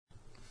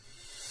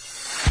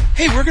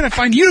Hey, we're going to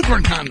find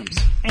unicorn condoms.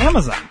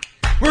 Amazon.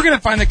 We're going to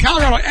find the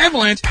Colorado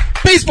Avalanche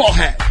baseball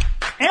hat.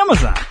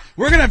 Amazon.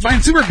 We're going to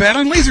find Superbad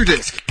on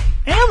Laserdisc.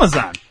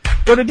 Amazon.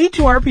 Go to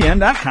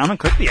D2RPN.com and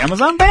click the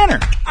Amazon banner.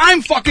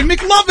 I'm fucking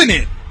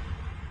McLovin' it.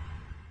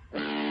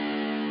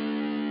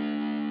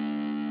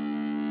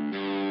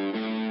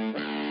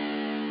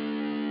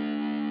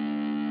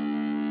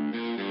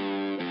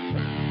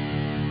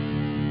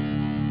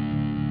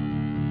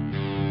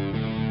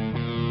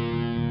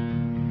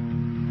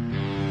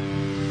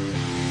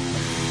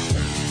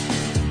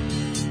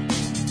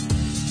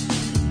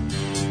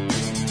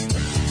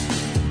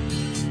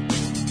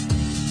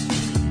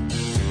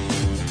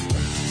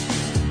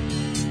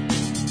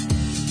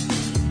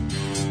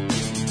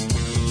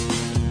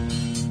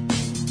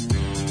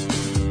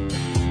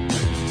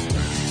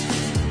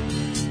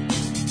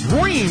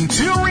 Dream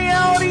 2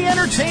 Reality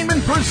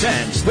Entertainment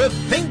presents the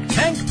Think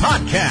Tank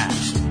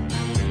Podcast.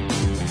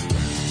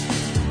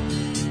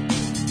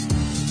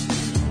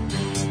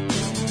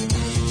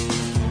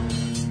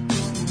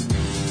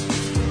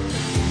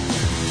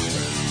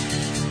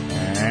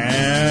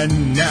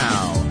 And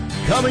now,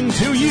 coming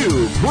to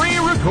you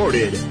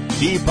pre-recorded,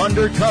 deep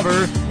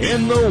undercover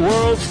in the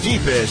world's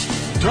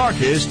deepest,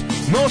 darkest,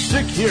 most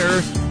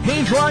secure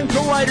Hadron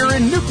Collider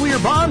and nuclear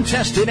bomb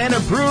tested and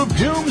approved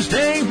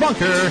doomsday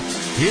bunker,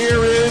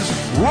 here is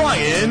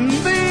Ryan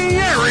the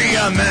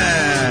Area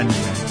Man.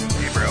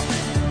 Hey, bro.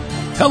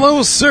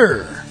 Hello,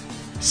 sir.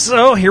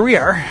 So, here we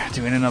are,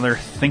 doing another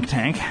Think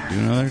Tank.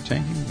 Doing another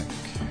tanking think.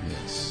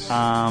 Yes.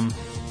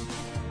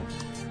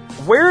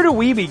 Where do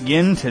we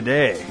begin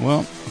today?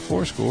 Well,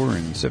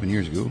 7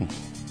 years ago,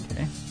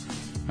 Okay.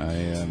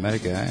 I met a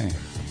guy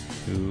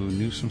who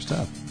knew some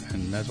stuff,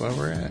 and that's why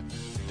we're at.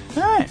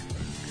 All right.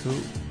 Cool.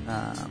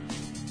 Yeah,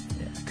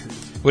 cool.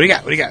 What do you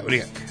got?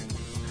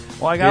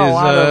 Well, I got a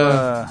lot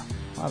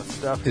of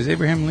stuff. Is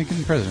Abraham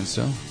Lincoln president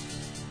still?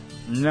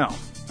 No.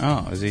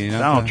 Oh, is he not?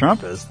 Donald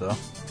Trump is, though.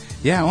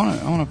 Yeah, I want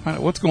to find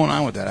out what's going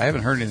on with that. I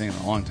haven't heard anything in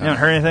a long time. You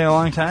haven't heard anything in a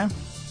long time?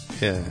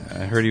 Yeah,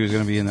 I heard he was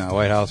going to be in the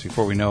White House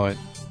before we know it.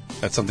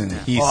 That's something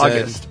that he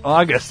said.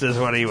 August is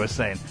what he was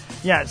saying.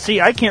 Yeah, see,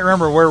 I can't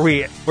remember where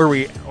we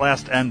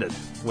last ended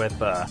with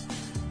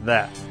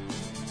that.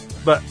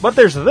 But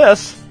there's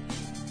this.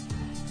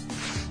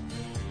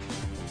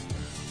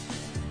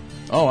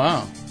 Oh,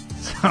 wow.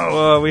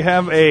 So we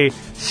have a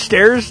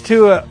stairs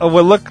to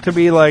what look to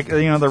be like,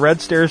 the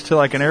red stairs to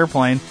like an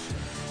airplane,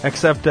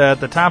 except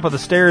at the top of the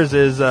stairs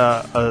is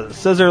a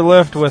scissor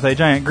lift with a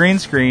giant green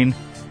screen,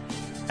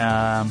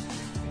 and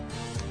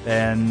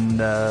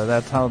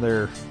that's how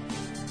they're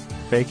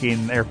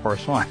faking Air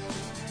Force One.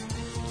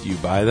 Do you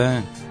buy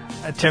that?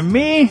 To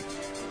me,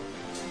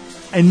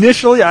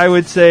 initially I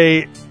would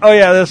say, oh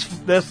yeah, this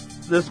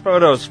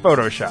photo is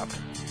photoshopped.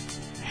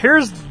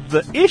 Here's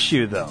the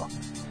issue though,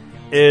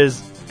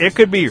 is it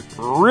could be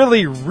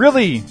really,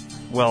 really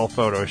well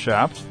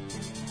photoshopped.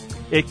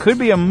 It could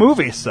be a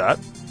movie set,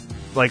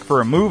 like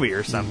for a movie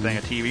or something,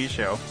 a TV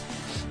show.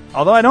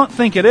 Although I don't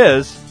think it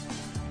is.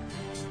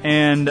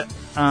 And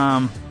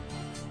the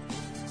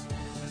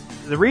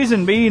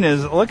reason being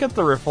is, look at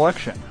the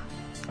reflection.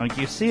 Like,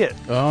 you see it.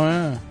 Oh,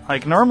 yeah.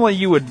 Like, normally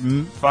you would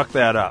fuck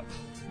that up.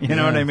 You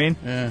know what I mean?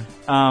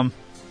 Yeah.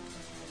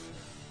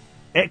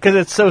 Because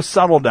it's so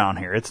subtle down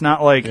here. It's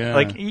not like,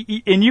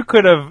 and you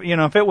could have,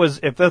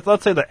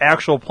 let's say the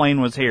actual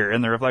plane was here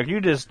and the reflection, you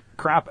just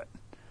crop it.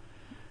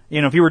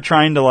 If you were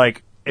trying to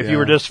you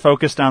were just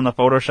focused on the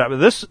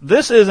Photoshop,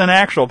 this is an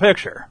actual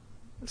picture.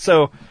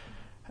 So,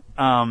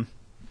 yeah,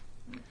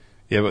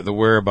 but the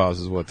whereabouts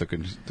is what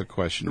the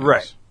question is.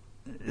 Right.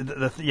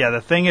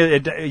 The thing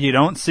is, you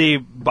don't see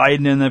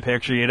Biden in the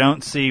picture, you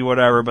don't see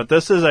whatever, but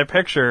this is a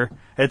picture.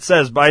 It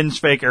says Biden's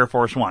fake Air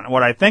Force One.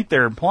 What I think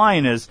they're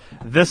implying is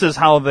this is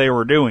how they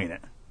were doing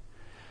it.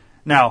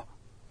 Now,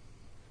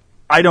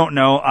 I don't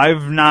know.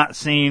 I've not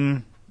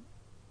seen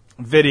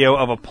video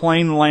of a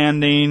plane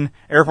landing,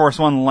 Air Force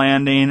One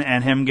landing,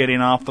 and him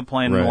getting off the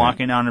plane and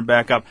walking down and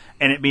back up,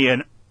 and it be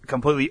a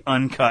completely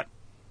uncut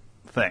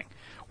thing.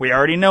 We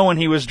already know when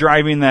he was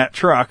driving that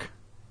truck,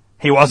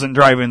 he wasn't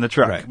driving the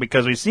truck,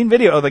 because we've seen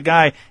video of the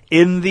guy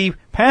in the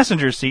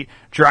passenger seat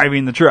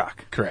driving the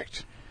truck.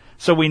 Correct.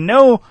 So we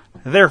know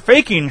they're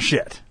faking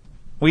shit.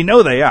 We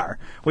know they are.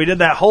 We did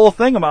that whole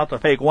thing about the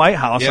fake White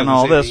House and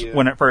all this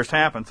when it first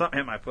happened. Something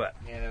hit my foot.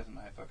 Yeah, that's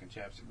my fucking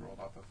chapstick rolled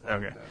off the floor.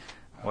 Okay.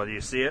 Well, do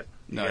you see it?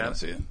 No, I don't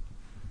see it.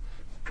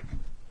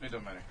 It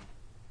don't matter.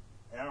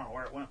 I don't know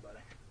where it went, buddy.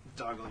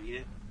 Dog will eat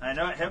it. I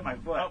know it hit my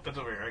foot. Oh, it's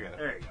over here. I got it.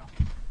 There you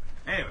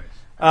go.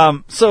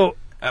 Anyways. So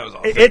that was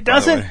all it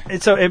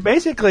doesn't. So it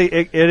basically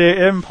it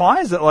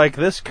implies that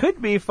this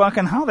could be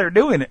fucking how they're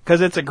doing it, because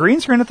it's a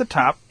green screen at the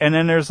top, and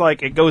then there's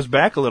it goes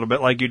back a little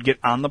bit like you'd get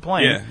on the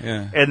plane.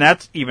 Yeah. And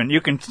that's even you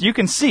can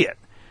see it.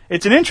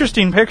 It's an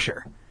interesting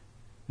picture,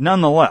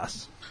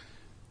 nonetheless.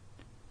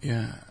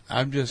 Yeah,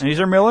 I'm just. And these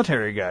are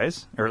military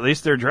guys, or at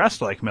least they're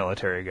dressed like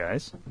military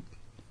guys.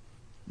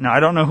 Now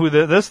I don't know who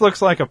this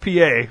looks like a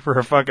PA for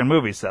a fucking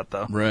movie set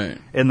though. Right.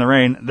 In the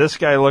rain, this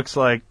guy looks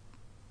like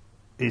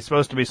he's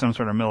supposed to be some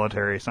sort of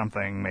military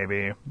something,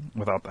 maybe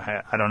without the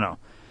hat. I don't know.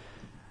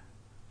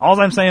 All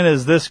I'm saying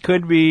is this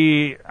could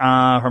be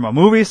from a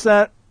movie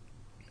set,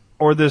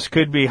 or this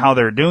could be how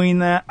they're doing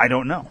that. I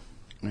don't know.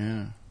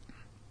 Yeah.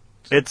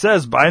 It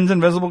says Biden's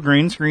invisible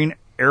green screen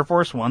Air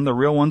Force One, the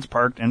real one's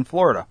parked in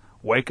Florida.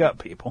 Wake up,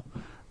 people.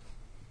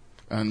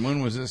 And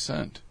when was this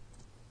sent?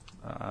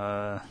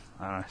 I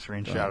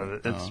screenshotted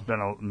it. It's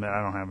been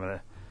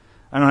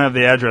I don't have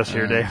the address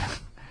here,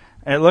 Dave.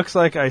 It looks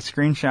like I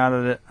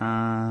screenshotted it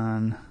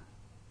on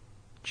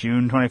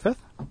June 25th.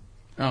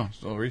 Oh,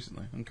 so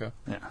recently. Okay.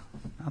 Yeah,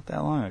 not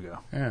that long ago.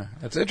 Yeah,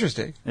 that's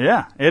interesting.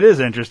 Yeah, it is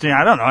interesting.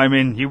 I don't know. I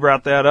mean, you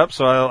brought that up,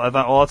 so I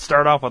thought, well, let's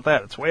start off with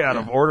that. It's way out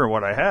of order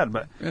what I had,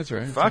 but that's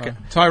right. Fuck it.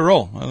 That's how I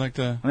roll. I like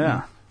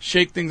to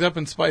shake things up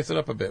and spice it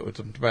up a bit with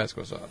some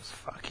Tabasco sauce.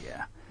 Fuck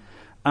yeah.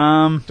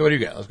 So what do you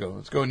got? Let's go.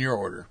 Let's go in your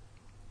order.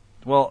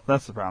 Well,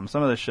 that's the problem.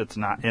 Some of this shit's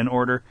not in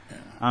order. Yeah.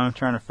 I'm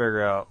trying to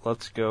figure out.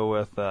 Let's go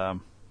with. I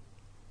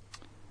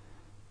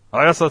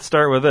guess let's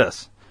start with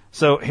this.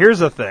 So here's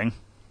the thing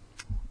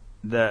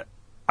that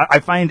I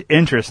find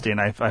interesting.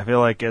 I feel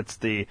like it's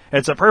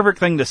a perfect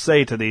thing to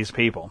say to these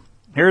people.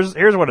 Here's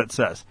what it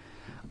says.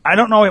 I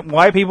don't know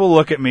why people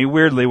look at me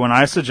weirdly when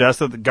I suggest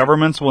that the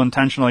governments will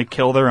intentionally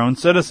kill their own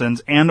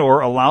citizens and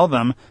or allow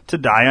them to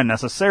die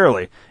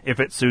unnecessarily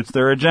if it suits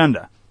their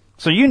agenda.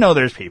 So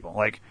there's people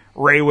like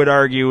Ray would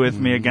argue with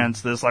me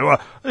against this, like,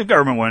 well, the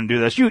government wouldn't do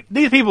this.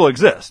 These people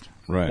exist.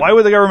 Right. Why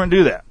would the government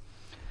do that?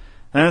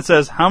 Then it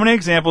says, how many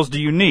examples do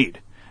you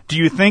need? Do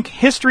you think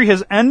history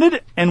has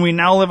ended and we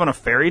now live in a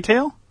fairy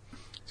tale?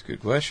 That's a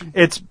good question.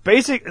 It's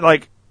basic,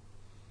 like,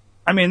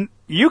 I mean,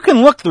 you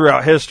can look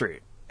throughout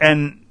history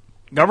and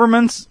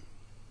governments,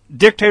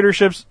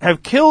 dictatorships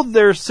have killed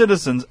their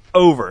citizens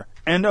over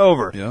and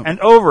over and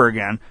over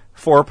again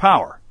for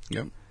power.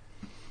 Yep.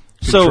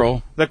 Control.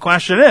 So the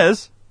question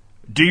is,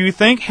 do you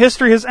think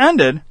history has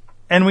ended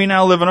and we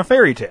now live in a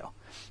fairy tale?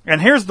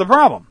 And here's the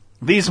problem.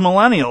 These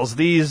millennials,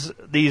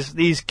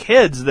 these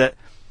kids that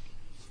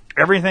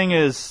everything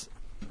is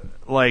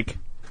like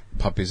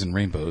puppies and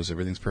rainbows,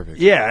 everything's perfect.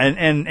 Yeah,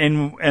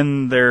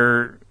 and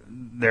they're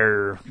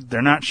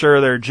not sure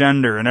of their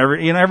gender and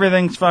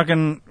everything's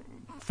fucking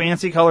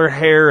fancy colored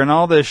hair and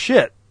all this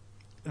shit.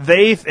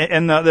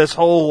 This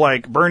whole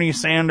like Bernie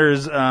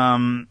Sanders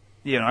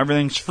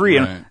everything's free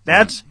and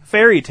that's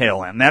fairy tale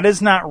land. That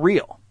is not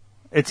real.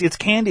 It's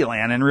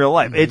Candyland in real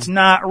life. Mm-hmm. It's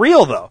not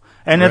real though.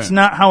 And it's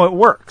not how it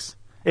works.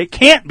 It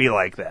can't be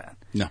like that.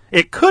 No.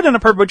 It could in a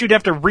purpose, but you'd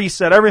have to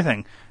reset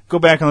everything. Go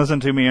back and listen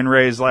to me and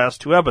Ray's last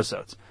 2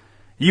 episodes.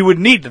 You would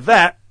need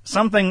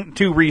something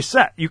to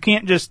reset. You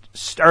can't just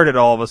start it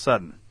all of a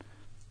sudden.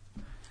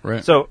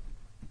 Right. So,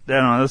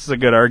 this is a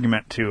good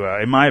argument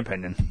in my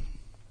opinion.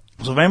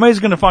 So if anybody's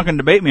going to fucking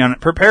debate me on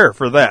it, prepare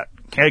for that.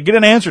 Okay, get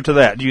an answer to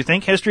that. Do you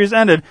think history has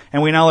ended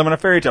and we now live in a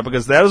fairy tale?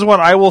 Because that is what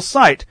I will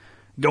cite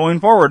going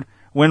forward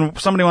when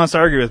somebody wants to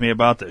argue with me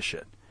about this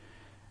shit.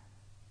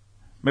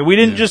 But we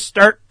didn't just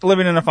start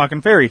living in a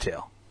fucking fairy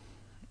tale.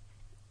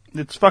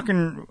 It's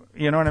fucking,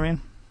 you know what I mean?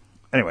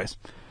 Anyways.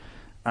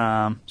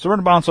 So we're going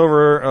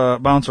to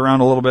bounce around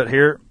a little bit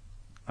here.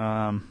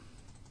 Dr.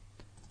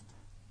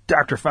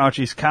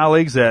 Fauci's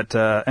colleagues at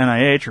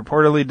NIH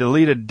reportedly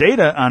deleted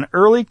data on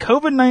early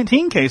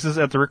COVID-19 cases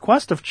at the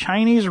request of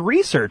Chinese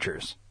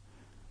researchers.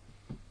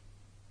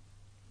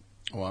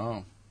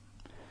 Wow.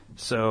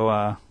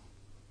 So,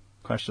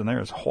 question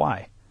there is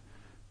why?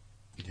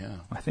 Yeah.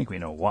 I think we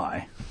know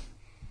why.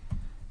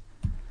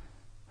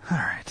 All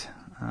right.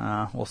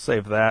 We'll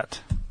save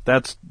that.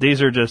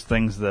 These are just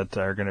things that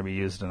are going to be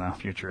used in a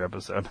future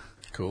episode.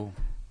 Cool.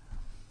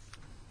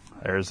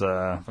 There's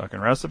a fucking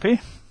recipe.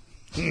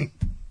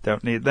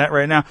 Don't need that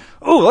right now.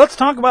 Oh, let's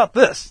talk about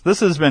this. This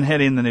has been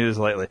hitting the news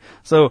lately.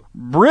 So,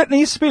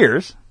 Britney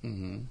Spears.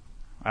 Mm-hmm.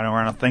 I know we're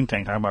on a think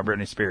tank talking about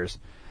Britney Spears.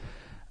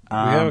 We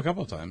have a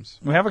couple times.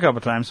 Well,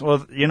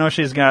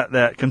 she's got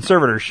that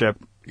conservatorship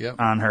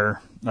on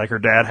her. Like her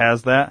dad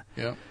has that.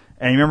 Yep.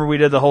 And you remember we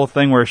did the whole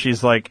thing where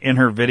she's like, in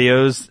her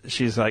videos,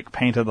 she's like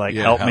painted like,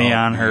 help me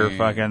on her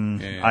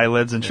fucking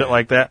eyelids and shit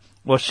like that.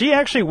 Well, she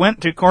actually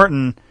went to court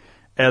and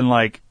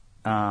like,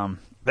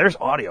 there's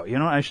audio.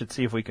 I should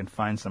see if we can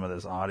find some of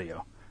this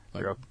audio.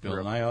 Like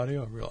real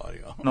audio or real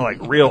audio? No,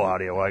 like real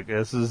audio. Like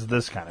this is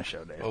this kind of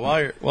show, Dave.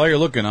 Well, while you're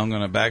looking, I'm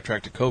going to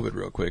backtrack to COVID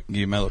real quick and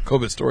give you my little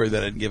COVID story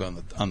that I didn't give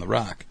on the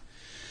rock.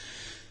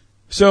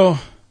 So,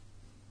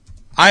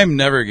 I'm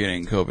never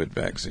getting COVID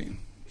vaccine.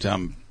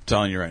 I'm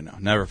telling you right now,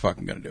 never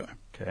fucking going to do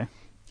it. Okay.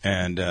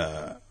 And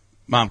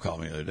Mom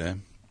called me the other day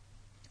and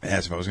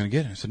asked if I was going to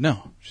get it. I said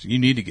no. She said, you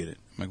need to get it.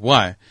 I'm like,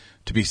 why?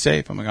 To be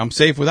safe. I'm like, I'm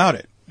safe without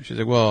it. She's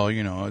like, well,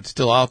 it's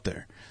still out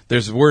there.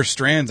 There's worse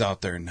strands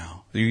out there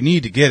now. You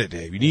need to get it,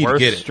 Dave. You need to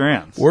get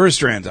it. Worse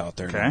strands out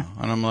there now.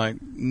 And I'm like,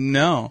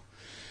 no.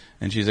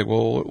 And she's like,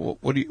 well,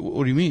 what do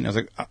you mean? I was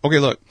like, okay,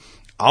 look,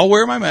 I'll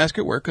wear my mask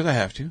at work because I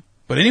have to.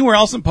 But anywhere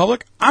else in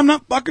public, I'm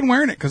not fucking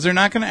wearing it because they're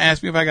not going to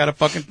ask me if I got a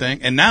fucking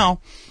thing. And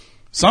now,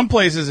 some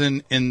places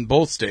in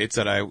both states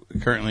that I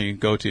currently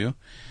go to,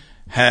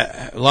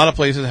 a lot of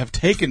places have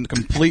taken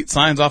complete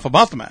signs off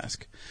about the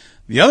mask.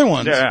 The other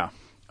ones, Yeah.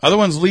 other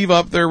ones leave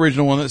up their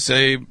original one that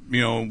say,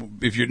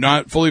 if you're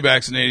not fully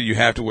vaccinated, you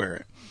have to wear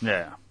it.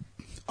 Yeah.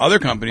 Other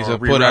companies Or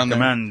have we put on there.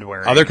 recommend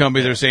wearing Other it.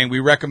 companies are saying we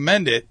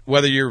recommend it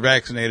whether you're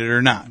vaccinated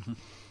or not.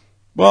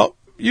 Well,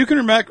 you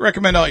can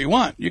recommend all you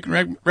want. You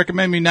can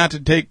recommend me not to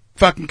take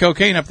fucking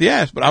cocaine up the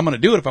ass, but I'm going to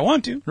do it if I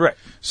want to. Right.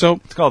 So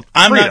It's called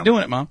I'm freedom. not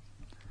doing it, Mom.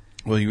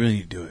 Well, you really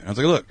need to do it. I was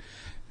like, look,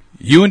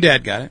 you and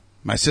Dad got it.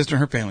 My sister and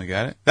her family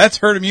got it. That's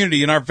herd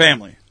immunity in our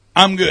family.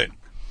 I'm good.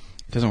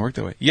 It doesn't work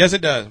that way. Yes,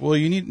 it does. Well,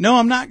 no,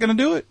 I'm not going to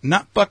do it.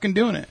 Not fucking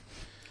doing it.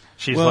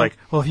 She's Well- like,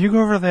 well, if you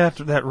go over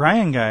to that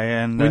Ryan guy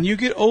and When you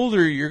get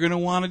older, you're going to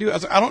want to do it. I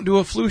was like, I don't do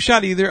a flu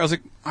shot either. I was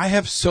like, I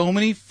have so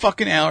many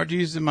fucking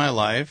allergies in my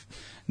life.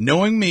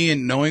 Knowing me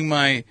and knowing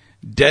my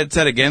dead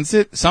set against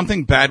it,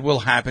 something bad will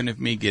happen if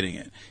me getting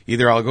it.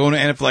 Either I'll go into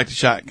anaphylactic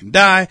shot and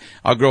die,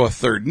 I'll grow a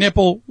third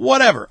nipple,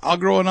 whatever. I'll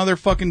grow another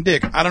fucking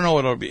dick. I don't know what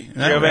it'll be. do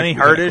you have any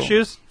heart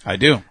issues? I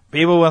do.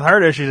 People with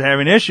heart issues are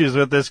having issues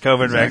with this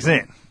COVID Exactly.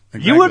 vaccine.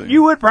 Exactly.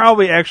 You would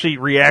probably actually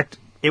react.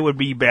 It would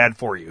be bad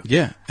for you.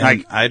 Yeah.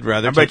 And I'd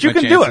rather But take you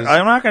my can do it. chances.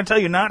 I'm not going to tell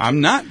you not to.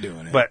 I'm not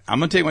doing it. But- I'm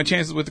going to take my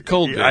chances with the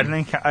cold bit. I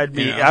think I'd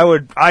be. You know?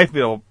 I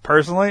feel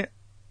personally,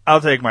 I'll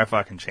take my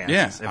fucking chances.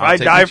 Yeah, If I'll I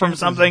take die my from chances.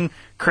 something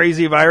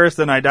crazy virus,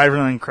 then I die from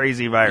something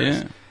crazy virus.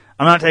 Yeah.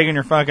 I'm not taking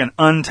your fucking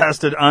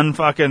untested,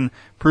 unfucking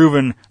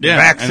proven Yeah,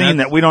 and vaccine that's-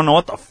 that we don't know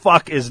what the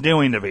fuck is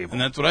doing to people.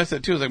 And that's what I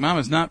said too. I was like, Mom,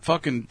 it's not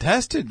fucking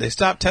tested. They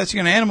stopped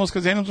testing on animals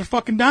because animals are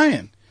fucking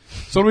dying.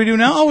 So what do we do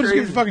now? Oh, we'll just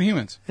give it to fucking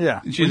humans. Yeah.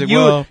 And she's like, you,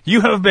 well,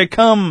 you have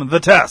become the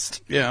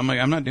test. yeah. I'm like,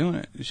 I'm not doing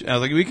it. I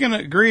was like, we can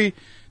agree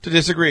to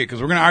disagree because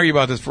we're going to argue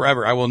about this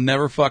forever. I will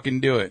never fucking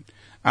do it.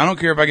 I don't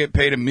care if I get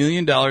paid $1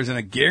 million and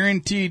a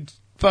guaranteed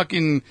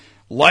fucking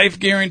life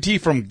guarantee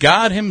from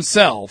God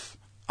himself.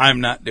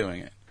 I'm not doing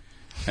it.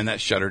 And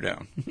that shut her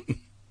down.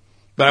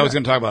 But I was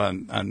going to talk about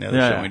it on the other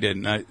show. And we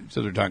didn't.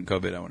 So they're talking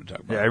COVID. I want to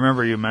talk about Yeah, I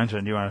remember you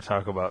mentioned you want to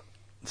talk about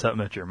something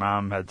that your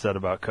mom had said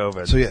about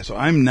COVID. So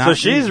I'm not. So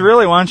she's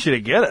really wants you to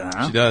get it,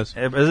 huh? She does.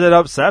 Does it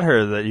upset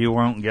her that you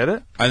won't get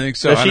it? I think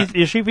so.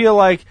 Does she feel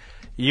like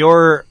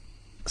you're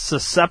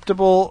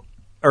susceptible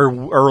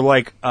or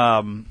like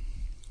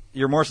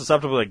you're more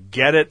susceptible to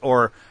get it,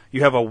 or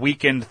you have a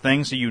weakened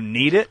thing so you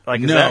need it?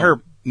 Like, is that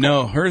her?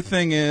 No, her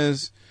thing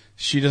is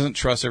she doesn't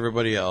trust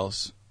everybody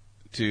else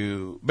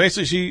to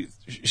basically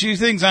she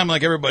thinks I'm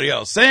like everybody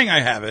else, saying I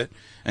have it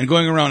and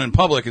going around in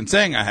public and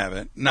saying I have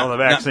it. Not the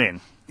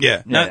vaccine.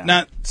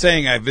 Not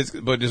saying I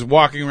visit, but just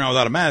walking around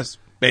without a mask.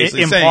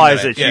 Basically, It saying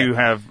implies that that you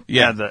have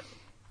had the.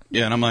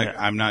 Yeah, and I'm like,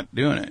 I'm not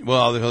doing it. Well,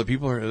 all the other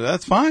people are.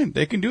 That's fine.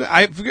 They can do it.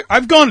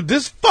 I've gone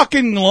this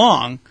fucking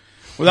long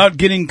without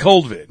getting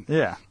COVID.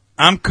 Yeah.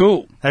 I'm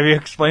cool. Have you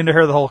explained to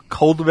her the whole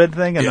COVID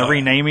thing and Yeah. the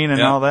renaming and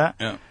Yeah. all that?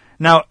 Yeah.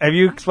 Now, have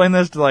you explained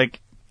this to like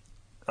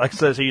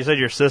so you said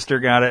your sister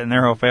got it and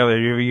their whole family.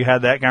 Have you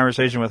had that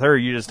conversation with her? Or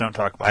you just don't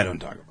talk about it? I don't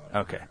talk about it.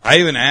 Okay. I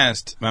even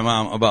asked my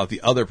mom about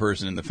the other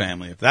person in the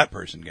family, if that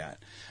person got it.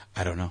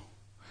 I don't know.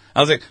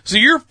 I was like, so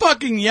you're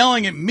fucking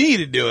yelling at me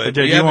to do it.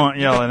 But you haven't won't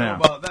yell at know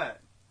him. about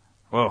that.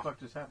 Whoa. What the fuck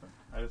just happened?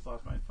 I just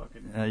lost my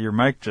fucking... Your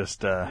mic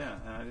just, yeah,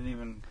 and I didn't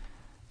even...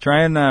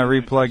 try and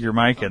replug your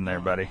mic in there,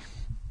 buddy.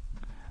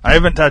 I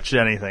haven't touched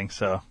anything,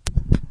 so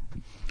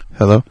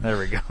Hello? there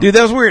we go. Dude,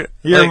 that was weird.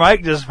 Your Like,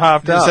 mic just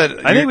popped just up. said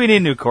I think your- we need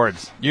new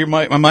cords.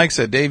 my mic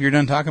said, Dave, you're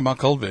done talking about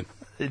COVID.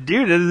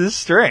 Dude, this is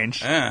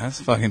strange. Yeah, that's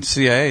fucking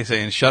CIA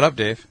saying, shut up,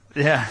 Dave.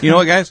 Yeah. You know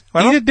what, guys?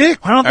 Eat a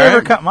dick. Why don't they all ever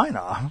right? cut mine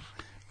off?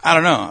 I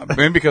don't know.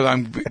 Maybe because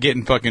I'm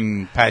getting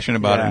fucking passionate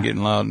about it and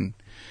getting loud. And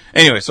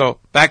anyway, so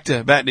back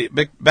to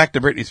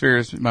Britney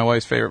Spears, my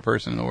wife's favorite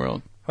person in the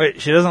world. Wait,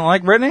 she doesn't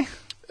like Britney?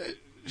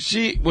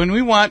 When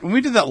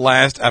we did that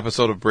last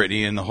episode of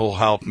Britney and the whole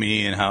help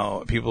me and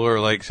how people are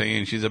like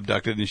saying she's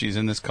abducted and she's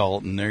in this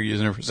cult and they're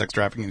using her for sex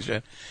trafficking and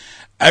shit,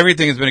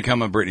 everything has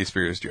become a Britney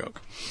Spears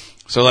joke.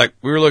 So like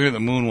we were looking at the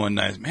moon one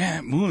night,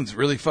 man, moon's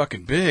really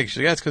fucking big. She's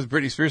like, yeah, it's because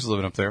Britney Spears is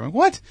living up there. I'm like,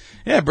 what?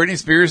 Yeah, Britney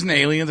Spears and the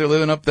aliens are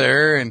living up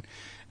there, and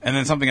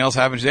then something else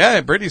happens.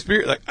 Yeah, Britney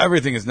Spears, like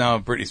everything is now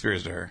Britney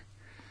Spears to her.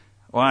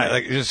 Why?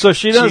 Like, so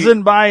she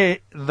doesn't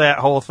buy that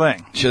whole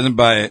thing. She doesn't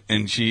buy it,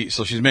 and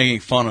so she's making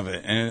fun of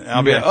it. And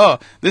I'll be Yeah. like, oh,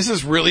 this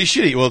is really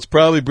shitty. Well, it's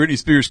probably Britney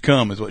Spears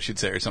cum is what she'd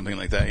say, or something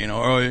like that, you know.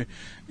 Or,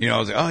 I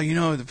was like,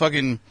 oh, the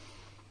fucking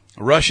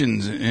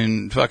Russians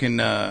in fucking,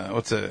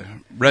 what's a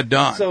Red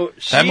Dawn. So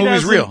that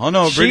movie's real. Oh,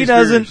 no, Britney she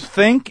doesn't Spears.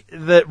 think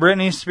that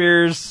Britney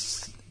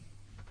Spears,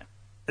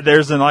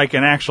 there's an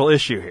actual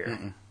issue here.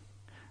 Mm-mm.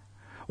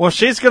 Well,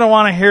 she's going to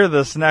want to hear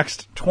this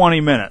next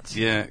 20 minutes.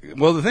 Yeah.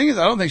 Well, the thing is,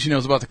 I don't think she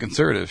knows about the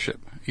conservatorship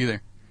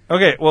either.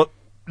 Okay, well,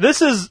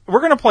 we're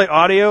going to play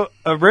audio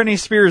of Britney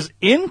Spears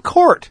in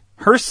court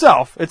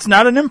herself. It's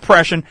not an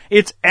impression.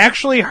 It's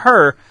actually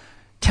her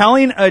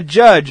telling a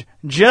judge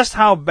just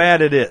how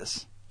bad it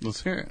is.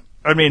 Let's hear it.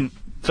 I mean,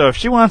 so if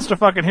she wants to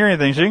fucking hear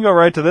anything, she can go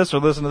right to this or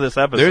listen to this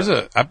episode. There's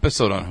an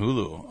episode on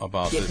Hulu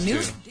about this,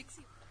 too.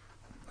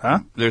 Huh?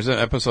 There's an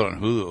episode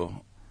on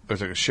Hulu. There's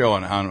like a show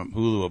on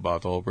Hulu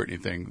about the whole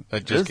Britney thing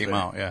that just came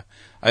out. Yeah,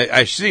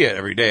 I see it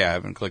every day. I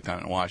haven't clicked on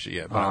it and watched it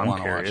yet, but I I'm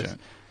want to watch curious. it.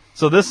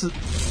 So this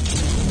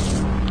is...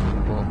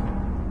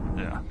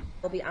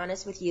 I'll be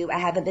honest with you, I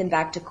haven't been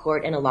back to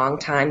court in a long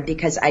time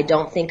because I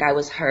don't think I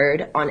was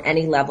heard on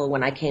any level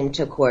when I came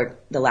to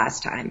court the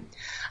last time.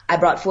 I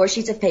brought 4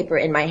 sheets of paper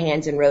in my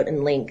hands and wrote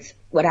in length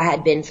what I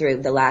had been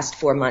through the last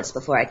 4 months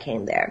before I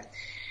came there.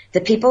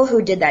 The people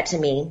who did that to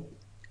me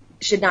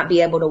should not be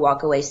able to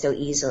walk away so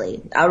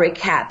easily. I'll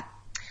recap.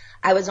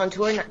 I was on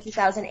tour in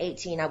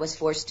 2018. I was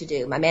forced to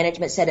do. My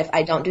management said if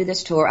I don't do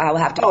this tour, I will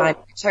have to find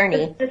an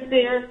attorney. Miss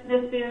Spears,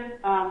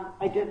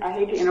 I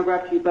hate to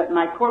interrupt you, but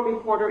my court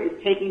reporter is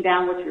taking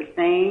down what you're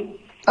saying.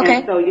 Okay.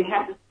 And so you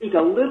have to speak a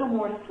little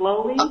more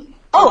slowly.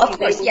 Of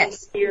course,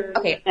 yes.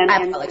 Okay,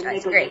 I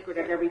apologize. Great. Of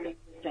everything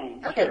you're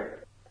saying. Okay.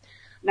 Sure.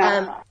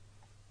 Now,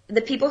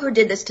 the people who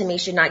did this to me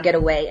should not get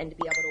away and to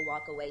be able to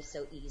walk away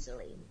so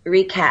easily.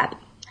 Recap.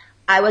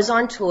 I was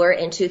on tour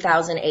in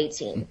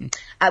 2018.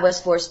 I was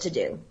forced to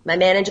do. My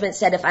management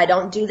said if I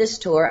don't do this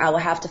tour, I will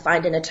have to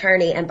find an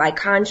attorney, and by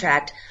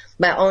contract,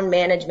 my own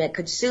management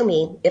could sue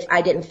me if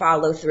I didn't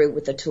follow through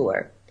with the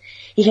tour.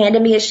 He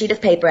handed me a sheet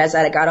of paper as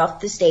I got off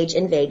the stage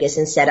in Vegas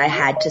and said I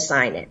had to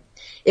sign it.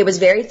 It was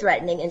very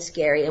threatening and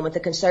scary, and with the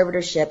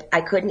conservatorship,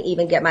 I couldn't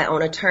even get my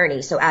own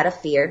attorney, so out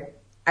of fear,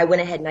 I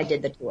went ahead and I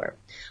did the tour.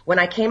 When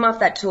I came off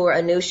that tour,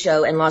 a new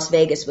show in Las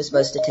Vegas was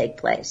supposed to take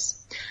place.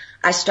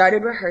 I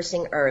started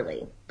rehearsing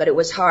early, but it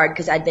was hard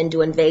because I'd been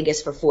doing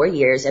Vegas for 4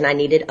 years and I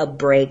needed a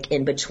break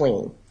in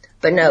between.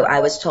 But no,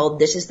 I was told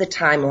this is the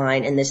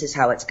timeline and this is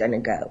how it's going to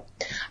go.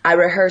 I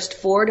rehearsed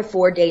 4 to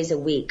 4 days a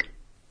week,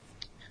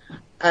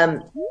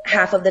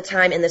 half of the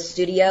time in the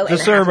studio.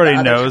 Just so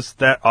everybody knows,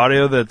 that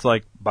audio that's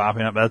like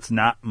bopping up, that's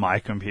not my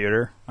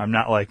computer. I'm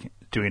not like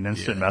doing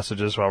instant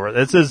messages while we're,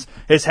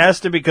 it has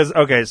to be because,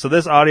 okay, so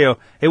this audio,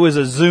 it was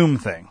a Zoom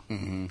thing.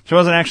 Mm-hmm. She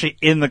wasn't actually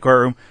in the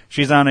courtroom.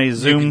 She's on a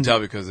Zoom. You can tell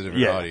because of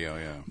different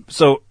audio,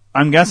 So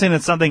I'm guessing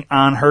it's something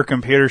on her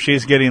computer.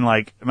 She's getting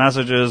like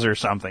messages or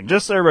something.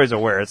 Just so everybody's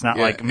aware. It's not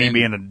like me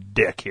being a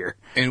dick here.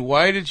 And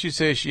why did you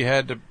say she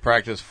had to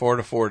practice 4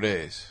 to 4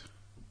 days?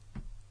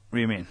 What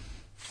do you mean?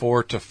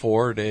 4 to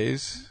 4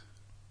 days?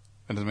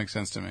 That doesn't make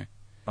sense to me.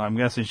 I'm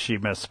guessing she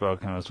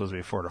misspoke and it was supposed to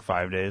be 4 to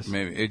 5 days.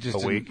 Maybe. It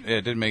just a week.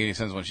 It didn't make any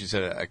sense when she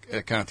said it.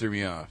 It kind of threw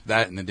me off.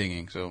 That and the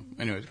dinging. So,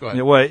 anyways, go ahead.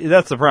 Yeah, well,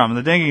 that's the problem.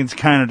 The dinging's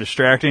kind of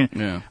distracting.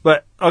 Yeah.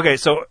 But, okay,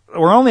 so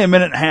we're only a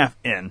minute and a half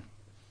in.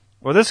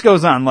 Well, this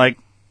goes on, like,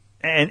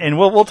 and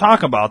we'll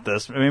talk about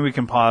this. Maybe we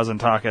can pause and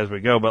talk as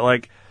we go, but,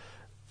 like,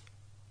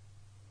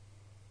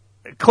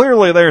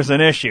 clearly there's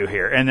an issue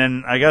here. And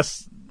then I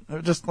guess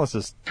let's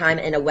just time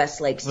in a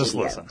Westlake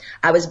studio. Listen.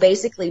 I was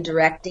basically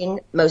directing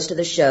most of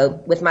the show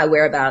with my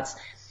whereabouts,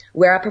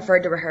 where I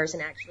preferred to rehearse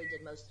and actually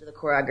did most of the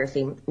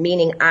choreography,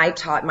 meaning I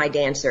taught my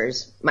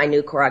dancers my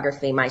new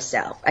choreography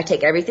myself. I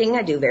take everything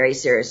I do very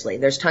seriously.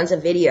 There's tons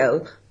of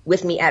video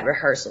with me at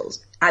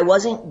rehearsals. I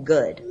wasn't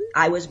good.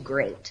 I was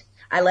great.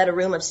 I led a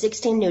room of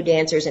 16 new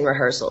dancers in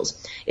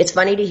rehearsals. It's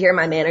funny to hear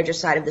my manager's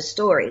side of the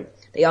story.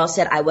 They all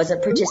said I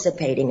wasn't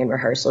participating in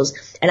rehearsals,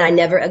 and I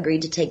never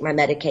agreed to take my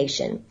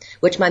medication,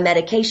 which my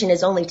medication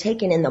is only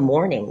taken in the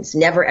mornings,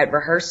 never at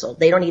rehearsal.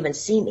 They don't even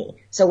see me.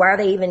 So why are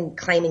they even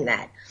claiming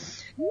that?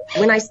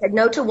 When I said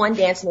no to one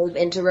dance move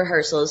into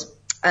rehearsals,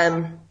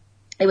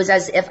 it was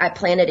as if I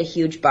planted a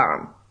huge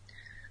bomb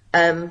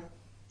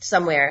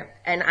somewhere,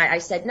 and I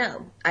said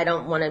no, I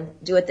don't want to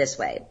do it this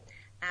way.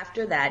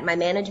 After that, my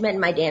management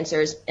and my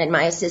dancers and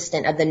my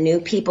assistant of the new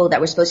people that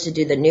were supposed to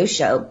do the new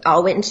show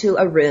all went into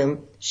a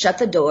room, shut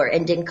the door,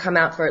 and didn't come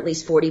out for at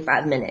least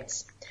 45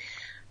 minutes.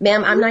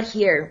 Ma'am, I'm not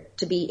here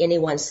to be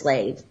anyone's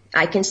slave.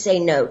 I can say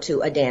no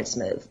to a dance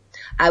move.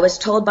 I was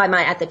told by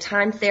my, at the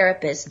time,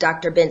 therapist,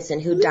 Dr. Benson,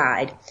 who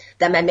died,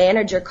 that my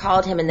manager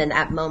called him in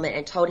that moment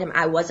and told him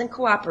I wasn't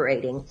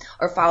cooperating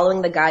or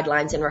following the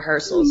guidelines in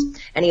rehearsals.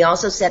 And he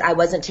also said I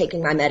wasn't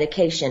taking my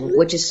medication,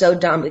 which is so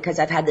dumb because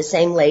I've had the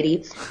same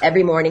lady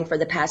every morning for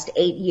the past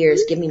 8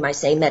 years give me my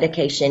same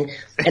medication,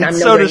 and I'm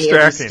nowhere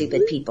near these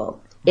stupid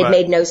people. It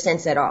made no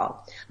sense at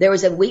all. There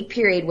was a week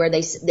period where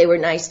they were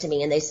nice to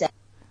me and they said...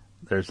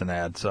 There's an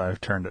ad, so I've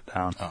turned it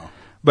down. Oh.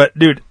 But,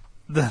 dude,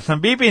 the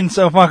beeping's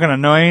so fucking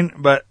annoying,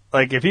 but,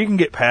 like, if you can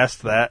get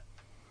past that...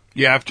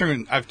 Yeah, I've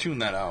tuned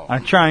that out.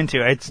 I'm trying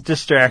to. It's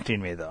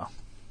distracting me, though.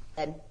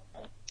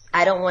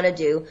 I don't want to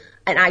do...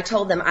 And I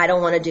told them I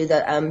don't want to do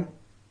the...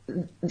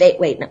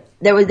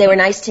 They were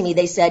nice to me.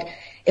 They said,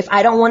 if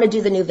I don't want to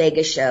do the new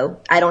Vegas show,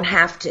 I don't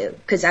have to,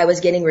 because I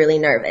was getting really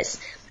nervous.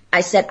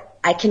 I said,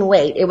 I can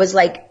wait. It was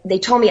like, they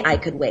told me I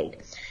could wait.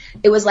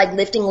 It was like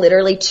lifting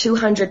literally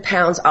 200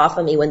 pounds off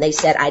of me when they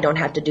said I don't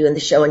have to do the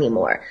show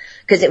anymore.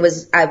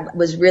 Because I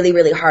was really,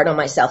 really hard on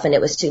myself and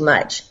it was too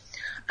much.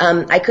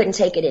 I couldn't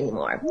take it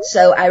anymore.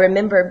 So I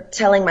remember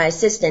telling my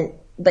assistant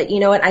but you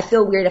know what? I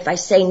feel weird if I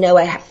say no.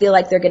 I feel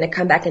like they're going to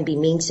come back and be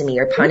mean to me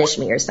or punish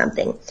me or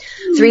something.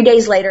 3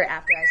 days later,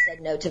 after I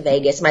said no to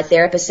Vegas, my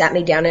therapist sat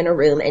me down in a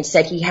room and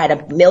said he had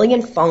a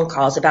million phone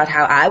calls about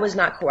how I was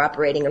not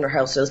cooperating in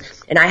rehearsals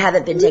and I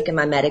haven't been taking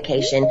my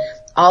medication.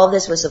 All of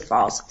this was a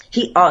false.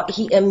 He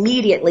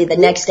immediately the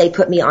next day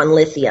put me on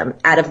lithium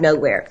out of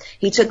nowhere.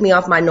 He took me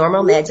off my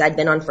normal meds I'd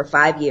been on for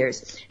 5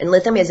 years. And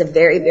lithium is a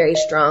very, very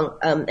strong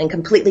and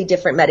completely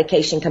different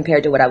medication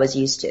compared to what I was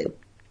used to.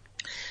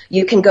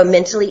 You can go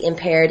mentally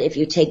impaired if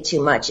you take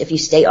too much, if you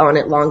stay on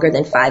it longer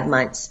than 5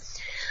 months.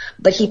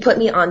 But he put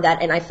me on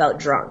that and I felt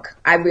drunk.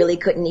 I really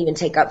couldn't even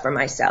take up for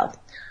myself.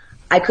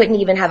 I couldn't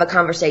even have a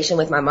conversation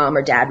with my mom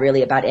or dad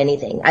really about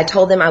anything. I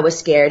told them I was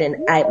scared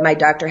and my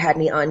doctor had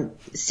me on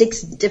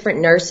 6 different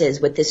nurses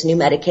with this new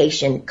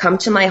medication come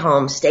to my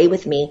home, stay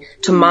with me,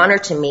 to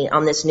monitor me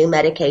on this new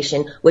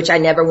medication, which I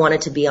never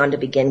wanted to be on to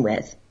begin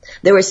with.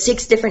 There were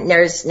 6 different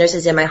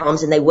nurses in my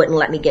homes and they wouldn't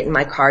let me get in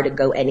my car to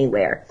go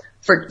anywhere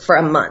for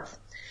a month.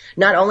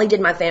 Not only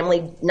did my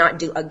family not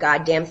do a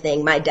goddamn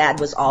thing, my dad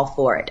was all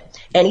for it.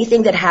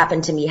 Anything that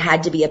happened to me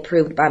had to be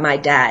approved by my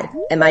dad,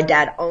 and my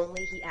dad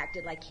only, he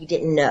acted like he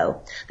didn't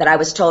know that I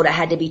was told I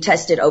had to be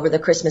tested over the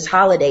Christmas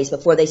holidays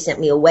before they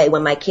sent me away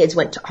when my kids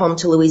went home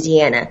to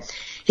Louisiana.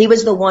 He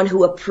was the one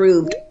who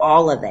approved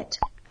all of it.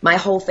 My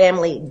whole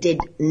family did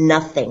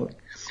nothing.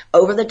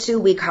 Over the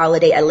 2-week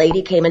holiday, a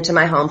lady came into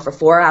my home for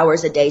 4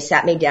 hours a day,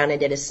 sat me down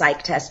and did a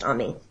psych test on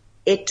me.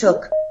 It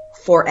took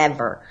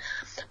forever.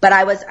 But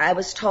I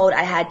was told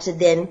I had to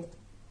then,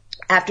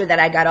 after that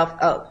I got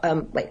off,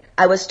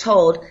 I was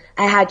told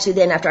I had to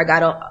then, after I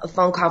got a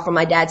phone call from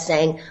my dad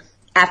saying,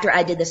 after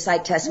I did the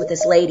psych test with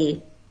this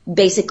lady,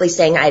 basically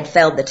saying I had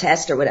failed the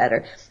test or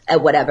whatever,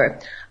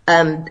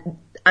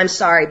 I'm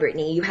sorry,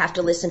 Brittany, you have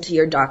to listen to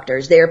your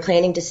doctors. They are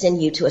planning to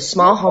send you to a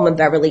small home in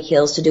Beverly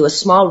Hills to do a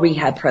small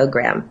rehab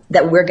program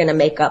that we're going to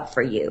make up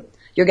for you.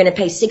 You're going to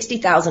pay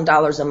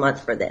 $60,000 a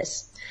month for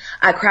this.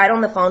 I cried on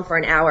the phone for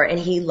an hour and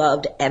he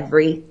loved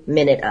every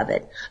minute of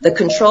it. The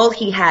control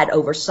he had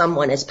over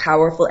someone as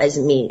powerful as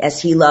me, as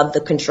he loved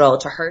the control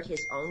to hurt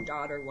his own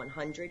daughter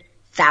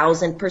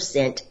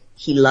 100,000%,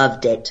 he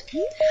loved it.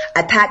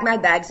 I packed my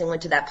bags and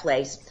went to that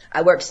place.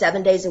 I worked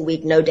 7 days a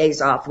week, no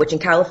days off, which in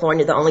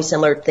California, the only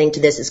similar thing to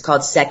this is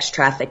called sex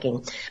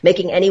trafficking.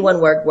 Making anyone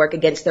work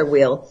against their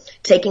will,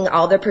 taking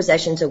all their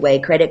possessions away,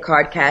 credit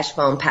card, cash,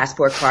 phone,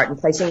 passport card, and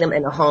placing them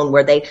in a home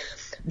where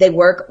they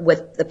work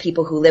with the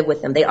people who live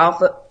with them. They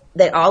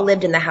all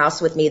lived in the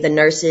house with me, the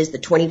nurses, the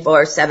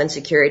 24/7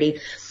 security.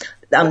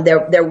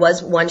 There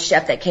was one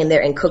chef that came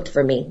there and cooked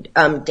for me,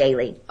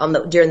 daily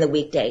during the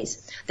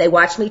weekdays. They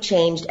watched me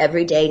changed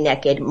every day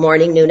naked,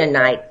 morning, noon, and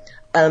night.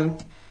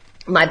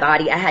 My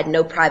body, I had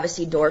no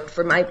privacy door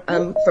for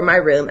my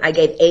room. I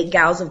gave 8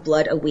 gallons of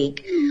blood a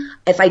week.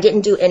 If I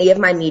didn't do any of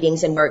my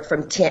meetings and work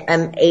from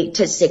 8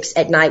 to 6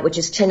 at night, which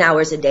is 10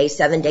 hours a day,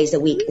 7 days a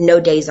week, no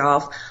days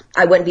off,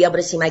 I wouldn't be able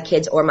to see my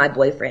kids or my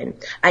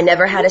boyfriend. I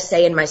never had a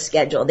say in my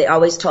schedule. They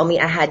always told me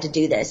I had to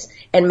do this.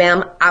 And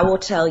ma'am, I will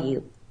tell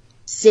you,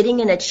 sitting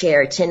in a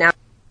chair 10 hours.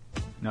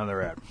 No,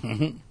 they're at.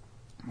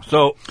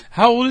 So,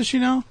 How old is she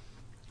now?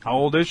 how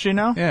old is she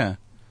now? Yeah.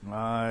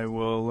 I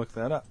will look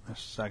that up in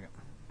just a second.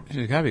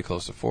 She's got to be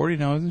close to 40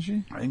 now, isn't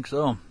she? I think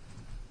so.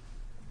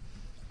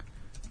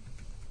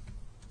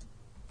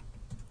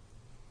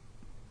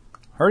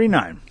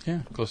 $39. Yeah,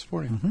 close to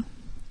 40. Mm-hmm.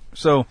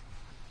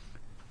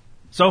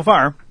 So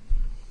far,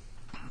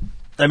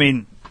 I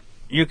mean,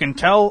 you can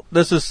tell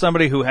this is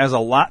somebody who has a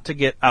lot to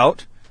get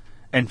out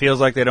and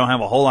feels like they don't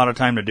have a whole lot of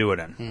time to do it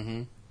in.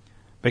 Mm-hmm.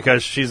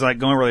 Because she's like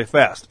going really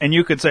fast. And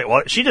you could say,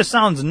 well, she just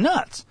sounds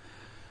nuts.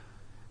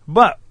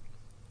 But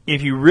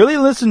if you really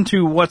listen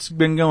to what's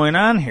been going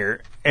on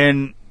here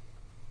and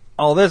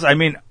all this, I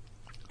mean,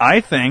 I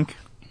think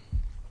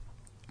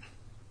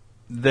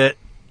that,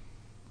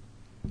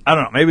 I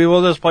don't know, maybe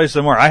we'll just play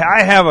some more.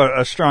 I have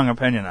a strong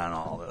opinion on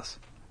all this.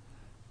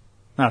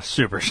 Not a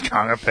super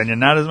strong opinion,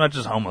 not as much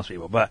as homeless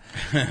people, but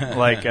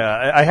like,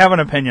 I have an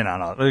opinion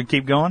on all it.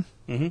 Keep going?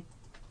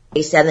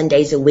 Mm-hmm. 7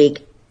 days a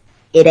week,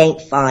 it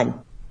ain't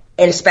fun.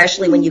 And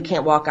especially when you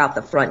can't walk out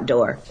the front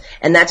door.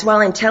 And that's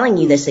why I'm telling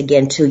you this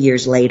again 2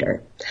 years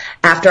later.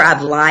 After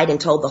I've lied and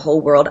told the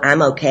whole world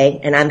I'm okay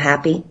and I'm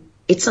happy,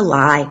 it's a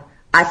lie.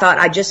 I thought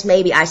I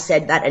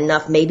said that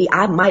enough. Maybe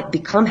I might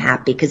become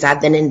happy because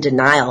I've been in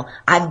denial.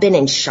 I've been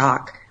in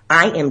shock.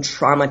 I am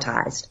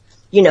traumatized.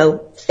 You know,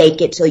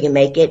 fake it till you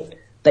make it.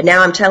 But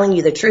now I'm telling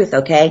you the truth,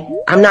 okay?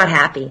 I'm not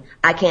happy.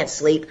 I can't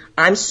sleep.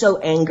 I'm so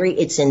angry,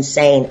 it's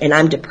insane, and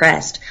I'm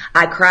depressed.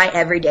 I cry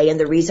every day, and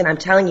the reason I'm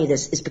telling you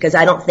this is because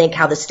I don't think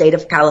how the state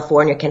of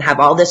California can have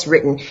all this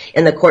written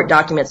in the court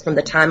documents from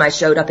the time I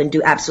showed up and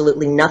do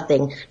absolutely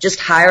nothing, just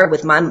hire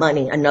with my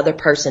money another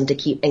person to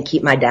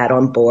keep my dad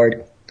on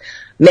board.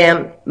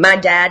 Ma'am, my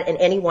dad and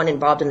anyone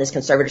involved in this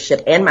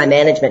conservatorship and my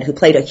management who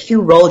played a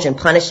huge role in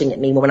punishing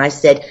me when I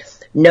said,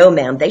 no,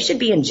 ma'am, they should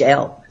be in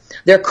jail.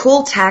 Their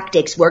cool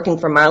tactics working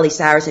for Miley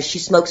Cyrus as she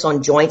smokes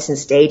on joints and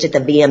stage at the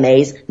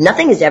VMAs.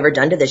 Nothing is ever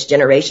done to this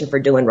generation for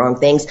doing wrong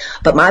things.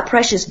 But my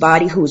precious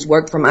body, who's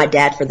worked for my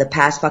dad for the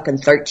past fucking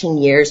 13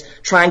 years,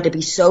 trying to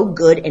be so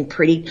good and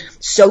pretty,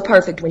 so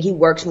perfect when he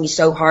works me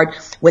so hard,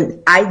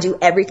 when I do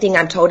everything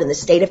I'm told in the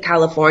state of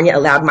California,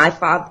 allowed my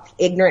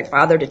ignorant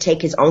father to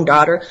take his own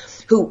daughter,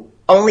 who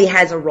only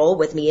has a role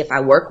with me if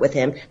I work with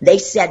him. They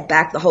set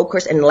back the whole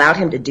course and allowed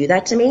him to do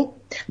that to me.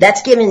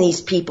 That's giving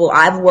these people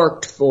I've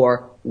worked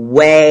for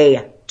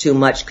way too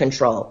much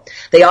control.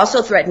 They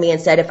also threatened me and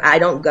said if I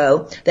don't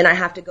go, then I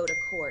have to go to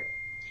court.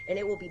 And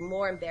it will be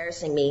more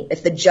embarrassing me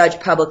if the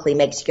judge publicly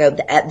makes you go.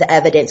 The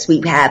evidence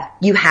we have,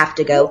 you have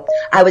to go.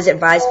 I was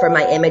advised for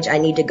my image, I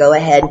need to go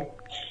ahead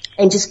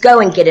and just go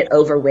and get it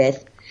over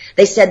with.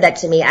 They said that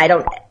to me. I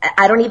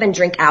don't even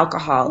drink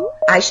alcohol.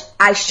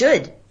 I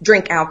should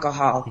drink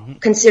alcohol,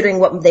 considering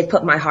what they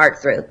put my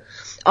heart through.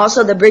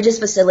 Also, the Bridges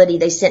facility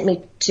they sent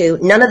me to,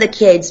 none of the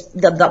kids,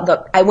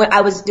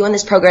 I was doing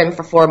this program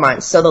for 4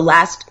 months. So the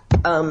last,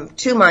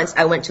 2 months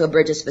I went to a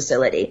Bridges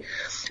facility.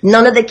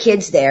 None of the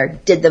kids there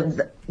did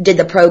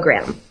the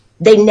program.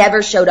 They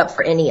never showed up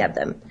for any of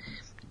them.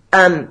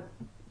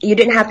 You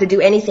didn't have to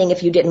do anything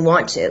if you didn't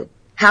want to.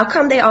 How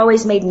come they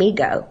always made me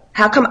go?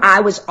 How come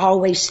I was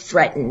always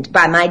threatened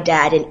by my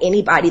dad and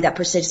anybody that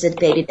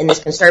participated in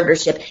this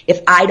conservatorship?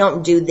 If I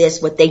don't do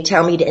this, what they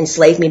tell me to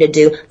enslave me to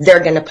do,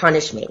 they're going to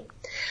punish me.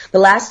 The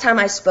last time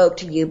I spoke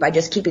to you by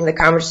just keeping the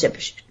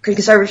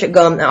conservatorship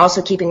going and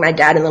also keeping my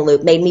dad in the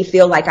loop made me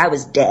feel like I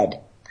was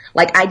dead.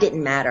 Like I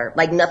didn't matter.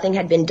 Like nothing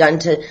had been done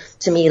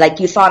to me. Like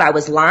you thought I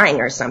was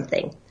lying or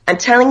something. I'm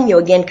telling you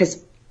again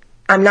because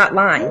I'm not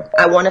lying.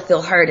 I want to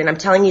feel heard. And I'm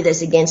telling you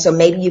this again so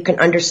maybe you can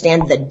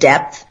understand the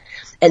depth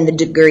and the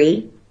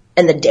degree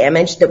and the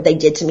damage that they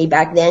did to me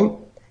back then.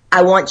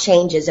 I want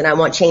changes, and I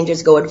want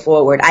changes going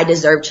forward. I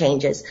deserve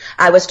changes.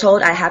 I was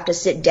told I have to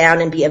sit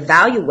down and be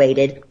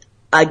evaluated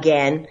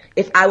again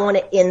if I want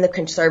to end the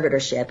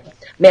conservatorship.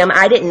 Ma'am,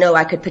 I didn't know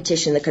I could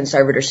petition the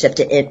conservatorship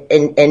to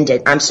end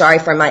it. I'm sorry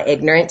for my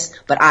ignorance,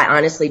 but I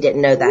honestly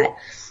didn't know that.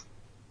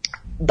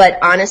 But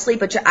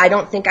I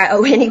don't think I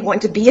owe anyone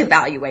to be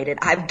evaluated.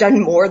 I've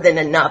done more than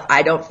enough.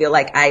 I don't feel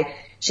like I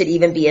should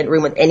even be in a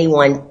room with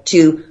anyone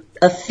to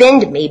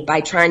offend me by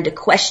trying to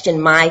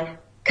question my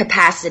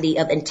capacity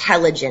of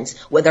intelligence,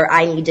 whether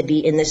I need to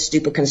be in this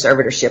stupid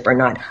conservatorship or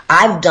not.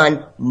 I've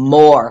done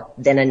more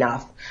than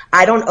enough.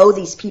 I don't owe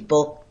these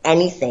people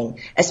anything,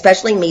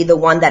 especially me, the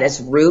one that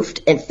has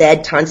roofed and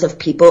fed tons of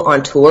people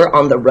on tour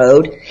on the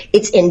road.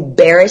 It's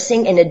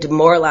embarrassing and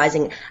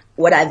demoralizing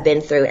what I've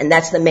been through, and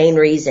that's the main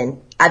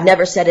reason. I've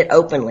never said it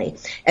openly.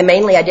 And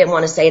mainly I didn't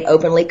want to say it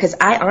openly because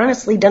I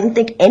honestly didn't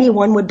think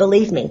anyone would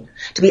believe me.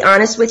 To be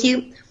honest with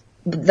you,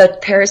 the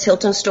Paris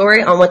Hilton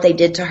story on what they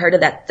did to her to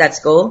that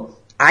school,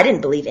 I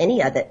didn't believe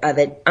any of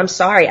it. I'm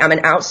sorry. I'm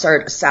an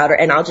outsider,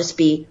 and I'll just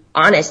be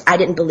honest. I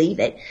didn't believe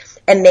it.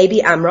 And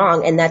maybe I'm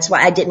wrong, and that's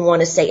why I didn't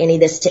want to say any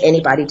of this to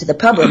anybody, to the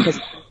public, because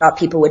I thought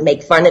people would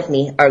make fun of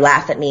me or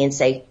laugh at me and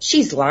say,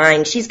 she's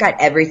lying. She's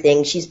got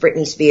everything. She's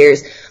Britney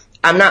Spears.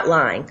 I'm not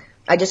lying.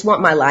 I just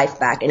want my life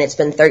back, and it's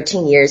been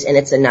 13 years, and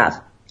it's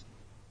enough.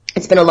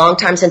 It's been a long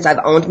time since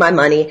I've owned my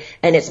money,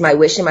 and it's my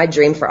wish and my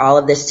dream for all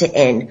of this to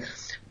end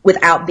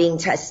without being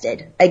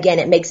tested. Again,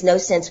 it makes no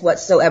sense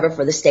whatsoever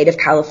for the state of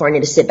California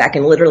to sit back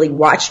and literally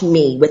watch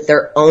me with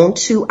their own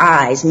 2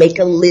 eyes make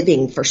a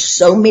living for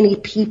so many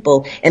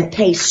people and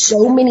pay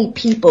so many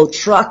people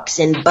trucks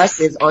and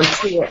buses on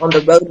tour on the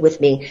road with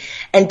me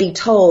and be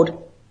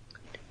told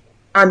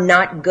I'm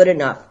not good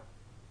enough.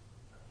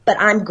 But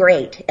I'm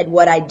great at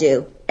what I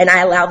do, and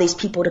I allow these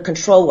people to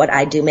control what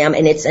I do, ma'am,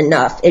 and it's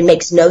enough. It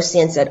makes no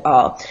sense at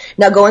all.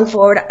 Now, going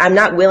forward, I'm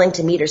not willing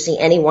to meet or see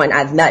anyone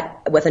I've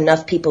met with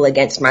enough people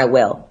against my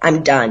will.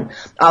 I'm done.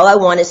 All I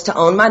want is to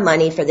own my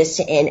money for this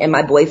to end and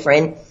my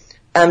boyfriend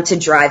to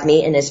drive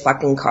me in his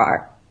fucking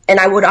car. And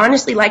I would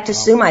honestly like to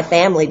sue my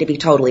family, to be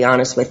totally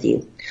honest with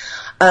you.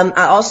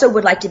 I also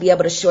would like to be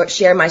able to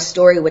share my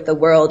story with the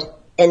world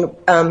and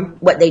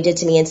what they did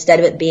to me instead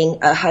of it being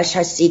a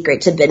hush-hush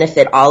secret to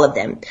benefit all of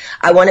them.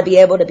 I want to be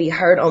able to be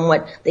heard on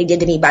what they did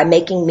to me by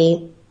making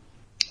me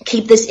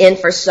keep this in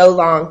for so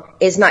long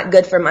is not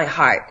good for my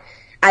heart.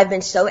 I've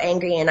been so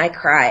angry and I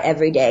cry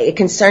every day. It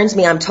concerns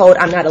me. I'm told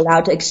I'm not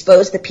allowed to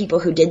expose the people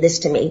who did this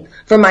to me.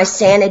 For my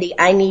sanity,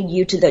 I need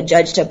you to the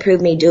judge to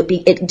approve me, do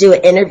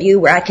an interview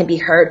where I can be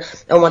heard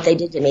on what they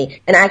did to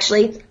me. And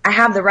actually, I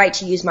have the right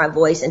to use my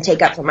voice and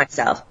take up for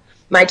myself.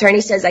 My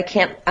attorney says I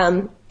can't,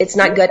 it's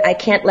not good. I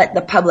can't let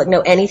the public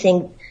know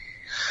anything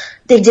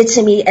they did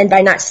to me. And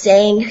by not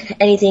saying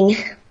anything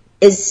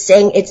is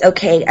saying it's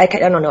okay. I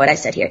don't know what I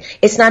said here.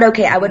 It's not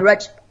okay. I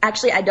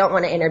don't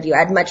want to interview.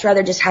 I'd much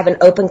rather just have an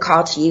open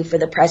call to you for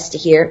the press to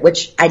hear,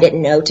 which I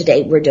didn't know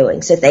today we're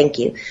doing. So thank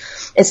you.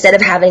 Instead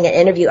of having an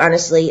interview,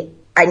 honestly,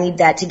 I need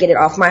that to get it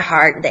off my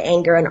heart, the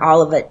anger and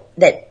all of it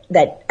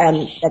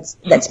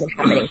that's been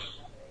happening.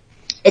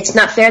 It's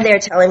not fair they're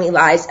telling me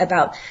lies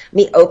about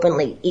me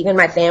openly. Even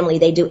my family,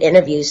 they do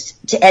interviews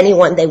to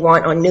anyone they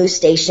want on news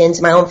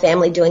stations. My own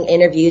family doing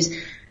interviews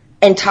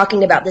and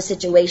talking about the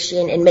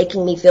situation and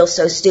making me feel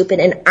so stupid,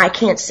 and I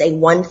can't say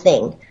one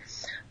thing.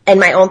 And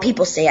my own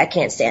people say I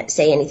can't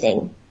say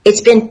anything.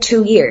 It's been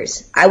 2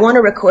 years. I want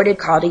a recorded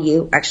call to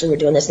you. Actually, we're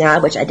doing this now,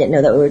 which I didn't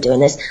know that we were doing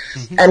this,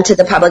 to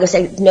the public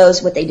who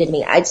knows what they did to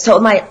me. I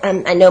told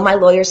I know my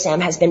lawyer, Sam,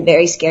 has been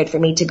very scared for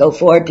me to go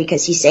forward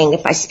because he's saying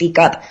if I speak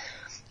up,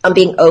 I'm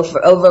being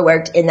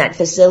overworked in that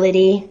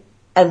facility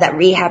of that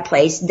rehab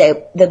place.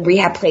 The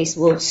rehab place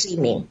will sue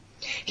me.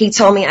 He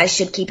told me I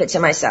should keep it to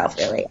myself,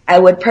 really. I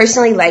would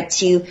personally like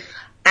to.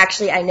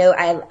 Actually, I know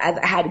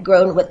I've had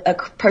grown with a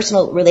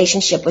personal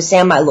relationship with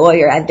Sam, my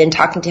lawyer. I've been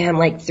talking to him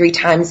like 3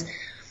 times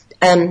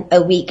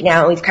a week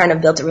now. We've kind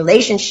of built a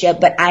relationship,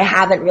 but I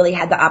haven't really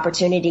had the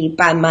opportunity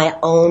by my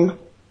own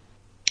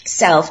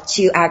self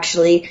to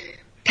actually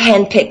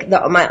handpick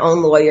my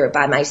own lawyer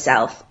by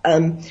myself.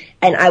 And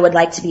I would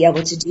like to be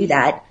able to do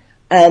that.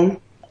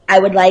 I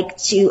would like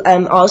to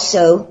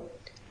also.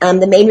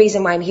 The main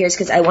reason why I'm here is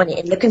because I want to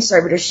end the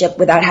conservatorship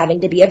without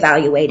having to be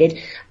evaluated.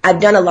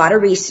 I've done a lot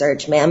of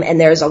research, ma'am, and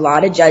there's a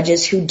lot of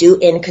judges who do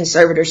end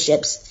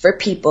conservatorships for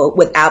people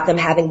without them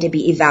having to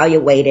be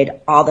evaluated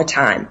all the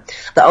time.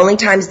 The only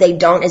times they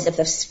don't is if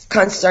a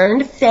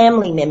concerned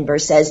family member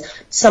says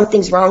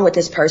something's wrong with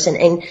this person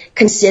and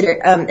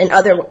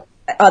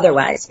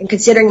otherwise. And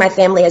considering my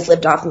family has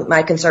lived off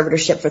my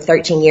conservatorship for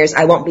 13 years,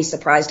 I won't be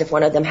surprised if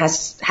one of them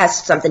has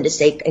something to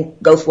say and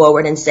go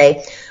forward and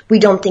say, we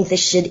don't think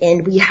this should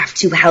end. We have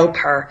to help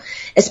her,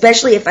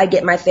 especially if I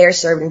get my fair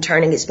served in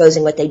turn and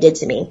exposing what they did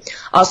to me.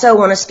 Also, I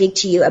want to speak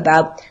to you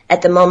about,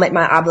 at the moment,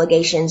 my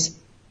obligations,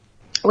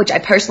 which I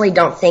personally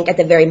don't think at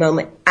the very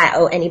moment I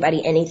owe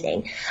anybody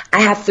anything.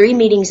 I have 3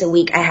 meetings a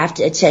week I have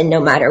to attend no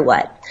matter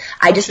what.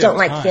 I just don't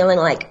like feeling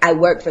like I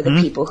work for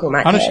the people whom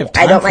I pay.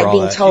 I don't like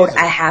being told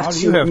I have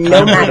to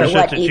no matter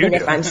what, even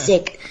if I'm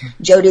sick.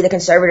 Jody, the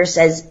conservator,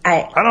 says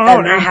I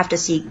have to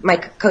see my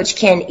coach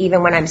Ken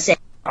even when I'm sick.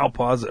 I'll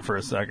pause it for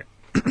a second.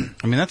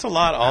 I mean, that's a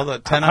lot, all the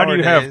 10 hours. How do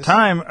you have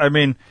time? I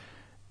mean,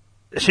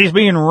 she's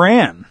being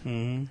ran.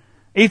 Mm-hmm.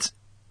 It's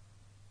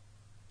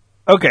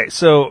okay,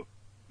 so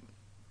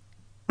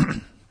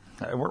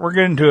we're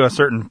getting to a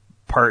certain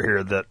part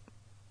here that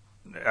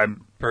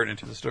I'm pertinent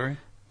to the story.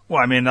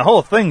 Well, I mean, the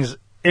whole thing's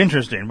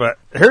interesting, but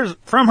here's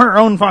from her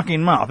own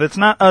fucking mouth. It's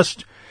not us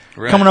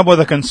coming up with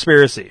a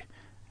conspiracy.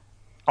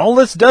 All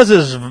this does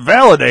is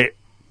validate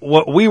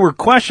what we were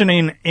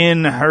questioning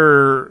in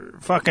her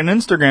fucking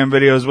Instagram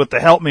videos with the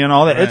help me and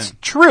all that. Right. It's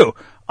true.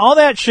 All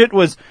that shit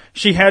was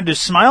she had to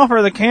smile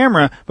for the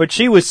camera, but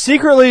she was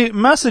secretly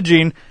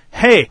messaging,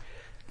 hey,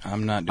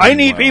 I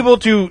need people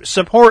to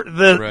support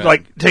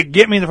like, to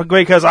get me the way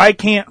because I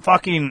can't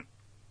fucking,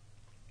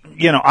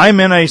 I'm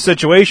in a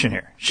situation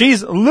here.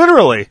 She's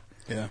literally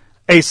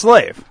a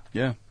slave.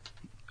 Yeah.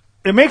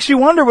 It makes you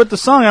wonder with the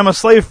song, I'm a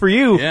Slave for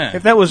You,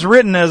 if that was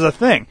written as a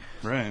thing.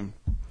 Right.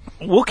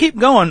 We'll keep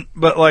going,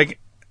 but, like,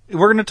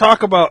 we're going to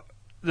talk about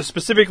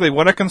specifically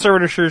what a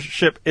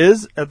conservatorship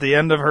is at the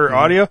end of her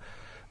audio.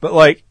 But,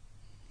 like,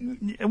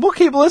 we'll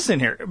keep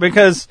listening here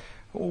because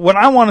what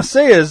I want to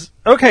say is,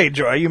 okay,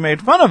 Joy, you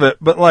made fun of it,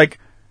 but, like,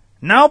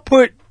 now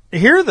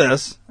hear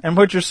this and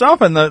put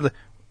yourself in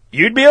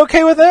you'd be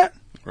okay with that?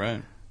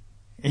 Right.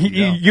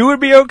 You would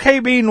be okay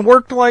being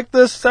worked like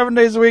this 7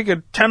 days a week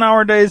at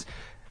 10-hour days,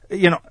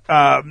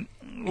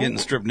 getting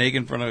stripped naked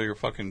in front of your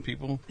fucking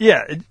people?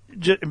 Yeah,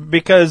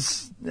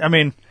 because, I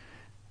mean,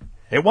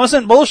 it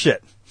wasn't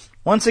bullshit.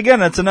 Once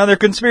again, it's another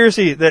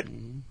conspiracy that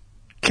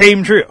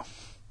came true.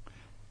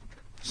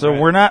 So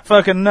we're not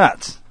fucking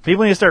nuts.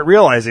 People need to start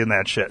realizing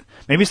that shit.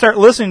 Maybe start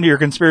listening to your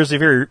conspiracy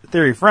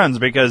theory friends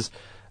because,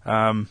 we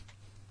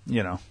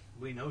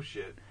know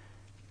shit.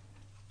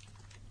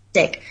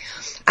 Sick.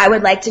 I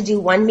would like to do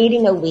 1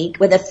 meeting a week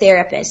with a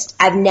therapist.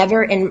 I've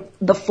never, even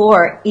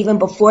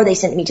before they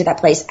sent me to that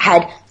place,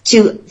 had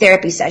 2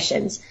 therapy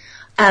sessions.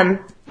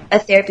 A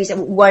therapy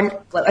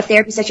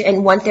session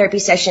and 1 therapy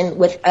session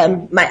with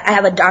I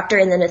have a doctor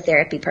and then a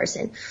therapy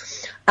person.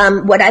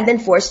 What I've been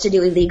forced to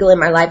do illegal in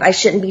my life, I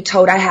shouldn't be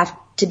told I have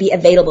to be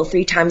available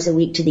 3 times a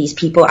week to these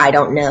people I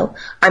don't know.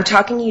 I'm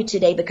talking to you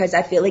today because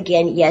I feel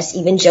again, yes,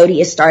 even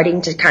Jody is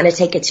starting to kind of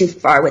take it too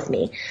far with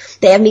me.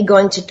 They have me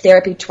going to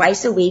therapy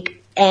twice a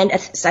week and a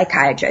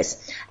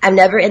psychiatrist. I've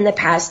never in the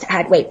past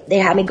they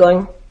have me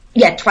going,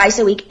 twice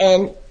a week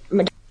and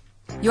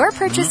your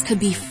purchase could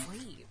be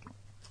free.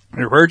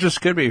 Your purchase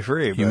could be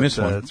free, but you missed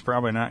one. It's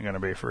probably not going to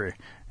be free.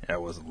 Yeah, I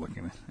wasn't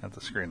looking at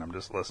the screen. I'm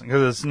just listening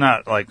because it's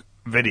not like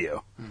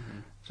video. Mm-hmm.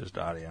 It's just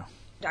audio.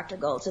 Dr.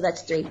 Gold, so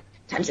that's 3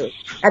 times a week.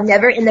 I've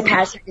never in the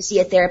past had to see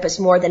a therapist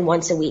more than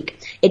once a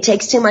week. It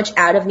takes too much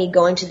out of me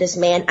going to this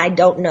man I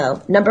don't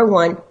know. Number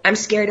 1, I'm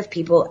scared of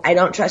people. I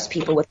don't trust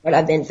people with what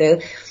I've been through.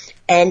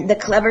 And the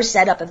clever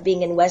setup of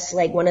being in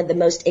Westlake, one of the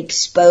most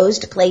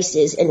exposed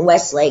places in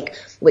Westlake,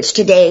 which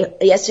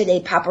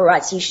yesterday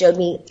paparazzi showed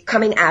me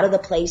coming out of the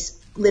place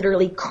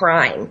literally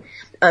crying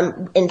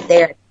in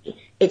therapy.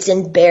 It's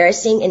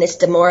embarrassing and it's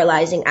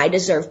demoralizing. I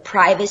deserve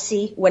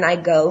privacy when I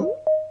go.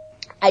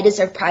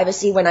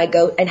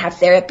 And have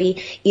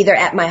therapy either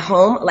at my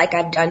home, like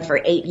I've done for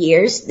 8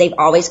 years. They've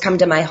always come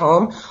to my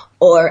home,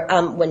 Or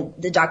when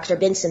the Dr.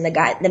 Benson,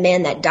 the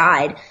man that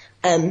died,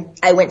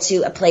 I went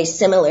to a place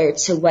similar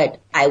to what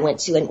I went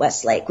to in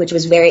Westlake, which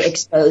was very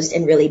exposed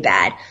and really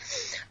bad.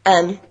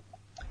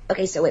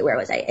 Okay, so wait, where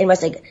was I? In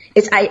Westlake.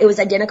 It was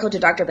identical to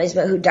Dr.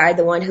 Benson, who died,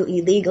 the one who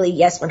illegally,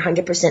 yes,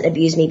 100%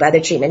 abused me by the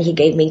treatment he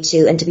gave me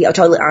to. And to be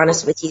totally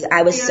honest with you,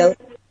 I was so...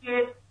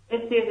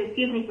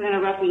 Excuse me for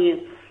interrupting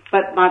you,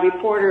 but my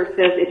reporter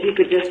says if you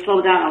could just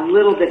slow down a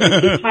little bit.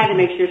 She's trying to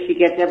make sure she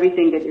gets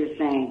everything that you're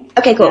saying.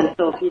 Okay, cool. And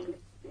so if you could,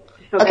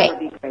 that would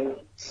be great.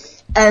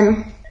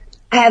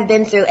 I have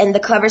been through, and the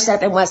Clover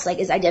setup in Westlake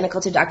is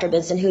identical to Dr.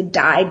 Benson, who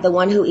died, the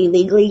one who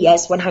illegally,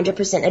 yes,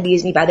 100%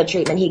 abused me by the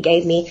treatment he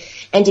gave me.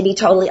 And to be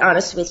totally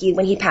honest with you,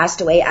 when he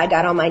passed away, I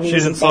got on my knees. She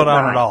didn't slow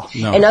down at all.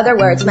 No. In other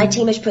words, my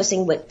team is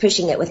pushing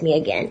it with me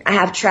again. I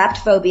have trapped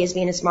phobias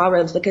being in small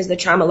rooms because the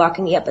trauma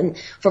locking me up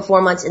for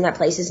 4 months in that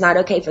place is not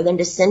okay for them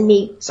to send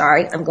me,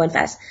 sorry, I'm going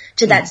fast,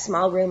 to that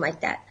small room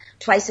like that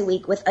twice a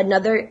week with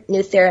another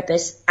new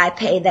therapist I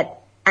pay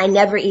that I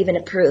never even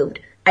approved.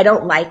 I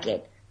don't like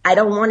it. I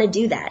don't want to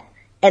do that.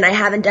 And I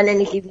haven't done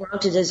anything wrong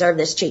to deserve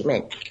this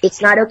treatment.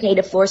 It's not okay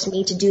to force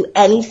me to do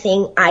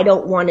anything I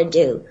don't want to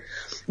do.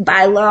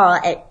 By law,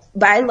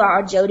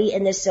 Jody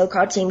and this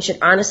so-called team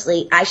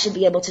I should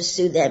be able to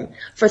sue them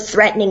for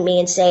threatening me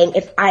and saying,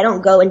 if I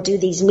don't go and do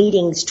these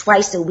meetings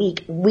twice a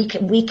week, we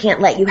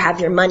can't let you have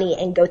your money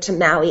and go to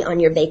Maui on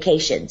your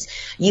vacations.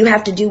 You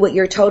have to do what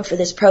you're told for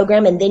this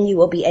program, and then you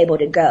will be able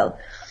to go.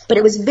 But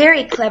it was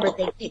very clever.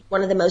 They picked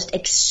one of the most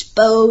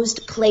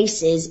exposed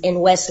places in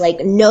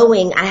Westlake,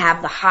 knowing I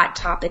have the hot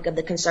topic of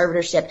the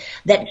conservatorship,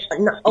 that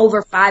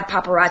over 5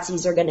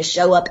 paparazzis are going to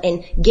show up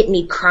and get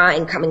me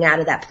crying coming out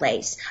of that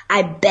place.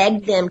 I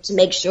begged them to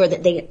make sure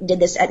that they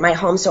did this at my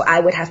home so I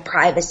would have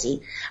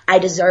privacy. I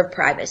deserve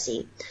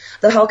privacy.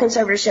 The whole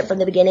conservatorship from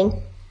the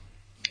beginning,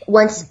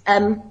 once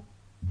the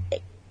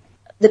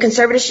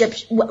conservatorship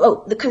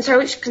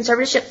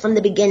from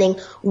the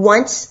beginning,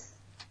 once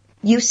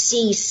you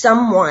see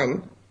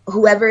someone,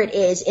 whoever it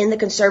is in the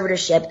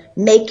conservatorship,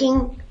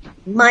 making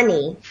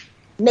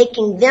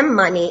them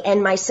money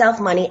and myself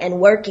money and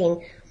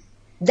working,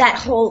 that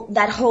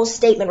whole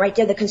statement right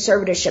there, the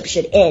conservatorship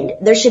should end.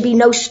 There should be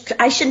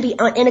I shouldn't be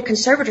in a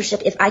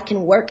conservatorship if I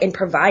can work and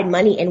provide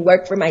money and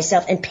work for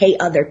myself and pay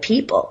other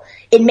people.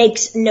 It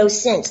makes no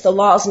sense. The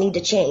laws need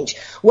to change.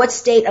 What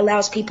state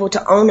allows people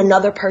to own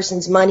another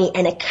person's money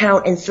and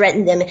account and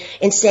threaten them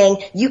and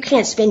saying, you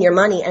can't spend your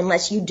money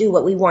unless you do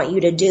what we want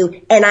you to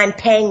do, and I'm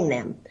paying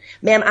them?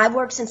 Ma'am, I've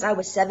worked since I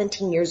was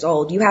 17 years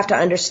old. You have to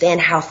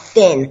understand how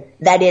thin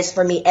that is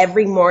for me.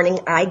 Every morning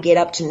I get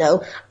up to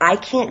know I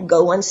can't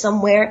go on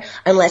somewhere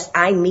unless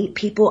I meet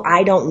people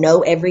I don't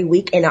know every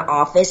week in an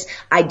office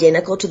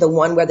identical to the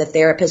one where the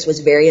therapist was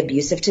very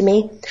abusive to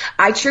me.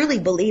 I truly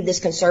believe this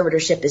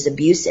conservatorship is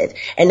abusive.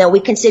 And now we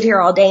can sit here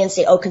all day and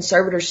say, oh,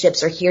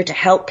 conservatorships are here to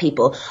help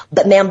people.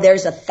 But ma'am,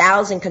 there's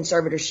 1,000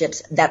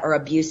 conservatorships that are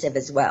abusive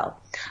as well.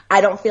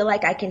 I don't feel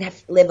like I can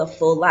live a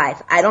full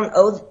life. I don't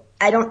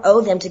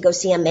owe them to go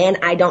see a man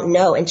I don't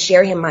know and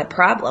share him my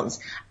problems.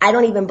 I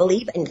don't even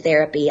believe in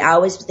therapy. I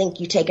always think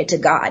you take it to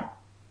God.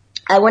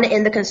 I want to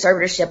end the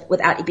conservatorship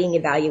without being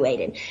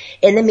evaluated.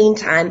 In the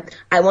meantime,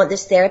 I want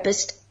this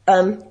therapist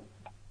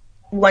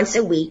once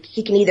a week.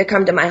 He can either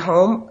come to my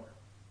home.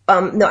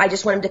 No, I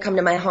just want him to come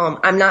to my home.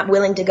 I'm not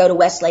willing to go to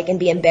Westlake and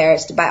be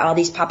embarrassed by all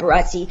these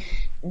paparazzi,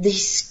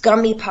 these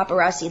scummy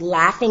paparazzi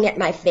laughing at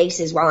my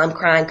faces while I'm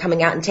crying,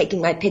 coming out and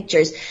taking my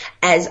pictures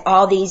as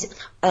all these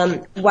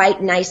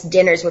white, nice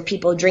dinners where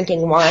people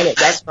drinking wine at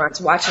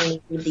restaurants, watching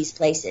me leave these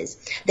places.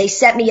 They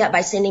set me up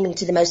by sending me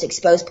to the most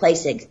exposed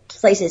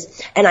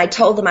places, and I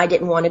told them I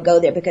didn't want to go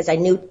there because I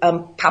knew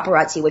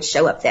paparazzi would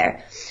show up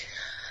there.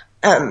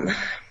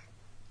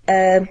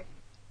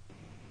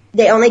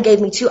 They only gave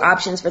me 2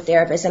 options for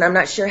therapists, and I'm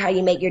not sure how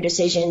you make your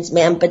decisions,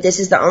 ma'am, but this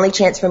is the only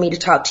chance for me to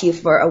talk to you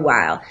for a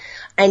while.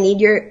 I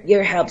need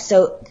your help,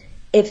 so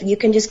if you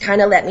can just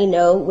kind of let me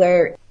know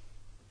where...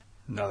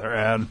 Another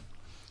ad.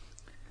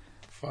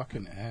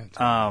 Fucking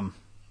ad.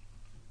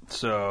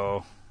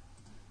 So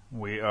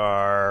we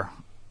are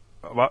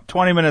about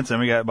 20 minutes in.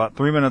 We got about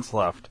 3 minutes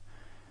left.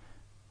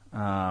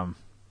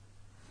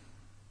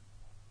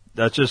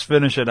 Let's just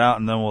finish it out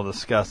and then we'll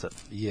discuss it.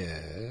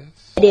 Yes.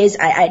 It is.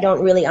 I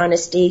don't really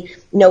honestly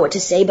know what to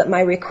say, but my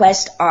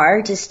requests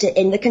are just to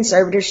end the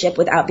conservatorship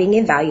without being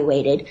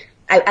evaluated.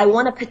 I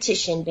want a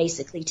petition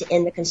basically to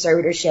end the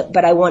conservatorship,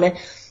 but I want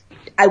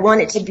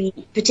it to be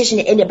petition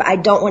to end it, but I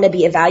don't want to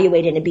be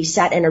evaluated and be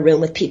sat in a room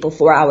with people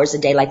 4 hours a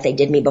day like they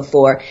did me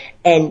before,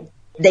 and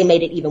they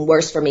made it even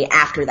worse for me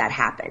after that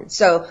happened.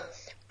 So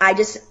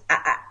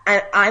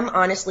I'm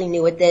honestly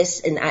new at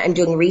this, and I'm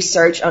doing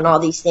research on all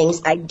these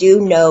things. I do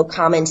know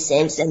common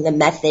sense and the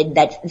method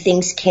that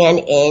things can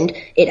end.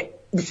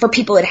 For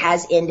people, it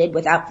has ended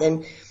without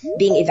them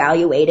being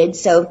evaluated.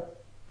 So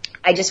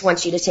I just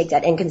want you to take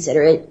that in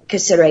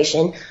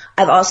consideration.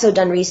 I've also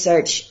done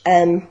research.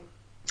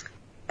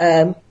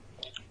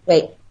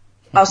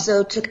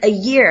 Also took a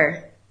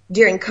year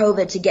during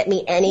COVID to get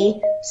me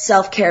any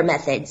self-care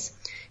methods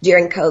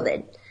during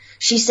COVID.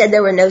 She said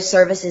there were no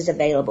services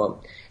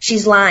available.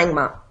 She's lying,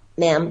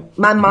 ma'am.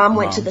 My mom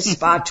went to the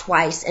spa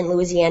twice in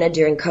Louisiana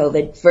during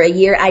COVID. For a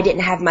year, I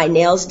didn't have my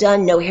nails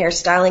done, no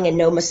hairstyling and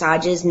no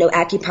massages, no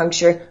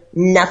acupuncture,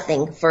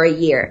 nothing for a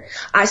year.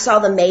 I saw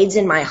the maids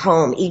in my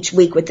home each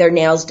week with their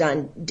nails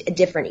done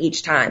different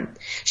each time.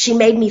 She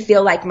made me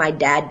feel like my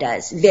dad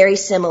does. Very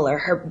similar,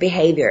 her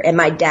behavior and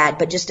my dad,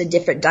 but just a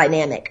different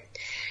dynamic.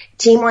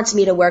 Team wants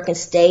me to work and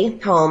stay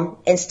home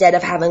instead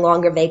of having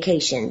longer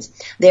vacations.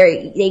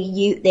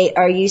 They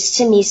are used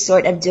to me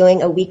sort of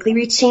doing a weekly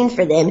routine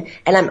for them,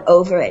 and I'm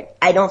over it.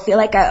 I don't feel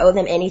like I owe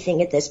them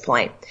anything at this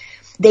point.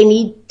 They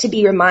need to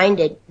be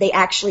reminded they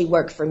actually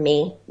work for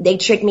me. They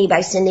trick me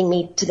by sending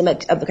me to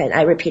the... Okay,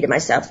 I repeated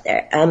myself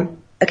there.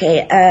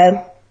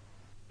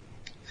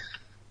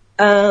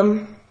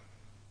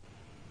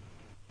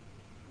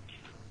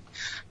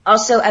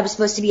 Also, I was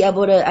supposed to be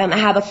able to, I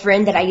have a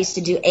friend that I used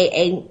to do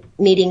AA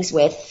meetings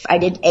with. I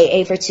did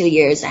AA for 2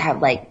 years. I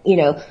have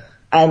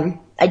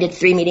I did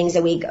 3 meetings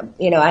a week.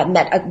 I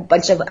met a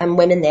bunch of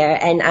women there,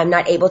 and I'm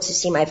not able to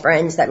see my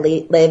friends that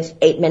live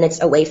 8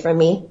 minutes away from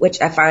me,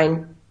 which I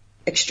find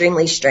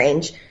extremely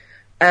strange.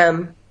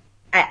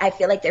 I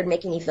feel like they're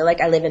making me feel like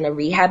I live in a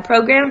rehab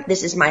program.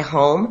 This is my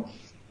home.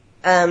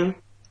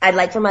 I'd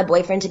like for my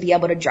boyfriend to be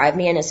able to drive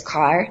me in his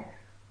car.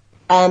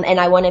 And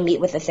I want to meet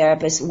with a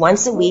therapist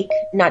once a week,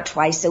 not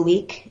twice a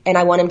week. And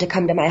I want him to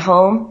come to my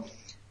home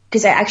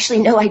because I actually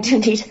know I do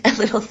need a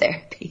little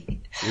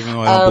therapy. Even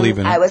though I don't believe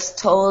in it. I was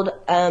told,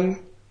 hold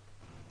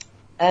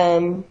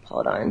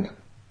on.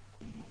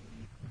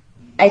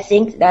 I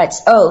think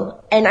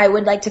and I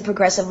would like to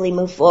progressively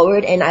move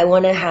forward, and I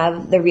want to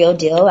have the real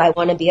deal. I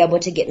want to be able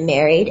to get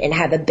married and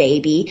have a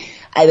baby.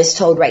 I was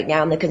told right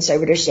now in the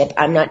conservatorship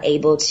I'm not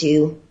able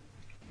to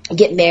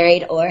get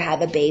married or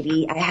have a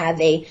baby. I have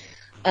a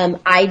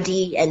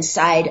ID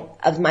inside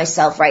of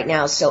myself right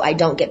now so I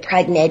don't get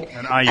pregnant.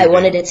 I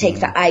wanted to take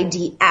the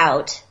ID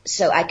out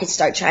so I could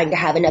start trying to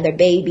have another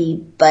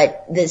baby,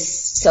 but this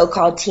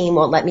so-called team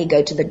won't let me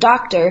go to the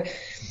doctor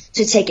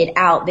to take it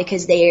out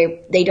because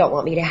they don't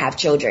want me to have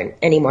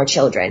any more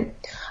children.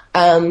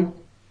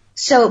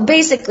 So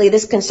basically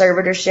this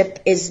conservatorship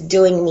is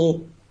doing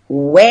me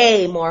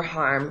way more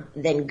harm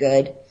than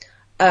good.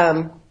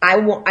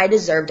 I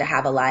deserve to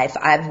have a life.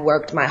 I've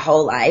worked my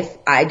whole life.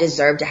 I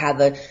deserve to have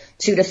a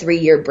 2 to 3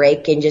 year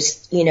break and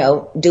just,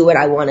 do what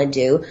I want to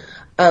do.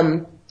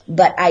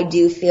 But I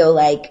do feel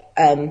like,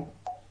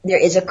 there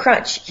is a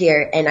crunch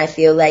here, and I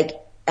feel like,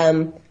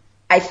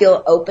 I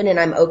feel open and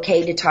I'm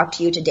okay to talk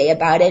to you today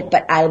about it,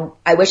 but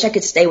I wish I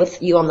could stay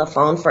with you on the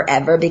phone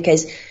forever,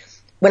 because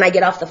when I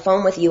get off the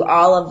phone with you,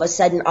 all of a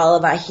sudden,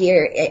 I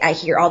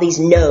hear all these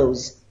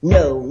no's.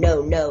 No.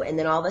 And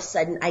then all of a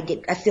sudden I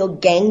feel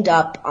ganged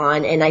up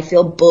on, and I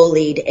feel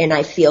bullied, and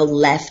I feel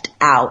left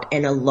out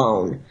and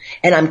alone.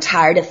 And I'm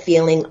tired of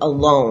feeling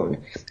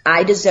alone.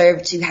 I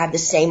deserve to have the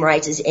same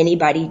rights as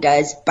anybody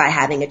does by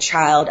having a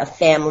child, a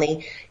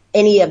family,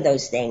 any of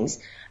those things,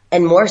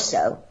 and more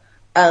so.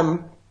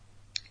 And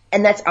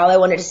that's all I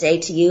wanted to say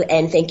to you,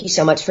 and thank you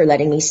so much for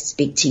letting me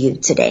speak to you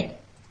today.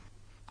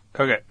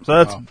 Okay,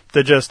 so that's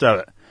the gist of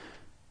it.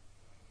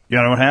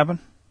 You know what happened?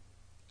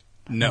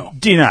 No.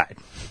 Denied.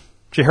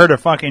 She heard a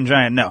fucking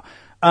giant no.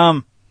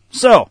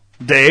 So,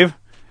 Dave,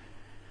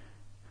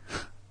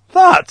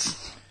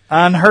 thoughts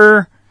on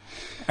her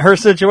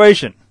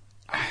situation?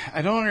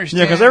 I don't understand.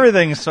 Yeah, because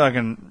everything's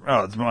fucking,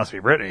 it must be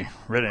Brittany.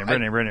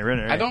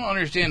 Brittany. I don't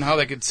understand how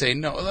they could say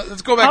no.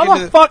 Let's go back how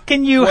the fuck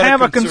can you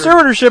have a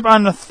conservatorship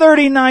on the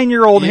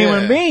 39-year-old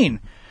human being?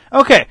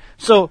 Okay,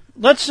 so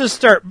let's just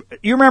start.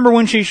 You remember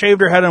when she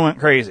shaved her head and went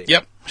crazy?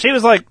 Yep. She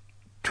was like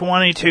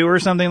 22 or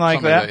something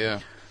like that.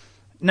 Yeah.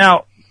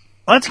 Now,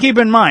 let's keep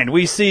in mind,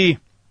 we see,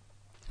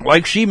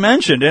 like she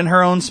mentioned in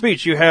her own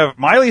speech, you have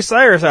Miley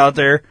Cyrus out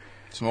there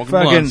smoking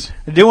fucking blunts,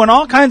 doing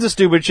all kinds of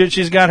stupid shit.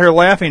 She's got her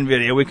laughing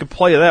video. We could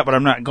play that, but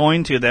I'm not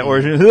going to. That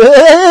where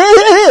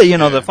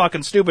the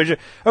fucking stupid shit.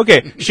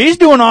 Okay, she's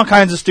doing all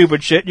kinds of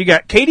stupid shit. You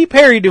got Katy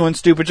Perry doing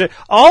stupid shit.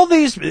 All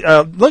these,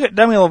 look at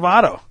Demi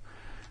Lovato.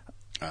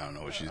 I don't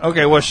know what she's doing.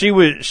 Okay, well, she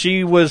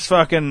was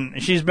fucking,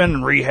 she's been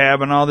in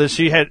rehab and all this.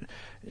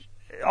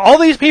 All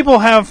these people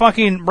have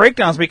fucking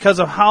breakdowns because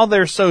of how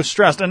they're so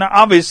stressed. And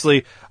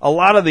obviously, a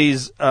lot of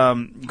these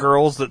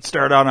girls that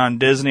start out on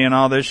Disney and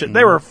all this shit,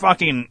 they were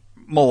fucking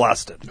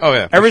molested. Oh,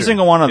 yeah. Every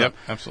single one of them.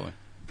 Yep, absolutely.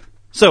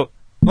 So,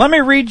 let me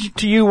read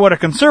to you what a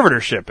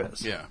conservatorship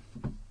is. Yeah.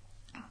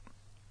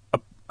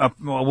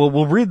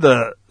 We'll read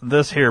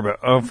this here, but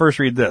I'll first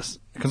read this.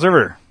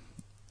 Conservator.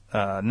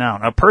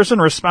 Noun. A person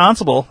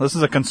responsible, this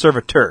is a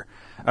conservateur,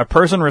 a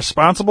person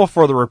responsible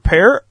for the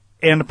repair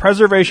and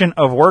preservation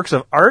of works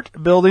of art,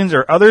 buildings,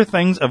 or other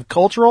things of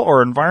cultural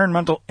or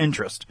environmental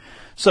interest.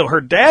 So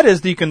her dad is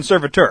the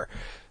conservateur.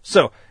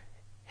 So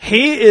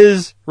he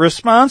is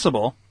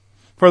responsible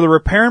for the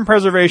repair and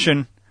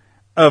preservation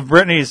of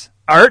Britney's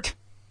art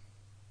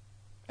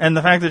and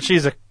the fact that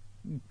she's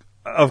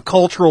of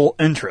cultural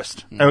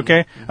interest.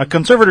 Okay? A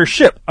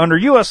conservatorship. Under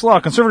U.S. law,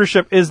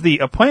 conservatorship is the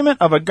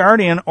appointment of a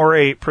guardian or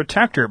a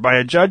protector by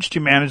a judge to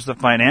manage the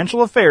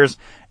financial affairs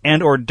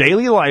and or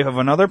daily life of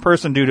another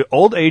person due to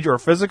old age or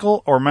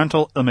physical or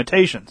mental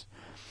limitations.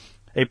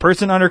 A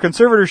person under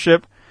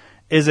conservatorship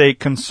is a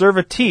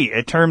conservatee,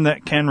 a term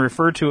that can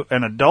refer to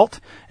an adult.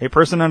 A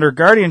person under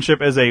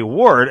guardianship is a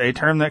ward, a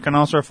term that can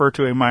also refer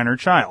to a minor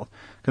child.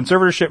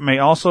 Conservatorship may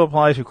also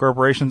apply to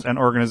corporations and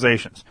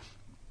organizations.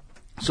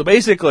 So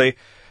basically,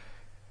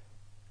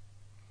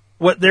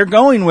 what they're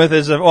going with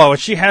is,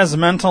 she has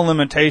mental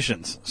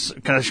limitations.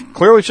 Because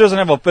clearly she doesn't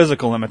have a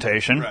physical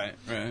limitation.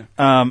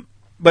 Right.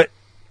 But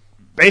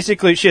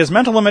basically, she has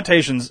mental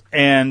limitations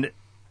and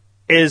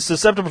is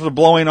susceptible to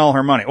blowing all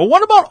her money. Well,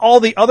 what about all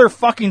the other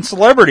fucking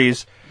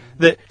celebrities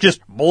that just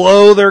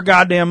blow their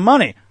goddamn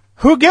money?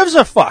 Who gives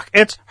a fuck?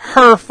 It's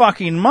her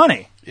fucking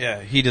money.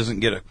 Yeah, he doesn't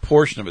get a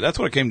portion of it. That's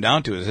what it came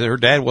down to, is that her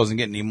dad wasn't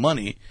getting any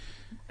money.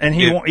 And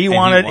he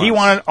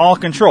wanted all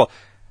control.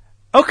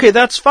 Okay,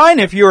 that's fine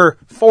if you're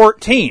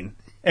 14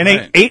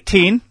 and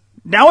 18.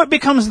 Now it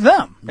becomes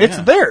them. Yeah. It's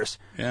theirs.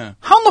 Yeah.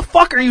 How the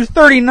fuck are you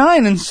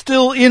 39 and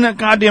still in a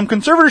goddamn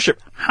conservatorship?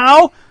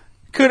 How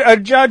could a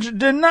judge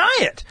deny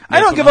it? I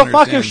don't give a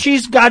fuck if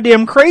she's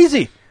goddamn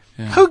crazy.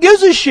 Yeah. Who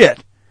gives a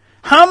shit?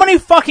 How many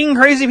fucking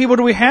crazy people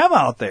do we have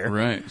out there?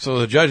 Right. So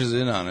the judge is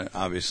in on it,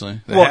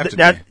 obviously.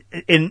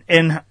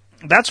 And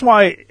that's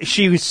why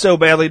she so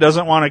badly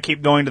doesn't want to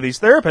keep going to these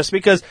therapists,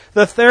 because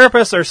the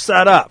therapists are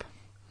set up.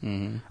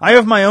 Mm-hmm. I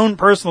have my own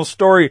personal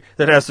story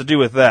that has to do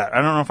with that.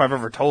 I don't know if I've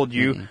ever told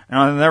you, and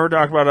I've never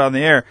talked about it on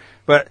the air,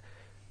 but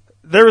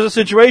there was a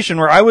situation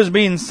where I was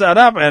being set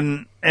up,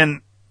 and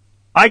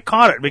I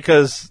caught it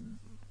because,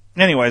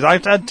 anyways,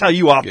 I'd tell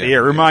you off the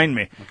air. Remind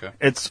me. Okay.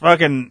 It's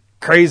fucking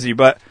crazy,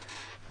 but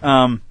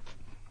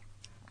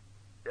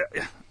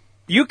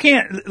you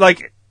can't,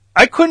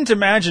 I couldn't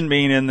imagine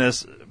being in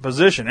this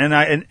position,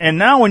 and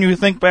now when you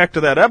think back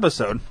to that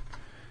episode,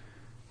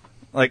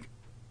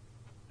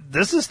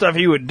 this is stuff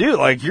you would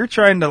do. You're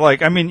trying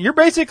to, you're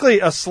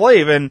basically a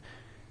slave, and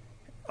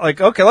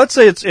okay, let's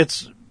say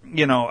it's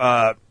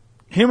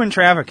human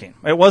trafficking.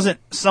 It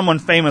wasn't someone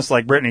famous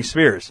like Britney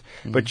Spears,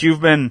 but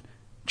you've been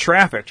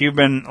trafficked. You've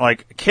been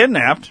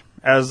kidnapped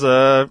as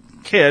a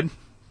kid,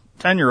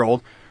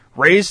 10-year-old,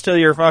 raised till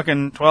you're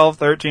fucking 12,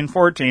 13,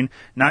 14.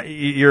 Now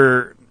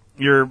you're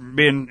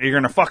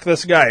gonna fuck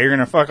this guy. You're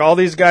gonna fuck all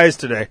these guys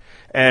today,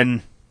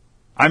 and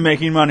I'm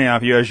making money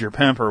off you as your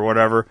pimp or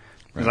whatever,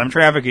 because I'm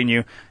trafficking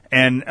you.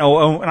 And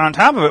on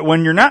top of it,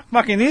 when you're not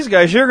fucking these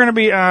guys, you're gonna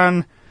be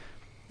on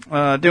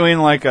doing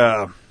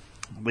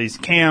these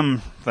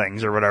cam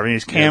things or whatever,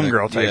 these cam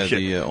girl type shit.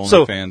 The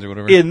OnlyFans or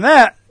whatever. In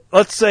that,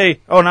 let's say,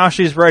 now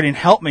she's writing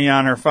 "help me"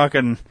 on her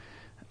fucking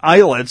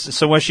eyelids.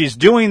 So when she's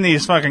doing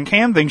these fucking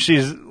cam things,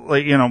 she's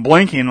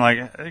blinking.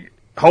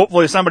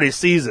 Hopefully somebody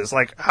sees this.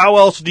 How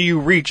else do you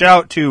reach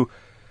out to?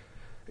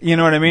 You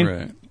know what I mean?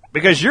 Right.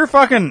 Because you're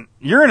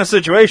in a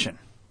situation.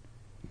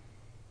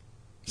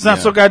 It's not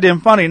so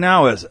goddamn funny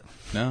now, is it?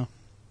 No.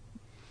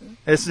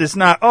 It's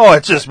not.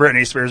 It's just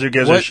Britney Spears. Who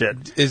gives a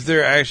shit? Is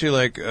there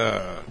actually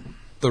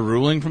the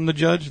ruling from the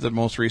judge, the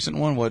most recent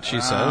one, what she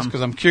says?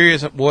 Because I'm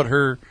curious what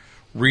her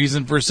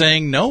reason for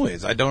saying no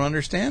is. I don't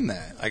understand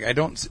that. I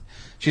don't.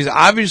 She's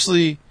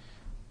obviously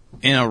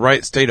in a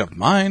right state of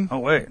mind. Oh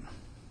wait,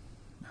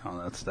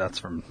 no, that's not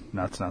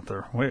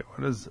the. Wait,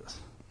 what is this?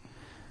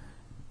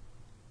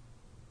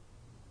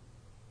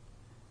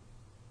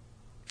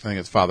 I think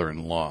it's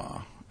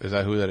father-in-law. Is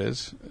that who that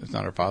is? It's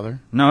not her father?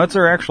 No, it's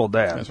her actual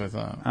dad. That's what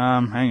I thought.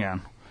 Hang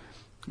on.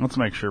 Let's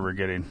make sure we're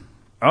getting.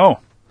 Oh.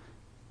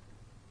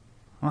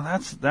 Well,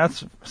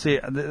 that's. See,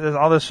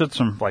 all this shit's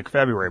from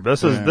February, but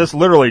this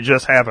literally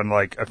just happened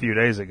a few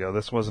days ago.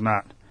 This was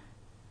not.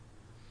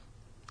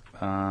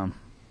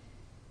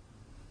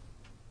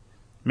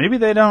 Maybe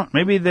they don't.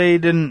 Maybe they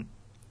didn't.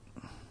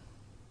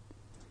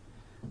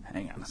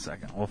 Hang on a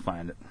second. We'll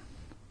find it.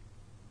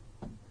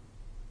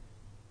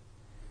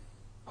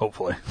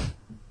 Hopefully.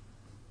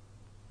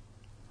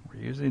 We're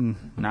using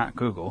not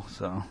Google,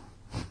 so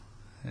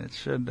it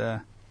should.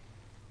 All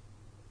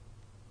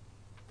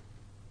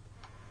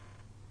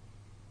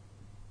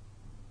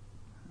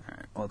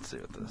right, let's see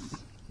what this.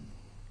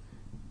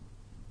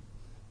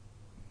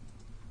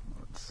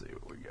 Let's see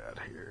what we got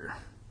here.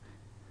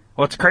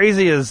 What's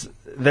crazy is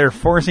they're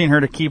forcing her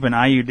to keep an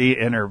IUD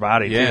in her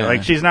body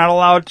too. She's not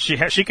allowed. She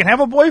can have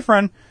a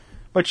boyfriend,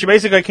 but she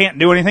basically can't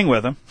do anything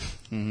with him.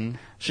 Mm-hmm.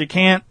 She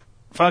can't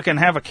fucking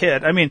have a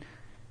kid.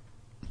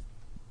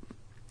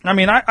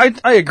 I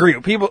agree.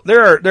 People,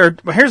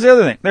 but here's the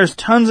other thing. There's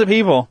tons of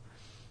people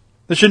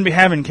that shouldn't be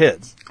having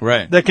kids.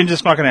 Right. That can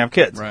just fucking have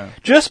kids. Right.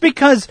 Just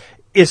because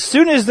as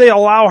soon as they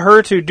allow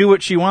her to do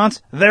what she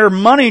wants, their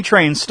money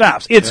train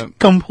stops. It's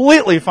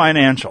completely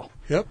financial.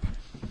 Yep.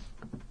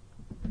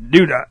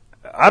 Dude,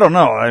 I don't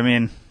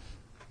know.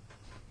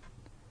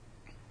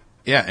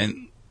 Yeah,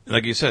 and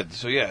like you said,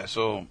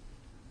 so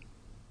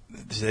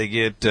they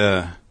get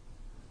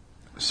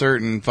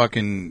certain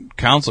fucking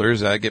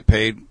counselors that get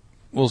paid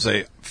we'll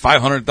say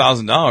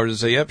 $500,000 and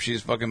say, yep,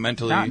 she's fucking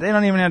mentally. They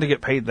don't even have to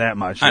get paid that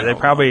much. I They know.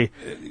 probably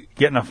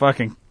getting a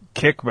fucking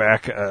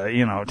kickback,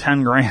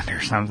 $10,000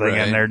 or something, Right.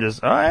 and they're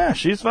just, oh yeah,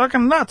 she's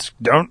fucking nuts.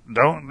 Don't,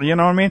 you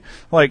know what I mean?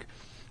 Like,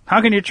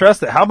 how can you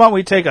trust it? How about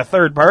we take a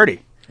third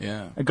party?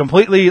 Yeah. And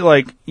completely,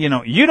 you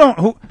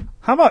don't,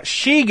 how about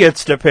she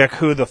gets to pick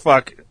who the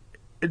fuck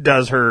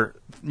does her,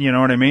 you know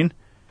what I mean?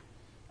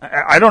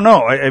 I don't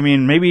know. I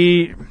mean,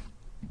 maybe,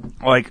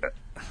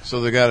 So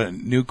they got a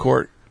new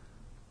court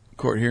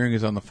hearing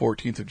is on the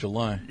 14th of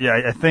July.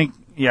 yeah, I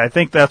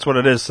think that's what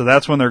it is. So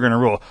that's when they're going to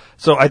rule.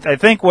 So I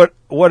think what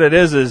it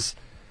is,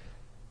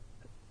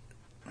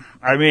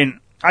 I mean,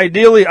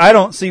 ideally, I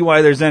don't see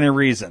why there's any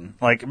reason.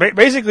 Like,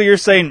 basically you're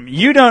saying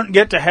you don't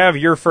get to have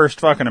your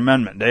first fucking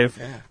amendment, Dave.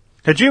 Yeah.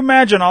 Could you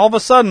imagine all of a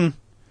sudden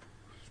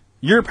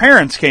your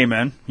parents came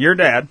in, your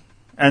dad,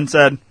 and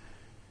said,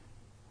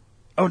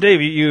 oh,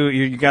 Dave,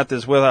 you got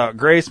this Without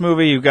Grace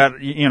movie. You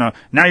got,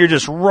 now you're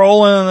just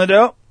rolling in the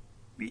dough.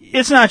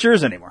 It's not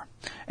yours anymore.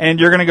 And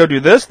you're going to go do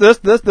this,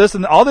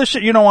 and all this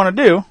shit you don't want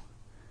to do.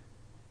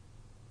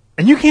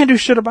 And you can't do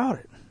shit about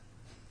it.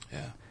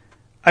 Yeah.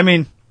 I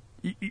mean,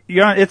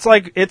 it's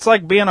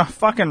like being a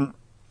fucking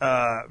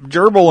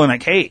gerbil in a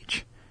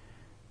cage.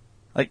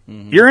 Like,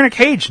 you're in a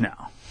cage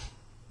now.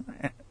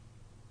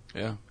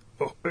 Yeah.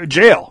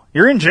 Jail.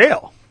 You're in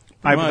jail.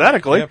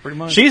 Hypothetically. Yeah, pretty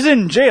much. She's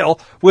in jail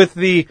with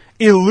the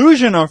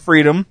illusion of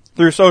freedom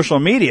through social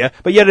media,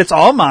 but yet it's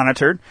all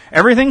monitored.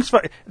 Everything's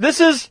this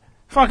is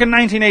fucking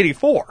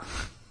 1984.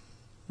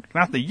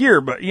 Not the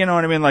year, but you know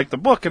what I mean, like the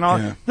book and all.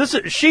 Yeah.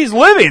 She's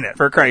living it,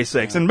 for Christ's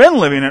sakes, and been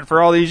living it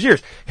for all these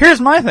years. Here's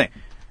my thing.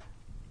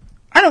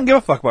 I don't give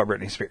a fuck about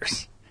Britney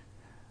Spears.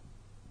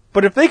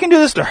 But if they can do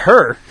this to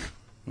her,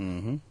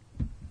 they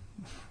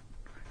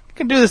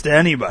can do this to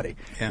anybody.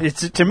 Yeah.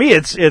 To me,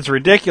 it's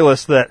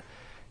ridiculous that.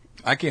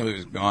 I can't believe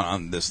it's gone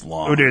on this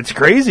long. Oh, dude, it's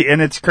crazy,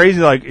 and it's crazy.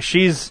 Like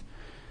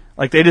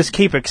they just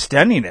keep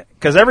extending it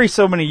because every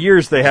so many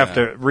years they have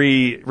to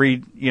make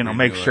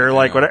Renew sure, it,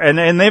 like yeah. what,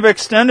 and they've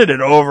extended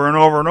it over and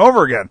over and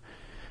over again.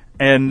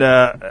 And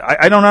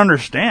I don't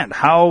understand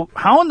how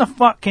in the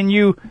fuck can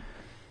you?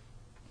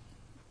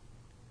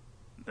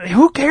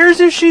 Who cares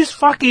if she's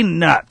fucking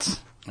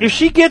nuts? If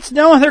she gets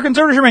done with her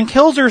conservatorship and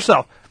kills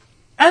herself,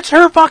 that's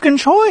her fucking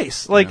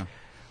choice. Like. Yeah.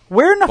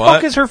 Where in the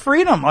fuck is her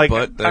freedom? Like,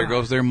 but there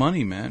goes their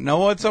money, man.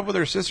 Now, what's up with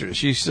her sister? Is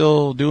she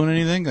still doing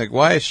anything? Like,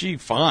 why is she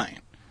fine?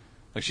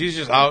 Like, she's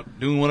just out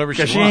doing whatever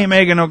she wants. Because she ain't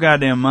making no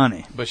goddamn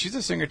money. But she's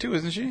a singer, too,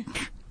 isn't she?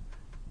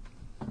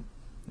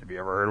 Have you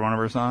ever heard one of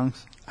her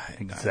songs?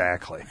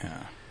 Exactly.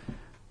 Yeah.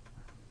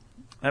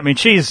 I mean,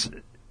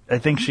 I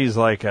think she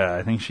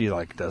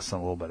does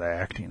some little bit of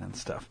acting and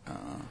stuff.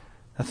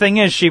 The thing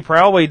is, she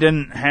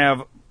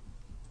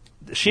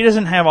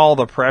doesn't have all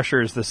the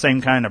pressures, the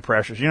same kind of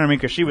pressures. You know what I mean?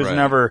 Because she was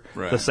never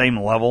the same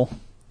level.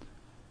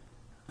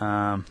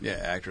 Yeah,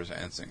 actress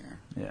and singer.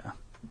 Yeah.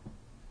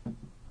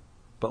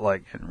 But,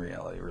 like, in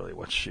reality, really,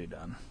 what's she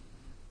done?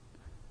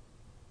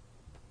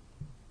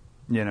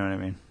 You know what I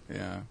mean?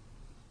 Yeah.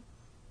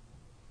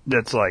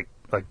 That's like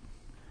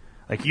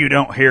you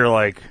don't hear,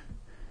 like,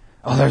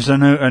 oh, there's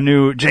a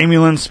new Jamie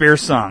Lynn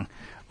Spears song.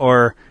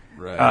 Or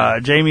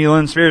Jamie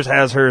Lynn Spears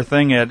has her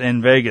thing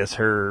in Vegas.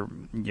 Her,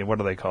 what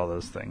do they call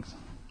those things?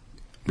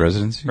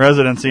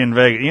 Residency in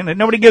Vegas.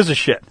 Nobody gives a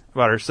shit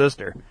about her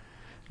sister.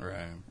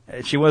 Right.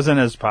 She wasn't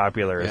as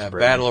popular as Britney.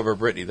 Battle Over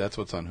Britney. That's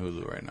what's on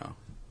Hulu right now.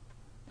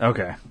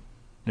 Okay.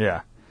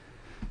 Yeah.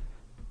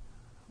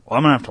 Well,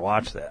 I'm going to have to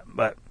watch that.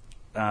 But,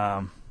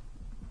 I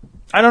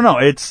don't know.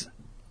 It's,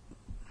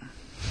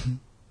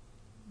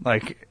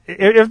 like,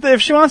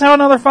 if she wants to have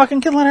another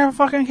fucking kid, let her have a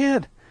fucking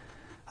kid.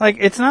 Like,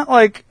 it's not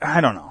like,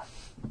 I don't know.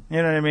 You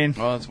know what I mean?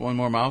 Well, it's one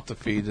more mouth to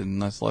feed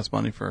and that's less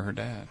money for her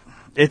dad.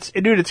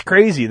 Dude, it's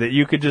crazy that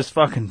you could just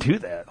fucking do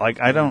that. Like,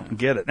 I don't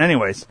get it.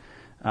 Anyways,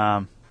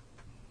 but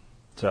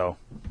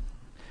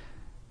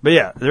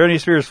yeah, Britney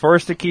Spears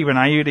forced to keep an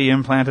IUD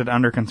implanted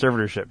under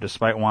conservatorship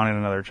despite wanting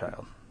another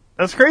child.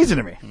 That's crazy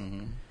to me.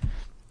 Mm-hmm.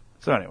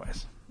 So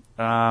anyways,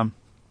 let's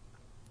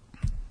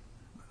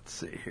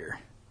see here.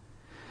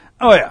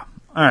 Oh yeah.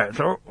 Alright,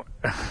 so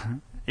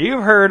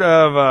you've heard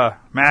of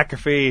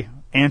McAfee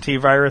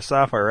antivirus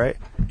software, right?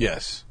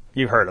 Yes.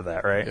 You've heard of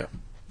that, right? Yeah.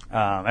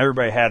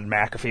 Everybody had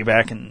McAfee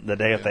back in the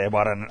day if they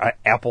bought an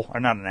Apple, or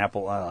not an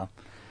Apple,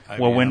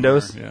 IBM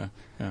Windows, yeah.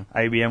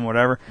 IBM,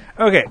 whatever.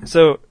 Okay,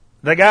 so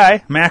the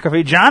guy,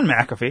 McAfee, John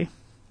McAfee,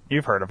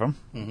 you've heard of him.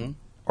 Mm-hmm.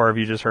 Or have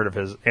you just heard of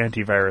his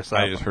antivirus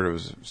software? I just heard of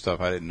his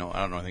stuff. I don't know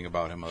anything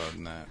about him other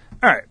than that.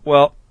 All right,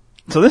 well,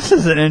 so this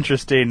is an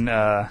interesting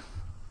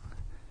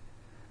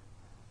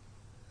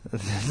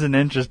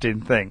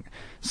thing.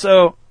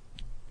 So,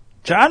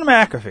 John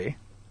McAfee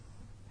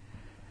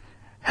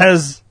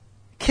has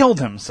killed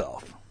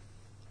himself.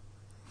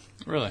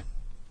 Really?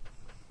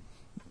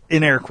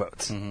 In air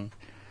quotes.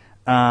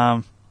 Mm-hmm.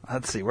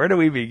 Let's see, where do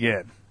we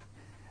begin?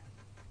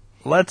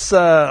 Let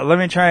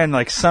me try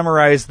and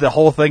summarize the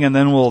whole thing and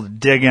then we'll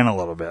dig in a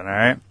little bit,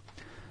 alright?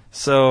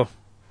 So,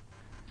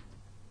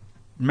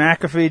 John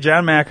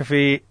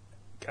McAfee,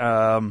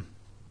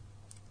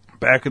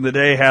 back in the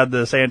day had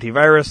this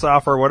antivirus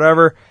software,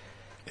 whatever.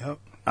 Yep.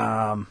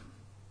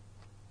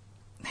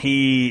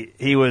 He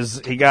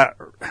got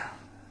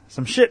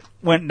some shit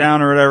went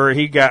down or whatever.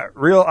 He got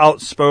real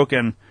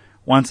outspoken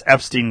once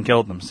Epstein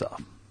killed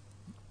himself.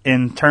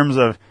 In terms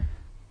of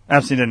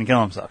Epstein didn't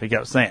kill himself, he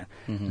kept saying.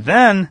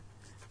 Then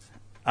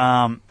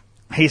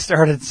he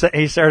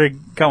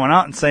started going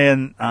out and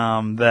saying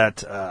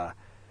that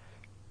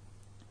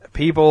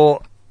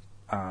people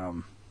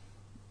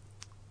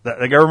that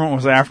the government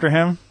was after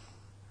him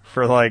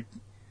for like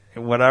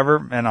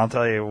whatever, and I'll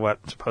tell you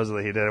what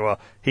supposedly he did. Well,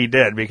 he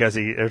did because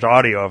there's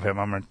audio of him.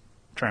 I'm going to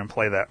try and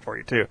play that for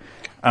you too.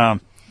 That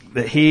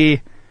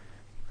the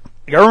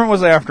government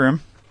was after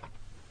him.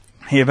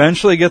 He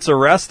eventually gets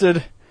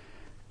arrested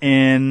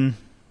in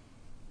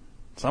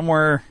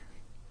somewhere,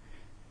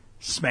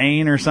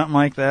 Spain or something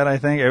like that, I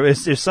think.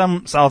 It's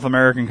some South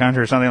American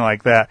country or something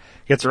like that.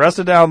 Gets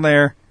arrested down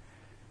there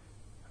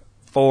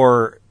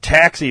for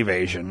tax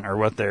evasion, or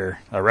what they're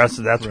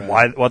arrested. That's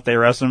what they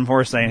arrested him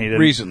for, saying he didn't.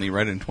 Recently,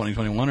 right, in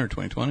 2021 or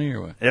 2020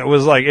 or what? It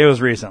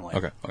was recently.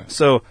 Okay.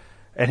 So,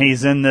 and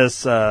he's in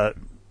this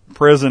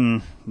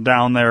prison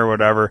down there or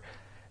whatever,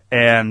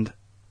 and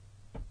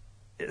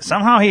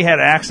somehow he had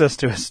access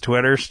to his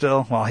Twitter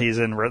still while he's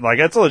in, like,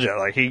 it's legit.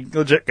 Like, he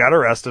legit got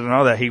arrested and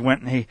all that. He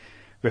went and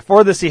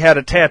before this, he had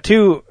a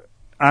tattoo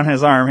on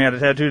his arm. He had a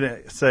tattoo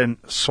that said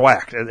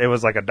 "swacked." It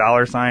was like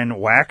a $sign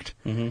whacked.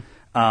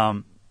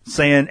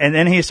 Saying, and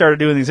then he started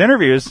doing these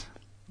interviews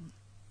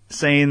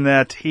saying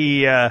that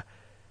he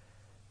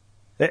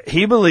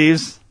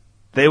believes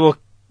they will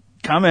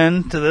come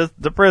into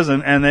the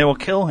prison and they will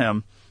kill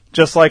him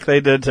just like they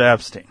did to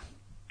Epstein.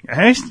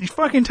 And he's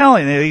fucking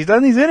telling you, he's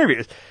done these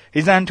interviews.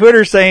 He's on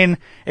Twitter saying,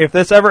 if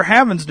this ever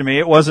happens to me,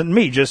 it wasn't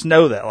me. Just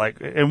know that. Like,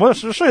 and we'll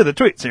show you the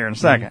tweets here in a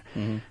second.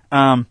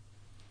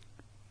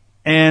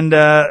 And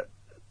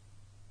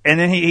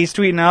then he's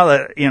tweeting out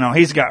that,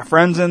 he's got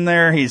friends in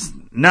there. He's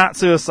not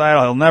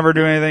suicidal. He'll never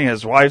do anything.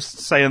 His wife's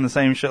saying the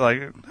same shit.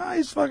 Like,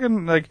 he's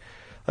fucking, like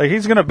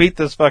he's going to beat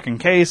this fucking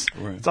case.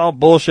 Right. It's all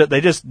bullshit.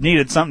 They just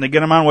needed something to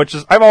get him on, which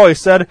is, I've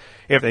always said,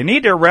 if they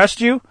need to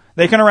arrest you,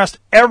 they can arrest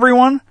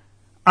everyone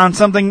on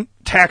something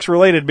tax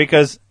related,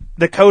 because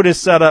the code is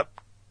set up.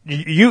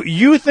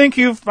 You think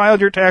you've filed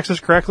your taxes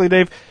correctly,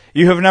 Dave?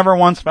 You have never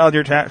once filed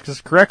your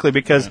taxes correctly,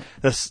 because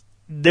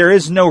there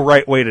is no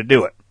right way to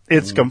do it.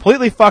 It's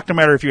completely fucked, no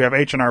matter if you have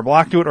H&R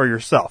Block do it or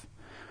yourself.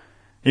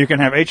 You can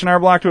have H&R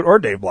Block do it or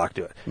Dave Block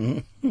do it.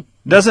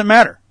 Doesn't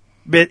matter.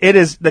 But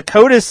the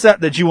code is set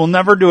that you will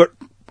never do it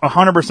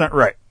 100%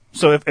 right.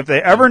 So if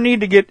they ever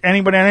need to get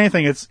anybody on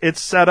anything,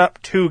 it's set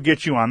up to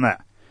get you on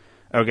that.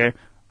 Okay?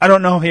 I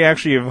don't know if he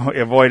actually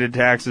avoided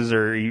taxes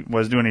or he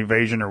was doing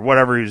evasion or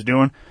whatever he was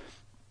doing.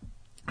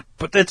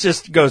 But that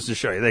just goes to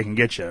show you they can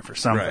get you for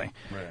something.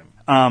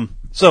 Right.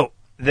 So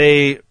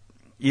they,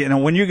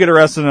 when you get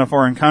arrested in a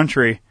foreign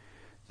country,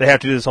 they have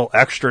to do this whole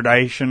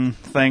extradition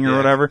thing or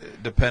whatever.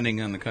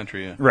 Depending on the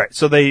country, yeah. Right.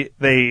 So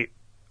they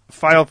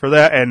filed for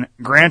that and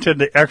granted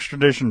the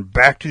extradition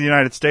back to the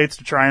United States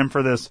to try him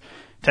for this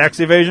tax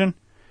evasion.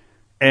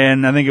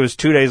 And I think it was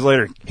 2 days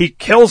later, he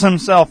kills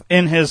himself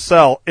in his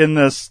cell in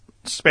this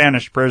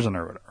Spanish prison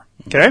or whatever.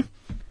 Okay?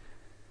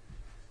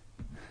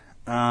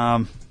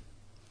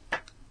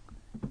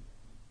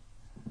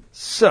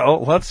 So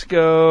let's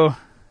go.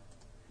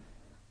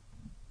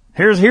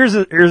 Here's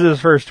his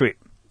first tweet.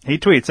 He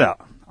tweets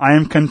out, "I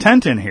am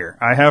content in here.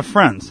 I have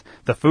friends.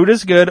 The food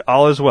is good.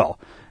 All is well.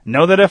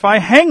 Know that if I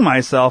hang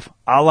myself,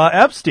 a la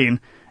Epstein,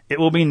 it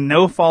will be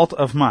no fault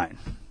of mine."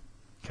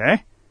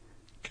 Okay?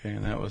 Okay,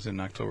 and that was in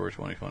October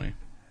 2020.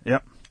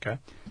 Yep. Okay.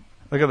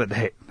 Look at the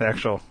date. The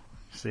actual,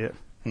 see it?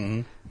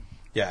 Mm-hmm.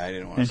 Yeah, I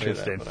didn't want to say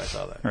that, but I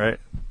saw that. Right?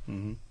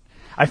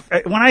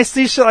 Mm-hmm. When I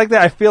see shit like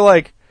that, I feel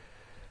like,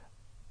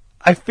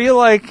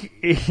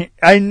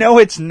 I know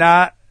it's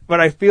not, but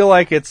I feel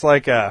like it's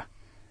like a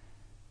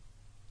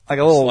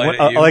little,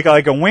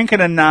 like a wink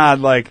and a nod,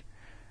 like,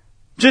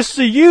 just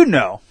so you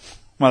know,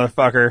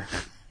 motherfucker,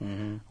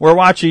 we're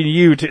watching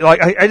you too.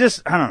 Like, I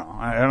don't know.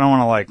 I don't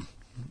want to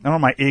I don't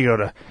want my ego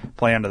to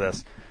play into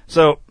this.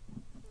 So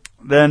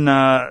then,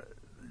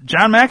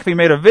 John McAfee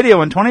made a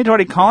video in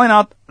 2020 calling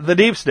out the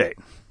deep state.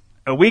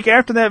 A week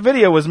after that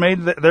video was made,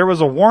 there was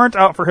a warrant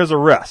out for his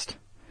arrest.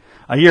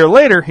 A year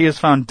later, he is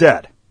found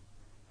dead.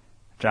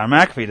 John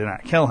McAfee did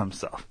not kill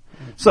himself.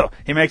 So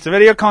he makes a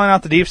video calling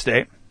out the deep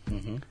state.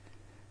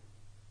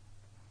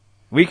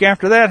 Week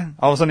after that,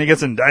 all of a sudden he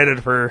gets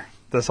indicted for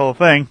this whole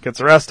thing, gets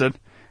arrested,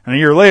 and a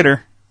year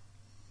later,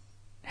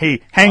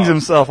 he hangs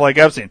himself like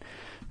Epstein.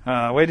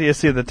 Wait till you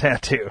see the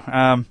tattoo.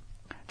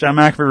 John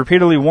McAfee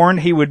repeatedly warned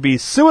he would be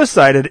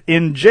suicided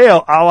in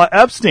jail a la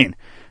Epstein.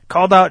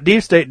 Called out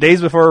deep state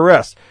days before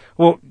arrest.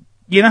 Well,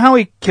 you know how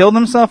he killed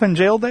himself in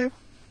jail, Dave?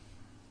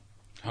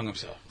 Hung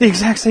himself. The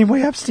exact same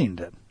way Epstein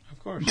did. Of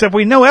course. Except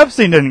we know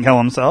Epstein didn't kill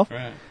himself.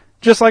 Right.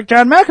 Just like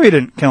John McAfee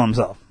didn't kill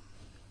himself.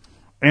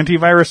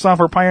 Antivirus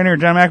software pioneer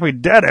John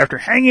McAfee dead after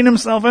hanging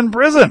himself in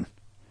prison.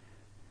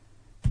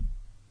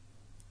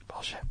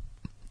 Bullshit.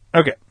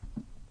 Okay.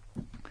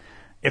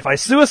 If I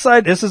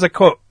suicide, this is a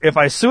quote, if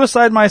I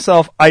suicide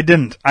myself, I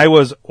didn't. I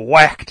was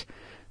whacked.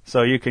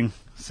 So you can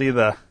see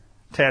the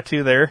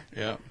tattoo there.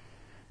 Yeah.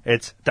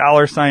 It's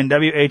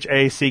 $WHACKD.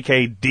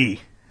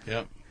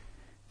 Yep.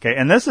 Okay,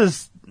 and this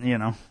is,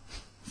 this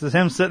is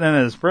him sitting in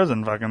his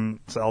prison fucking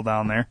cell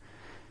down there.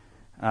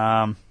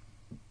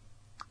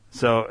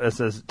 So it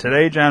says,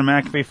 today John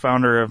McAfee,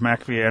 founder of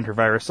McAfee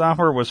Antivirus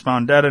Software, was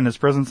found dead in his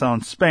prison cell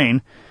in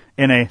Spain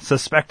in a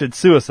suspected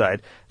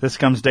suicide. This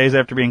comes days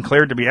after being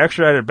cleared to be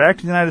extradited back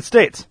to the United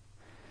States.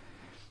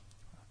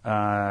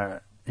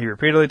 He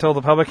repeatedly told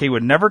the public he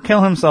would never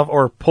kill himself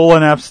or pull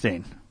an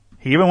Epstein.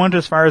 He even went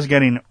as far as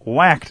getting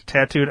whacked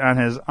tattooed on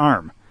his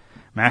arm.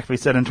 McAfee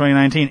said in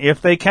 2019, if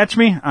they catch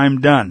me,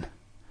 I'm done.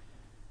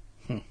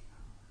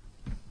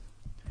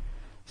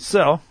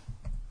 So,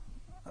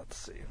 let's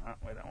see. Oh,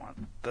 we don't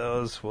want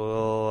those.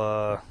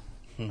 We'll,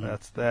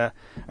 that's that.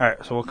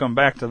 Alright, so we'll come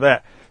back to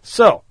that.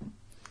 So,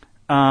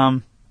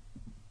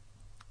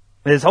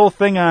 his whole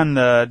thing on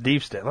the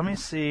deep state. Let me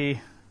see.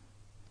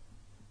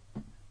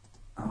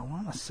 I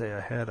want to say I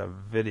had a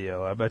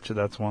video. I bet you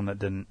that's one that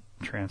didn't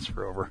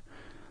transfer over.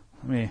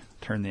 Let me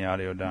turn the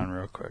audio down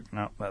real quick.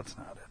 No, that's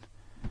not it.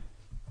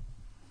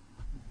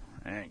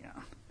 Hang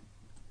on.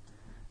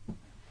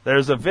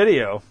 There's a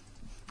video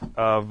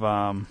of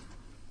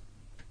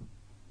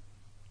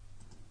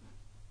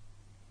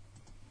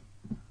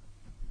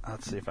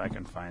let's see if I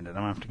can find it. I'm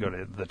gonna have to go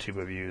to the Tube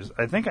of Views.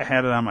 I think I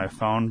had it on my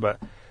phone, but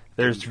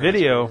there's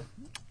video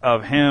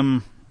of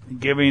him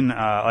giving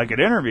like an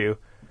interview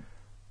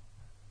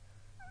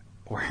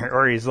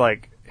where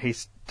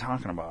he's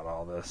talking about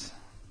all this.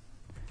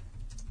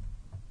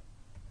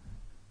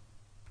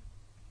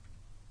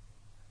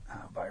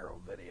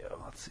 Viral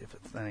video. Let's see if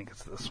it's. I think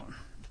it's this one.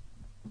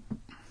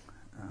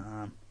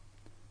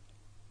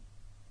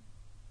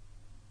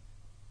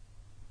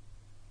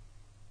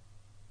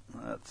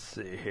 Let's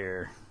see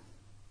here.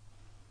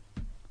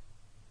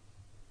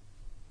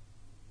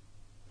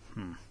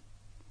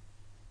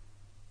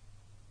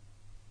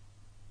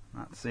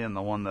 Not seeing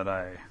the one that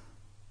I.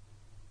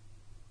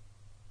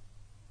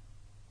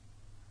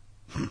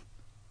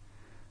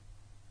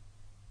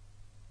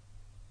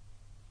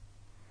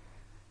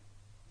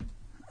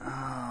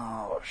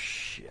 Oh,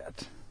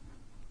 shit.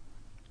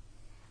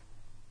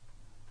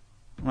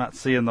 I'm not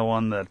seeing the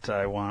one that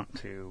I want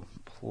to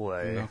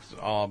play. It's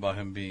all about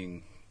him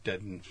being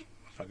dead in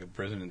fucking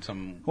prison in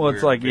some. Well,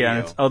 it's like, video. yeah,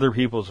 and it's other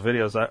people's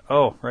videos.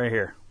 Right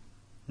here.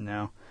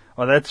 No.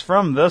 Well, that's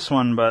from this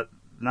one, but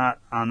not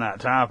on that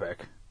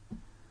topic.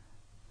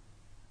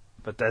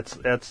 But that's.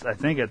 I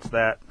think it's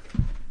that.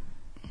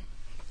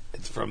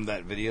 It's from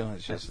that video.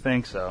 It's I just.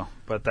 think so.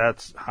 But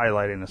that's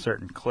highlighting a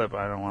certain clip.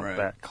 I don't want Right.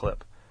 that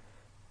clip.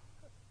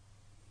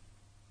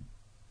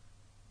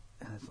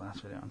 And his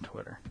last video on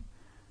Twitter.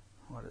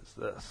 What is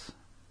this?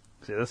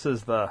 See, this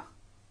is the.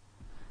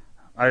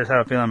 I just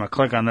have a feeling I'm going to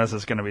click on this.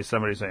 It's going to be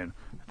somebody saying,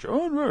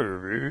 John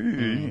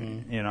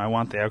Murphy. I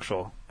want the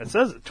actual. It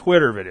says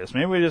Twitter videos.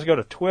 Maybe we just go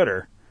to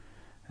Twitter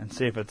and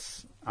see if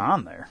it's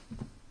on there.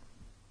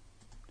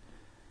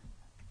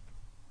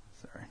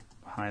 Sorry.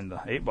 Behind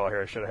the 8 ball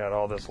here, I should have had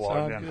all this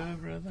logged in.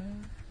 Good, brother.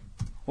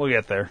 We'll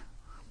get there.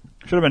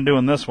 Should have been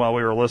doing this while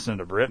we were listening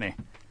to Britney.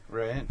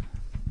 Right.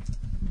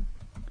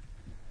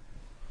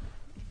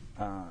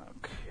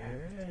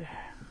 Okay.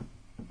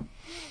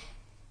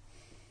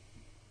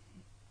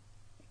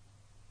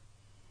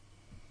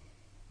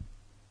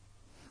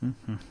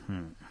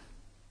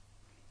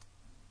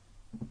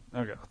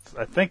 Okay,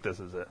 I think this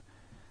is it.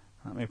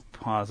 Let me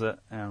pause it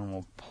and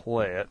we'll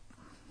play it.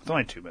 It's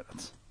only 2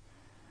 minutes.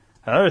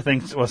 The other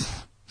thing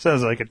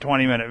says like a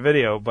 20-minute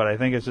video, but I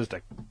think it's just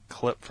a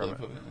clip from it.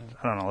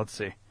 I don't know. Let's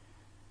see.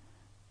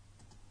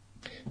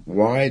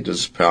 Why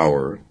does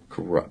power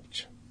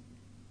corrupt?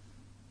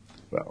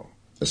 Well,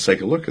 let's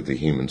take a look at the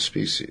human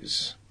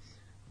species.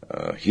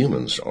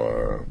 Humans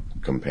are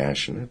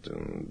compassionate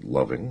and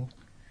loving,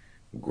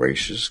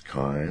 gracious,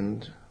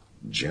 kind,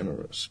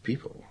 generous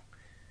people.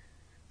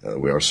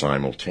 We are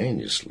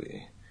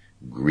simultaneously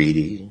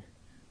greedy,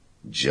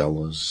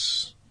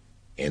 jealous,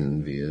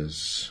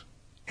 envious,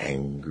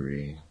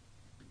 angry.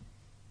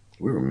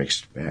 We're a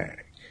mixed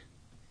bag.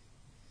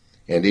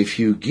 And if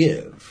you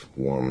give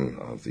one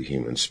of the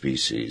human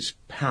species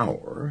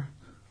power,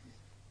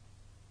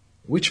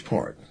 which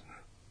part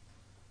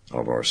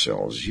of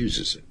ourselves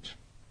uses it?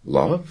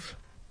 Love?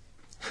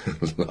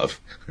 Love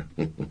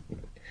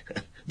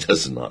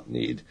does not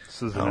need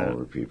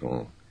power,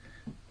 people.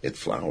 It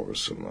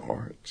flowers from the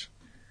heart.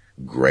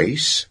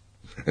 Grace?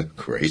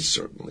 Grace,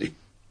 certainly.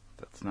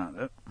 That's not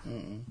it.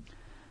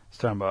 It's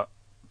talking about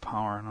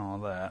power and all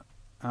that.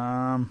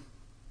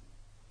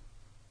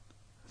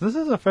 Is this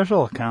his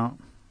official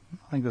account?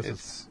 I think this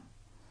is.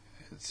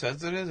 It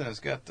says it is, and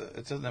it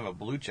doesn't have a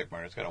blue check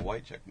mark. It's got a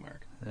white check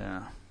mark.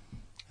 Yeah.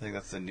 I think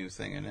that's the new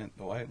thing in it,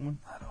 the white one.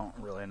 I don't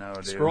really know,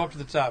 dude. Scroll up to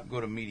the top, go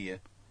to media.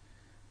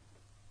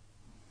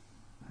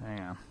 Hang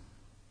on.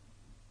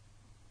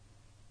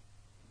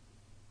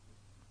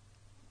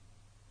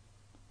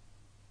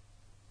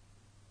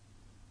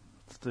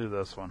 Let's do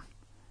this one.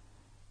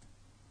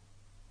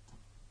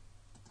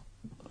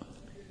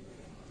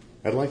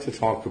 I'd like to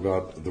talk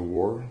about the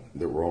war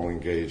that we're all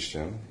engaged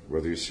in,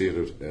 whether you see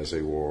it as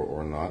a war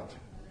or not.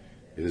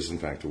 It is, in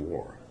fact, a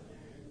war.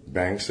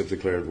 Banks have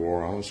declared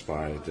war on us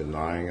by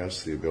denying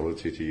us the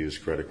ability to use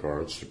credit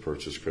cards to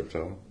purchase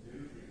crypto.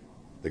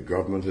 The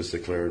government has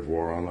declared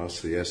war on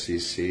us. The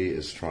SEC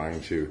is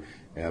trying to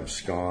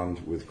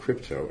abscond with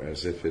crypto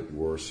as if it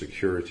were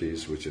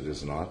securities, which it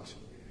is not.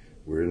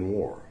 We're in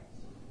war.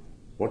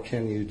 What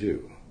can you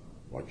do?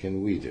 What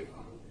can we do?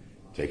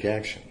 Take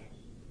action.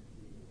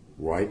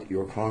 Write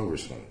your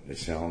congressman. It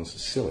sounds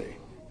silly,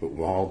 but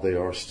while they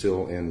are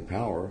still in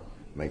power,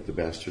 make the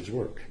bastards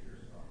work.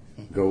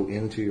 Go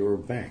into your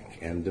bank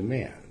and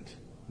demand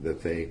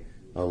that they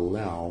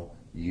allow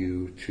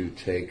you to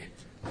take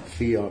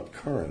fiat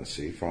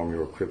currency from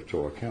your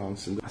crypto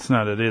accounts. And that's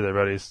not it either,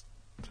 but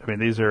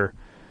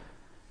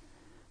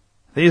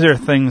these are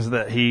things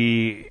that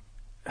he,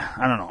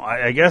 I don't know,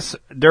 I guess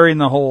during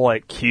the whole,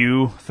 like,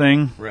 Q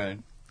thing, right,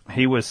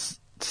 he was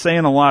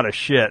saying a lot of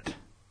shit,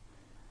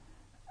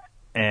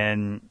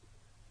 and,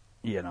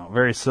 you know,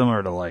 very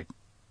similar to, like,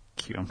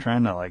 Q. I'm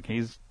trying to, like,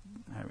 he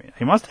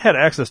must have had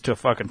access to a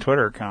fucking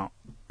Twitter account,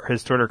 or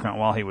his Twitter account,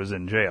 while he was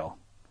in jail.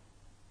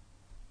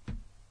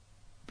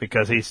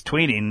 Because he's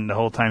tweeting the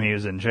whole time he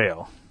was in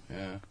jail.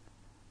 Yeah.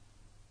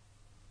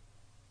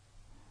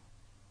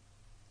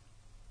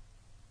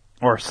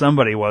 Or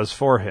somebody was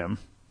for him.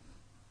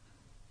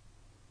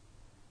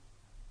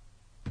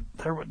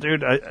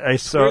 Dude, I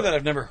saw... It's weird that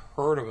I've never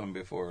heard of him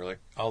before. Like,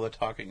 all the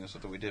talking and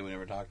stuff that we did, we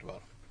never talked about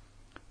him.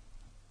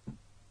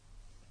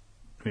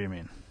 What do you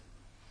mean?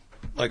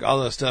 Like,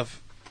 all the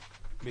stuff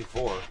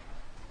before.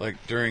 Like,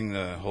 during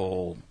the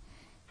whole...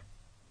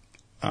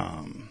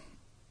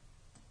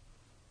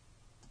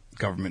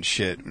 government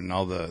shit and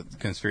all the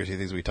conspiracy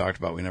things we talked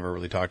about, we never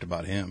really talked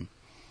about him.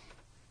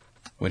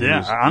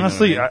 Yeah,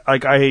 honestly,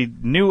 I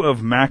knew of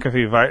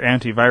McAfee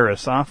antivirus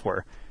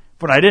software,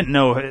 but I didn't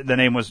know the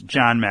name was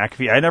John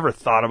McAfee. I never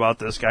thought about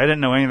this guy. I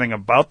didn't know anything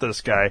about this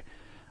guy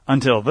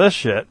until this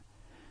shit.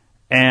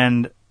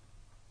 And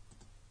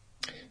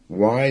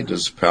why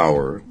does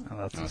power... Oh,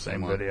 that's the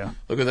same video.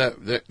 Look at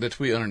that, the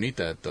tweet underneath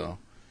that, though.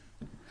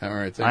 All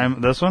right,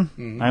 this one?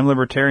 Mm-hmm. I'm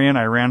libertarian.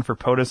 I ran for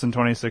POTUS in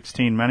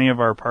 2016. Many in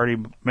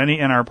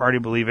our party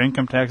believe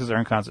income taxes are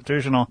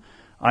unconstitutional.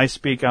 I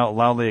speak out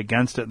loudly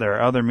against it. There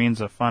are other means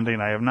of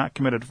funding. I have not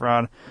committed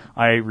fraud.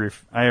 I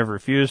have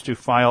refused to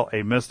file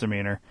a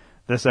misdemeanor.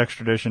 This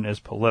extradition is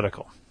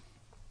political.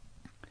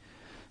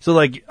 So,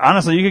 like,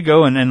 honestly, you could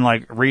go and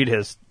like, read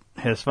his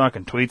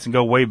fucking tweets and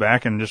go way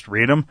back and just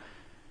read them.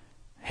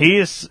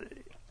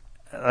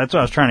 That's what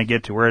I was trying to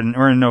get to. We're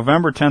in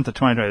November 10th of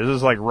 2020. This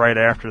is like right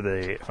after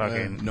the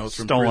fucking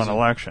stolen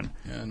election.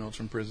 Yeah, notes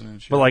from prison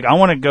and shit. But like, I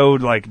want to go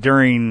like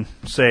during,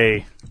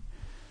 say,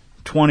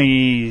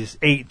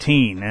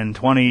 2018 and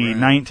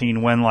 2019,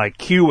 right, when like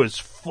Q was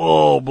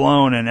full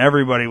blown and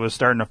everybody was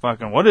starting to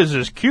fucking, what is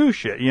this Q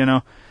shit, you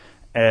know,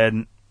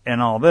 and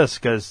all this,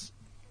 because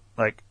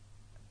like,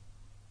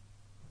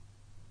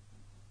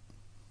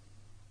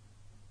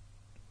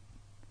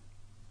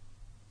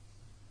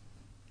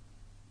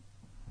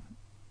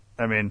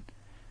 I mean,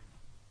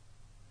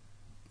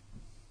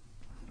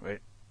 wait,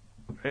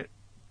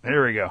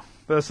 here we go.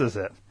 This is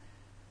it.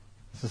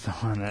 This is the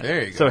one that.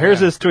 There you go. So here's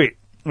his tweet.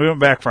 We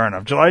went back far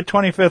enough. July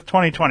 25th,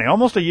 2020,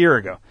 almost a year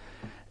ago.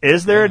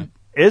 Is there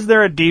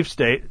a deep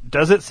state?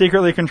 Does it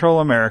secretly control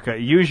America?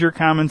 Use your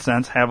common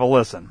sense. Have a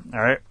listen. All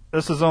right.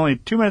 This is only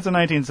 2 minutes and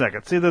 19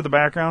 seconds. See the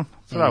background?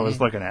 That's what I was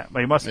looking at. But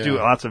you must do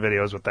lots of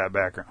videos with that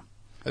background.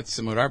 That's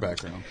similar to our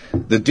background.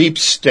 The deep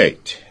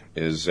state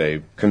is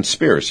a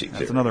conspiracy theory.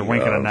 That's another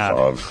wink and a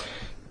nod.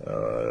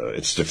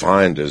 It's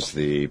defined as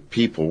the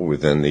people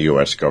within the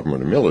U.S.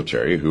 government and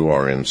military who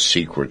are in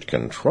secret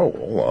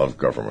control of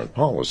government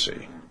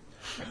policy.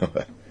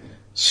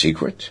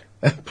 Secret?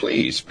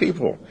 Please,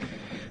 people.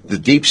 The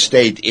deep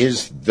state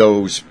is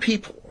those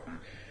people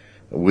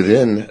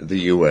within the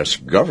U.S.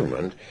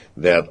 government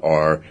that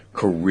are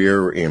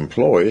career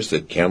employees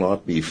that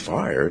cannot be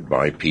fired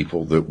by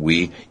people that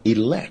we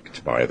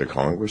elect, by the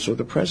Congress or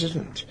the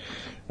President.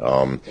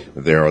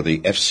 There are the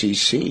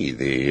FCC,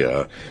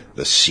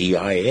 the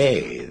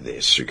CIA,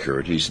 the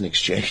Securities and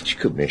Exchange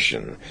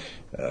Commission,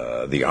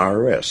 the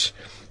IRS.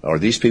 Are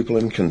these people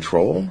in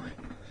control?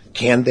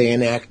 Can they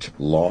enact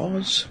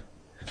laws?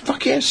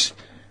 Fuck yes.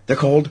 They're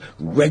called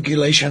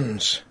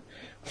regulations.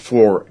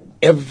 For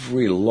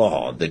every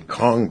law that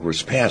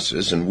Congress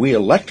passes, and we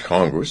elect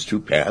Congress to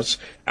pass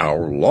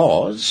our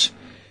laws,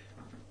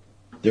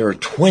 there are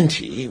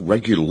 20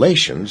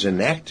 regulations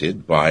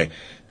enacted by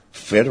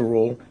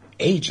federal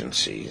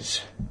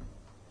agencies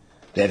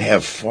that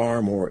have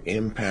far more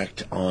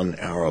impact on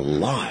our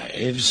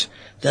lives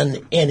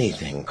than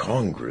anything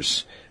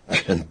Congress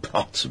can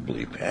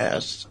possibly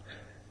pass.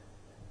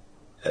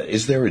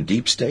 Is there a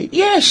deep state?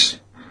 Yes.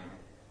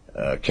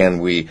 Can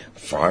we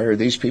fire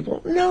these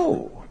people?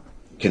 No.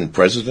 Can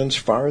presidents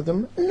fire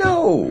them?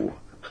 No.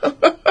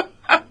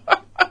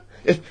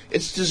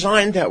 It's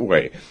designed that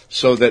way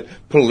so that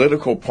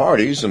political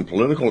parties and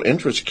political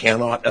interests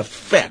cannot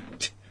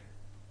affect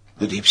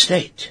the deep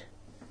state.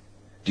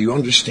 Do you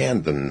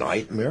understand the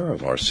nightmare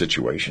of our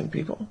situation,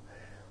 people?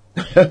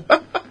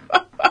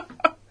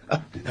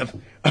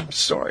 I'm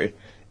sorry.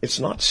 It's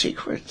not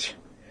secret.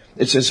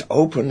 It's as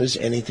open as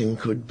anything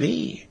could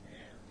be.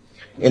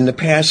 In the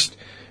past,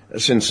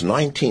 since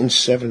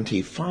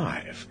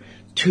 1975,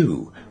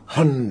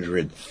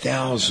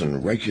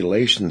 200,000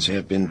 regulations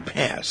have been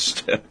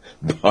passed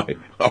by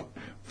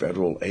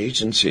federal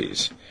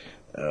agencies,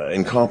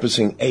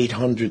 encompassing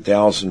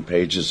 800,000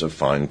 pages of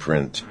fine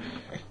print.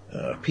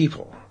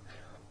 People,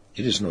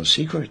 it is no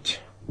secret.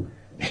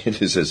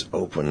 It is as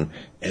open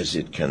as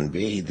it can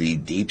be. The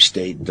deep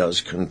state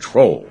does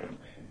control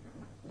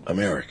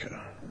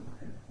America.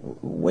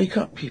 Wake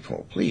up,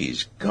 people,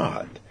 please.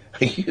 God,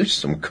 use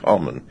some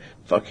common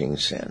fucking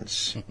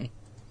sense.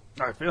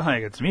 I feel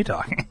like it's me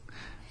talking.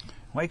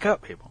 Wake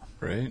up, people.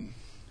 Right.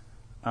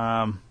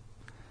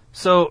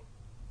 So,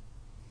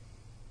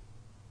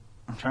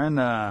 I'm trying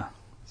to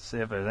see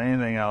if there's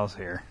anything else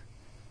here.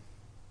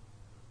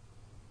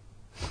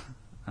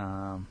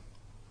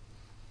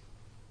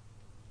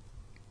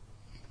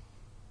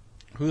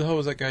 Who the hell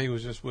was that guy he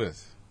was just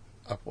with?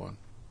 Up one.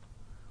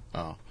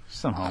 Oh.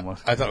 Some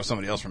homeless. I thought it was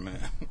somebody else for a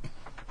minute.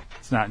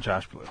 It's not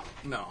Josh Blue.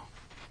 No.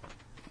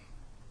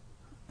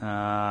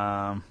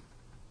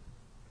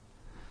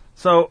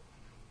 So,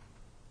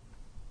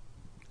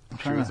 I'm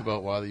Truth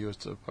about why the U.S.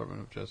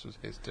 Department of Justice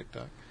hates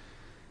TikTok.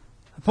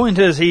 The point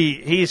is,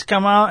 he's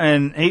come out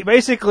and he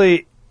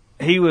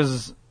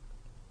was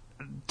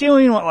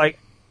doing what, like,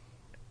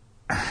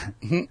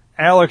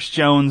 Alex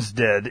Jones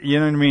did. You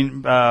know what I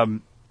mean?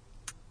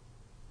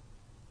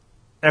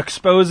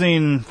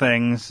 Exposing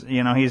things.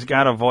 You know, he's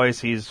got a voice.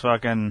 He's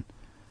fucking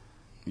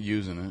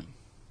using it.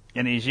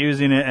 And he's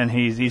using it, and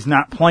he's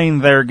not playing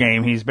their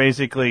game. He's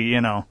basically,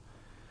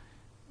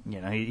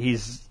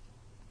 he's,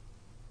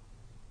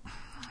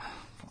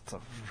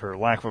 for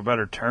lack of a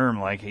better term,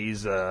 like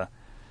he's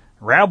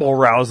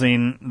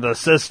rabble-rousing the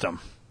system.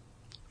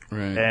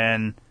 Right.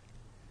 And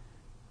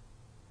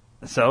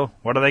so,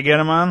 what do they get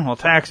him on? Well,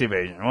 tax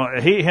evasion. Well,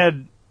 he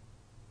had,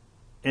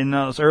 in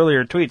those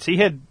earlier tweets,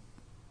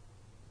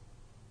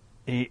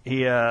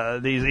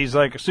 these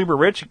like super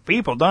rich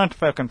people don't have to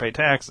fucking pay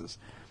taxes.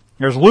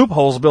 There's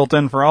loopholes built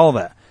in for all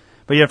that.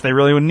 But if they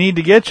really would need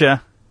to get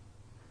you,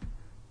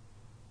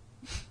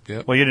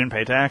 yep. Well, you didn't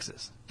pay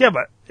taxes. Yeah,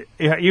 but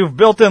you've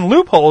built in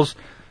loopholes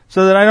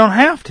so that I don't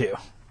have to.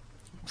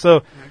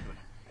 So,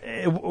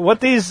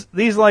 what these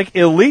like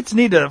elites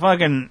need to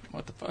fucking,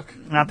 what the fuck?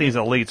 Not these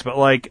elites, but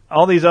like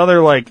all these other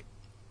like,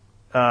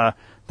 the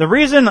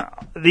reason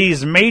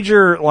these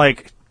major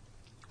like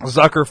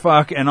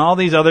Zuckerfuck and all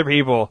these other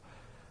people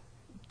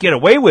get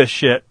away with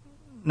shit,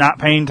 not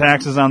paying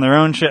taxes on their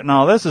own shit and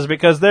all this, is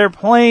because they're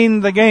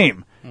playing the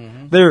game.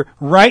 Mm-hmm. They're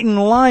right in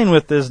line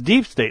with this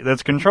deep state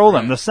that's controlled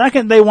them. The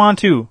second they want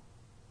to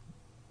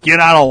get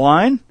out of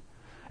line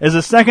is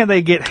the second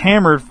they get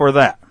hammered for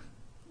that.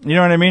 You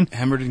know what I mean?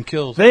 Hammered and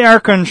killed. They are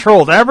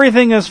controlled.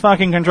 Everything is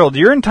fucking controlled.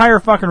 Your entire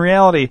fucking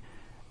reality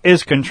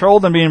is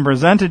controlled and being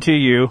presented to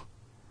you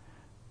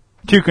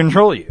to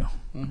control you.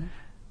 Mm-hmm.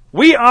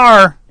 We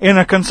are in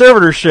a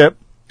conservatorship,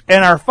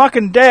 and our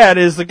fucking dad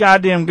is the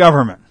goddamn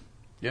government.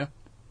 Yeah.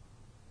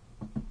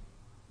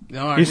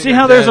 No, you see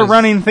how there's a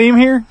running theme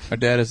here? Our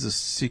dad is a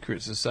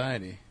secret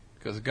society,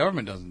 because the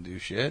government doesn't do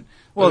shit.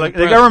 Well, the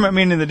government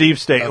meaning the deep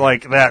state,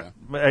 like that.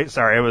 Yeah.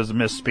 Sorry, I was a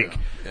misspeak.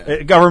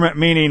 Yeah. Government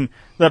meaning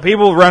the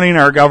people running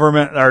our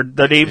government, or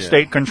the deep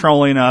state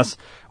controlling us,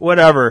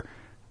 whatever.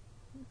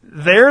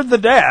 They're the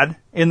dad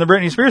in the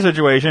Britney Spears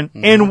situation,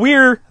 and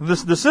we're,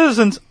 the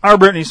citizens are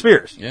Britney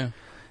Spears. Yeah.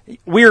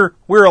 We're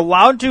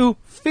allowed to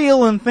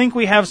feel and think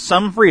we have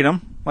some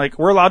freedom. Like,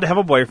 we're allowed to have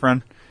a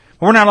boyfriend.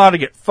 We're not allowed to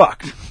get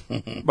fucked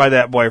by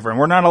that boyfriend.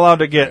 We're not allowed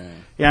to get,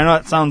 I know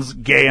it sounds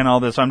gay and all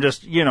this. I'm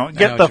just,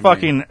 get the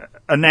fucking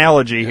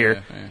analogy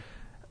here. Yeah.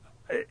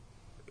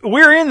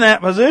 We're in that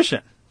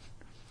position.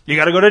 You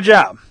gotta go to a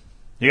job.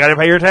 You gotta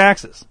pay your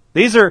taxes.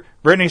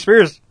 Britney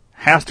Spears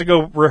has to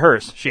go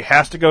rehearse. She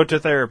has to go to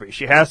therapy.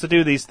 She has to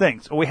do these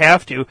things. We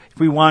have to, if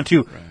we want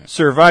to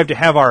survive, to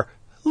have our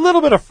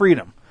little bit of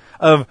freedom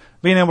of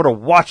being able to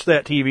watch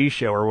that TV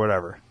show or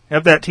whatever.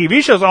 If that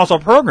TV show is also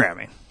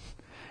programming,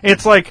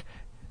 it's like,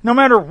 no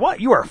matter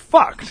what, you are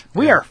fucked.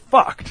 We are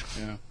fucked.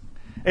 Yeah.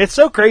 It's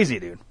so crazy,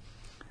 dude.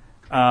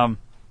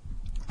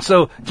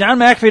 So, John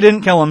McAfee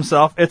didn't kill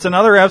himself. It's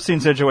another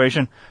Epstein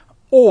situation.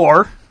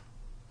 Or,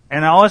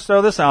 and I'll just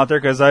throw this out there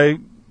because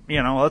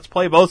let's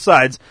play both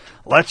sides.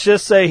 Let's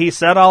just say he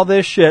said all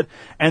this shit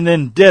and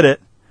then did it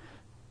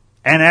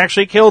and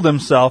actually killed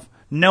himself,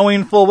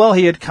 knowing full well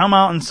he had come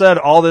out and said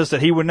all this,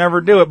 that he would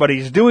never do it, but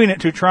he's doing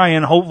it to try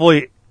and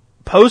hopefully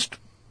post-death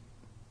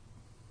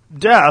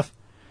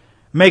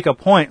make a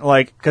point,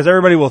 like, because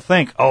everybody will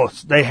think, oh,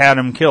 they had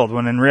him killed,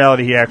 when in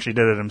reality he actually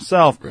did it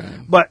himself. Right.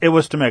 But it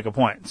was to make a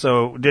point.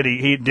 So did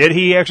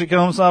he actually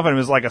kill himself, and it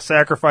was like a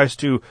sacrifice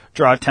to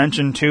draw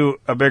attention to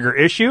a bigger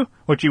issue,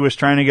 which he was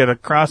trying to get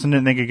across and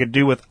didn't think he could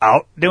do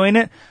without doing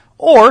it?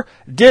 Or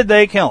did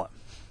they kill him?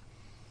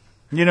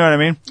 You know what I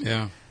mean?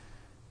 Yeah.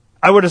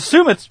 I would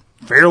assume it's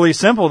fairly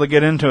simple to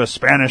get into a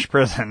Spanish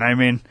prison. I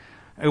mean,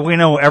 we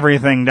know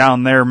everything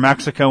down there,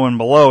 Mexico and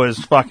below, is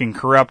fucking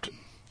corrupt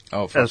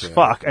as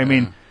fuck. I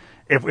mean,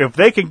 if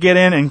they could get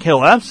in and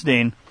kill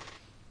Epstein,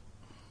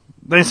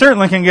 they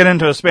certainly can get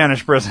into a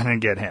Spanish prison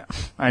and get him.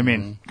 I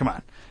mean, come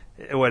on.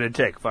 What did it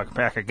take? Fuck a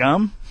pack of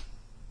gum?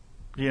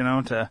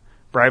 To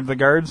bribe the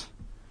guards?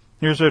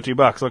 Here's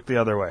 $50. Look the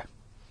other way.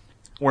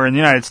 Where in the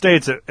United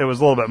States, it was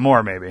a little bit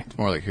more, maybe. It's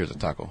more like, here's a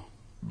taco.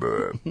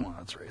 Well,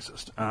 that's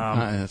racist.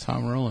 That's how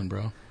I'm rolling,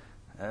 bro.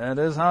 That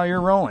is how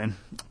you're rolling.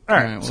 All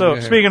right, so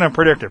speaking of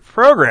predictive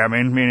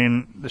programming,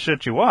 meaning the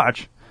shit you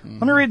watch,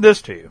 let me read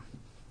this to you.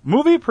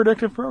 Movie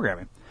predictive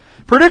programming.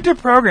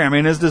 Predictive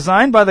programming is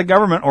designed by the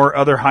government or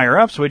other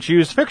higher-ups which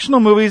use fictional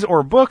movies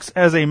or books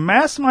as a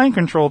mass mind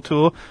control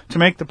tool to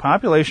make the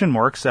population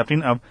more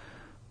accepting of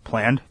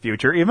planned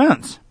future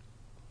events.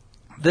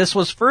 This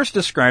was first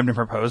described and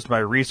proposed by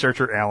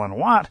researcher Alan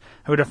Watt,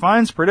 who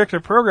defines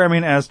predictive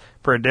programming as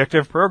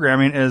predictive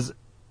programming is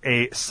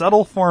a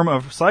subtle form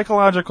of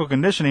psychological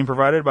conditioning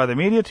provided by the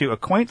media to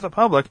acquaint the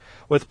public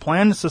with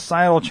planned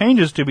societal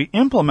changes to be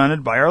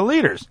implemented by our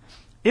leaders.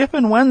 If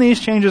and when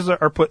these changes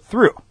are put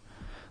through,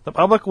 the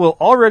public will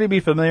already be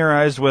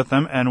familiarized with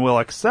them and will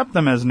accept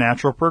them as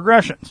natural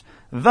progressions,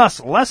 thus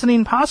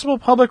lessening possible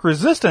public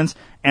resistance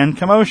and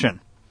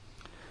commotion.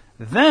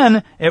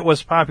 Then it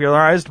was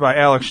popularized by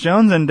Alex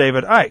Jones and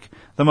David Icke.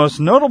 The most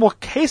notable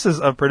cases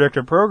of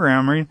predictive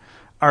programming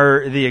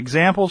are the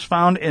examples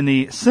found in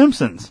The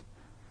Simpsons,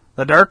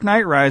 The Dark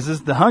Knight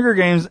Rises, The Hunger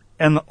Games,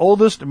 and the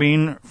oldest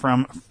being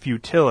from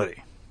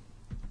Futility.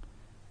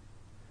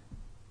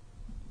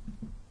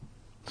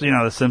 So,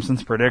 The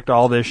Simpsons predict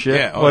all this shit?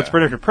 Yeah, it's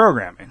predictive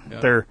programming.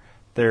 Yeah.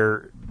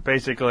 They're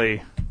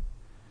basically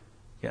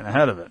getting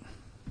ahead of it.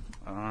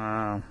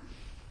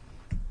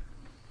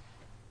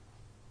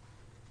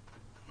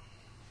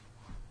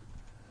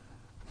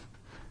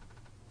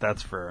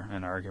 That's for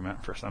an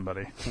argument for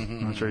somebody.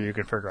 I'm sure you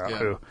could figure out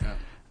who.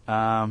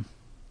 Yeah.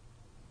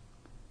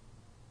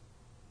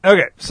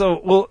 Okay, so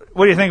what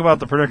do you think about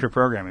the predictive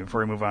programming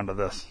before we move on to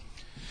this?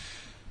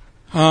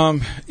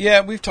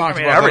 Yeah, we've talked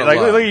about it a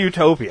lot. Look at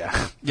Utopia.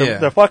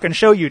 The fucking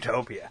show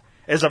Utopia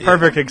is a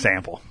perfect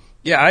example.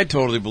 Yeah, I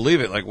totally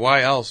believe it. Like,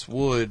 why else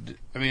would...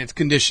 I mean, it's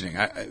conditioning.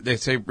 They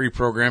say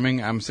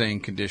reprogramming. I'm saying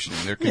conditioning.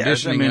 They're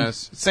conditioning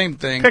us. Same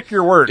thing. Pick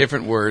your word.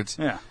 Different words.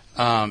 Yeah.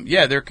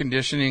 They're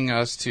conditioning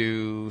us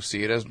to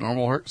see it as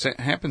normal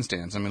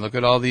happenstance. I mean, look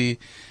at all the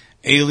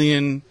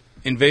alien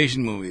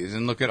invasion movies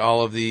and look at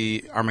all of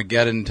the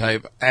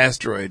Armageddon-type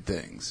asteroid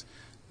things.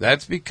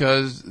 That's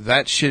because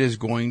that shit is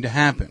going to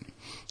happen.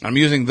 I'm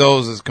using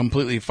those as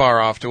completely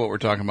far off to what we're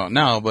talking about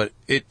now, but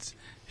it's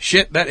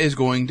shit that is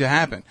going to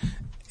happen.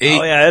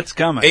 It's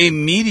coming. A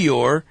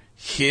meteor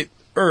hit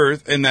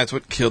Earth, and that's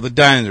what killed the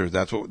dinosaurs.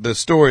 That's what the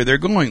story they're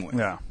going with.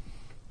 Yeah.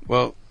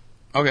 Well,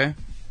 okay.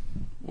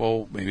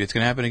 Well, maybe it's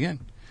going to happen again.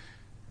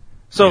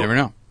 So you never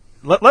know.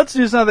 Let's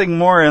do something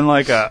more in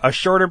like a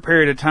shorter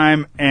period of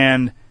time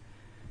and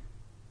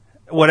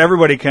what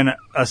everybody can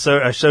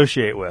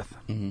associate with.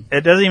 Mm-hmm.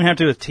 It doesn't even have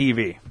to do with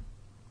TV.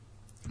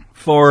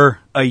 For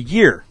a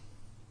year,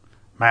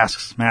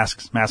 masks. You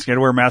had to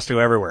wear a mask to go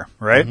everywhere,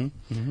 right?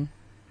 Mm-hmm. Mm-hmm.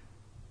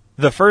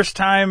 The first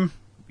time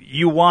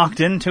you walked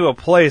into a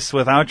place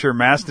without your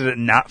mask, did it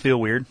not feel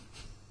weird?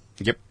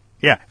 Yep.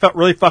 Yeah, it felt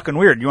really fucking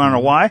weird. You want to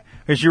know why?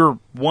 Because you were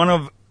one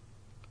of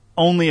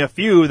only a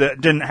few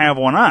that didn't have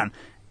one on.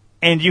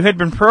 And you had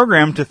been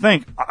programmed to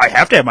think, I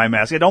have to have my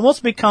mask. It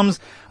almost becomes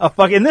a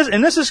fucking...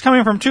 And this is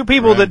coming from two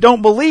people that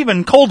don't believe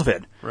in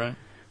COVID. Right.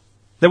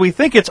 That we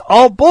think it's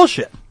all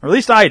bullshit. Or at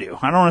least I do.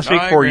 I don't want to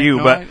speak for you,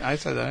 but... I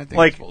said that. I think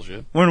like, it's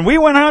bullshit. When we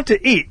went out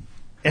to eat,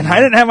 and I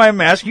didn't have my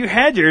mask, you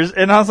had yours,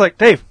 and I was like,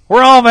 Dave,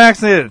 we're all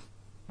vaccinated.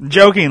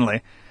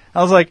 Jokingly.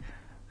 I was like,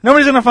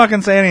 nobody's gonna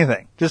fucking say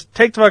anything. Just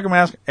take the fucking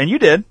mask. And you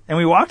did. And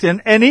we walked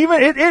in, and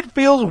even it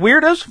feels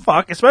weird as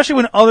fuck, especially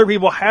when other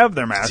people have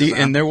their masks on.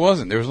 And there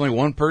wasn't. There was only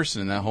one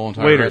person in that whole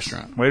entire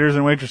restaurant. Waiters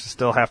and waitresses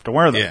still have to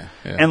wear them.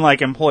 Yeah. And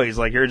like employees,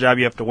 like your job,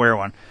 you have to wear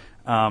one.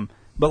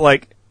 But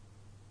like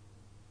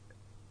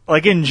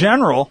in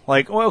general,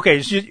 like, well,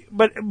 okay,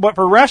 but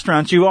for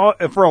restaurants,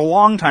 for a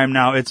long time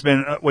now, it's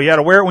been, you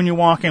gotta wear it when you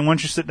walk in.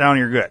 Once you sit down,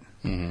 you're good.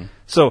 Mm-hmm.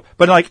 So,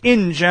 but like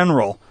in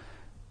general,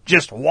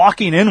 just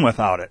walking in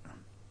without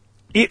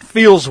it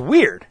feels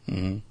weird.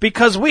 Mm-hmm.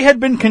 Because we had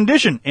been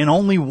conditioned in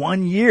only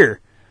 1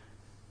 year.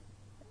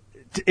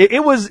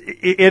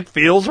 It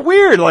feels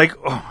weird. Like,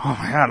 oh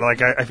my God,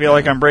 like I feel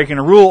like I'm breaking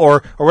a rule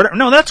or whatever.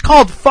 No, that's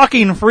called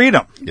fucking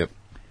freedom. Yep.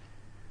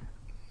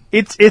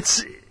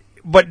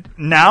 But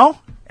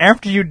now,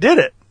 after you did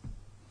it,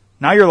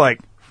 now you're like,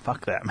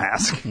 fuck that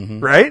mask, mm-hmm.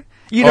 right?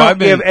 You don't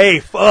give a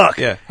fuck.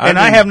 Yeah,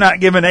 I have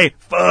not given a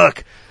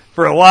fuck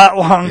for a lot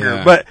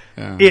longer, but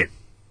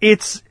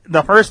it's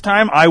the first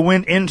time I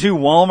went into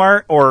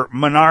Walmart or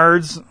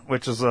Menards,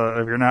 which is if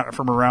you're not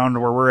from around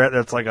where we're at,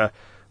 that's like a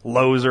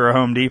Lowe's or a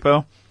Home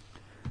Depot,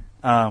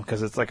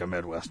 because it's like a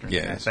Midwestern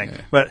thing.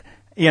 Yeah. But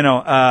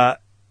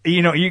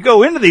you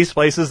go into these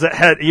places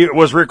that it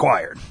was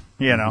required.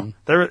 You know,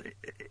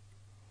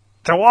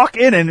 to walk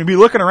in and be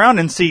looking around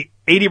and see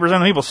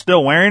 80% of people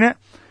still wearing it,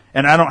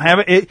 and I don't have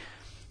it,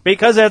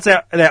 because that's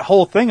that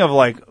whole thing of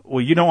like,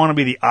 well, you don't want to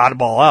be the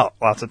oddball out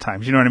lots of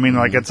times. You know what I mean?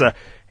 Like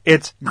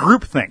it's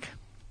groupthink.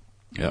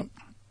 Yep.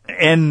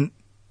 And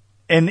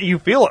you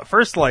feel at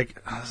first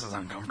like, oh, this is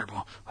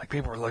uncomfortable. Like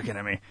people are looking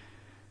at me.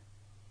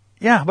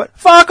 Yeah, but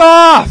fuck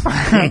off!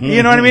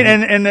 You know what I mean?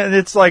 And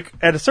it's like,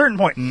 at a certain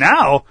point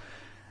now,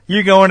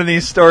 you go into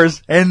these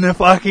stores and the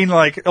fucking,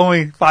 like,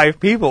 only 5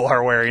 people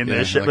are wearing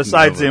this shit, like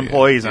besides the nobody,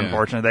 employees, yeah.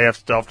 unfortunately. They have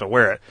stuff to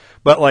wear it.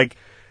 But, like,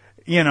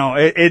 you know,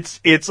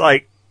 it's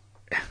like,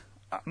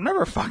 I'll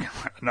never fucking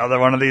put another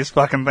one of these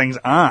fucking things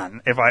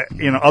on if I,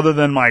 you know, other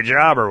than my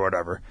job or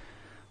whatever.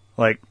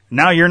 Like,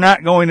 now you're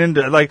not going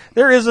into, like,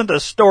 there isn't a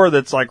store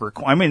that's like,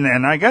 I mean,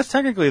 and I guess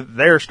technically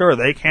their store,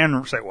 they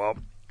can say, well,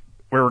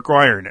 we're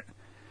requiring it.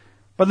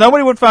 But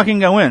nobody would fucking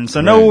go in. So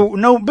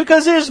no,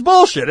 because it's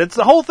bullshit.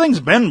 The whole thing's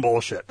been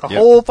bullshit the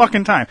whole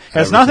fucking time. It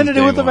has nothing to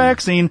do with the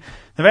vaccine.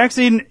 The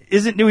vaccine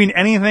isn't doing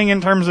anything in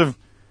terms of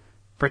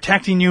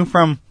protecting you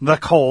from the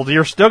cold.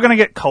 You're still going to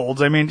get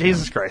colds. I mean,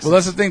 Jesus Christ. Well,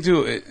 that's the thing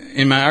too.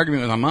 In my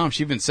argument with my mom,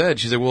 she even said,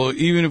 she said, well,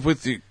 even if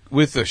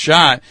with the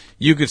shot,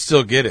 you could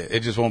still get it.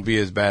 It just won't be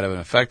as bad of an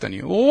effect on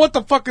you. Well, what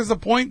the fuck is the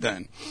point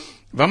then?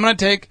 If I'm going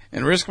to take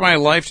and risk my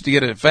life to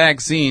get a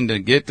vaccine to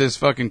get this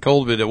fucking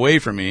COVID away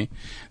from me,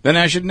 then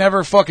I should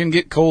never fucking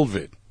get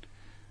COVID.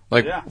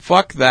 Like,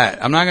 fuck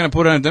that. I'm not going to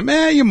put it on them.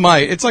 You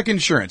might. It's like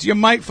insurance. You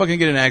might fucking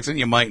get an accident.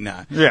 You might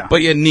not. Yeah.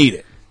 But you need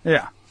it.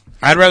 Yeah.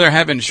 I'd rather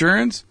have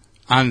insurance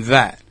on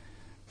that.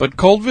 But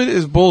COVID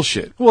is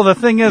bullshit. Well, the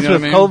thing is, You know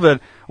with what I mean? COVID,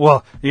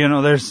 well, you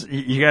know,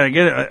 you got to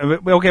get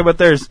it. Okay, but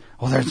there's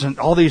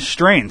all these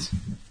strains.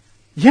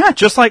 Yeah,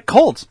 just like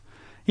colds.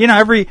 You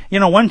know,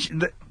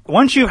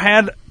 once you've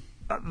had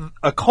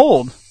a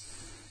cold,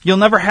 you'll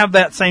never have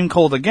that same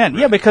cold again.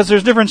 Yeah, because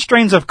there's different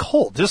strains of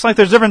cold, just like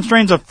there's different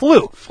strains of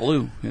flu.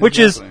 Which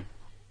is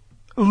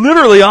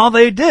literally all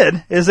they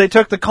did is they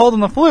took the cold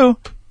and the flu,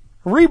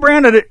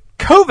 rebranded it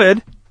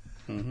COVID.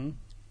 Mm-hmm.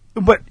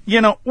 But,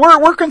 you know,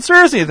 we're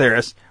conspiracy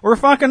theorists. We're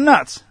fucking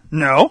nuts.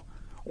 No,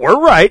 we're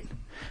right.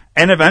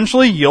 And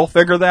eventually you'll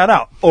figure that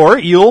out. Or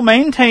you'll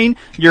maintain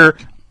your,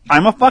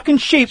 I'm a fucking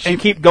sheep, and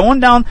keep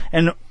going down,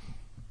 and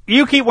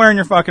you keep wearing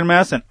your fucking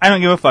mask, and I don't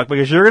give a fuck,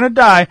 because you're going to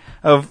die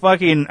of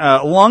fucking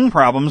lung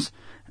problems,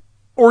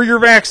 or your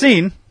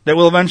vaccine that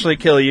will eventually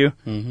kill you.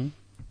 Mm-hmm.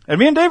 And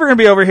me and Dave are going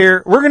to be over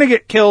here. We're going to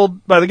get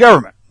killed by the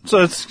government.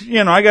 So it's,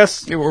 you know, I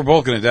guess. Yeah, we're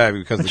both going to die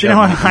because of the you know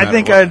what? government. I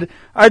think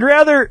I'd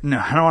rather. No,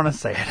 I don't want to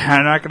say it.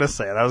 I'm not going to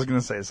say it. I was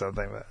going to say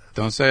something, but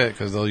don't say it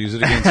because they'll use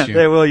it against you.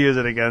 They will use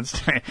it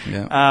against me.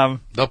 Yeah.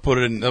 They'll put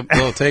it in.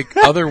 They'll take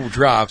other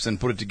drops and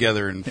put it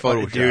together in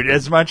Photoshop. Dude,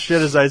 as much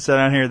shit as I said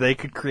on here, they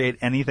could create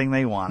anything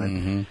they wanted.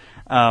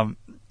 Mm-hmm.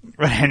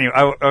 But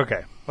anyway,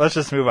 okay, let's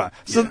just move on.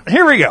 So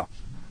here we go.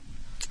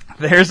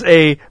 There's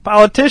a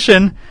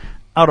politician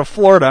out of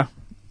Florida.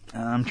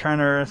 I'm trying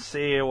to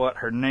see what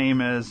her name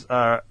is.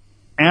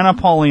 Anna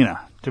Paulina.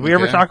 Did we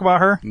ever talk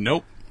about her?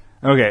 Nope.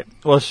 Okay.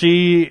 Well,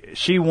 she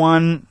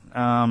won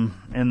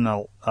in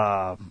the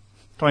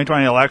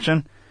 2020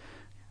 election.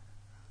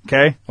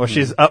 Okay. Well,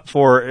 she's up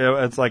for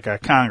it's like a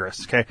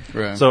Congress. Okay.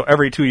 Right. So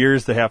every 2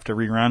 years they have to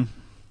rerun.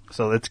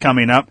 So it's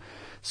coming up.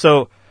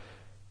 So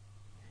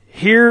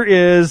here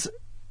is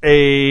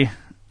her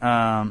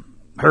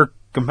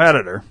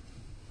competitor.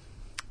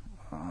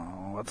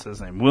 What's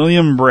his name?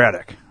 William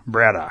Braddock.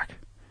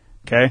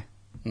 Okay.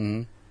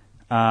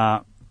 Mm-hmm.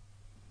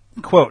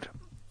 Quote.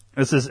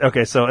 This is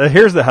okay. So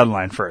here's the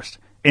headline first.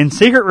 In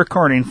secret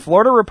recording,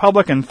 Florida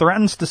Republican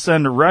threatens to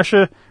send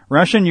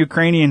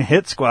Russian-Ukrainian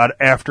hit squad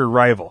after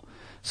rival.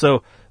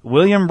 So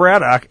William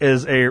Braddock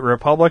is a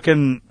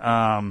Republican,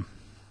 Anna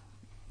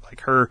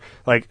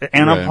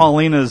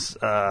Paulina's.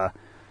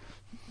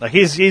 Like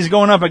he's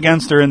going up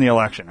against her in the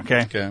election.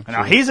 Okay. Okay.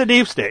 Now he's a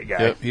deep state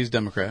guy. Yep. He's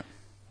Democrat.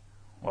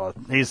 Well,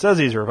 he says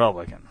he's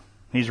Republican.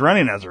 He's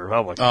running as a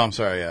Republican. Oh, I'm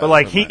sorry. Yeah. But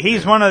like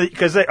he's one of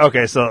because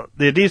so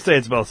the deep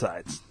state's both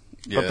sides.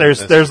 Yeah, but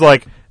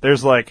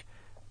there's like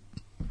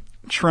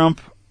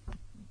Trump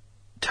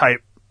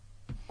type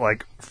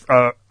like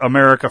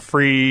America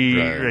free,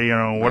 right. you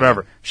know,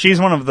 whatever. Right. She's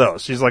one of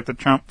those. She's like the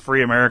Trump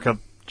free America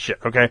shit.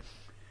 Okay.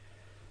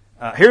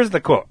 Here's the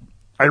quote.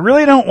 I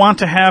really don't want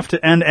to have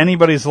to end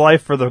anybody's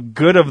life for the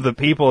good of the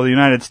people of the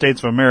United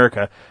States of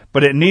America,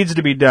 but it needs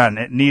to be done.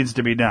 It needs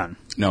to be done.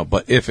 No,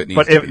 but if it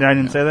needs to be done. I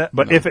didn't say that.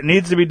 But if it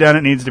needs to be done,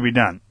 it needs to be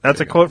done. That's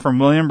a quote from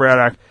William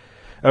Braddock.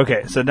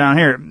 Okay, so down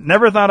here,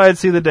 never thought I'd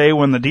see the day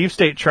when the deep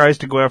state tries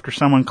to go after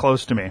someone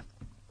close to me,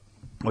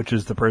 which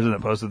is the person that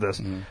posted this.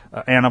 Mm-hmm.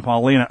 Anna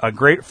Paulina, a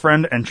great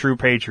friend and true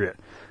patriot.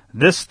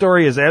 This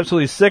story is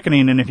absolutely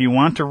sickening, and if you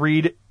want to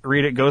read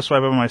it, go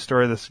swipe up my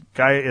story. This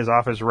guy is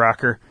off his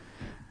rocker.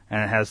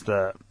 And it has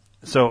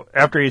so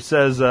after he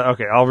says,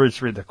 okay, I'll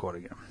just read the quote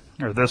again,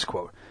 or this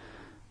quote.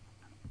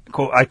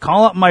 Quote, I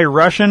call up my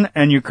Russian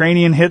and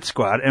Ukrainian hit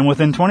squad, and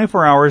within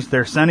 24 hours,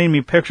 they're sending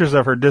me pictures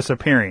of her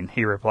disappearing,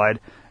 he replied.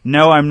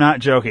 No, I'm not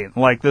joking.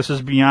 Like, this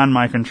is beyond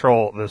my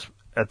control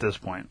at this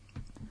point.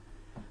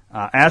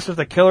 Asked if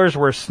the killers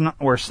were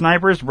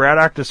snipers,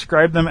 Braddock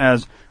described them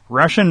as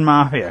Russian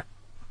mafia,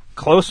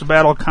 close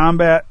battle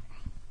combat,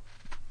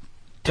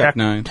 Tech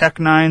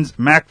 9s,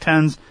 Mac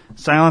 10s,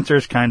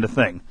 silencers kind of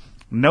thing.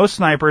 No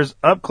snipers,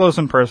 up close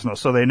and personal,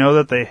 so they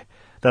know that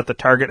the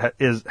target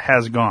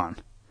has gone.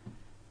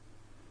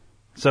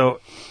 So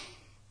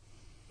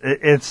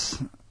it's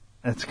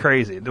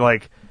crazy.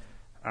 Like,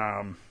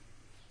 I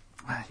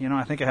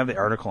think I have the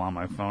article on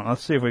my phone.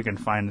 Let's see if we can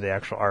find the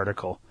actual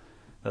article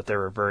that they're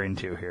referring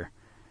to here.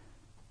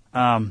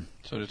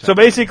 So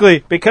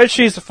basically, because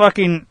she's a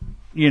fucking,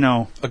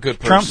 a good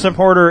Trump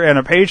supporter and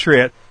a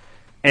patriot,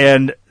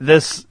 and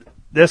this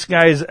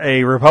guy's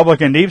a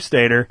Republican deep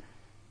stater,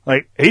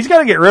 like, he's got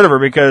to get rid of her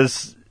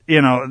because,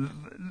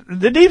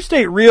 the deep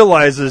state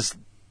realizes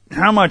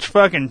how much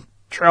fucking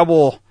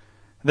trouble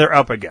they're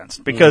up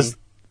against. Because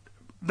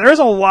there's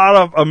a lot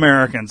of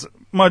Americans,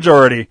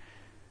 majority,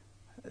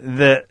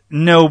 that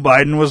know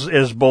Biden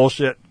is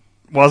bullshit,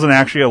 wasn't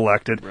actually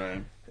elected.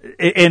 Right.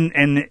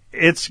 And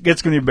it's going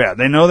to be bad.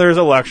 They know there's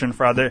election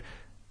fraud.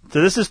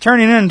 So this is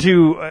turning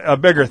into a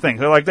bigger thing.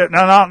 They're like,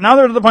 now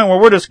they're to the point where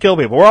we'll just kill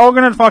people. We're all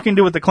going to fucking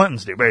do what the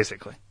Clintons do,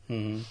 basically.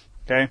 Mm-hmm.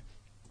 Okay?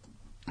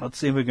 Let's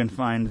see if we can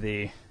find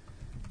the...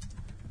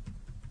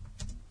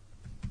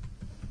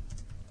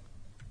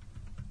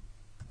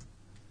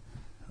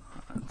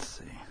 Let's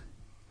see.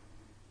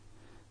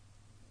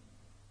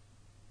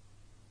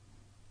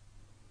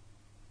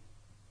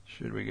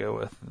 Should we go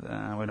with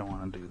that? We don't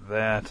want to do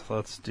that.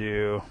 Let's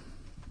do...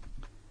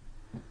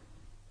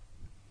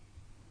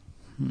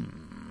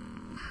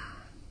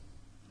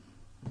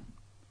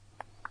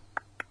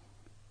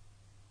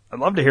 I'd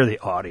love to hear the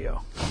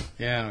audio.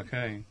 Yeah,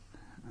 okay.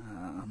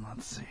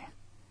 Let's see.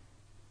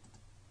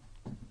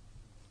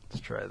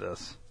 Let's try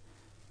this.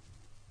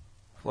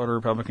 Florida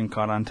Republican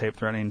caught on tape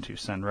threatening to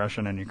send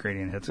Russian and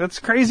Ukrainian hits. It's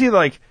crazy.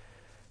 Like,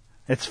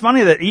 it's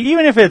funny that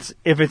even if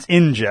it's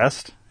in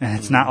jest and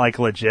it's not like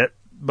legit,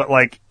 but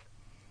like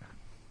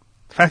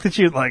the fact that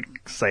you like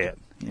say it.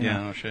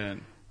 No shit.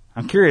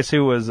 I'm curious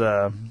who was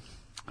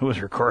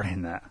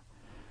recording that.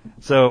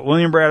 So,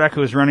 William Braddock,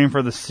 who was running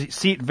for the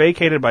seat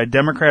vacated by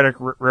Democratic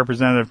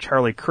Representative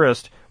Charlie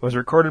Crist, was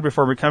recorded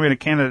before becoming a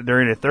candidate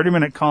during a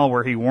 30-minute call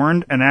where he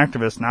warned an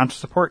activist not to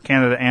support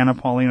candidate Anna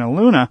Paulina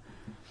Luna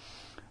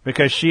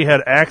because he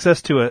had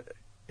access to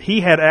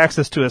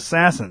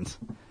assassins.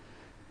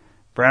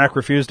 Braddock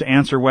refused to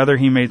answer whether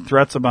he made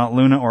threats about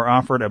Luna or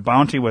offered a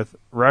bounty with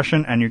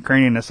Russian and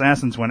Ukrainian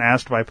assassins when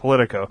asked by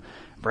Politico.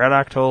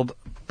 Braddock told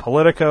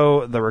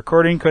Politico the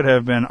recording could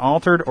have been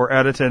altered or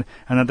edited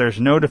and that there's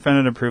no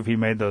definitive proof he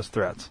made those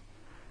threats.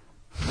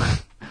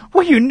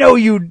 Well, if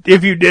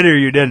you did or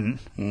you didn't.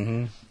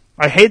 Mm-hmm.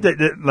 I hate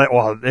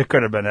that, it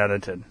could have been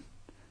edited.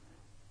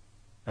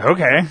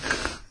 Okay.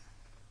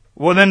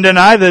 Well, then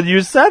deny that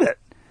you said it.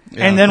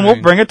 Yeah, and then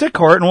we'll bring it to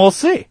court and we'll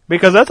see.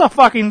 Because that's a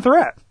fucking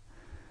threat.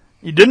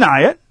 You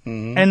deny it,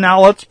 and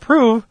now let's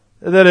prove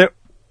that it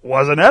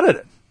wasn't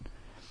edited.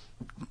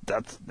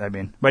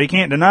 But you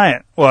can't deny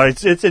it. Well,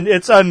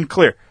 it's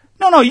unclear.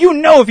 No,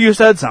 if you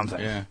said something.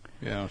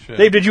 Yeah, shit.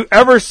 Dave, did you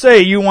ever say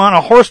you want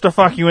a horse to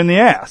fuck you in the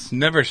ass?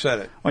 Never said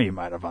it. Well, you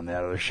might have on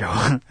that other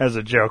show as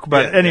a joke.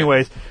 But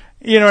anyways,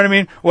 you know what I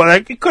mean? Well,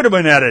 it could have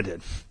been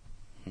edited.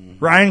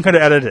 Mm-hmm. Ryan could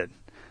have edited.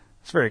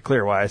 It's very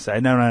clear why I say I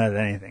don't edit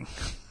anything.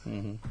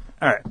 Mm-hmm.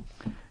 All right.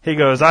 He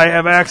goes, I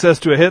have access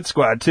to a hit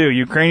squad, too,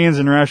 Ukrainians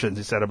and Russians,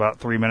 he said about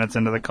 3 minutes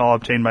into the call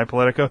obtained by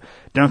Politico.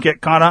 Don't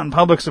get caught out in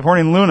public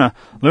supporting Luna.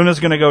 Luna's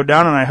going to go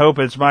down, and I hope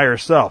it's by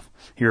herself,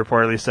 he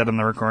reportedly said in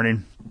the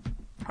recording.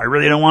 I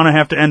really don't want to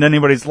have to end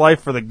anybody's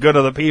life for the good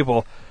of the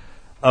people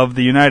of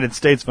the United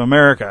States of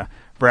America,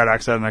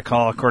 Braddock said in the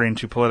call, according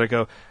to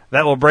Politico.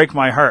 That will break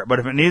my heart, but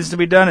if it needs to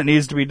be done, it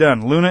needs to be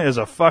done. Luna is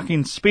a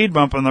fucking speed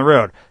bump on the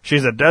road.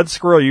 She's a dead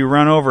squirrel you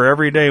run over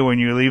every day when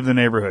you leave the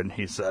neighborhood,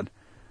 he said.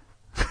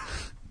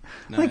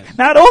 Nice. Like,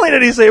 not only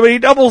did he say, but he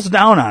doubles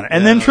down on it,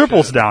 and then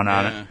triples down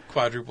on it.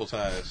 Quadruple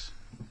ties.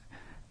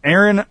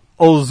 Aaron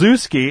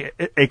Olszewski,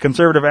 a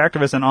conservative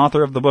activist and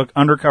author of the book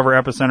Undercover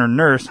Epicenter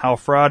Nurse, How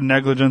Fraud,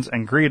 Negligence,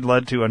 and Greed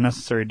Led to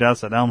Unnecessary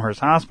Deaths at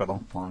Elmhurst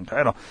Hospital, long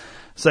title,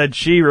 said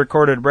she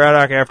recorded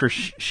Braddock after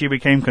she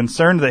became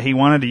concerned that he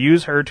wanted to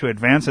use her to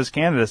advance his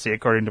candidacy,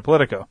 according to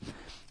Politico.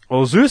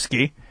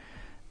 Olszewski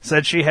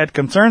said she had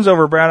concerns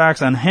over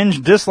Braddock's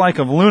unhinged dislike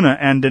of Luna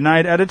and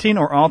denied editing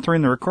or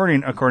altering the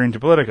recording, according to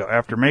Politico.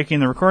 After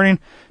making the recording,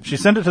 she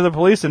sent it to the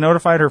police and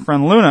notified her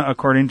friend Luna,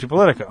 according to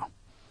Politico.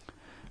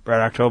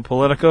 Braddock told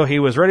Politico he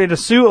was ready to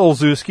sue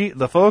Olszewski,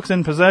 the folks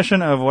in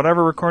possession of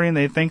whatever recording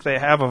they think they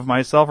have of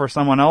myself or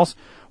someone else,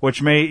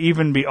 which may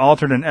even be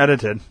altered and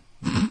edited,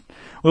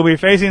 will be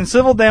facing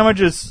civil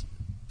damages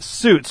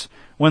suits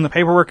when the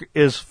paperwork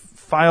is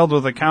filed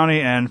with the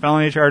county and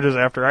felony charges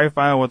after I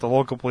file with the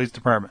local police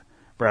department,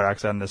 Braddock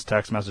said in this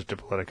text message to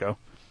Politico.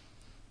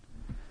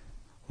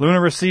 Luna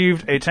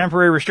received a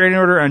temporary restraining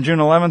order on June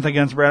 11th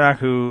against Braddock,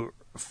 who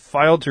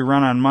filed to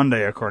run on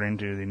Monday, according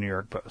to the New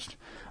York Post.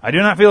 I do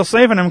not feel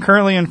safe and am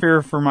currently in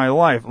fear for my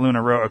life,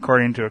 Luna wrote,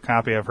 according to a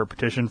copy of her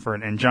petition for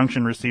an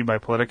injunction received by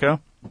Politico.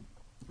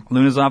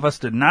 Luna's office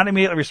did not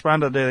immediately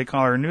respond to the Daily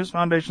Caller News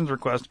Foundation's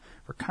request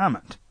for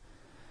comment.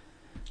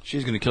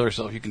 She's going to kill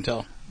herself, you can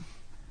tell.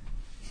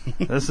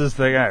 This is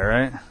the guy,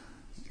 right?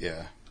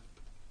 Yeah.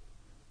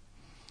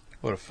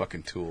 What a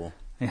fucking tool.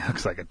 He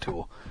looks like a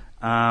tool.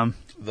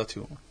 The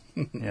tool.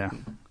 Yeah.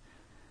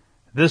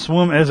 This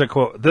woman is a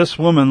quote. This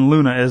woman,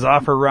 Luna, is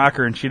off her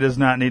rocker and she does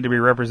not need to be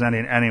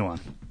representing anyone,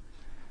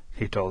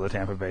 he told the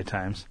Tampa Bay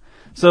Times.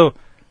 So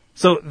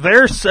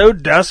they're so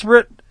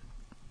desperate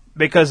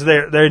because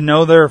they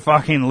know they're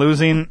fucking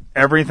losing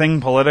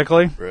everything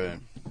politically. Right.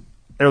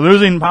 They're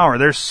losing power.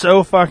 They're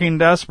so fucking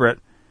desperate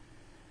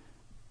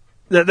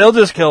that they'll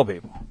just kill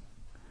people.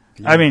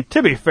 Yeah. I mean,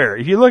 to be fair,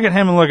 if you look at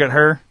him and look at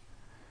her,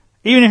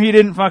 even if you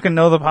didn't fucking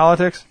know the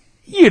politics,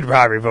 you'd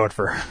probably vote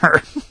for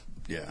her.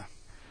 Yeah.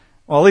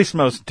 Well, at least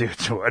most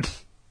dudes would.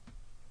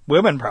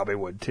 Women probably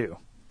would too,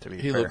 to be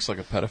fair. He looks like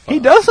a pedophile. He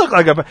does look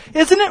like a...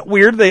 Isn't it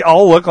weird they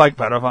all look like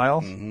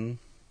pedophiles? Mm-hmm.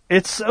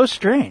 It's so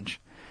strange.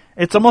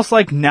 It's almost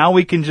like now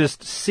we can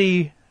just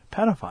see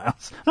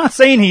pedophiles. I'm not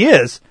saying he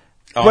is,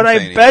 but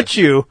I bet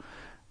you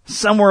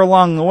somewhere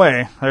along the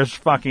way there's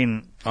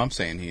fucking... I'm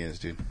saying he is,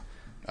 dude.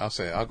 I'll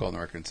go on the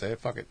record and say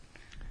it. Fuck it.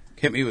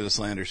 Hit me with a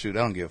slander suit. I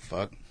don't give a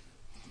fuck.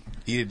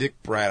 Eat a dick,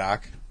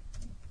 Braddock.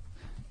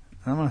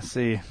 I'm gonna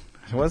see.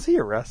 Was he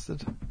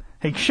arrested?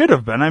 He should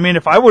have been. I mean,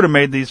 if I would have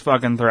made these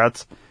fucking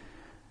threats.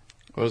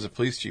 What was the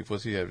police chief?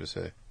 What's he have to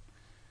say?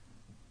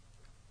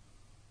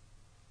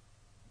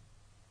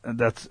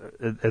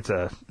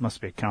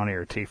 Must be a county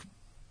or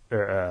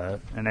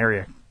an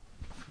area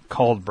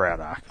called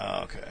Braddock.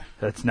 Oh, okay.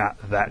 It's not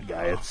that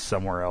guy. It's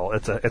somewhere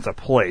else. It's a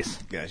place.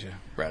 Gotcha.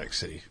 Braddock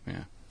City.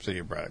 Yeah. City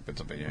of Braddock,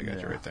 Pennsylvania. I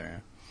got you right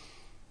there.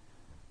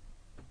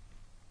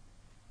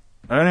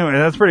 Yeah. Anyway,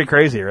 that's pretty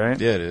crazy, right?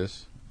 Yeah, it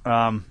is.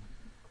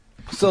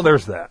 So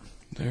there's that.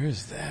 There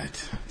is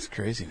that. It's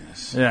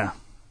craziness. Yeah.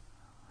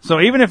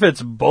 So even if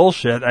it's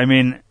bullshit, I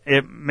mean,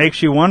 it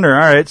makes you wonder,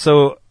 all right,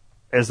 so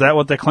is that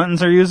what the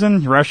Clintons are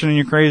using? Russian and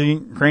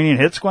Ukrainian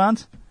hit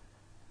squads?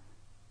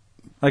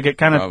 Like it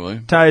kind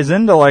of ties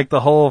into like the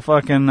whole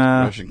fucking...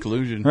 Russian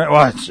collusion. Right,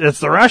 well, it's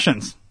the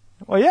Russians.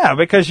 Well, yeah,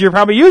 because you're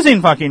probably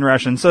using fucking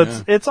Russians,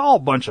 so it's all a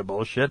bunch of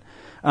bullshit.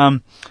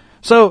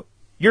 So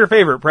your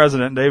favorite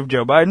president, Dave,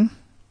 Joe Biden,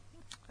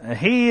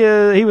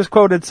 he was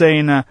quoted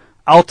saying,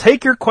 I'll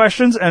take your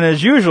questions, and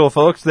as usual,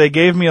 folks, they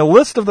gave me a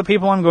list of the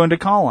people I'm going to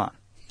call on.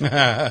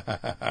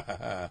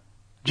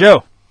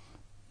 Joe,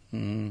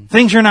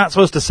 things you're not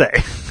supposed to say.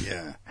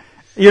 Yeah.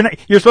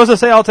 You're supposed to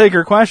say, I'll take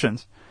your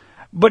questions.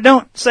 But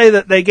don't say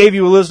that they gave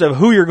you a list of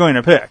who you're going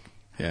to pick.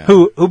 Yeah.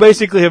 Who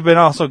basically have been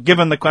also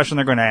given the question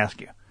they're going to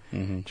ask you.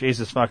 Mm-hmm.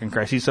 Jesus fucking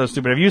Christ, he's so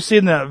stupid. Have you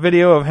seen the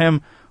video of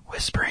him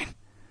whispering?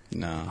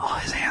 No. All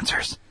his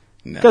answers.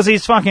 No. Because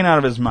he's fucking out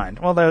of his mind.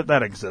 Well,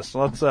 that exists.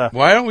 Let's.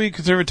 Why don't we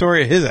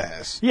conservatory his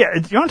ass? Yeah,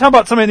 you want to talk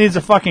about somebody that needs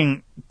a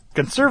fucking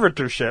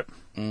conservatorship?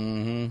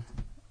 Mm-hmm.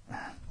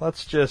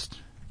 Let's just.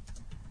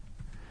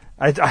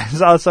 I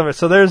saw something.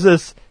 So there's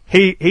this.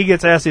 He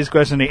gets asked these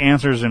questions. He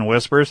answers in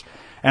whispers.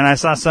 And I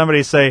saw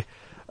somebody say,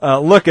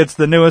 "Look, it's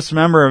the newest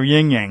member of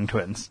Yin Yang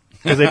Twins."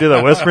 Because they do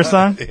the whisper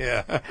song.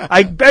 Yeah.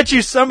 I bet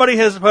you somebody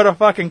has put a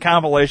fucking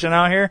compilation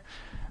out here.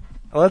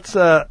 Let's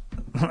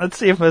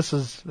see if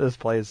this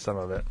plays some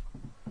of it.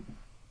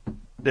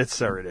 It's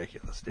so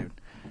ridiculous, dude.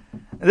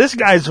 This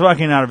guy's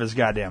fucking out of his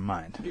goddamn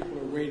mind. People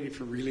are waiting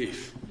for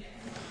relief.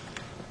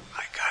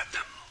 I got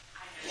them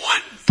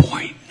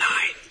 $1.9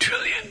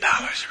 trillion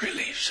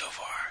relief so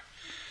far.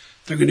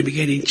 They're going to be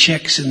getting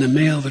checks in the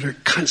mail that are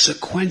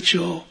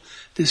consequential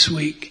this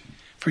week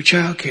for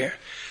child care.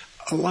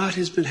 A lot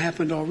has been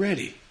happened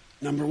already,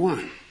 number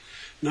one.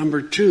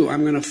 Number two,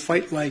 I'm going to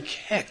fight like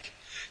heck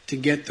to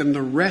get them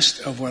the rest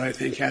of what I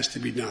think has to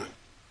be done.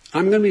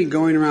 I'm going to be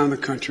going around the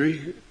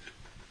country,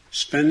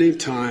 spending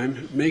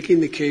time making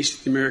the case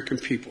to the American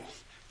people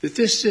that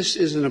this just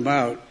isn't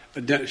about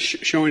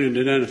showing an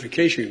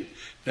identification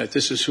that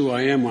this is who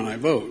I am when I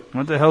vote.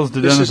 What the hell's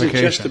identification? This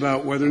isn't just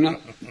about whether or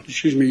not,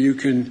 you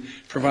can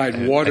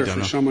provide water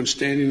for someone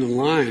standing in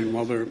line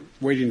while they're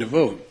waiting to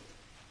vote.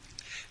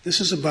 This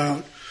is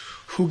about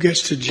who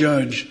gets to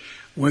judge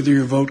whether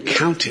your vote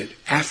counted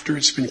after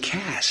it's been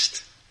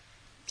cast.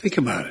 Think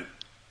about it.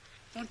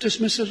 Don't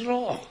dismiss it at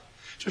all.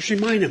 Just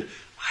remind them,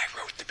 I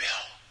wrote the bill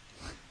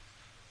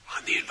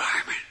on the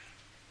environment.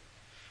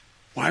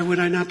 Why would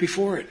I not be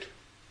for it?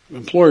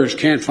 Employers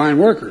can't find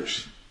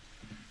workers.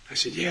 I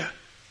said, yeah,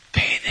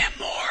 pay them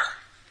more.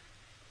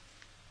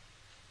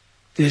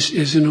 This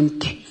is an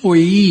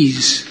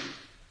employees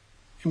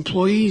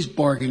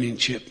bargaining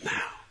chip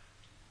now.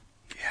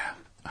 Yeah.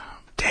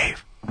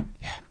 Dave.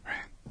 Yeah,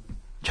 right.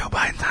 Joe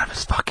Biden's out of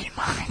his fucking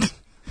mind.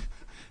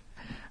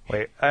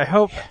 Wait, I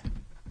hope...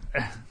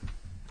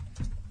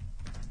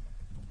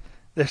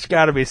 There's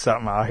got to be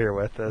something out here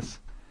with this.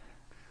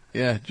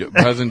 Yeah,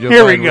 President Joe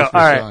Here Biden. we go. All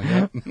right.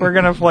 Yeah. We're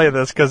going to play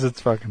this because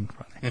it's fucking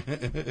funny.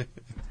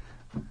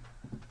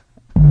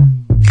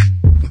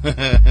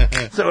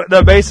 So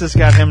the bassist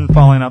got him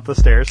falling up the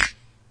stairs. Hey,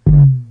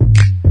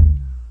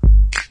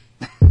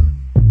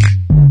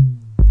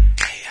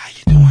 how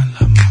you doing,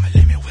 little mama?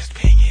 Let me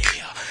whisper in your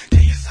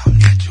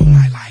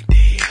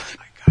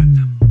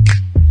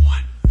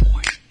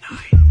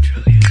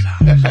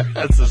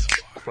That's just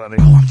funny.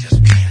 I'm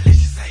just being, let's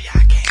just say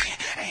I can.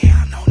 And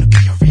I'm known to be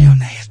a real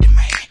nasty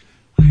man.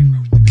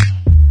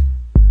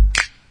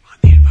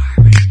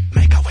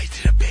 Make our way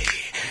to the bed.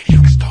 You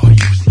can start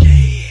using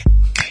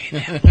your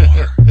head.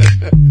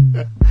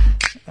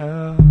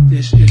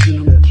 This is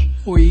an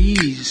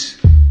employee's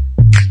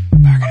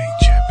bargaining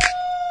chip.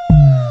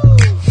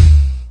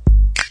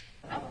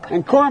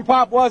 And Corn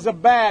Pop was a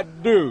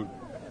bad dude.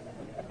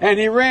 And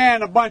he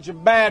ran a bunch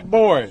of bad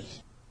boys.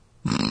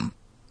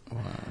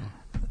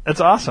 That's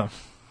awesome.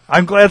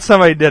 I'm glad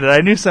somebody did it.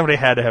 I knew somebody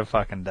had to have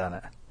fucking done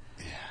it.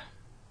 Yeah.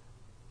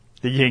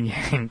 The Yin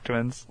Yang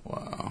twins.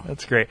 Wow.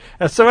 That's great.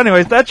 So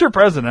anyways, that's your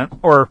president,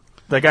 or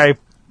the guy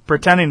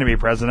pretending to be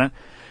president.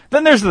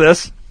 Then there's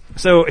this.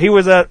 So he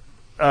was at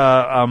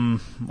one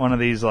of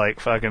these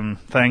like fucking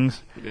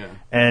things. Yeah.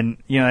 And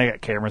you know, they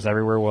got cameras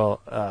everywhere. Well,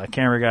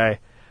 camera guy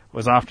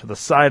was off to the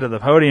side of the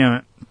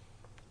podium,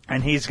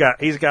 and he's got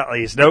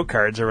these note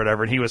cards or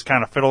whatever, and he was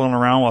kind of fiddling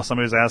around while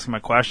somebody was asking him a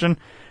question,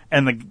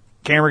 and the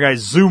camera guy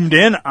zoomed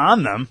in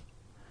on them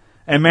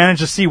and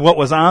managed to see what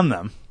was on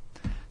them.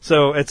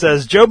 So it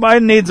says, Joe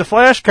Biden needs a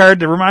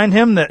flashcard to remind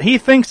him that he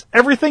thinks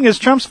everything is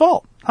Trump's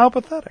fault. How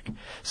pathetic.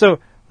 So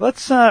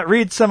let's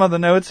read some of the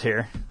notes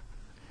here.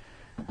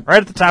 Right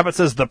at the top it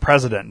says, The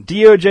President,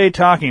 DOJ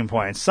Talking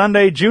Points,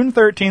 Sunday, June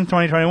 13th,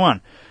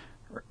 2021.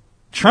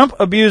 Trump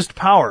abused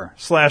power /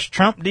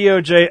 Trump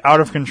DOJ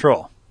out of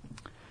control.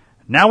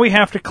 Now we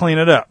have to clean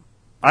it up.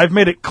 I've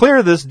made it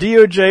clear this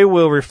DOJ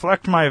will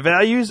reflect my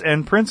values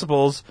and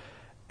principles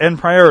and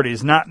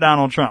priorities, not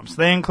Donald Trump's.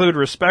 They include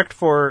respect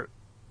for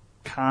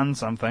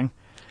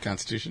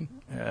Constitution?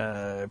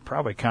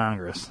 Probably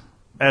Congress.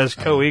 As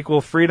co-equal,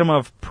 freedom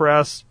of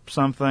press,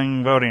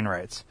 voting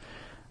rights.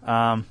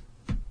 Well,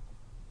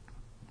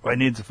 he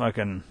needs a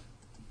fucking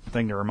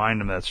thing to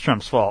remind him that it's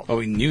Trump's fault. Oh,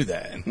 we knew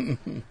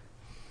that.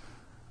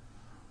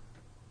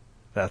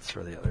 That's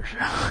for the other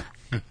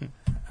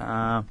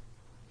show.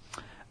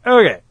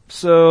 Okay,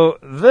 so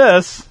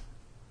this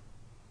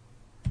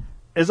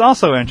is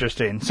also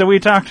interesting. So we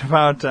talked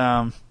about...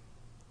 hang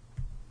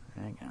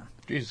on.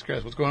 Jesus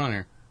Christ, what's going on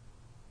here?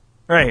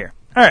 Right here.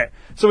 All right,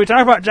 so we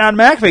talked about John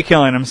McAfee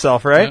killing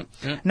himself, right?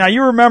 Yeah. Now,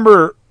 you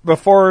remember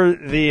before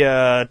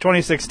the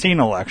 2016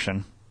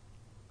 election,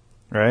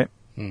 right?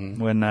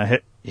 Mm-hmm.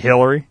 When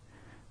Hillary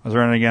was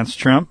running against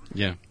Trump.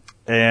 Yeah.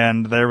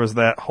 And there was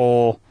that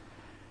whole...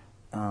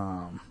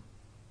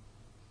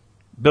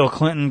 Bill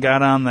Clinton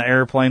got on the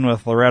airplane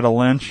with Loretta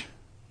Lynch,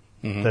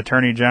 the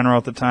Attorney General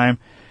at the time,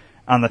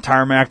 on the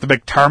tarmac, the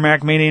big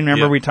tarmac meeting.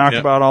 Remember we talked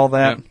about all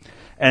that? Yep.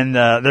 And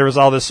there was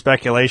all this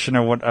speculation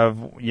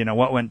of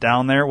what went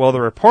down there. Well,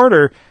 the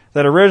reporter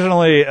that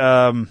originally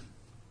got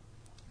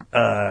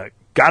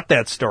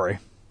that story,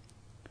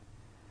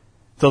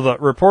 so the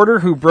reporter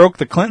who broke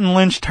the Clinton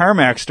Lynch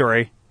tarmac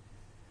story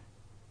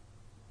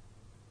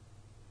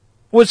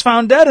was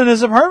found dead in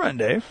his apartment,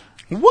 Dave.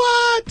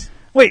 What?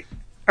 Wait.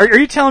 Are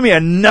you telling me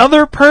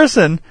another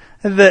person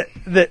that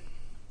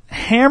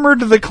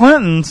hammered the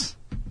Clintons,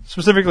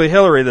 specifically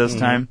Hillary this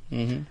time,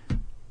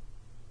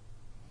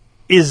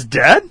 is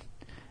dead?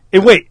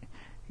 Wait,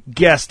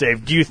 guess,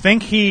 Dave. Do you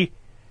think he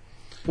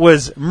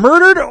was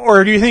murdered,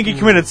 or do you think he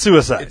committed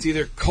suicide? It's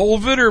either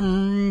COVID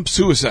or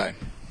suicide.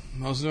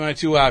 Those are my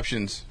two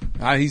options.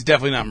 He's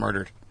definitely not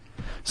murdered.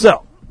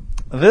 So,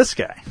 this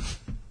guy,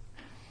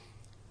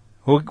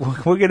 we'll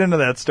get into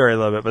that story a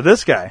little bit, but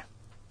this guy.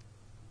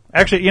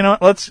 Actually, you know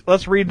what?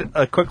 Let's read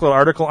a quick little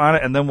article on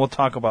it, and then we'll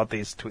talk about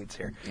these tweets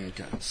here.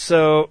 Okay.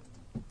 So,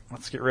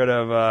 let's get rid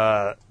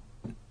of...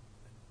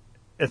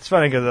 it's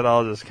funny because it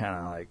all just kind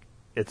of like...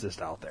 It's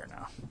just out there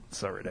now. It's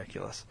so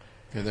ridiculous.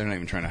 Yeah, they're not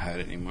even trying to hide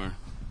it anymore.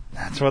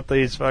 That's what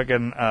these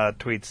fucking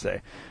tweets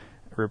say.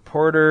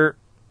 Reporter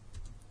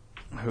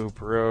who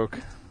broke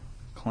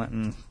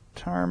Clinton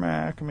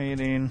tarmac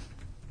meeting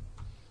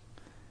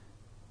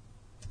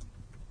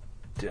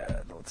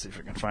dead. Let's see if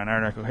we can find an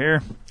article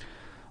here.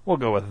 We'll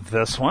go with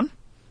this one.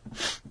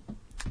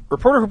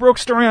 Reporter who broke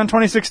story on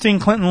 2016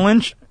 Clinton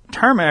Lynch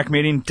tarmac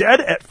meeting dead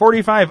at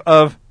 45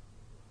 of,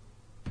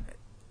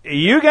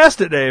 you guessed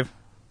it, Dave,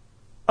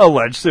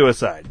 alleged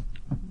suicide.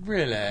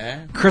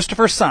 Really?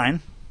 Christopher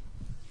Sine,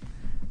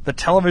 the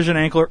television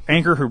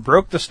anchor who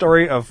broke the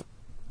story of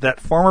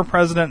that former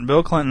President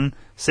Bill Clinton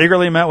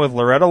secretly met with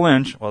Loretta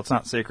Lynch, well, it's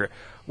not secret,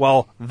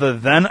 while the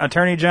then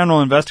Attorney General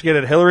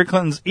investigated Hillary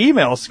Clinton's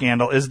email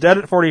scandal, is dead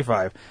at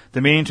 45.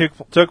 The meeting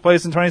took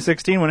place in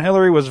 2016 when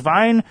Hillary was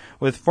vying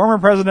with former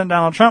President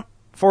Donald Trump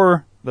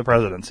for the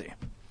presidency.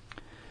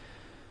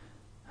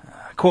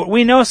 Quote,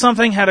 we know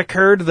something had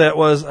occurred that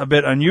was a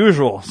bit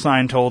unusual,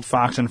 Sine told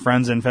Fox and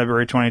Friends in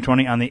February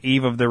 2020 on the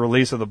eve of the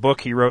release of the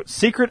book he wrote,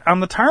 Secret on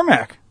the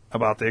Tarmac,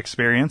 about the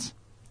experience.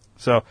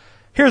 So,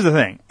 here's the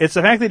thing. It's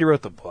the fact that he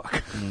wrote the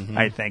book,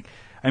 I think.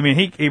 I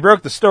mean, he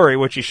broke the story,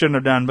 which he shouldn't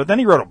have done, but then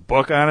he wrote a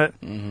book on it.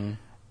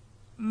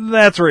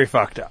 That's where he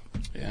fucked up.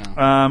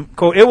 Yeah.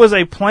 Quote, it was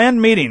a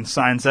planned meeting,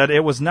 Sine said.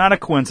 It was not a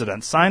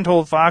coincidence. Sine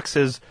told Fox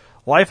his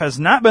life has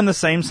not been the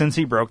same since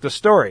he broke the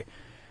story.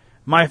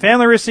 My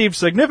family received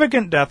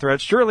significant death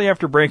threats shortly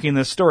after breaking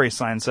this story,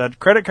 Sign said.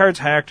 Credit cards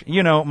hacked.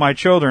 You know, my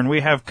children,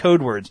 we have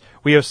code words.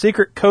 We have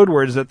secret code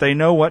words that they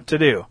know what to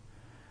do.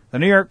 The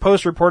New York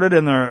Post reported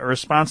in the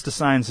response to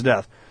Sign's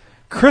death.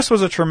 Chris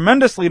was a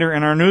tremendous leader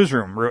in our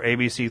newsroom, wrote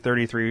ABC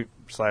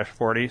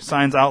 33/40,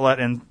 Sign's outlet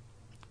in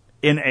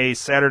a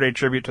Saturday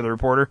tribute to the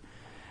reporter.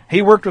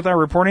 He worked with our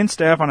reporting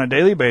staff on a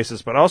daily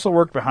basis, but also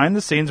worked behind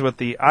the scenes with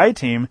the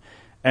I-team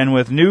and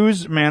with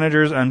news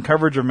managers on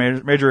coverage of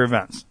major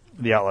events,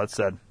 the outlet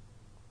said.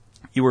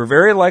 You were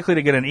very likely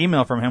to get an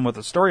email from him with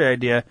a story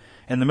idea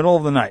in the middle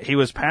of the night. He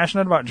was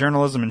passionate about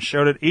journalism and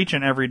showed it each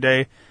and every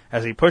day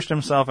as he pushed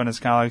himself and his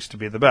colleagues to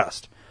be the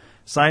best.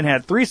 Sign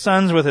had 3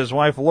 sons with his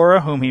wife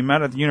Laura, whom he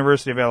met at the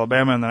University of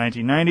Alabama in the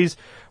 1990s,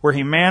 where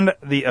he manned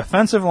the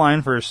offensive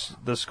line for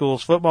the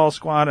school's football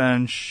squad,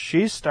 and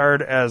she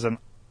starred as an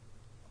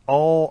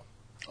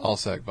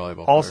all-sec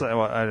volleyball player.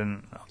 Well, I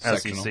didn't know.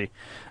 Sectional. SEC.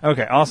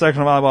 Okay,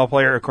 all-sectional volleyball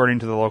player, according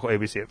to the local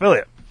ABC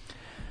affiliate.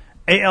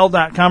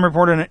 AL.com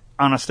reported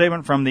on a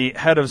statement from the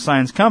head of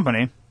Sign's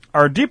company,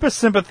 our deepest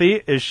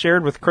sympathy is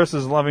shared with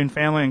Chris's loving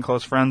family and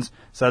close friends,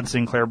 said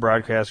Sinclair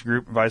Broadcast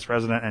Group Vice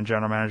President and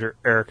General Manager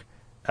Eric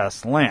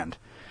S. Land.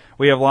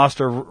 We have lost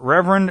a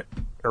revered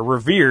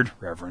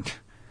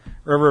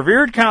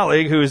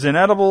colleague who is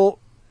indelible,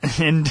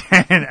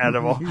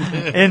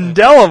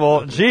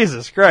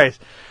 Jesus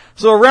Christ.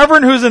 So a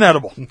reverend who's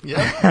inedible.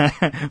 Yeah.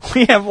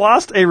 We have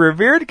lost a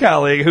revered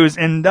colleague whose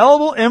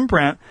indelible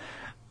imprint,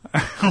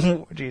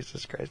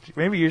 Jesus Christ,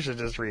 maybe you should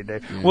just read,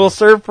 Dave, will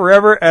serve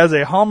forever as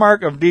a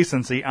hallmark of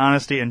decency,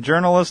 honesty, and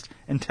journalist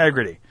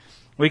integrity.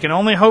 We can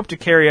only hope to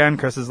carry on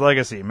Chris's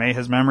legacy. May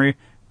his memory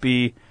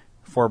be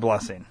for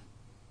blessing.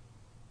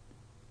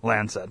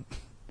 Land said.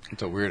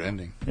 It's a weird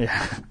ending.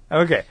 Yeah.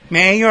 Okay.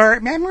 May your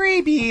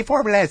memory be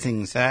for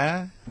blessings,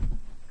 huh?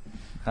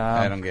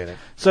 I don't get it.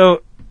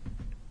 So,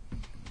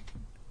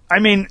 I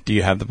mean... Do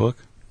you have the book?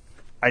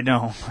 I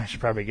know. I should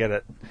probably get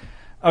it.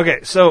 Okay,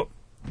 so,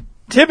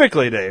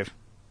 typically, Dave,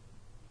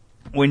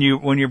 when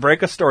you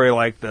break a story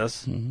like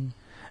this,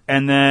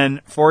 and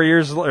then 4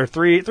 years or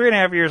three and a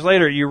half years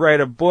later, you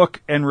write a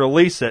book and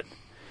release it,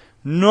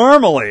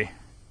 normally,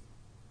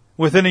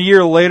 within a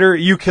year later,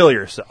 you kill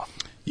yourself.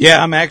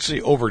 Yeah, I'm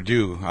actually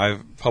overdue.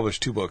 I've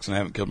published 2 books and I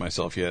haven't killed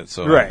myself yet,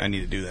 so right. I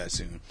need to do that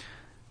soon.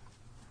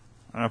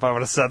 I don't know if I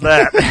would have said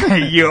that.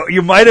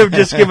 you might have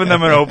just given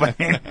them an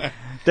opening.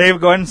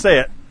 Dave, go ahead and say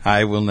it.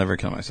 I will never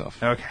kill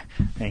myself. Okay,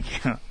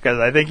 thank you. Because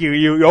I think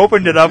you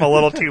opened it up a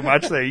little too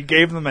much there. You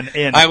gave them an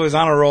in. I was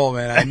on a roll,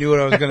 man. I knew what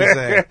I was going to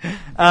say.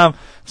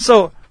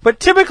 But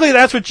typically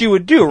that's what you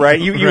would do, right?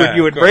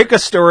 You would break a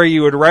story,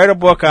 you would write a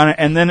book on it,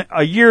 and then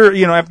a year,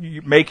 after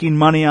you're making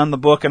money on the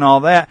book and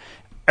all that,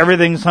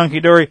 everything's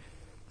hunky-dory,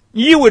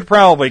 you would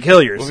probably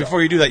kill yourself. Well,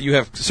 before you do that, you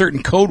have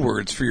certain code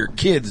words for your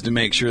kids to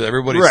make sure that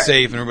everybody's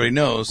safe and everybody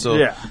knows.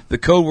 So the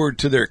code word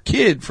to their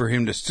kid for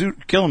him to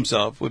kill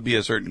himself would be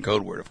a certain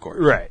code word, of course.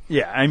 Right.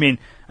 Yeah. I mean,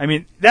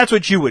 that's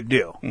what you would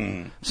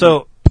do.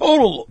 So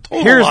total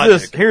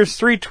logic. Here's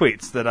 3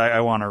 tweets that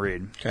I want to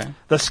read. Okay.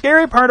 The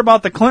scary part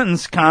about the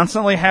Clintons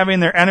constantly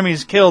having their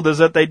enemies killed is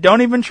that they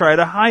don't even try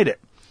to hide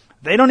it.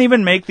 They don't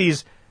even make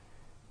these,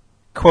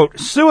 quote,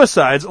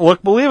 suicides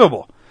look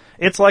believable.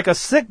 It's like a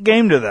sick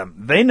game to them.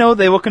 They know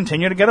they will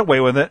continue to get away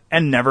with it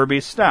and never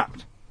be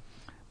stopped.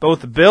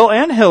 Both Bill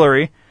and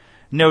Hillary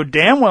know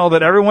damn well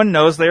that everyone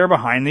knows they are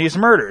behind these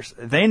murders.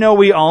 They know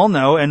we all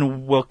know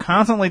and will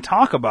constantly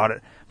talk about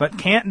it, but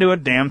can't do a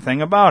damn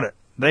thing about it.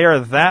 They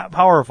are that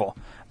powerful.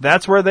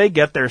 That's where they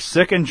get their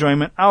sick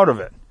enjoyment out of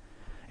it.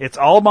 It's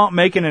all about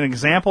making an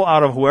example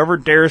out of whoever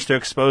dares to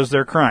expose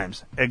their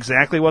crimes.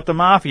 Exactly what the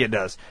mafia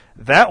does.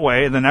 That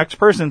way, the next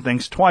person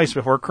thinks twice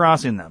before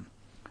crossing them.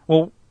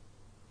 Well,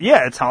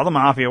 yeah, it's how the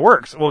mafia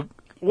works. Well,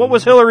 what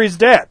was Hillary's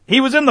dad?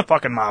 He was in the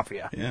fucking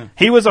mafia. Yeah.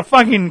 He was a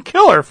fucking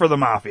killer for the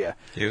mafia.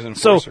 He was an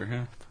enforcer,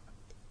 yeah.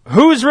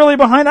 Who's really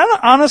behind?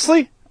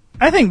 Honestly,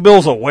 I think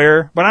Bill's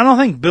aware, but I don't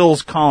think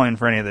Bill's calling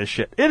for any of this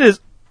shit. It is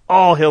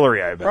all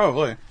Hillary, I bet.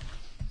 Probably.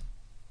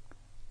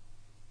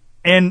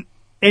 And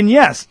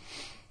yes,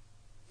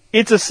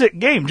 it's a sick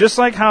game, just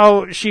like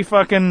how she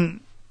fucking,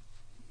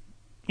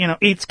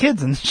 eats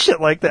kids and shit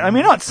like that. I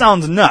mean, it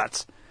sounds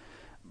nuts,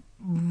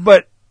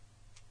 but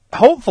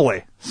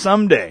hopefully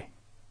someday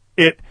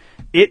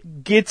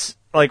it gets,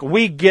 like,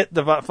 we get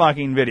the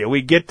fucking video.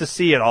 We get to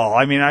see it all.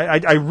 I mean,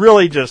 I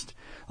really just,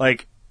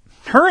 like,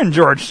 her and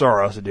George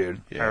Soros,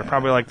 dude, are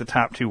probably like the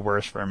top 2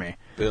 worst for me.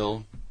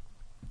 Bill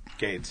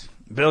Gates.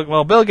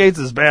 Bill Gates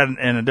is bad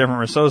in a different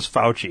way. So is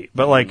Fauci.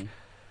 But like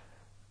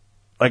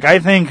I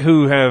think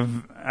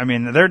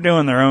they're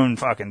doing their own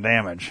fucking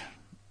damage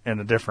in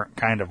a different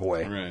kind of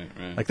way.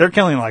 Right. Like, they're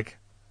killing, like,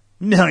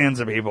 millions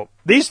of people.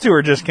 These 2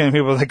 are just killing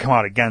people that come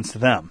out against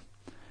them.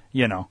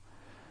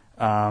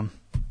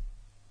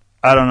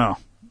 I don't know.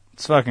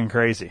 It's fucking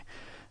crazy.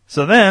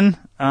 So then,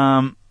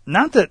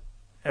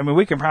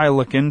 we can probably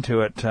look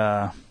into it.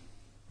 Let's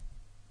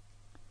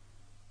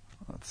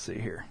see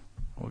here.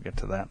 We'll get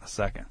to that in a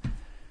second.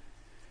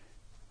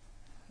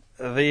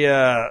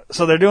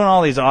 So they're doing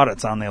all these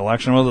audits on the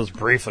election. We'll just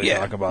briefly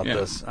talk about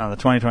this on the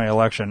 2020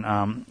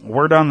 election.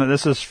 Word on that.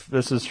 This is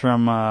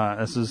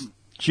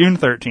June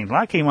 13th. A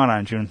lot came out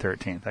on June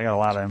 13th. I got a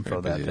lot of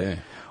info that day.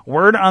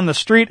 Word on the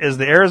street is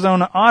the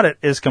Arizona audit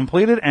is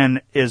completed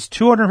and is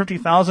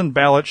 250,000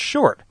 ballots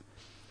short.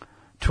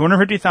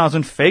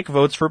 250,000 fake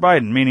votes for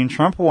Biden, meaning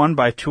Trump won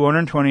by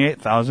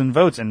 228,000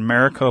 votes in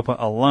Maricopa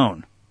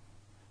alone.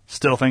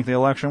 Still think the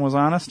election was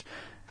honest?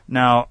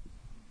 Now,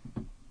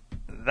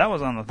 that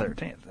was on the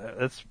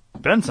 13th. It's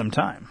been some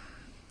time.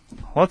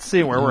 Let's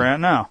see where we're at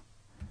now.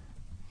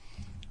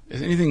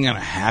 Is anything going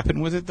to happen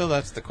with it, though?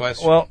 That's the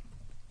question. Well,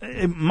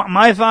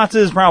 my thoughts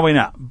is probably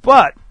not.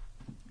 But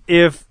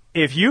if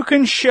you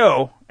can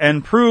show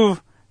and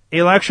prove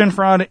election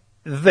fraud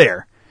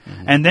there,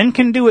 and then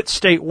can do it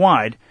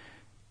statewide,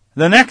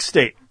 the next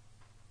state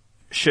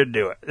should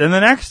do it. Then the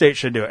next state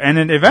should do it. And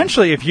then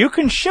eventually, if you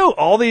can show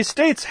all these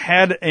states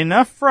had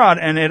enough fraud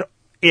and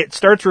it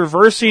starts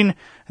reversing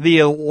the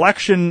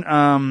election,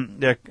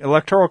 the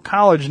electoral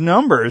college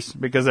numbers,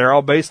 because they're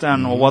all based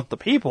on what the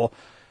people,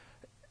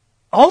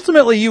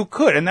 ultimately you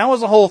could. And that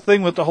was the whole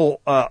thing with the whole,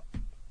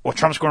 what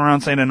Trump's going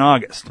around saying in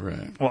August.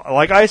 Right. Well,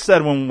 like I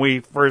said when we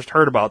first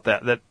heard about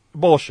that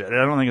bullshit.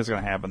 I don't think it's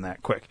going to happen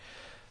that quick.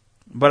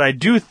 But I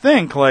do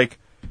think, I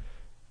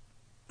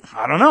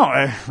don't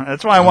know.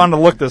 That's why I wanted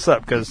to look this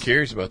up. I'm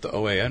curious about the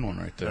OAN one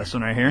right there. This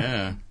one right here?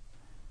 Yeah.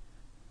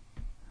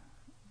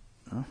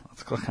 Oh,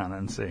 let's click on it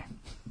and see.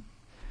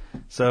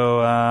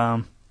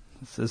 So,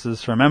 this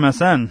is from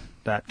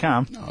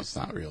MSN.com. No, it's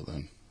not real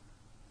then.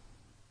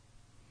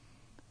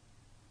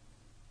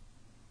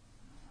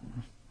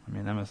 I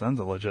mean, MSN's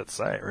a legit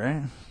site,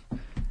 right?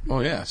 Oh,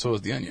 yeah. So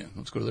is The Onion.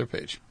 Let's go to their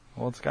page.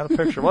 Well, it's got a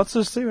picture. Let's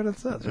just see what it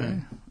says, right?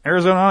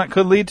 Arizona audit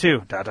could lead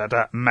to ...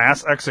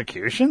 mass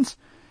executions?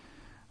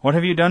 What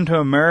have you done to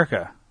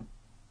America,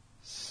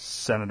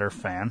 Senator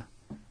Fan?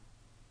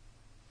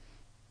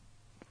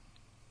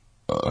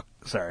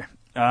 Sorry.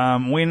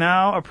 We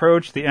now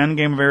approach the end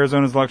game of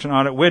Arizona's election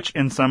audit, which,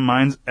 in some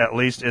minds, at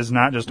least, is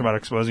not just about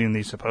exposing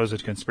the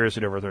supposed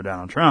conspiracy to overthrow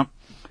Donald Trump.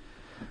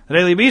 The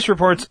Daily Beast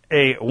reports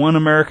a One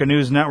America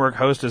News Network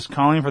host is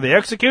calling for the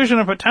execution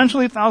of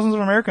potentially thousands of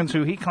Americans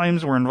who he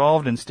claims were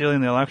involved in stealing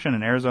the election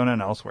in Arizona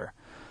and elsewhere.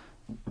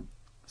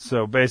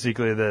 So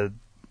basically,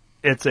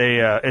 it's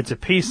a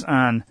piece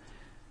on,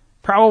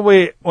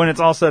 probably when it's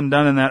all said and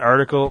done in that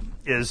article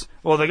is,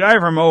 well, the guy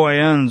from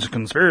OAN's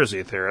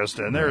conspiracy theorist,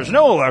 and there's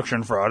no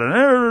election fraud.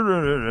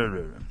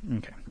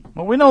 Okay.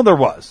 Well, we know there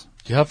was.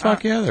 Yeah,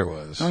 fuck yeah, there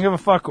was. I don't give a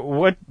fuck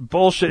what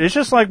bullshit. It's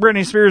just like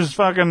Britney Spears'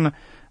 fucking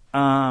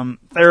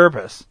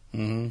therapist.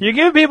 Mm-hmm. You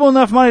give people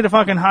enough money to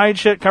fucking hide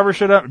shit, cover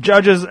shit up,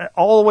 judges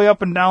all the way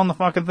up and down the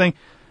fucking thing,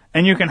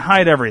 and you can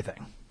hide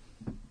everything.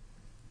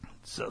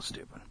 So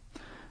stupid.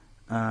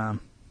 Let's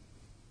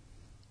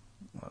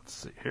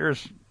see.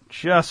 Here's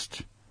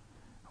just...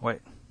 Wait.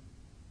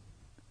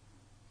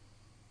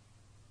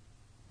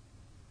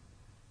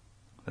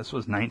 This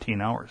was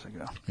 19 hours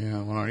ago.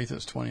 Yeah, well, underneath it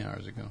was 20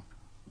 hours ago.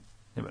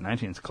 Yeah, but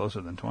 19 is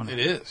closer than 20. It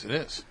is.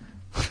 It's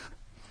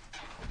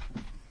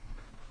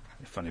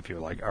funny if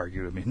you would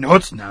argue with me. No,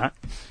 it's not.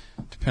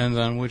 Depends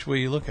on which way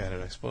you look at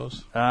it, I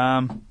suppose.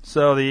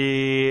 So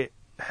the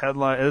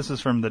headline, this is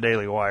from the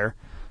Daily Wire.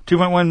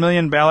 2.1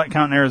 million ballot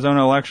count in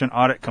Arizona election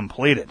audit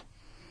completed.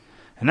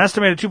 An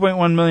estimated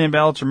 2.1 million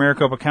ballots from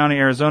Maricopa County,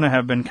 Arizona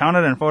have been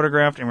counted and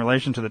photographed in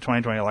relation to the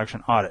 2020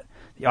 election audit.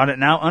 The audit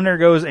now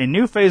undergoes a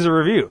new phase of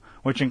review,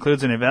 which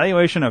includes an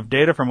evaluation of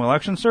data from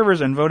election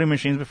servers and voting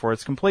machines before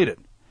it's completed.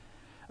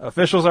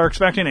 Officials are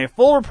expecting a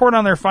full report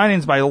on their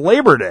findings by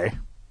Labor Day.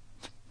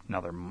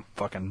 Another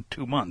fucking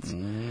 2 months.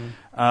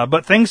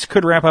 But things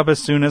could wrap up as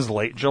soon as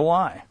late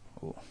July.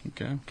 Ooh.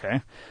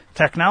 Okay.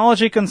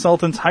 Technology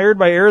consultants hired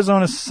by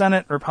Arizona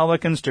Senate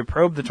Republicans to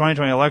probe the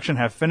 2020 election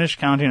have finished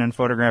counting and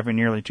photographing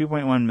nearly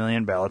 2.1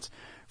 million ballots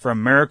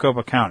from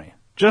Maricopa County.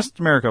 Just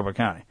Maricopa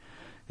County.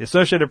 The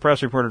Associated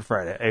Press reported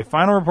Friday. A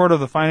final report of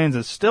the findings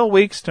is still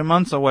weeks to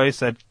months away,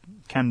 said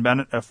Ken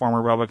Bennett, a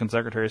former Republican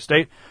Secretary of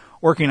State,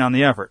 working on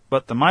the effort.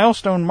 But the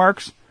milestone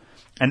marks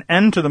an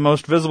end to the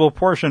most visible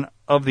portion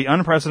of the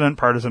unprecedented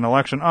partisan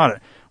election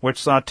audit, which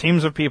saw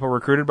teams of people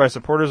recruited by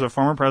supporters of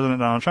former President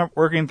Donald Trump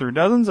working through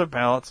dozens of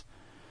ballots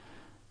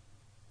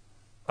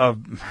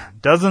of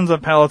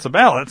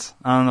ballots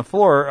on the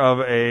floor of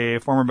a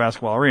former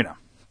basketball arena.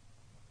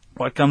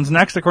 What comes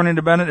next, according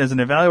to Bennett, is an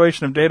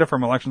evaluation of data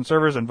from election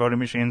servers and voting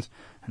machines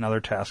and other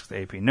tasks,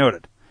 the AP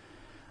noted.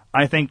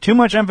 I think too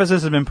much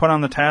emphasis has been put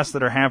on the tasks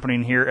that are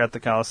happening here at the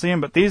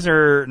Coliseum, but these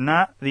are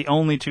not the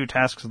only two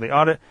tasks of the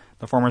audit,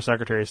 the former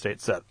Secretary of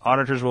State said.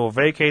 Auditors will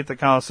vacate the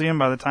Coliseum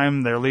by the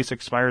time their lease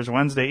expires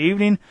Wednesday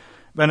evening,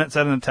 Bennett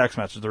said in a text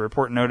message. The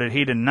report noted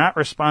he did not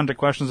respond to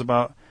questions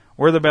about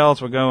where the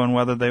ballots will go and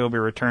whether they will be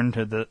returned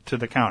to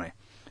the county.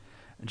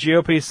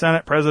 GOP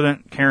Senate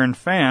President Karen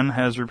Fann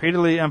has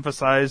repeatedly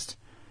emphasized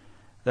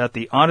that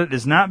the audit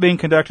is not being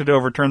conducted to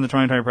overturn the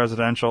 2020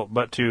 presidential,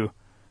 but to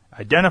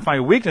identify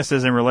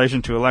weaknesses in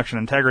relation to election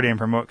integrity and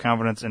promote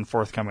confidence in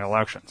forthcoming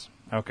elections.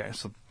 Okay,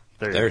 so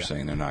They're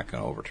saying they're not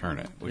going to overturn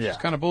it, which is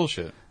kind of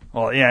bullshit.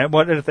 Well, yeah,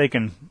 but if they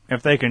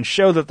can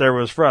show that there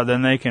was fraud,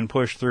 then they can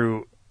push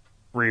through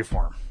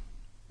reform,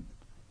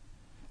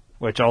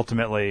 which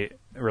ultimately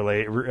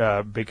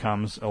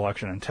becomes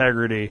election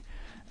integrity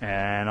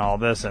and all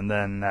this, and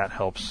then that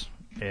helps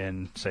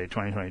in, say,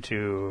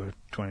 2022,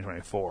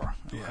 2024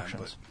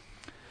 elections.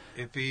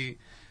 Yeah, if he...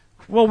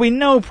 Well, we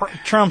know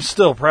Trump's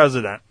still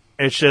president.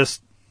 It's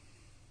just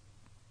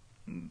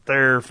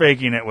they're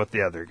faking it with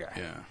the other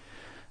guy.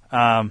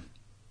 Yeah.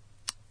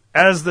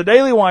 As the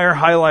Daily Wire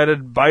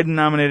highlighted,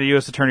 Biden-nominated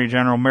U.S. Attorney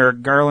General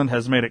Merrick Garland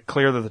has made it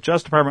clear that the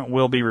Justice Department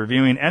will be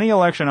reviewing any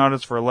election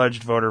audits for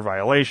alleged voter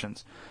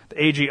violations.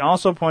 The AG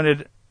also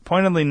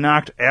pointedly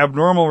knocked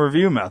abnormal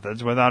review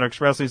methods without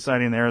expressly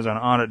citing the Arizona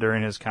audit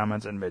during his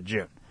comments in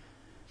mid-June.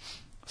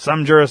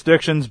 Some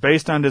jurisdictions,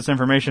 based on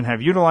disinformation,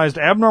 have utilized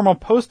abnormal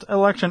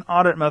post-election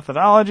audit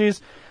methodologies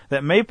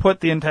that may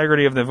put the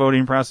integrity of the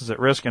voting process at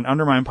risk and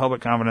undermine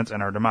public confidence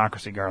in our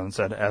democracy, Garland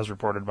said, as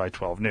reported by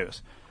 12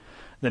 News.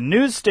 The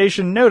news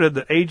station noted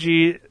that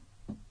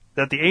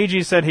the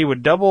AG said he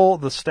would double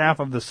the staff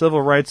of the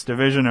Civil Rights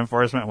Division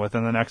enforcement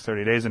within the next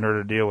 30 days in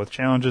order to deal with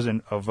challenges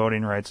of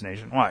voting rights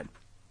nationwide.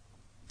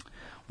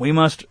 We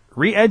must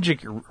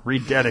rededicate.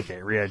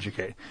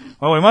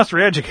 Well, we must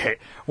re-educate.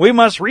 We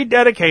must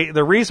rededicate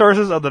the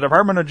resources of the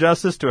Department of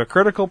Justice to a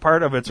critical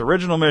part of its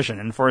original mission,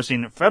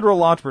 enforcing federal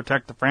law to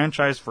protect the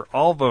franchise for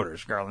all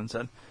voters, Garland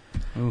said.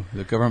 Ooh,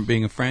 the government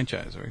being a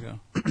franchise. There we go.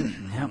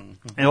 Yep.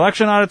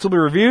 Election audits will be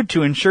reviewed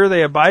to ensure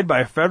they abide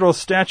by federal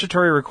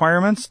statutory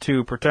requirements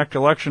to protect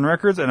election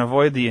records and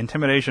avoid the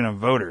intimidation of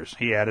voters,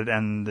 he added,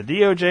 and the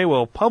DOJ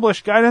will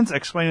publish guidance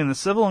explaining the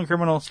civil and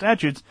criminal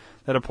statutes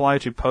that apply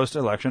to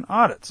post-election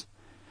audits.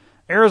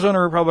 Arizona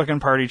Republican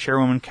Party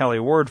Chairwoman Kelly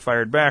Ward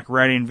fired back,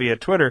 writing via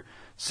Twitter,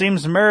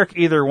 "Seems Merrick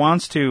either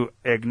wants to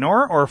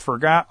ignore or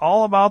forgot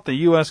all about the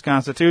U.S.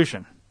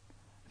 Constitution.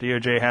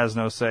 DOJ has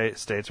no say,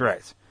 states'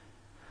 rights."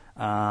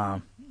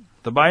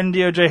 The Biden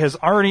DOJ has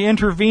already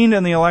intervened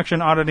in the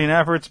election auditing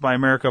efforts by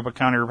Maricopa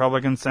County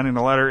Republicans, sending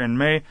a letter in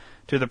May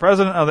to the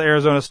president of the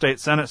Arizona State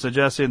Senate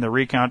suggesting the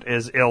recount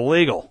is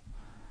illegal.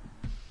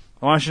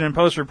 The Washington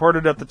Post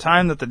reported at the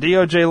time that the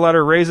DOJ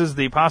letter raises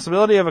the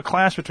possibility of a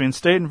clash between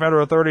state and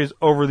federal authorities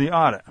over the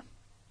audit.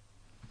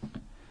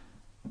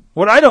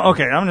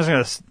 Okay, I'm just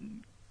going to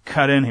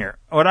cut in here.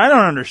 What I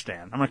don't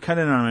understand, I'm going to cut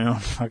in on my own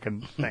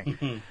fucking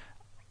thing.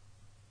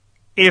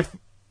 If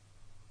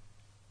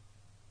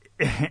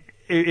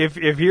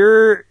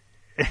your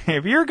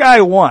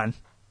guy won,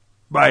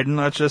 Biden,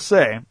 let's just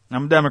say,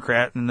 I'm a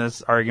Democrat in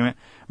this argument,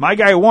 my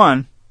guy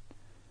won,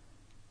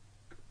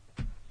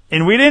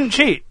 and we didn't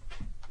cheat,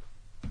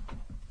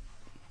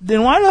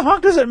 then why the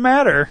fuck does it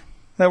matter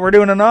that we're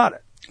doing an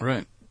audit?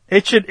 Right.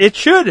 It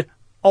should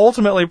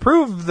ultimately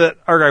prove that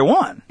our guy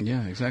won.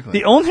 Yeah, exactly.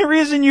 The only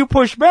reason you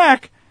push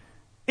back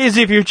is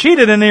if you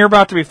cheated and you're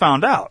about to be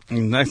found out.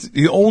 And that's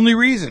the only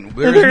reason.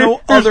 There's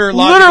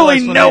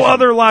literally no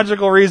other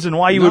logical reason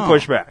why you would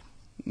push back.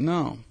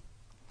 No.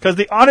 Because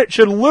the audit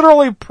should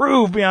literally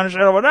prove beyond a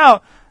shadow of a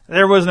doubt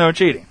there was no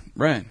cheating.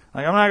 Right.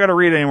 Like, I'm not going to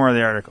read any more of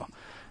the article.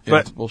 Yeah,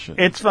 but it's bullshit.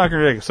 It's fucking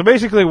ridiculous. So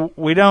basically,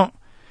 we don't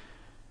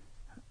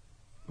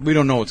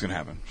know what's going to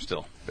happen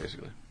still,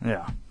 basically.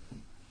 Yeah.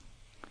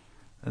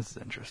 This is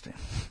interesting.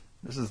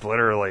 This is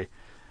literally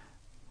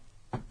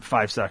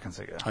 5 seconds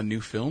ago. A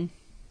new film?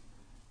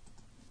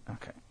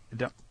 Okay.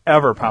 Don't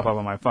ever pop up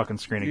on my fucking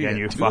screen again,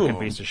 you fucking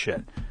piece of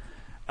shit.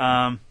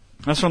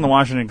 That's from the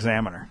Washington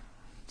Examiner.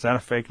 Is that a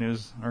fake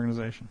news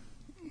organization?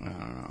 I don't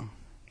know.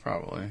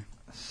 Probably.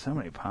 So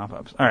many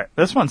pop-ups. All right.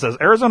 This one says,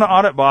 Arizona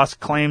audit boss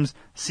claims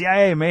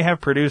CIA may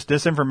have produced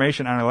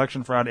disinformation on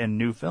election fraud in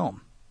new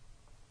film.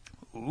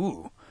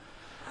 Ooh.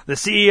 The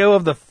CEO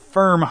of the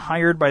firm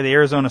hired by the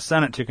Arizona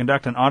Senate to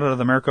conduct an audit of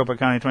the Maricopa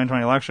County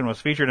 2020 election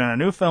was featured in a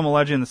new film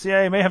alleging the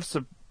CIA may have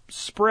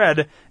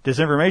spread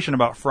disinformation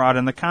about fraud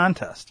in the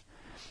contest.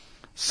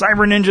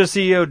 Cyber Ninja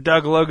CEO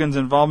Doug Logan's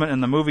involvement in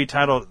the movie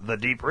titled The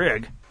Deep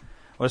Rig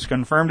was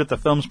confirmed at the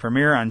film's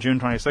premiere on June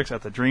 26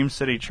 at the Dream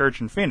City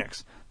Church in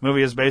Phoenix. The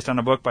movie is based on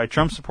a book by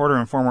Trump supporter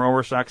and former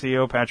Overstock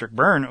CEO Patrick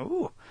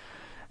Byrne,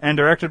 and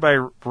directed by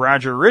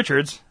Roger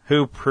Richards,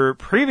 whose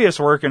previous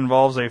work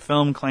involves a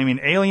film claiming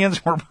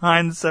aliens were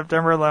behind the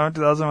September 11,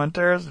 2001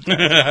 terrorist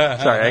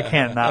attack. Sorry, I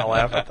can't not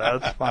laugh at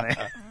that. That's funny.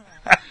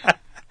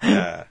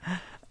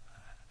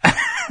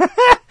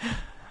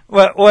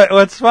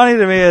 What's funny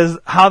to me is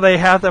how they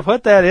have to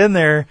put that in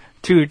there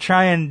to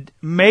try and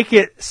make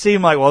it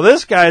seem like, well,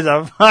 this guy's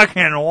a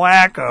fucking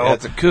wacko. Yeah,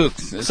 it's a kook.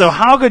 So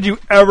how could you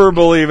ever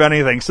believe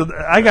anything? So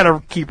I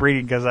gotta keep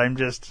reading because I'm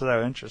just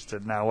so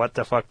interested now what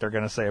the fuck they're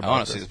gonna say about this. I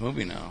want to see this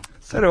movie now.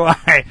 So do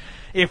I.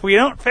 If we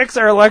don't fix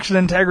our election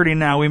integrity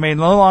now, we may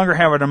no longer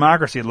have a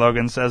democracy,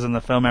 Logan says in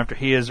the film after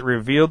he is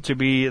revealed to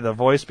be the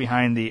voice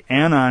behind the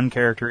Anon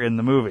character in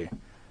the movie.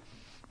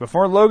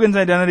 Before Logan's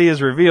identity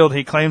is revealed,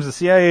 he claims the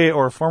CIA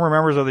or former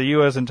members of the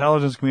U.S.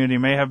 intelligence community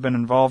may have been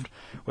involved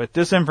with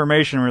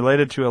disinformation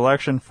related to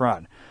election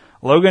fraud.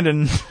 Logan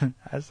didn't...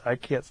 I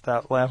can't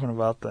stop laughing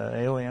about the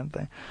alien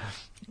thing.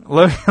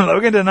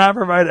 Logan did not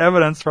provide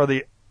evidence for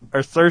the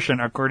assertion,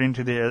 according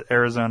to the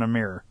Arizona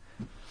Mirror.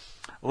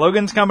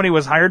 Logan's company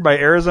was hired by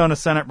Arizona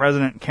Senate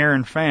President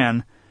Karen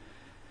Fann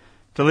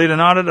to lead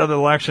an audit of the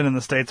election in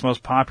the state's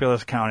most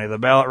populous county. The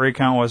ballot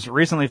recount was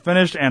recently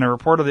finished, and a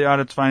report of the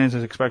audit's findings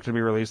is expected to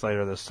be released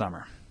later this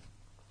summer.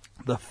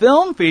 The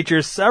film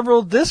features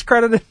several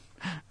discredited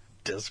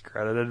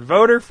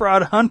voter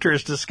fraud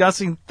hunters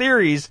discussing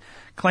theories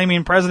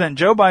claiming President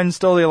Joe Biden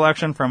stole the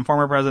election from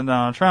former President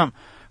Donald Trump,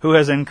 who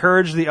has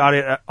encouraged the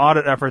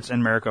audit efforts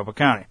in Maricopa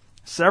County.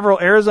 Several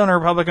Arizona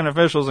Republican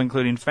officials,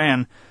 including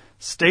Fann,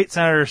 State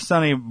Senator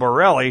Sonny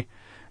Borrelli,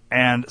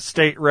 and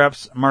State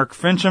Reps Mark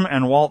Fincham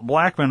and Walt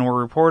Blackman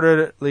were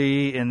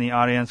reportedly in the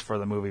audience for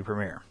the movie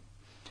premiere.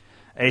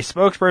 A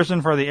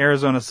spokesperson for the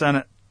Arizona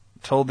Senate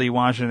told the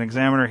Washington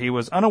Examiner he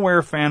was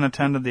unaware Fann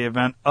attended the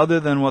event other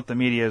than what the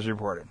media has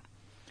reported.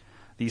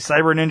 The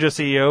Cyber Ninja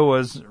CEO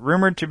was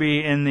rumored to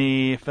be in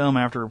the film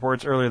after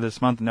reports earlier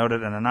this month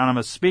noted an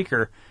anonymous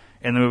speaker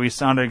in the movie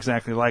sounded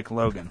exactly like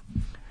Logan.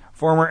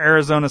 Former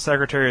Arizona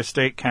Secretary of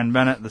State Ken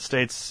Bennett, the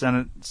state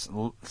Senate's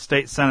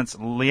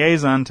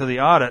liaison to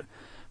the audit,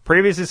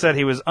 previously said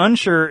he was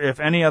unsure if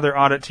any other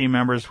audit team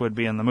members would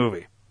be in the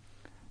movie.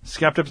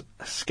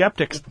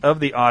 Skeptics of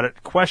the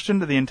audit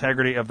questioned the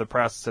integrity of the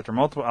process after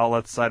multiple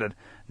outlets cited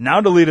now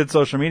deleted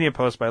social media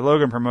posts by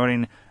Logan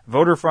promoting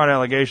voter fraud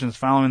allegations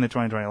following the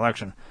 2020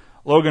 election.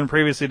 Logan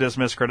previously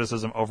dismissed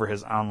criticism over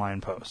his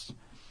online posts.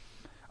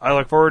 I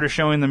look forward to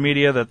showing the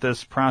media that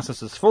this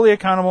process is fully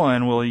accountable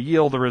and will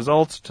yield the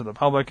results the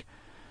public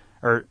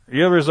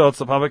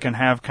can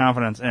have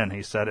confidence in,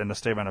 he said in a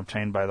statement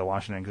obtained by the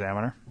Washington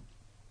Examiner.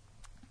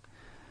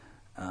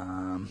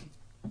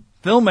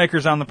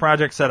 Filmmakers on the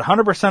project said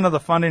 100% of the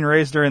funding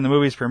raised during the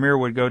movie's premiere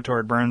would go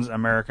toward Burns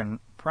American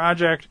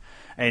Project,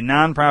 a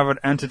non-profit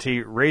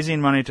entity raising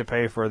money to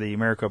pay for the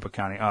Maricopa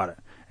County audit.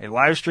 A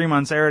live stream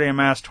on Saturday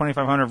amassed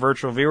 2,500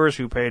 virtual viewers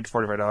who paid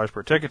 $45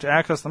 per ticket to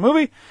access the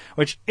movie,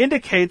 which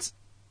indicates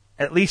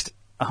at least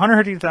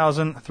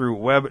 $150,000 through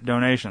web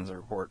donations, the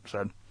report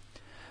said.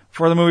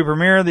 For the movie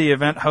premiere, the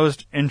event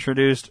host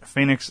introduced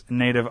Phoenix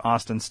native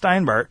Austin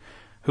Steinbart,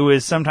 who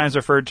is sometimes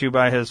referred to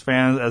by his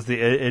fans as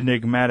the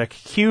enigmatic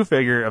Q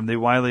figure of the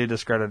widely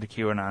discredited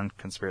QAnon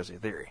conspiracy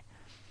theory.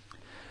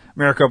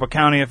 Maricopa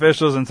County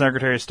officials and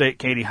Secretary of State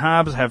Katie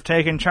Hobbs have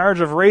taken charge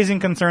of raising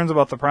concerns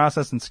about the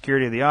process and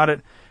security of the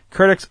audit.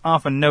 Critics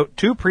often note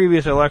 2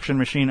 previous election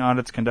machine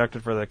audits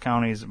conducted for the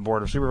county's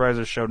Board of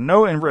Supervisors showed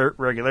no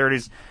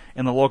irregularities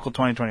in the local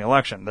 2020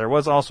 election. There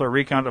was also a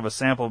recount of a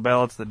sample of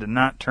ballots that did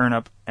not turn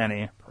up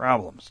any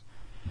problems.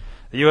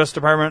 The U.S.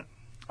 Department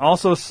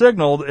also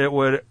signaled it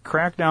would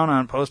crack down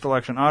on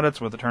post-election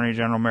audits, with Attorney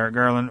General Merrick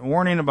Garland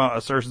warning about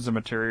assertions of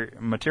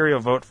material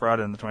vote fraud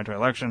in the 2020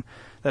 election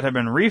that have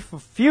been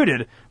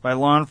refuted by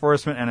law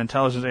enforcement and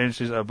intelligence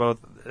agencies of both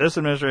this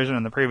administration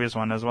and the previous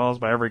one, as well as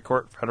by every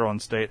court, federal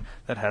and state,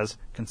 that has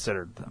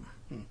considered them.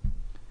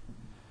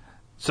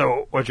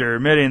 So what you're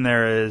admitting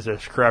there is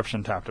there's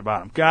corruption top to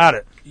bottom. Got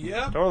it.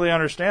 Yeah. Totally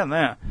understand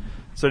that.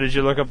 So did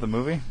you look up the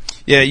movie?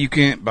 Yeah, you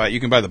can buy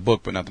the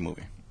book, but not the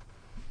movie.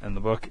 And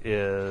the book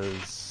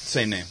is...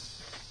 Same name.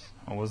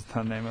 What was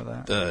the name of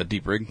that? The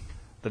Deep Rig.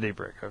 The Deep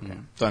Rig, okay.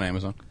 Mm-hmm. It's on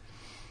Amazon.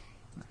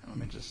 Let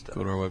me just...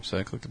 Go to our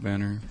website, click the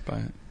banner, buy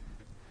it.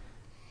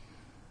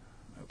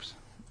 Oops.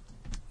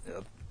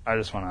 I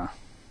just want to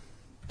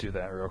do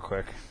that real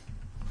quick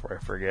before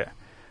I forget.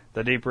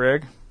 The Deep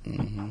Rig.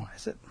 Mm-hmm. Why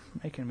is it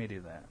making me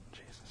do that?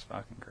 Jesus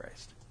fucking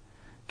Christ.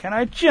 Can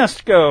I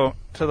just go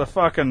to the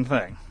fucking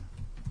thing?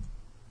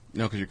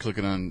 No, because you're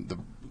clicking on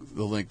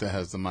the link that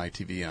has the My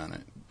TV on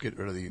it. Get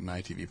rid of the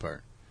My TV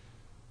part.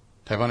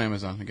 Type on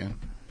Amazon again.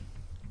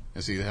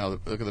 And see how.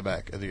 Look at the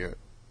back. I think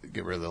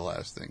get rid of the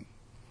last thing.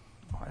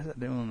 Why is it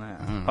doing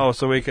that? Oh,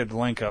 so we could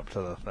link up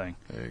to the thing.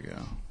 There you go.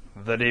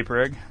 The Deep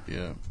Rig?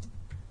 Yeah.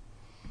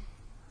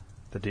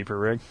 The Deeper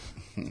Rig?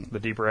 The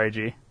Deeper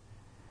IG?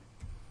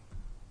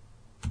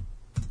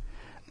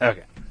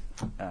 Okay.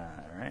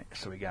 Alright,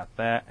 so we got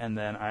that. And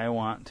then I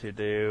want to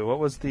do... What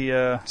was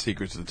the...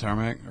 Secrets of the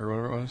Tarmac, or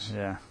whatever it was?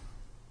 Yeah.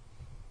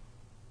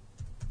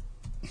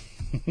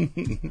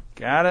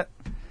 Got it.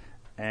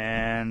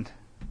 And...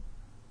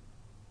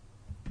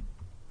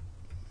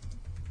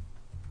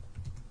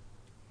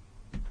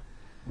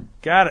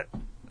 Got it.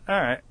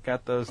 Alright,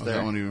 got those there. Is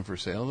that one even for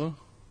sale, though?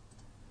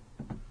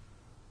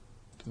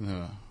 Doesn't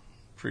have a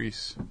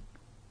priest.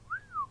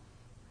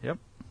 Yep.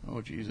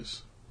 Oh,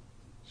 Jesus.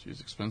 She's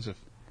expensive.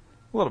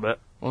 A little bit.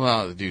 Well,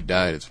 now the dude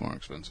died, it's more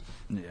expensive.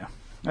 Yeah.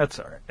 That's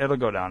alright. It'll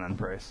go down in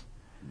price.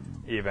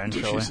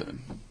 Eventually. That's what she said.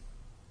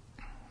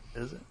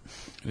 Is it?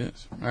 It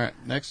is. Alright,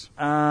 next.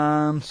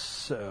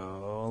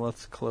 So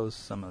let's close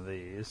some of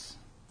these.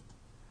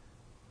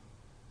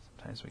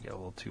 Sometimes we get a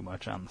little too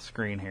much on the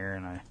screen here,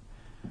 and I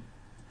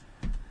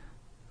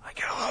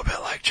get a little bit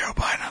like Joe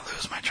Biden. I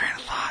lose my train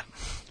of thought.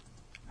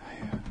 I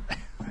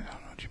don't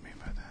know what you mean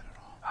by that at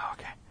all. Oh,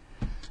 okay.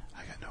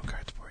 I got no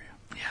cards for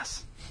you.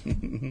 Yes.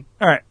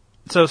 All right.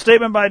 So,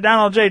 statement by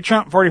Donald J.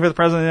 Trump, 45th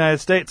President of the United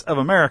States of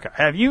America.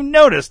 Have you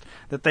noticed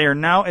that they are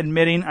now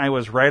admitting I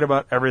was right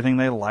about everything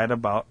they lied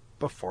about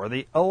before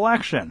the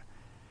election?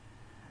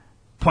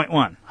 Point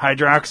 1.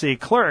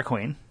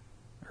 Hydroxychloroquine,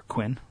 or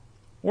quin,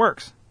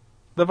 works.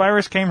 The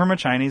virus came from a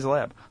Chinese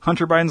lab.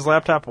 Hunter Biden's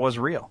laptop was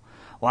real.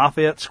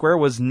 Lafayette Square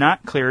was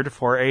not cleared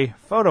for a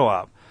photo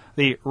op.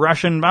 The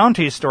Russian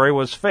bounty story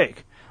was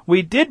fake.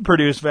 We did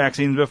produce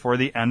vaccines before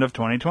the end of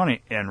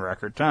 2020 in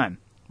record time.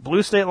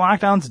 Blue state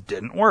lockdowns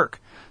didn't work.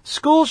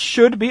 Schools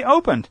should be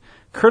opened.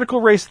 Critical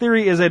race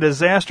theory is a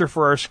disaster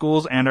for our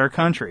schools and our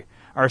country.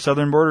 Our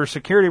southern border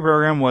security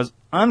program was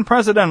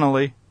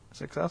unprecedentedly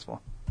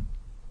successful.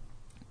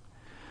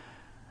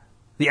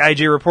 The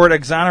IG report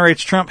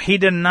exonerates Trump. He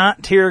did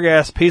not tear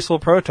gas peaceful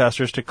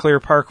protesters to clear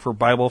park for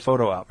Bible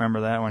photo op. Remember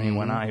that when he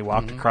went out? He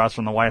walked across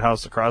from the White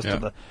House across to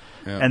the...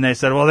 And they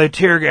said, well, they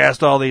tear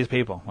gassed all these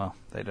people. Well,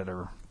 they did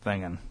a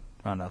thing and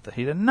found out that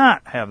he did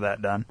not have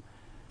that done.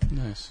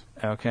 Nice.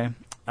 Okay.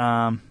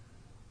 We'll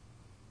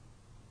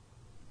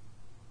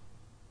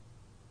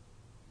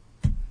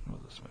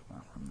just move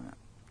on from that.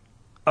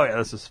 Oh, yeah,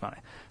 this is funny.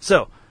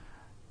 So,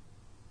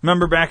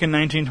 remember back in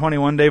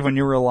 1921, Dave, when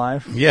you were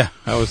alive? Yeah,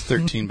 I was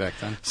 13 back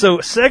then.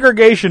 So,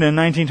 segregation in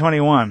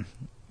 1921,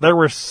 there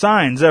were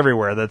signs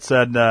everywhere that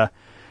said,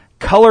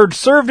 colored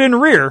served in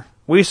rear,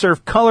 we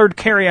serve colored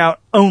carry-out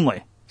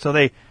only. So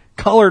they,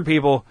 colored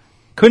people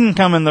couldn't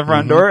come in the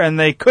front door, and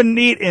they couldn't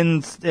eat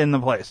in the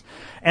place.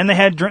 And they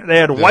had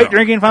white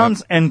drinking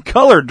fountains and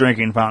colored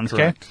drinking fountains,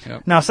 Correct. okay?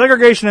 Yep. Now,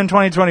 segregation in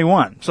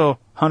 2021, so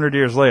 100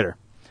 years later.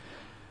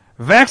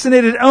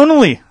 Vaccinated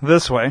only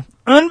this way.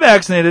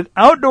 Unvaccinated,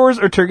 outdoors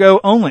or to go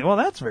only. Well,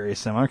 that's very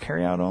similar.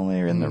 Carry out only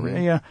or in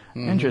the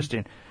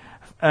interesting.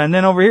 And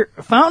then over here,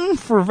 fountain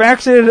for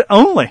vaccinated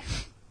only.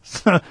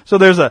 So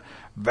there's a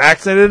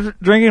vaccinated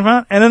drinking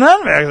fountain and an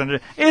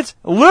unvaccinated. It's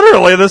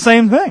literally the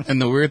same thing.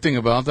 And the weird thing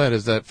about that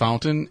is that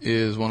fountain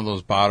is one of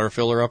those bottle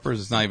filler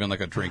uppers. It's not even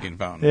like a drinking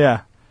fountain.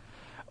 Yeah.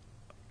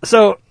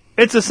 So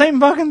it's the same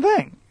fucking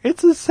thing.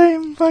 It's the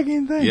same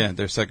fucking thing. Yeah,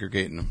 they're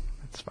segregating them.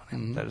 It's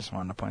funny. I just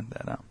wanted to point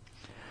that out.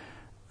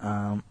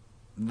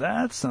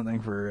 That's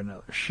something for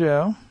another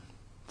show.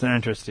 It's an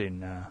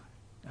interesting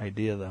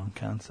idea, though,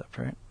 concept,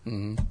 right?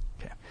 Mm-hmm.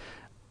 Okay.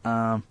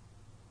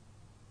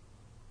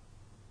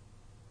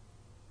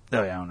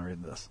 Oh, yeah, I want to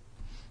read this.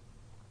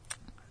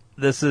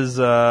 This is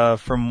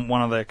from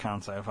one of the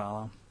accounts I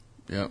follow.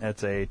 Yep.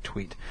 It's a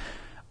tweet.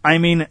 I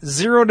mean,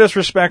 zero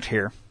disrespect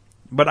here,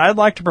 but I'd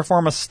like to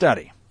perform a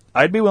study.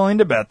 I'd be willing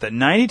to bet that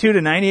 92 to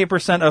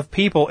 98% of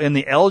people in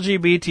the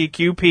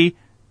LGBTQP,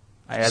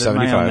 I added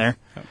 75. My own there,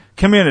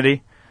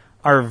 community,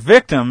 are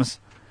victims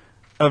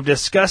of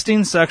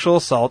disgusting sexual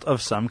assault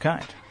of some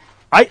kind.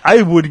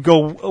 I would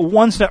go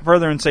one step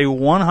further and say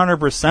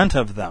 100%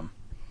 of them.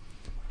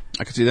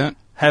 I could see that.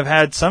 Have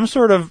had some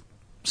sort of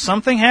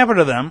something happen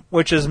to them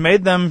which has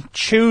made them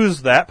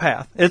choose that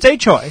path. It's a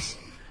choice.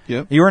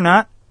 Yep. You are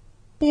not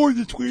born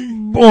this way.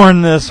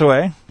 Born this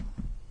way.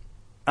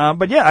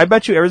 But yeah, I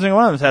bet you every single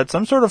one of them has had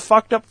some sort of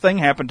fucked up thing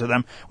happen to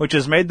them which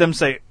has made them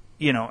say,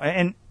 you know,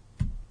 and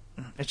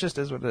it just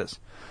is what it is.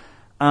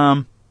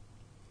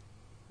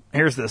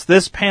 Here's this.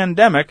 This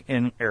pandemic,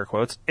 in air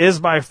quotes, is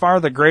by far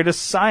the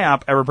greatest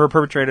psyop ever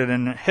perpetrated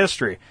in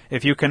history.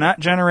 If you cannot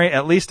generate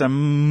at least a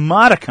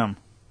modicum,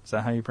 is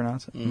that how you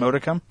pronounce it?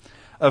 Modicum?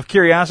 Of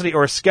curiosity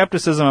or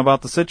skepticism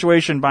about the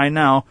situation by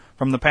now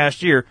from the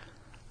past year,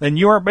 then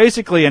you are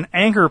basically an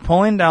anchor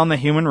pulling down the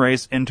human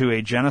race into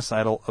a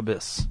genocidal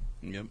abyss.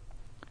 Yep.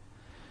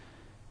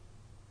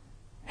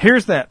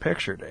 Here's that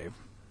picture, Dave,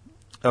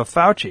 of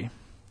Fauci,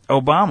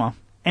 Obama,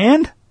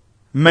 and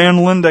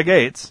Melinda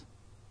Gates.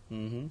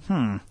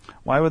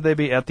 Why would they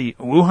be at the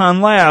Wuhan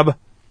lab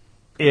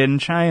in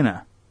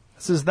China?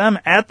 This is them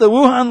at the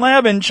Wuhan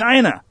lab in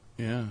China.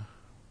 Yeah.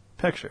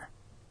 Picture.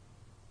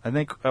 I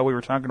think we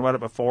were talking about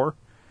it before.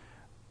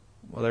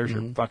 Well, there's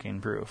your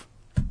fucking proof.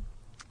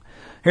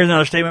 Here's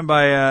another statement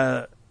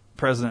by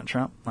President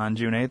Trump on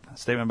June 8th. A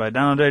statement by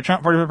Donald J.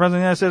 Trump, 45th President of the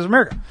United States of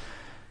America.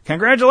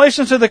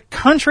 Congratulations to the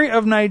country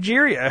of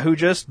Nigeria who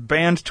just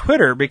banned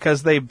Twitter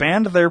because they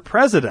banned their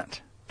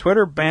president.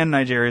 Twitter banned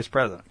Nigeria's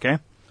president, okay?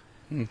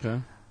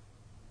 Okay.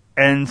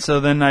 And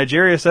so then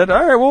Nigeria said,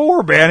 all right, well,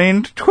 we're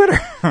banning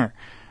Twitter.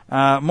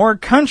 More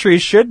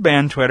countries should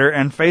ban Twitter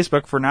and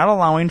Facebook for not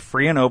allowing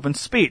free and open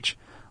speech.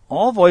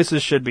 All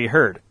voices should be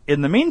heard.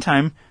 In the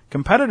meantime,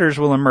 competitors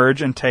will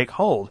emerge and take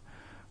hold.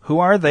 Who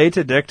are they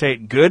to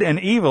dictate good and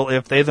evil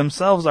if they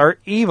themselves are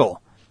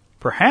evil?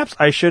 Perhaps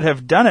I should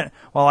have done it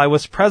while I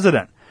was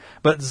president.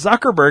 But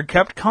Zuckerberg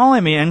kept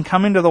calling me and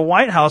coming to the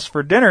White House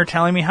for dinner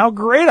telling me how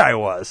great I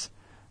was.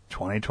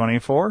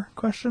 2024? ?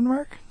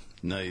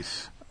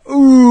 Nice.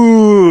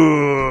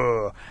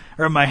 Ooh.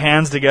 Rub my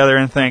hands together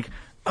and think,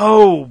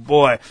 oh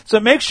boy. So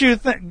it makes you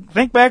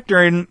think back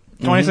during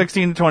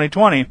 2016 to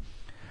 2020.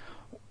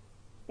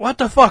 What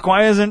the fuck?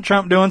 Why isn't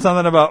Trump doing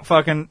something about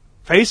fucking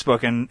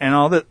Facebook and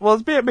all this? Well,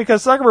 it's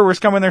because Zuckerberg was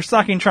coming there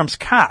sucking Trump's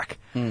cock.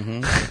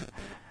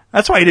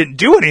 That's why he didn't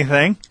do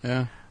anything.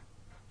 Yeah.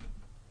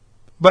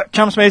 But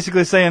Trump's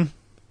basically saying,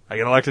 I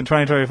get elected in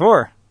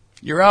 2024.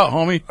 You're out,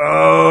 homie.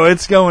 Oh,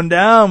 it's going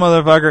down,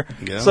 motherfucker.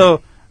 Yeah.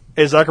 So,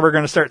 is Zuckerberg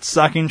going to start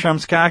sucking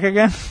Trump's cock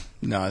again?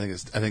 No, I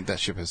think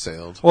that ship has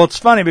sailed. Well, it's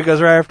funny because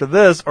right after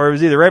this, or it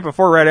was either right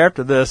before or right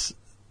after this,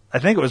 I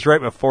think it was right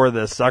before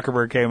this,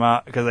 Zuckerberg came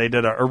out because they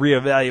did a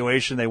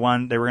reevaluation. They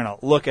were going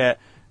to look at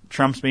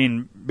Trump's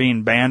being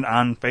banned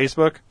on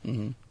Facebook,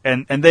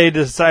 and they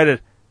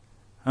decided,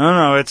 I don't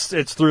know,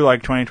 it's through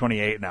like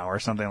 2028 now or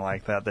something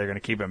like that. They're going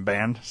to keep him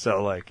banned.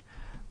 So like,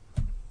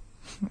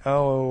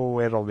 oh,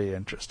 it'll be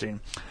interesting.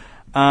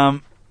 I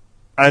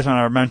just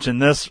want to mention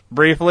this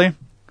briefly.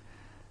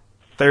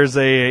 There's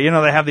they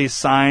have these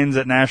signs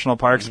at national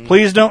parks.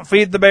 Please don't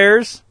feed the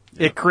bears.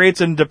 It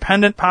creates a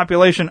dependent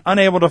population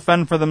unable to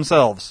fend for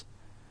themselves.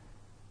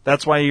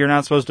 That's why you're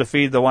not supposed to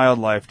feed the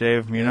wildlife,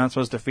 Dave. You're not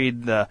supposed to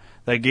feed the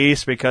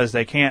geese because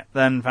they can't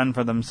then fend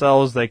for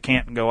themselves. They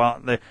can't go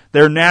out.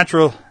 Their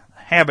natural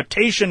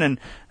habitation and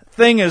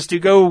thing is to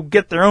go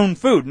get their own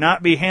food,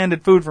 not be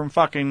handed food from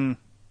fucking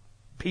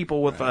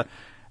people with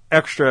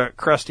extra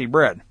crusty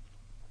bread.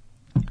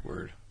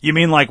 Word. You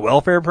mean like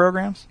welfare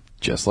programs?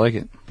 Just like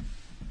it.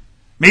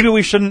 Maybe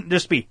we shouldn't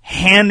just be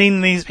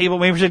handing these people.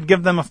 Maybe we should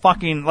give them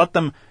let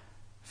them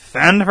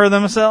fend for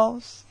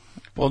themselves.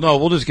 Well, no,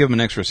 we'll just give them an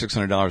extra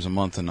 $600 a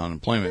month in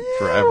unemployment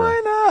forever.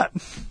 Why not?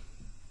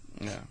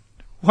 Yeah.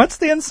 What's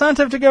the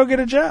incentive to go get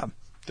a job?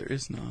 There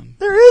is none.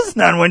 There is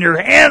none when you're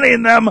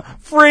handing them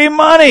free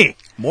money.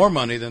 More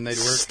money than they'd work.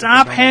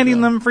 Stop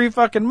handing them free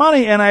fucking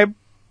money, and I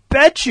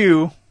bet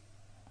you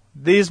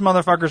these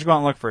motherfuckers go out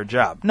and look for a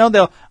job. No,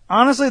 they'll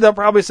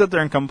probably sit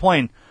there and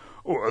complain.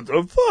 What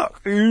the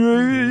fuck?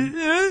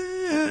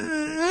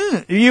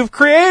 You've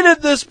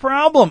created this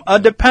problem, a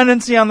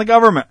dependency on the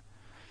government.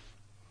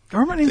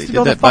 Government needs to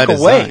go the fuck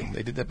away.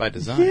 They did that by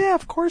design. Yeah,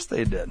 of course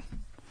they did.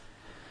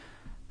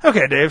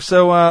 Okay, Dave,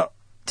 so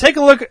take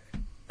a look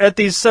at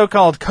these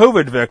so-called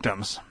COVID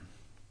victims.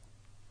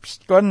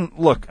 Just go ahead and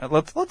look.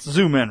 Let's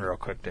zoom in real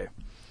quick, Dave.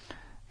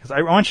 Because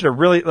I want you to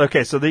really...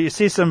 Okay, so you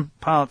see some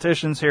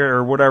politicians here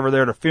or whatever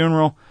there at a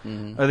funeral.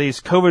 Are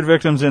these COVID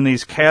victims in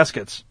these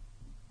caskets.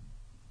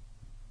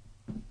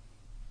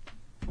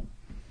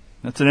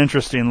 That's an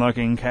interesting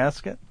looking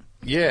casket.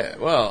 Yeah,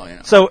 well,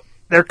 yeah. So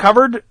they're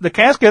covered, the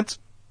caskets,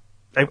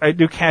 I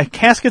do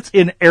caskets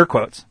in air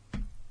quotes,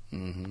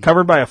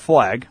 covered by a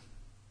flag.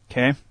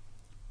 Okay.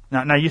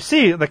 Now you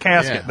see the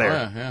casket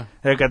there.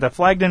 The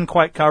flag didn't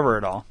quite cover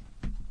it all.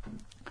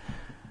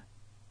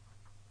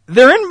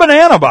 They're in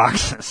banana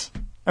boxes.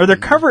 Or they're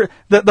covered,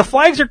 the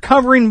flags are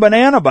covering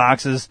banana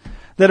boxes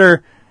that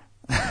are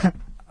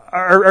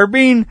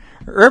being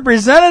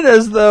represented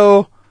as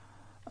though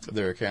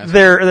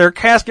they're a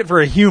casket for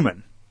a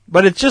human.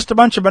 But it's just a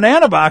bunch of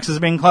banana boxes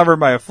being covered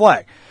by a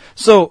flag.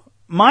 So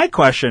my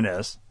question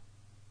is,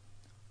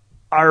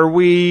 are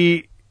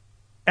we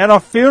at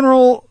a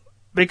funeral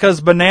because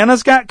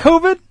bananas got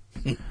COVID?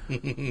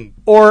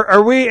 Or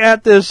are we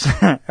at this...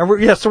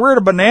 so we're at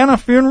a banana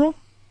funeral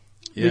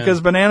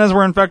because bananas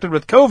were infected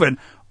with COVID.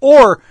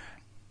 Or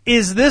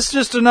is this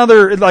just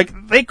another...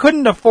 Like, they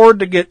couldn't afford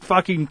to get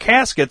fucking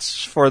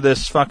caskets for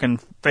this fucking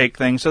fake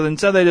thing. So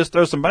instead they just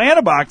throw some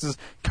banana boxes,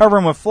 cover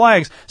them with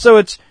flags. So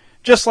it's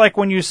just like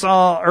when you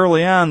saw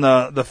early on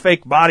the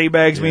fake body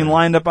bags being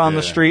lined up on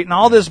the street and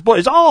all this...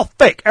 It's all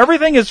fake.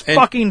 Everything is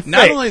fucking fake.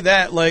 Not only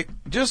that, like,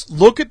 just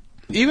look at...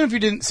 Even if you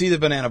didn't see the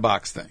banana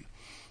box thing,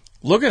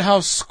 look at how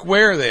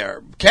square they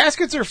are.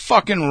 Caskets are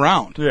fucking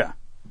round. Yeah.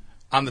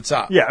 On the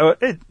top. Yeah,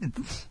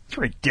 it's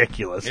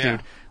ridiculous,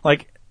 dude.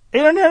 Like,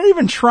 they're not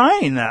even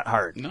trying that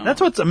hard. No.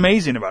 That's what's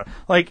amazing about it.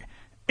 Like,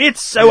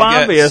 it's so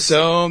obvious.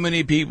 So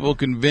many people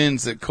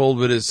convinced that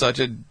COVID is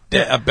such a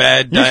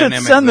bad dynamic You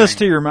should send this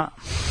to your mom.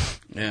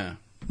 Yeah.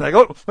 Like,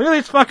 look at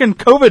these fucking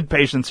COVID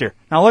patients here.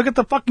 Now look at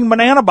the fucking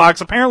banana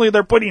box. Apparently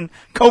they're putting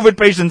COVID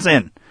patients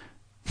in.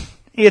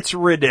 It's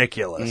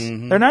ridiculous.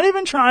 They're not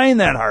even trying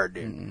that hard,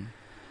 dude.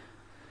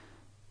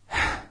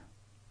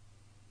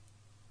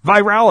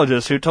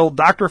 Virologist who told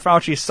Dr.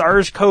 Fauci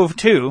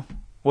SARS-CoV-2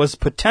 was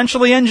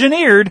potentially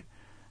engineered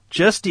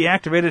just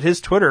deactivated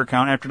his Twitter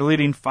account after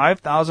deleting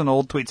 5,000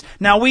 old tweets.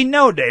 Now, we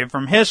know, Dave,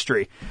 from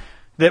history,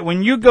 that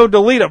when you go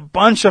delete a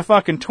bunch of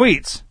fucking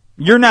tweets,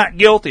 you're not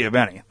guilty of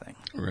anything.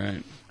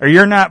 Right. Or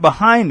you're not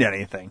behind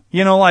anything.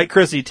 You know, like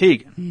Chrissy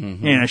Teigen.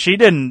 You know, she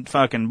didn't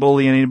fucking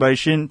bully anybody.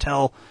 She didn't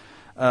tell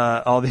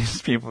all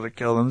these people to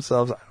kill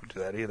themselves. I don't do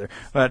that either.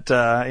 But,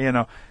 you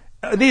know,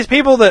 these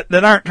people that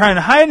aren't trying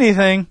to hide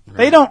anything,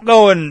 they don't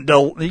go and,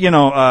 delete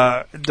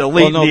and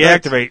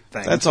deactivate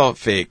things. That's all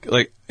fake.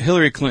 Like,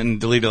 Hillary Clinton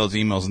deleted those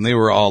emails, and they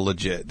were all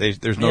legit.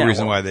 There's no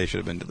reason why they should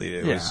have been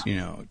deleted. It was,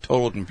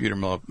 total computer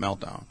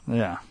meltdown.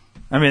 Yeah.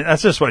 I mean,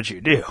 that's just what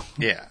you do.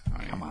 Yeah.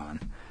 Come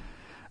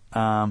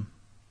on.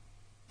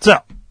 So,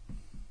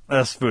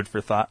 that's food for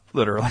thought,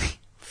 literally.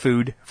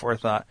 Food for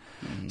thought.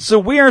 So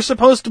we are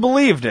supposed to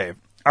believe, Dave,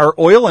 our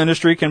oil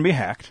industry can be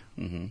hacked.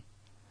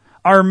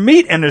 Our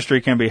meat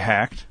industry can be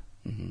hacked.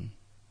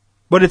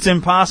 But it's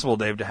impossible,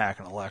 Dave, to hack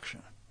an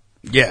election.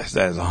 Yes,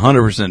 that is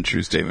 100%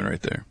 true statement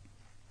right there.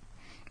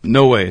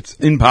 No way. It's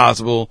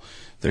impossible.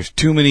 There's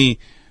too many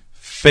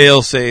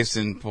fail safes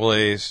in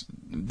place.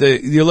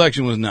 The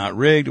election was not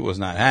rigged. It was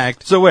not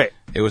hacked. So wait,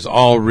 It was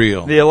all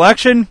real. the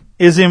election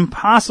is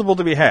impossible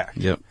to be hacked,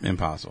 Yep,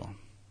 impossible.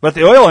 but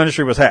the oil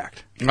industry was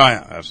hacked, Oh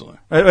yeah, absolutely.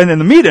 and then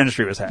the meat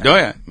industry was hacked, Oh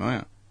yeah, oh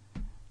yeah.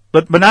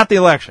 but not the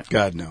election.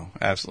 God no,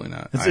 absolutely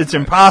not. It's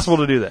impossible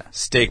to do that.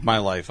 Stake my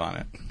life on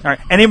it. All right,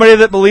 anybody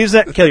that believes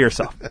that, kill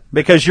yourself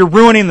because you're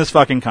ruining this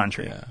fucking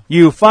country. Yeah.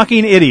 You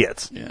fucking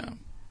idiots. Yeah.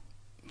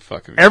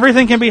 Fuck it.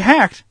 Everything can be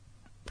hacked,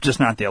 just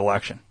not the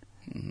election.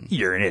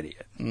 You're an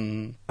idiot.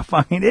 A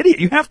fucking idiot.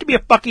 You have to be a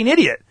fucking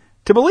idiot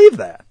to believe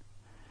that.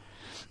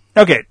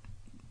 Okay.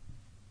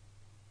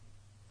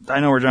 I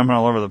know we're jumping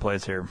all over the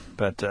place here,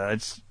 but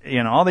it's,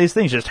 all these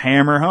things just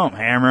hammer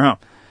home.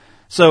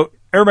 So,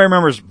 everybody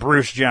remembers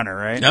Bruce Jenner,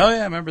 right? Oh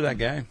yeah, I remember that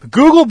guy.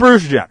 Google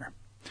Bruce Jenner.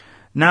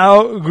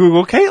 Now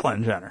Google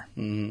Caitlyn Jenner.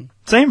 Mm-hmm.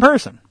 Same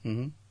person.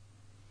 Mm-hmm.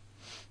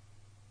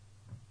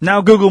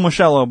 Now Google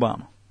Michelle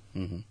Obama.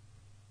 Mm-hmm.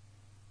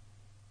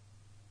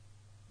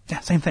 Yeah,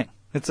 same thing.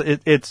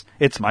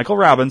 It's Michael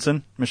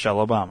Robinson, Michelle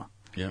Obama.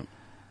 Yep.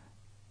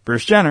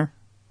 Bruce Jenner,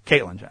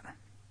 Caitlyn Jenner.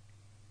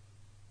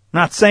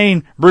 Not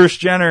saying Bruce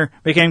Jenner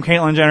became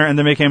Caitlyn Jenner and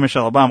then became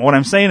Michelle Obama. What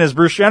I'm saying is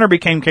Bruce Jenner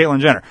became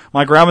Caitlyn Jenner.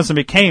 Michael Robinson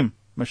became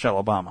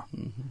Michelle Obama.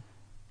 Mm-hmm.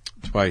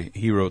 That's why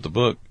he wrote the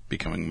book,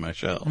 Becoming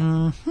Michelle.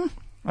 Mm-hmm.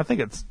 I think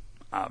it's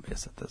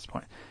obvious at this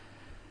point.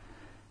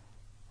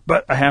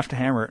 But I have to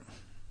hammer it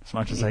as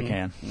much as I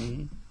can.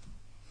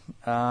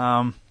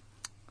 Mm-hmm.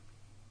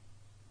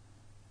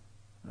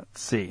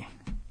 Let's see.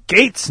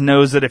 Gates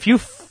knows that if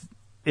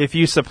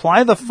you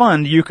supply the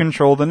fund, you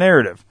control the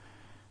narrative.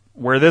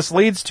 Where this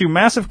leads to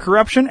massive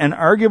corruption and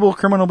arguable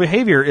criminal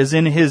behavior is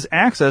in his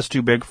access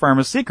to Big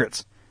Pharma's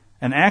secrets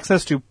and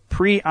access to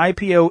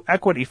pre-IPO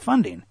equity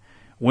funding.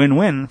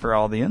 Win-win for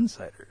all the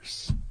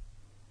insiders.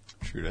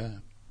 True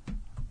that.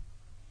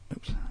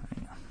 Oops.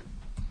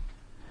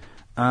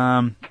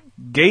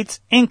 Gates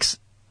Inc.'s.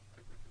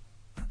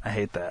 I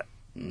hate that.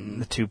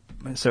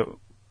 So,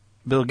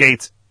 Bill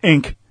Gates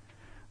Inc.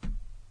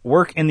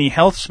 work in the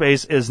health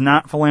space is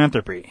not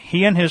philanthropy.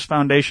 He and his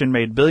foundation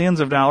made billions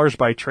of dollars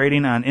by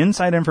trading on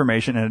inside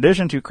information in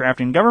addition to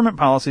crafting government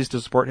policies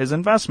to support his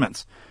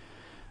investments.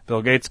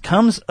 Bill Gates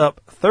comes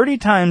up 30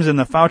 times in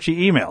the Fauci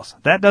emails.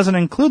 That doesn't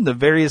include the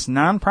various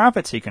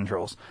nonprofits he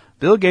controls.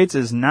 Bill Gates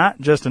is not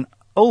just an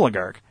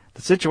oligarch.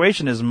 The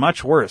situation is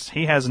much worse.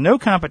 He has no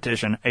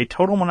competition, a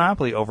total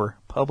monopoly over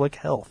public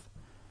health.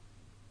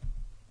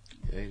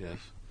 Yeah, he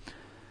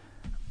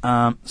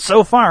does.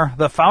 So far,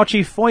 the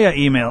Fauci FOIA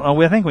email.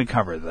 Oh, I think we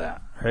covered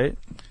that, right?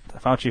 The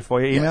Fauci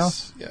FOIA email?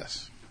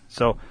 Yes.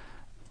 So,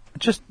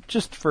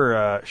 just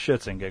for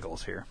shits and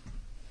giggles here.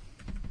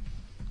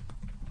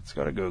 Let's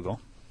go to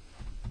Google.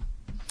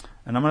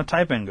 And I'm going to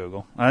type in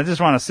Google. I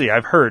just want to see.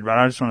 I've heard, but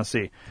I just want to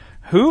see.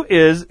 Who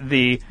is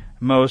the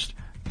most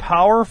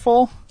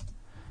powerful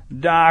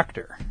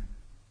doctor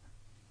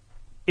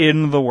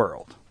in the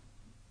world?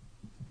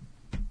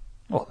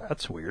 Well,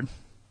 that's weird.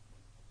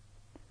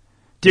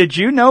 Did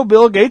you know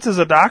Bill Gates is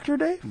a doctor,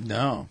 Dave?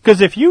 No.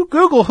 Because if you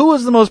Google who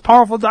is the most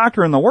powerful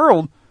doctor in the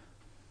world,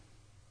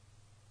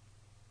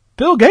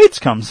 Bill Gates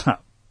comes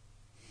up.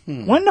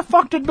 When the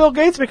fuck did Bill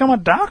Gates become a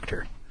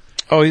doctor?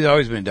 Oh, he's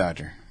always been a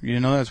doctor. You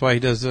know, that's why he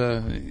does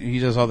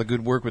all the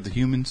good work with the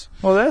humans.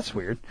 Well, that's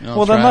weird.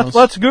 Well, then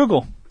let's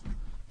Google.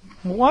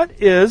 What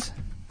is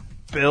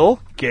Bill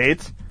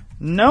Gates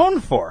known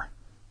for?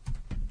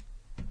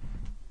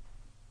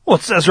 Well,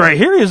 it says right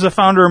here he's the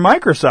founder of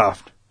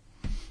Microsoft.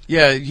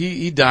 Yeah,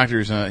 he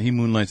doctors. He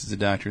moonlights as a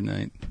doctor at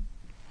night.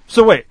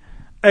 So wait,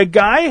 a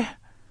guy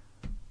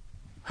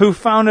who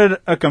founded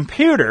a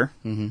computer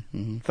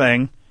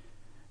thing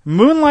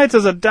moonlights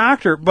as a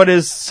doctor, but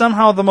is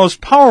somehow the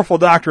most powerful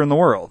doctor in the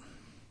world.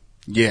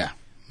 Yeah.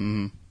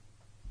 Mm-hmm.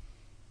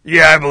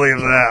 Yeah, I believe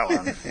that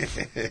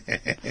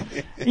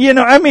one.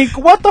 I mean,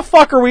 what the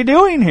fuck are we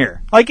doing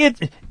here?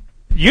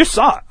 You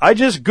saw it. I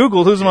just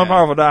Googled who's the most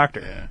powerful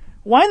doctor. Yeah.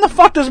 Why in the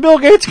fuck does Bill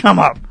Gates come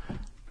up?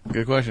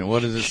 Good question.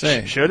 What does it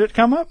say? Should it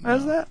come up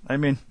as that? I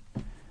mean,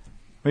 what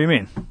do you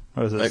mean?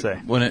 What does it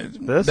say?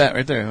 This? That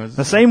right there.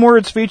 The same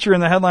words feature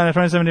in the headline of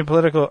 2017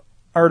 Political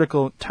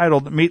article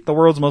titled "Meet the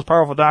World's Most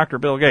Powerful Doctor,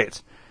 Bill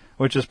Gates,"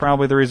 which is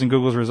probably the reason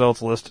Google's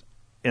results list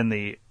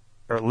the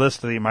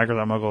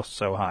Microsoft mogul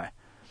so high.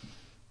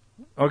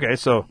 Okay,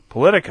 so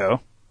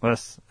Politico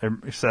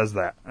says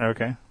that.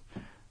 Okay.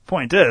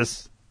 Point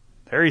is,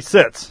 there he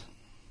sits.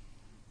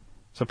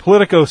 So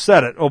Politico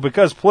said it. Oh,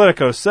 because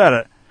Politico said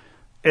it,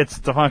 it's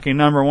the fucking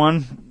number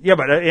one. Yeah,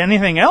 but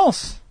anything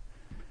else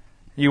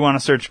you want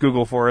to search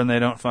Google for and they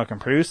don't fucking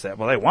produce that.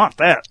 Well, they want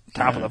that.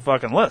 Top of the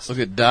fucking list. Look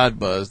at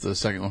Dodbuzz, the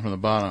second one from the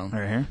bottom.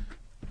 Right here.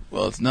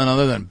 Well, it's none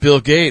other than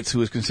Bill Gates,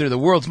 who is considered the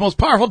world's most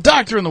powerful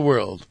doctor in the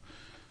world.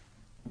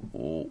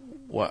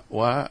 What?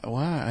 Why?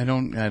 I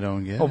don't get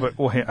it. Oh, but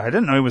I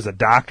didn't know he was a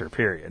doctor,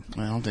 period.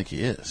 I don't think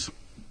he is.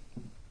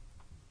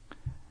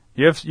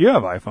 You have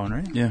iPhone,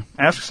 right? Yeah.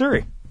 Ask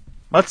Siri.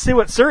 Let's see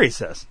what Siri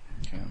says.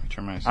 Okay, let me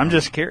turn my sound. I'm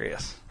just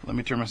curious. Let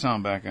me turn my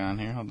sound back on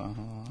here. Hold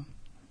on.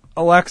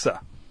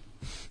 Alexa.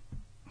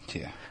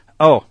 Yeah.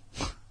 Oh.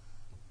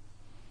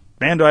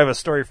 Man, do I have a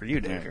story for you,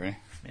 Dave. Right.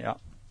 Yeah.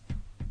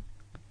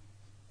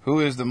 Who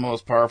is the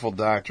most powerful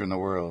doctor in the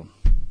world?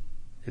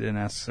 You didn't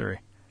ask Siri.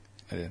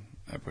 I did.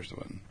 I pushed the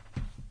button.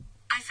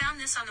 I found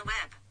this on the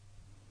web.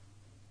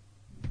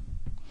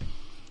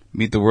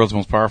 Meet the world's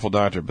most powerful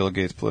doctor, Bill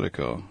Gates,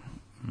 Politico.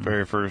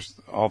 Very first,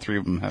 all three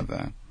of them have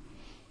that.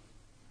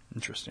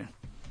 Interesting.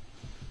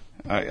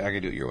 I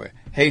can do it your way.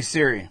 Hey,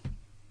 Siri.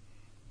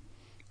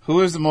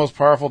 Who is the most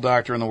powerful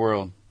doctor in the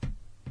world?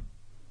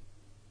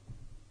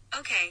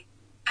 Okay.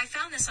 I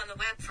found this on the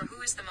web for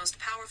who is the most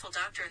powerful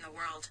doctor in the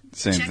world.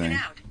 Same Check thing. it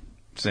out.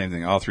 Same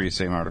thing. All three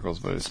same articles,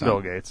 but it's Bill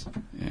not. Gates.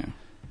 Yeah.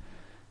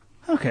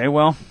 Okay,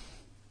 well,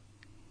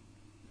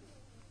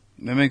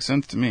 That makes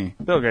sense to me.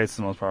 Bill Gates is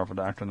the most powerful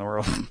doctor in the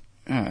world.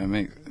 Yeah,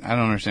 I don't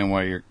understand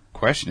why you're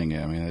questioning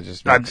it. I mean, it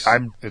just makes,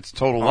 it's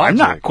total logic. I'm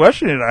not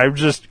questioning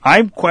it.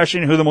 I'm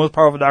questioning who the most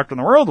powerful doctor in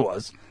the world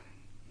was.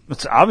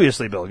 It's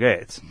obviously Bill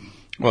Gates.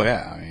 Well,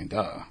 yeah, I mean,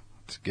 duh.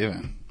 It's a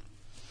given.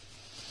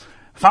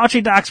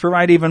 Fauci docs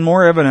provide even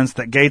more evidence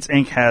that Gates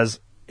Inc. has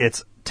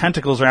its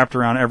tentacles wrapped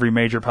around every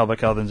major public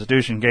health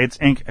institution. Gates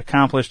Inc.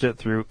 accomplished it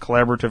through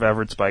collaborative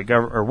efforts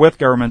with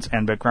governments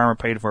and Big Pharma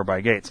paid for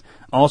by Gates.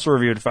 Also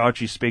reviewed,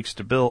 Fauci speaks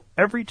to Bill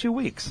every 2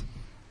 weeks.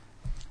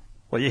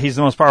 Well, he's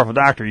the most powerful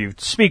doctor. You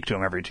speak to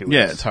him every 2 weeks.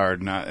 Yeah, it's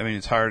hard.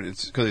 It's hard.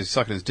 It's because he's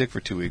sucking his dick for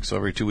 2 weeks. So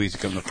every 2 weeks he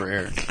comes up for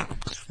air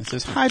and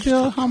says, "Hi,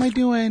 Bill. How am I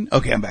doing?"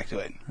 Okay, I'm back to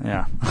it.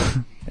 Yeah,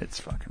 it's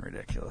fucking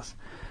ridiculous.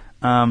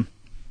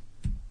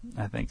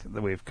 I think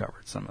that we've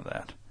covered some of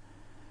that.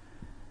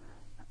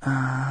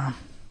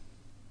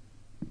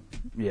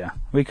 Yeah,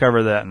 we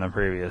covered that in the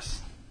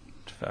previous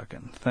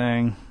fucking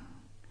thing.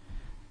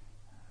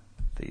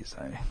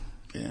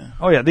 Yeah.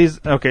 Oh yeah, these.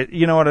 Okay,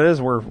 you know what it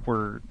is?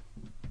 We're.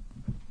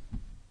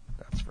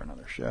 That's for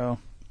another show.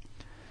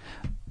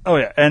 Oh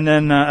yeah, and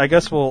then I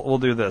guess we'll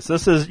do this.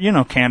 This is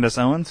Candace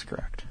Owens,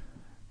 correct?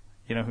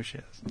 You know who she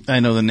is? I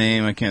know the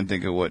name. I can't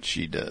think of what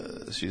she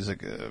does. She's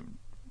like a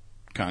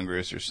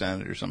Congress or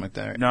Senate or something like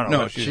that. Right?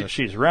 No,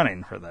 she's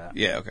running for that.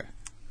 Yeah, okay.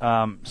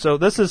 So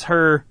this is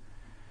her.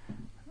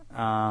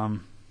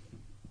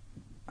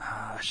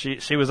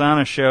 She was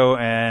on a show,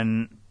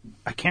 and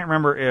I can't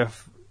remember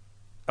if.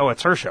 Oh,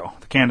 it's her show,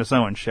 the Candace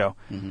Owens show.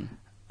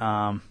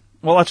 Mm-hmm.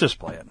 Well, let's just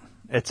play it.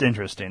 It's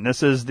interesting.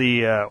 This is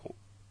the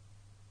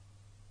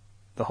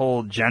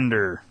whole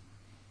gender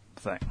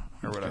thing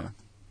or whatever.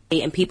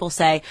 Okay. And people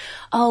say,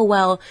 oh,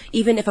 well,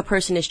 even if a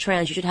person is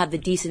trans, you should have the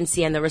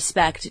decency and the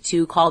respect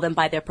to call them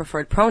by their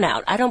preferred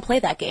pronoun. I don't play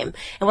that game.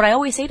 And what I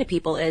always say to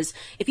people is,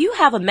 if you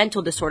have a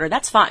mental disorder,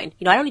 that's fine.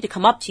 I don't need to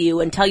come up to you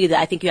and tell you that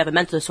I think you have a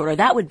mental disorder.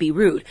 That would be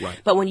rude. Right.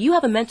 But when you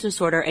have a mental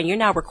disorder and you're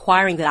now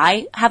requiring that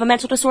I have a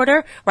mental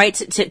disorder, right,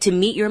 to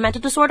meet your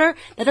mental disorder,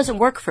 that doesn't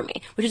work for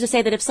me. Which is to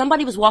say that if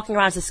somebody was walking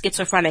around as a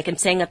schizophrenic and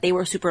saying that they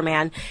were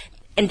Superman,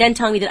 and then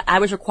telling me that I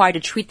was required to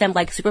treat them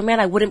like Superman,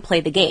 I wouldn't play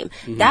the game.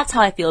 Mm-hmm. That's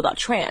how I feel about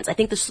trans. I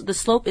think the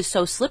slope is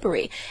so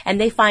slippery, and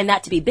they find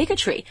that to be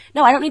bigotry.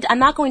 No, I'm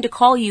not going to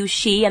call you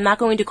she. I'm not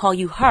going to call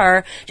you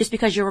her just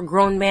because you're a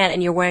grown man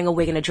and you're wearing a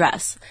wig and a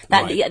dress.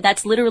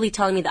 That's literally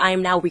telling me that I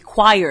am now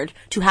required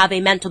to have a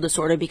mental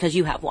disorder because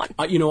you have one.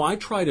 I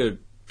try to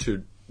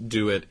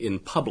do it in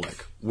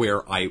public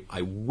where I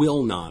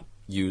will not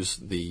use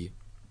the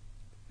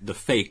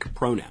fake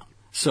pronoun.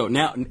 So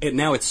now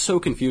it's so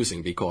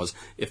confusing because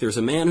if there's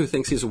a man who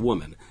thinks he's a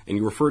woman and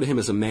you refer to him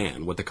as a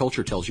man, what the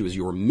culture tells you is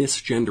you're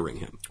misgendering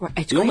him.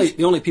 Right,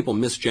 the only people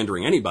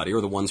misgendering anybody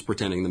are the ones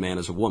pretending the man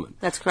is a woman.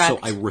 That's correct. So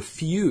I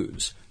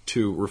refuse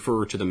to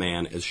refer to the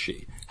man as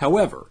she.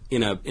 However,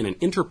 in an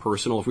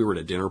interpersonal, if we were at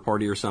a dinner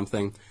party or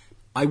something,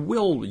 I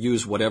will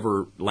use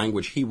whatever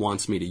language he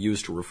wants me to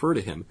use to refer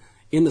to him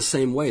in the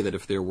same way that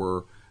if there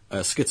were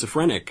a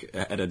schizophrenic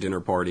at a dinner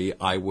party,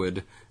 I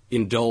would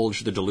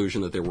indulge the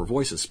delusion that there were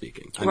voices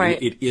speaking. I mean,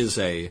 it is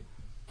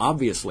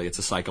obviously it's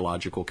a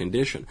psychological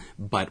condition,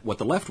 but what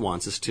the left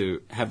wants is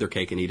to have their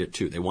cake and eat it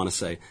too. They want to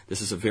say, this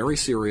is a very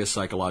serious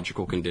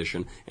psychological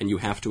condition and you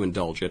have to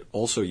indulge it.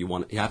 Also,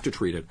 you have to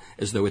treat it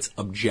as though it's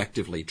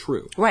objectively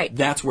true. Right.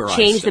 That's where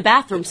Change the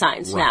bathroom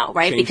signs now,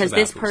 right? Change because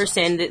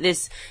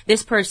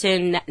this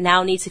person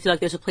now needs to feel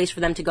like there's a place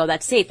for them to go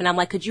that's safe. And I'm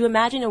like, could you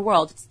imagine a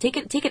world, take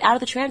it out of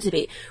the trans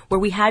debate,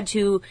 where we had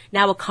to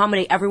now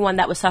accommodate everyone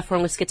that was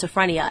suffering with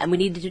schizophrenia, and we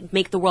needed to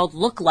make the world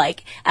look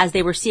like as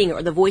they were seeing it,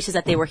 or the voices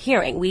that they were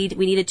hearing. We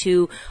needed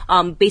to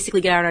basically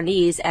get on our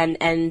knees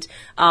and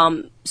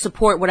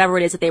support whatever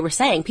it is that they were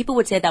saying. People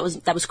would say that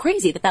was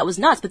crazy, that was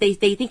nuts, but they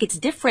think it's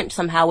different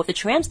somehow with the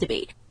trans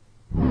debate.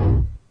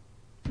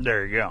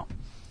 There you go.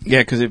 Yeah,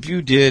 because if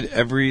you did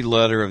every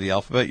letter of the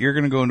alphabet, you're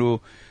going to go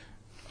into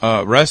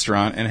a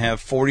restaurant and have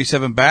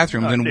 47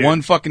 bathrooms in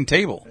one fucking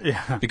table.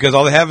 Yeah. Because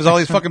all they have is all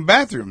these fucking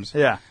bathrooms.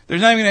 Yeah.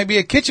 There's not even going to be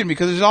a kitchen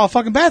because there's all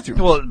fucking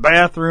bathrooms. Well,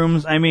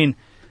 bathrooms, I mean...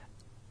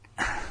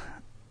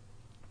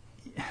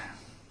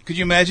 Could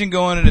you imagine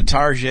going into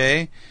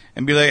Target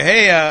and be like,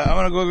 hey, I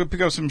want to go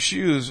pick up some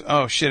shoes.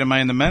 Oh, shit, am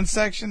I in the men's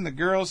section, the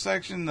girls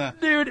section, the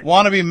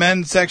wannabe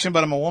men's section,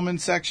 but I'm a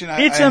woman's section?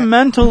 It's a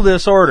mental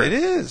disorder. It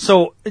is.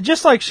 So,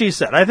 just like she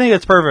said, I think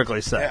it's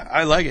perfectly said. Yeah,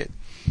 I like it.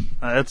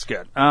 That's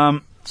good.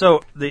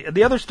 So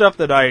the other stuff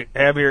that I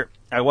have here,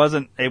 I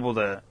wasn't able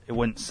to. It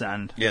wouldn't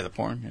send. Yeah, the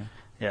porn.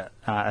 Yeah,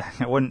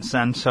 it wouldn't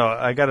send. So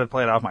I got to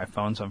play it off my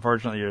phone. So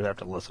unfortunately, you'd have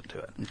to listen to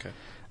it. Okay.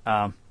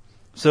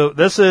 So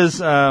this is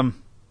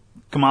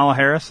Kamala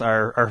Harris,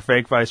 our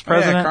fake vice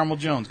president. Yeah, Carmel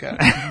Jones got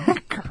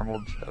it.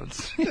 Carmel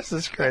Jones.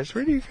 Jesus Christ,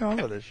 where do you come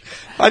up with this shit?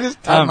 I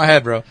just top of my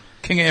head, bro.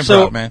 King of improv,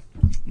 so, man.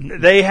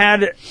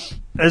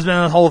 There's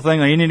been this whole thing,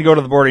 like, you need to go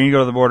to the border, you need to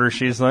go to the border.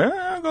 She's like,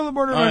 I'll go to the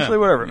border eventually,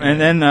 whatever. Yeah. And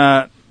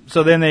then,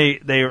 so then they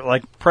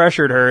like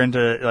pressured her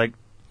into, like,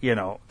 you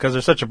know, because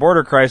there's such a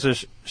border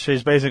crisis,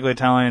 she's basically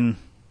telling,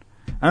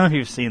 I don't know if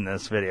you've seen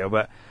this video,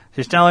 but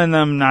she's telling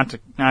them not to,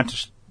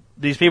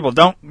 these people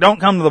don't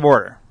come to the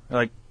border.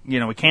 Like, you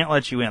know, we can't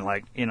let you in.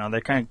 Like, you know, they're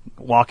kind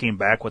of walking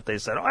back what they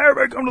said. Oh,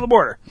 everybody come to the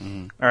border.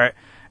 All right.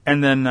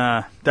 And then,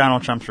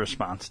 Donald Trump's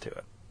response to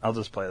it. I'll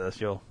just play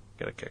this. You'll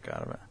get a kick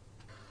out of it.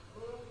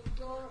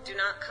 Do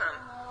not come.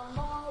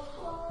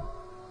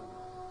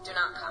 Do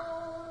not come.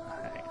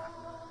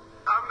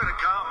 I'm gonna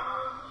come.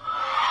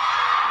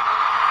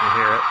 You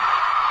hear it?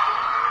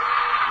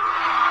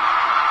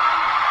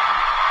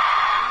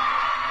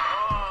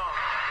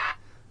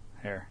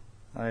 Here.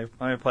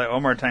 Let me play it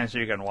one more time so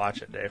you can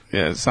watch it, Dave.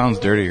 Yeah, it sounds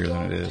dirtier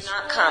than it is. Do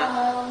not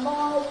come.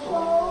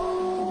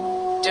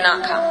 Do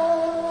not come.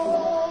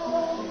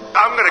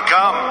 I'm gonna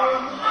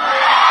come.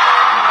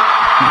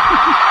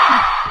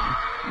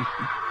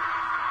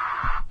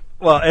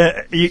 Well,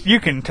 you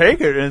can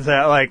take it as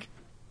that, like,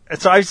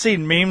 so I've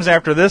seen memes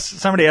after this.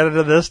 Somebody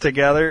edited this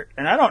together,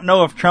 and I don't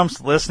know if Trump's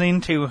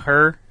listening to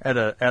her at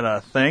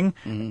a thing,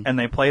 and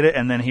they played it,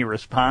 and then he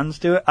responds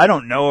to it. I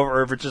don't know,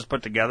 or if it's just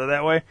put together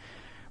that way.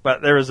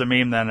 But there was a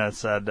meme then that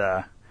said,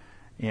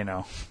 you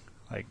know,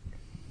 like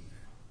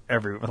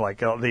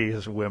all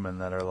these women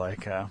that are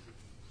like,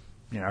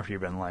 you know, if you've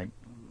been like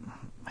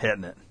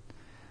hitting it,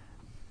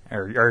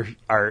 or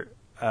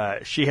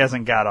she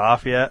hasn't got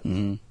off yet,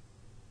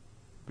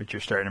 but you're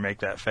starting to make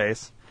that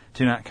face.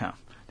 Do not come.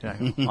 Do not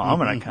come. Oh, I'm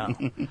gonna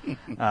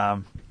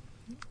come.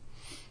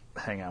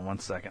 Hang on one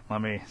second.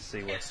 Let me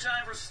see what. It's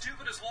time for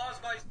stupidest laws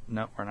by.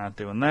 Nope, we're not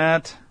doing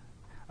that.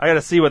 I got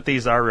to see what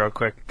these are real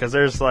quick because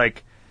there's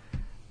like.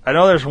 I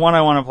know there's one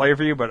I want to play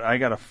for you, but I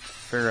got to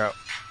figure out.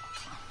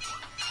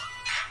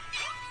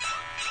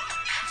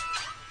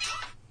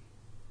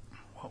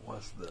 What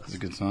was this? It's a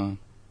good song.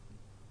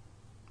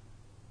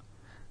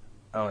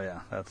 Oh,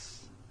 yeah,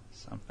 that's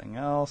something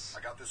else.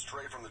 I got this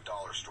tray from the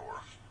dollar store.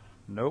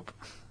 Nope.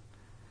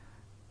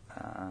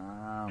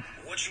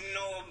 What you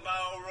know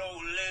about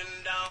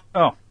rolling down?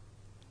 Oh.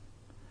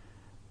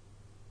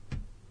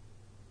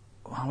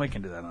 Well, we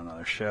can do that on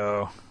another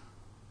show.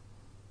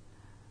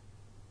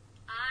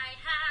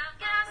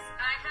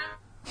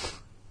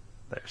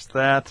 There's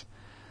that.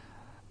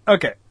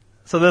 Okay,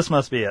 so this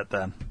must be it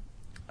then.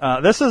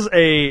 This is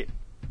a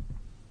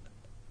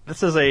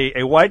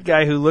white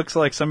guy who looks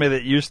like somebody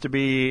that used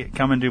to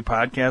come and do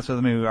podcasts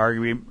with me, who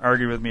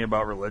argue with me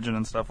about religion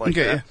and stuff like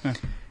that. Yeah.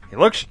 He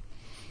looks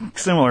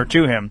similar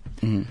to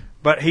him,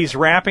 but he's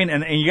rapping,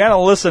 and you got to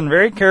listen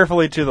very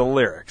carefully to the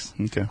lyrics.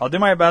 Okay. I'll do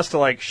my best to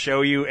like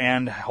show you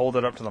and hold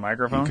it up to the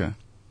microphone. Okay.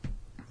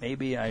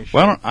 Maybe I should.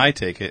 Why don't I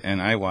take it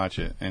and I watch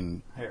it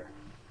and here.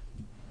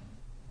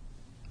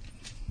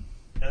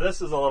 Now,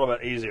 this is a little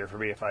bit easier for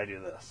me if I do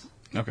this.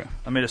 Okay.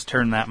 Let me just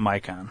turn that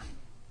mic on.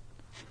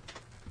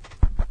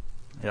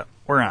 Yep,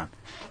 we're on.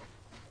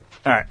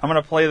 All right, I'm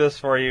going to play this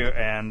for you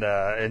and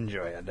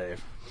enjoy it,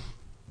 Dave.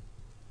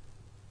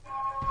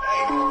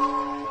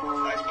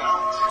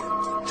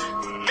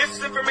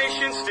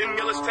 Misinformation,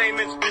 stimulus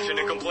payments, bitching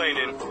and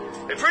complaining.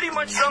 It pretty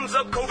much sums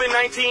up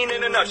COVID-19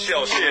 in a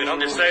nutshell, shit, I'm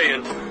just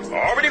saying.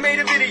 I already made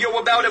a video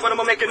about it, but I'm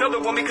gonna make another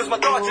one because my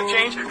thoughts have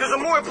changed. Because the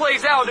more it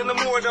plays out and the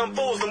more it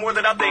unfolds, the more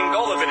that I think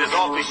all of it is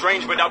awfully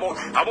strange. But I won't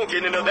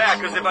get into that,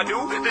 because if I do,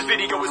 this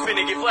video is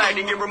finna get flagged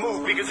and get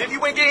removed. Because if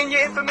you ain't getting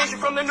your information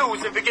from the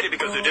news, then forget it,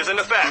 because it isn't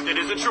a fact, it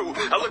isn't true.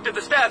 I looked at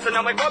the stats and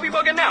I'm like, why are we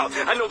bugging out?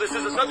 I know this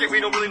is a subject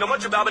we don't really know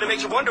much about, but it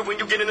makes you wonder when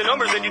you get in the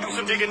numbers and you do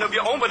some digging of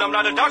your own. But I'm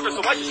not a doctor,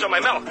 so I should shut my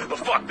mouth. But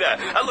fuck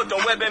that. I looked on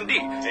WebMD,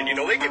 and you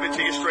know they give it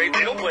to you straight.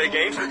 They don't play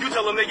games. You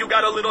tell them that you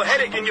got a little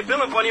headache and you're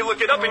feeling funny, you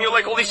look it up and you're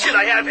like, holy shit,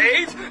 I have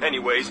AIDS?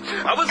 Anyways,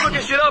 I was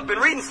looking shit up and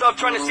reading stuff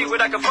trying to see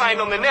what I could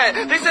find on the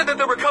net. They said that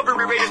the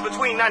recovery rate is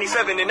between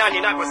 97 and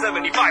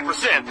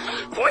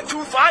 99.75%.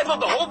 0.25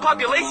 of the whole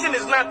population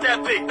is not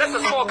that big. That's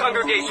a small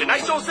congregation. I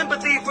show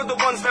sympathy for the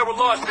ones that were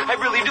lost. I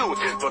really do.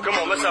 But come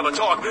on, let's have a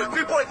talk.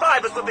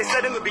 3.5 is what they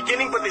said in the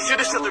beginning, but they should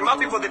have shut their mouth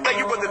before they tell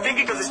you what they're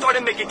thinking, because they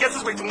started making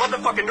guesses way too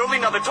motherfucking early.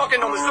 Now they're talking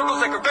on the circles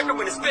like a record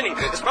when it's spinning.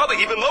 It's probably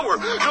even lower.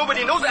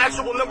 Nobody knows the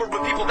actual number of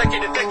people that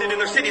get infected in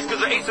their cities because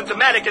they're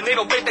asymptomatic and they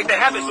don't think they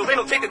have it, so they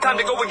don't take the time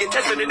to go and get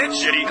tested, and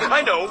it's shitty.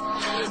 I know.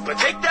 But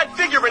take that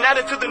figure and add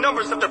it to the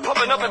numbers that they're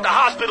pumping up at the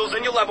hospitals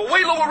and you'll have a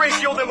way lower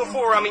ratio than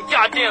before. I mean,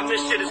 goddamn,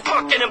 this shit is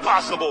fucking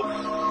impossible.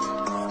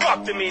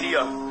 Fuck the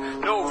media.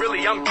 No,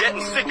 really, I'm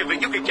getting sick of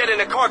it. You could get in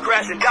a car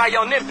crash and die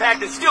on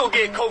impact and still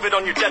get COVID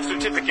on your death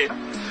certificate.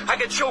 I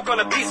could choke on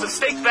a piece of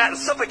steak fat and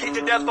suffocate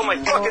to death on my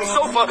fucking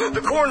sofa.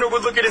 The coroner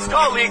would look at his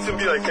colleagues and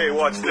be like, hey,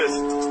 watch this.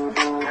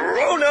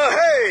 Rona,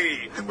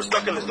 hey! We're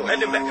stuck in this, no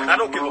heading back. I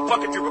don't give a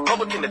fuck if you're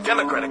Republican or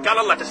Democrat. I got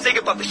a lot to say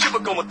about the shit we're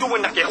going through,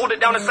 and I can't hold it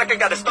down a second.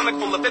 Got a stomach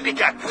full of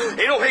ipecac.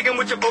 Ain't no hanging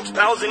with your folks,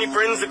 pals, any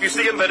friends. If you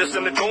see him, better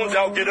send the drones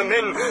out, get him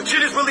in.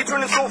 Shit is really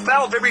turning so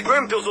foul. Every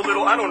gram feels a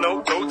little, I don't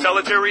know,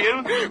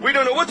 totalitarian. We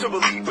don't know what to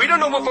believe. We don't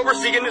know if what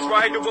we're seeing is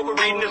right or what we're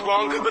reading is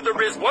wrong. But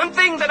there is one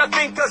thing that I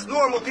think us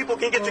normal people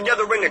can get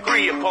together and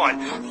agree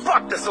upon.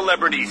 Fuck the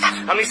celebrities.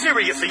 I mean,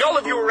 seriously, all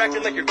of you are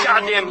acting like you're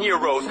goddamn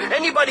heroes.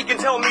 Anybody can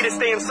tell me to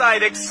stay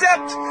inside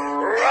except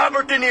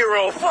Robert De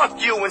Niro.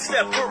 Fuck you and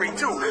Steph Curry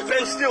too.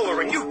 Ben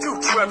Stiller and you too,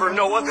 Trevor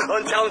Noah.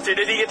 Untalented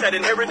idiot that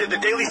inherited the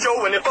Daily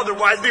Show, and if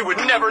otherwise we would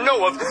never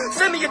know of.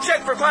 Send me a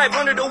check for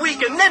 $500 a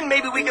week and then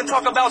maybe we can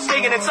talk about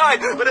staying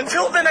inside. But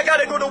until then I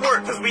gotta go to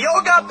work because we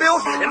all got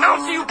bills and I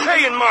don't see you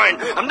paying mine.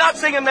 I'm not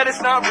saying that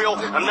it's not real.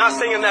 I'm not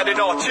saying that at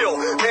all. Chill.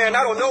 Man,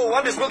 I don't know.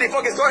 I'm just really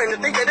fucking starting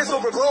to think that it's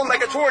overblown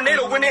like a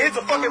tornado when it hits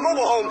a fucking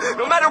mobile home.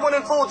 No matter what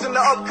unfolds in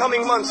the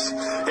upcoming months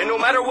and no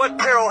matter what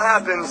peril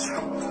happens.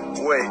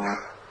 Wait.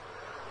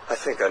 I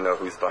think I know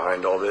who's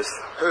behind all this.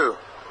 Who?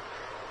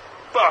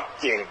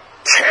 Fucking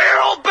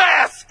Carol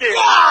Baskin!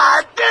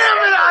 God damn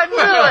it,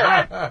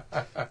 I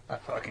knew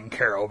it! Fucking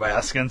Carol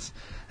Baskins.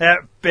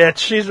 That bitch,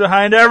 she's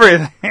behind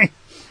everything.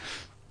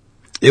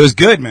 It was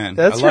good, man.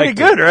 That's I pretty liked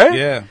good, it. right?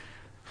 Yeah.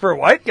 For a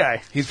white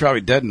guy. He's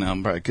probably dead now.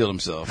 Probably killed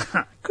himself.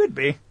 Could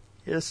be.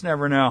 You just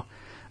never know.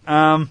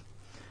 I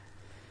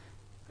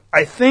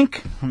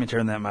think... Let me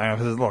turn that mic off.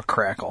 There's a little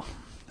crackle.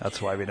 That's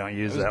why we don't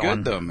use It was that good,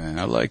 one. though, man.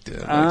 I liked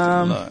it. I liked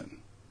it a lot.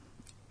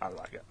 I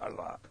like it a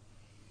lot.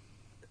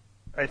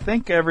 I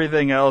think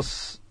everything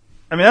else...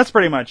 I mean, that's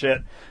pretty much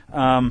it.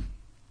 I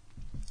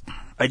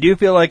do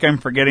feel like I'm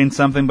forgetting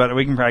something, but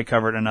we can probably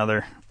cover it in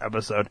another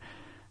episode.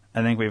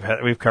 I think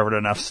we've covered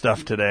enough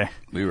stuff today.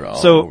 We were all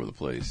So, over the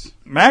place.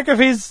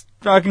 McAfee's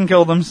fucking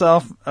killed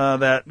himself.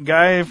 That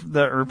guy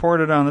that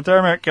reported on the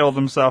tarmac killed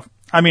himself.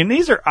 I mean,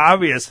 these are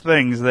obvious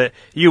things that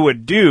you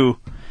would do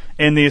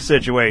in these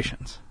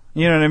situations.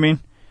 You know what I mean?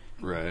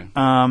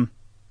 Right.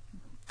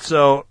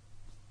 So,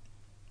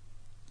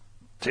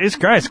 Jesus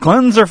Christ,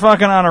 Clintons are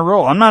fucking on a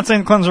roll. I'm not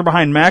saying Clintons are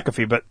behind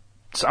McAfee, but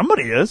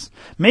somebody is.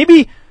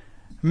 Maybe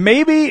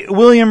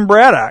William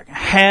Braddock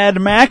had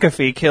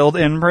McAfee killed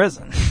in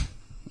prison.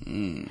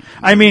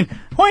 I mean,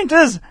 point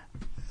is,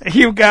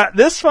 you've got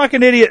this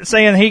fucking idiot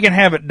saying he can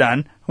have it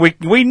done.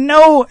 We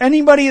know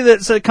anybody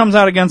that comes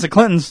out against the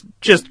Clintons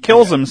just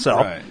kills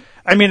himself. Right.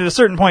 I mean, at a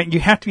certain point, you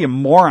have to be a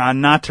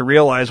moron not to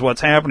realize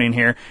what's happening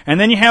here. And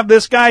then you have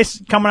this guy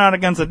coming out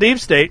against the deep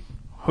state,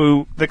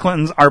 who the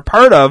Clintons are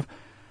part of,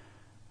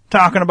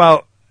 talking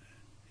about,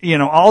 you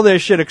know, all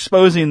this shit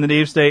exposing the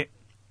deep state,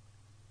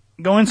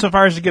 going so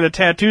far as to get a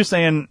tattoo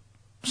saying,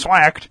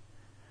 swacked,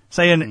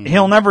 saying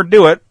he'll never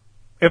do it.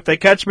 If they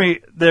catch me,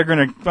 they're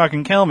gonna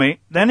fucking kill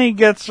me. Then he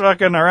gets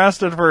fucking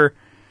arrested for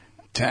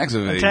tax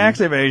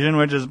evasion,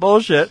 which is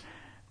bullshit.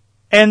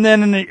 And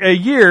then a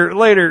year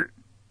later,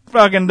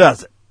 fucking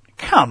does it.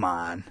 Come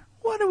on.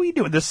 What are we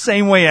doing? The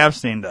same way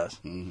Epstein does.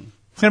 Mm-hmm.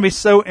 It's gonna be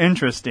so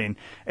interesting.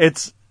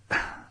 Is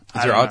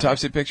there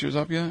autopsy pictures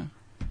up yet?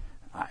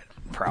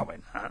 Probably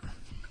not.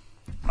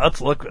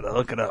 Let's look it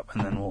up,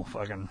 and then we'll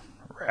fucking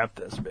wrap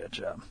this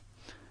bitch up.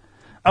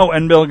 Oh,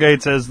 and Bill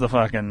Gates is the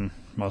fucking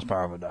most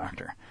powerful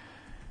doctor.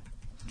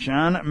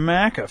 John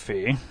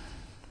McAfee.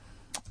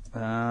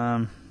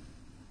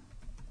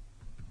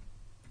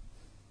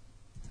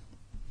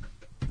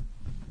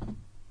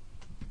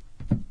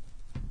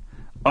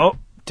 Oh,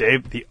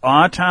 Dave, the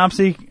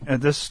autopsy,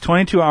 this is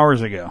 22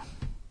 hours ago.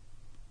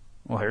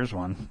 Well, here's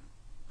one.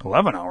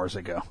 11 hours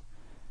ago.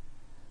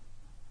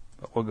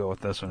 But we'll go with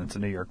this one. It's a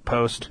New York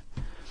Post.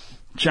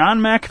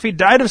 John McAfee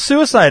died of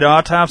suicide.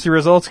 Autopsy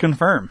results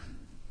confirm.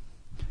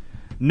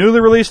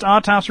 Newly released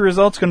autopsy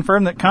results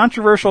confirm that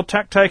controversial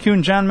tech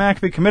tycoon John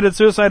McAfee committed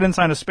suicide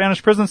inside a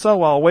Spanish prison cell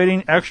while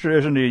awaiting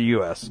extradition to the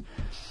U.S.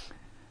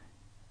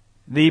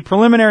 The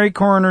preliminary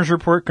coroner's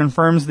report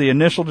confirms the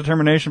initial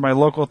determination by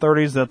local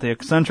authorities that the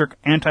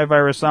eccentric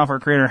antivirus software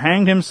creator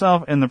hanged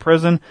himself in the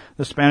prison,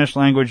 the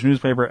Spanish-language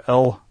newspaper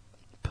El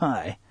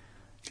País.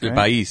 El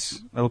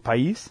País. El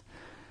País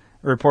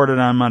reported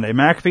on Monday.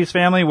 McAfee's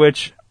family,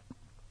 which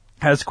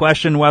has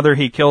questioned whether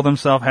he killed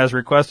himself, has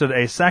requested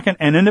a second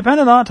and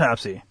independent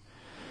autopsy.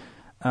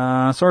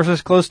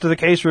 Sources close to the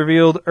case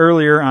revealed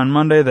earlier on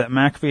Monday that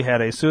McAfee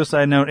had a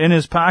suicide note in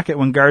his pocket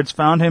when guards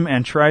found him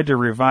and tried to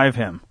revive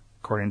him,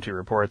 according to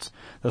reports.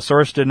 The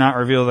source did not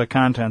reveal the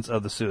contents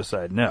of the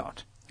suicide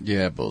note.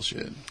 Yeah,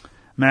 bullshit.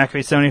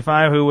 McAfee,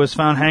 75, who was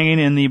found hanging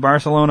in the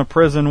Barcelona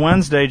prison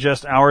Wednesday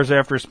just hours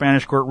after a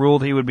Spanish court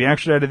ruled he would be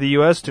extradited to the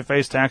U.S. to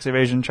face tax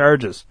evasion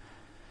charges.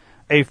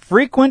 A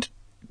frequent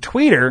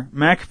tweeter,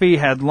 McAfee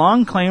had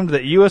long claimed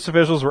that U.S.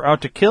 officials were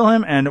out to kill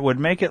him and would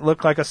make it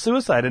look like a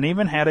suicide, and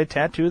even had a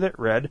tattoo that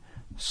read,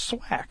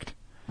 "Swacked."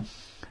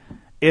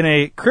 In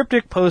a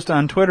cryptic post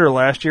on Twitter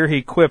last year,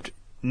 he quipped,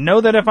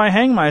 "Know that if I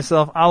hang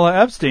myself a la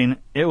Epstein,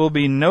 it will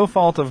be no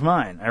fault of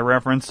mine," a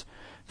reference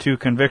to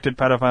convicted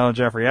pedophile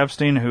Jeffrey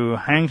Epstein, who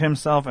hanged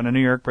himself in a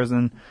New York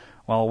prison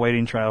while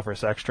awaiting trial for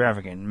sex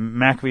trafficking.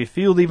 McAfee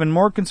fueled even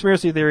more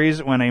conspiracy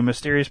theories when a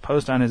mysterious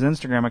post on his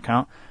Instagram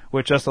account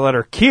with just the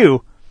letter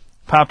Q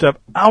popped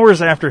up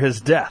hours after his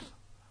death.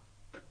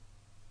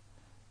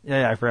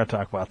 Yeah, I forgot to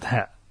talk about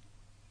that.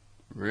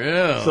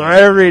 Really? So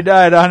after he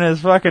died on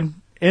his fucking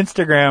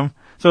Instagram,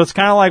 so it's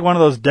kind of like one of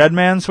those dead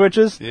man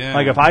switches. Yeah.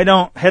 Like if I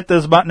don't hit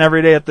this button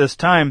every day at this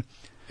time,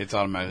 It's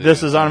automatically.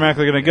 this is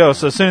automatically going to go.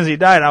 So as soon as he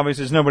died,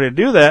 obviously there's nobody to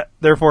do that.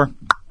 Therefore,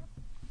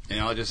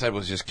 And all I just said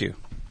was just Q.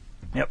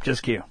 yep,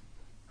 just Q.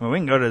 Well, we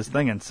can go to his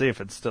thing and see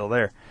if it's still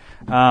there.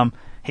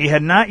 He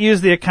had not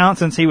used the account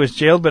since he was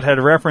jailed, but had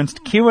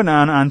referenced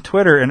QAnon on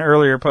Twitter in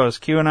earlier posts.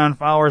 QAnon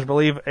followers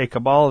believe a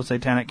cabal of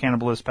satanic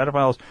cannibalist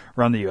pedophiles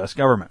run the U.S.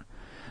 government.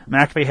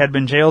 McAfee had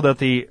been jailed at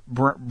the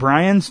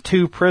Bryans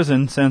 2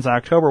 prison since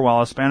October,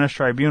 while a Spanish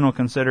tribunal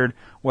considered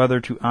whether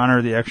to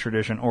honor the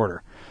extradition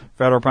order.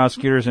 Federal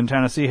prosecutors in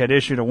Tennessee had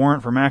issued a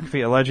warrant for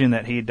McAfee, alleging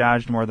that he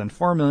dodged more than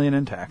 $4 million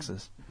in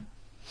taxes.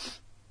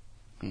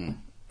 The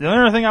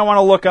only thing I want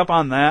to look up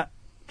on that,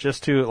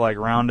 just to like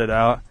round it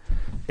out,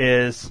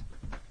 is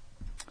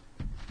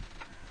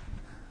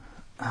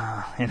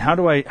and how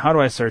do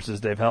I search this,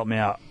 Dave? Help me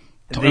out.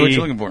 Tell me what you're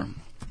looking for.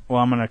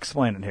 Well, I'm going to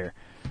explain it here.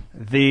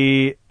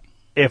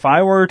 If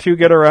I were to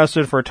get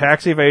arrested for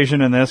tax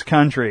evasion in this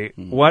country,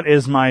 what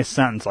is my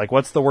sentence? Like,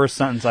 what's the worst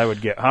sentence I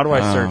would get? How do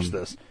I search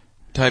this?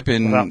 Type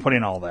in without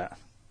putting all that.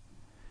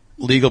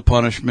 Legal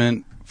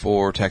punishment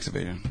for tax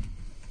evasion.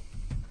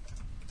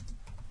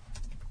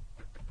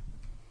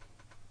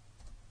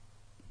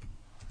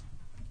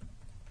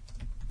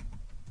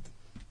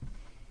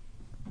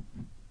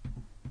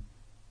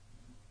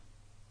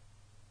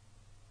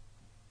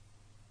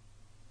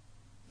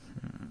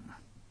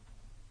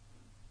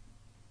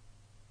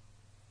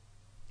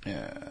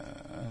 Yeah,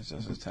 it's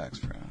just a tax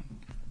fraud.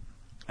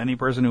 Any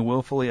person who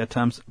willfully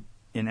attempts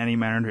in any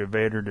manner to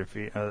evade or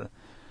defeat.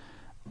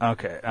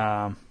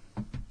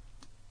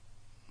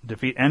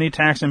 Defeat any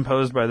tax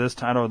imposed by this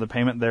title or the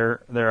payment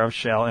thereof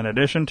shall, in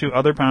addition to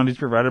other penalties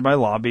provided by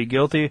law, be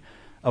guilty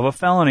of a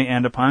felony,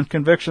 and upon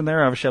conviction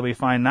thereof shall be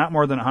fined not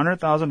more than $100,000,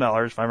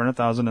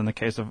 $500,000 in the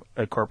case of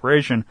a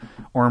corporation,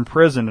 or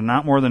imprisoned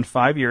not more than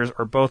 5 years,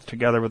 or both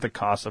together with the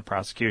costs of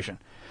prosecution.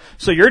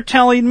 So you're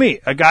telling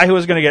me, a guy who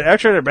was going to get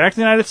extradited back to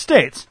the United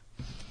States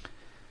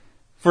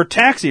for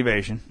tax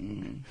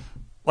evasion,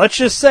 let's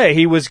just say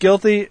he was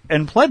guilty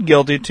and pled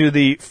guilty to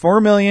the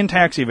 $4 million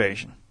tax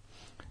evasion.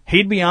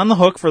 He'd be on the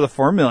hook for the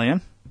 $4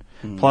 million,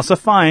 plus a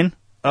fine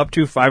up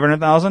to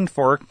 $500,000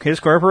 for his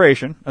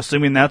corporation,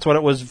 assuming that's what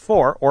it was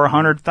for, or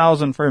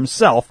 $100,000 for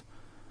himself,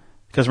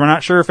 because we're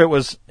not sure if it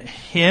was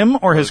him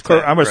or his.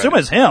 I'm assuming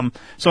it's him.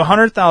 So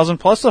 $100,000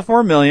 plus the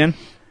 $4 million,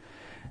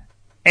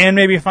 and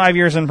maybe 5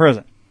 years in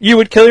prison. You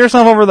would kill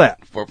yourself over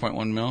that.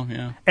 4.1 mil,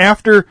 yeah.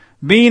 After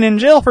being in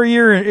jail for a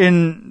year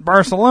in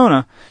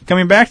Barcelona,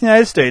 coming back to the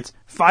United States,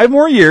 5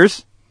 more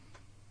years,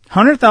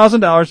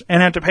 $100,000,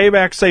 and have to pay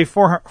back, say,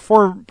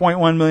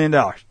 $4.1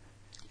 million.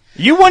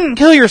 You wouldn't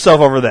kill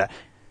yourself over that.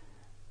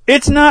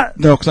 It's not.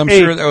 No, because I'm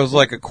sure that was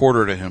like a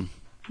quarter to him.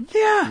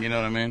 Yeah. You know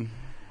what I mean?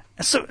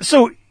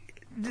 So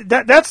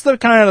that's the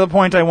kind of the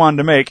point I wanted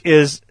to make,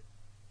 is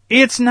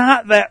it's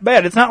not that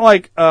bad. It's not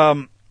like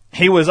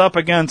he was up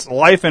against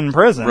life in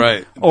prison.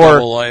 Right. Or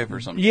double life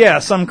or something. Yeah,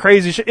 some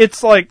crazy shit.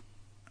 It's like,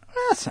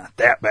 that's not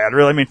that bad,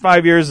 really. I mean,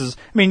 5 years is,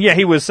 yeah,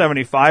 he was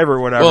 75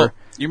 or whatever. Well,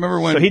 you remember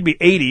when... So he'd be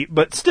 80,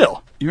 but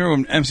still. You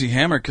remember when MC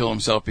Hammer killed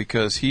himself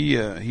because he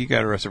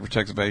got arrested for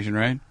tax evasion,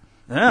 right?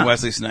 Yeah.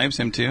 Wesley Snipes,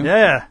 him too.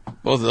 Yeah.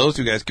 Both of those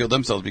two guys killed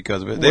themselves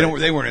because of it.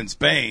 They weren't in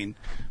Spain.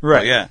 Right.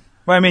 But yeah.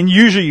 Well,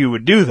 usually you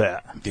would do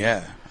that.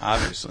 Yeah,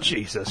 obviously.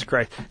 Jesus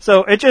Christ.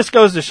 So it just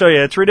goes to show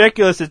you, it's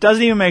ridiculous. It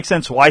doesn't even make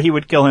sense why he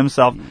would kill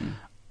himself.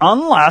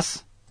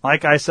 Unless,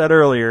 like I said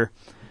earlier,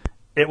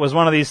 it was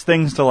one of these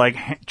things to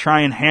like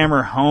try and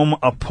hammer home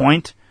a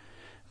point.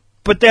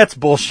 But that's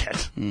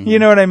bullshit. You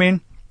know what I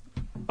mean?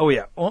 Oh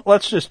yeah. Well,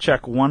 let's just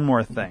check one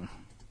more thing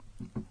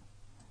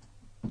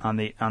on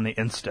the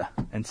Insta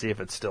and see if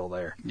it's still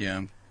there. Yeah,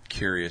 I'm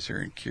curious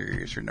or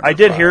number I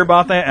did 5. hear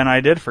about that, and I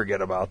did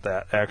forget about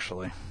that,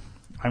 actually.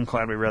 I'm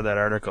glad we read that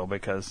article,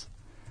 because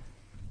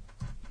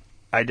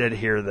I did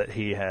hear that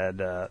he had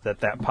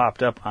that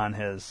popped up on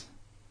his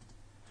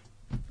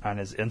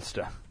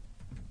Insta.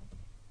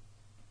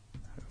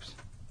 Oops.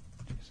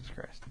 Jesus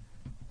Christ.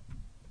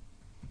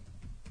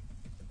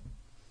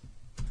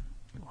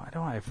 Why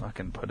do I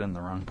fucking put in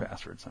the wrong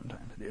password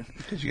sometimes, dude?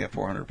 Because you got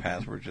 400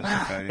 passwords just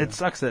like I do. It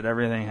sucks that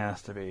everything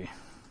has to be,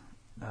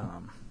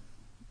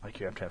 like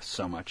you have to have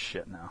so much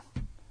shit now.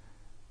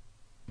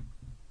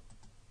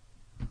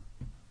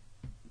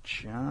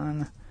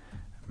 John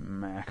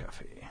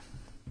McAfee.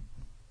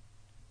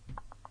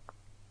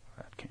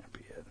 That can't be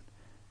it.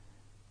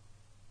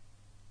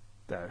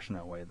 There's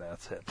no way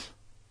that's it.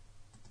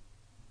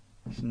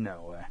 There's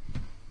no way.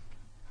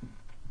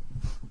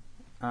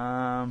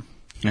 Yeah,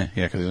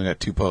 because he's only got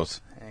 2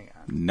 posts. Hang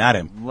on. Not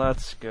him.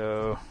 Let's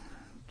go.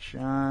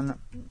 John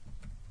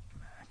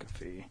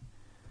McAfee.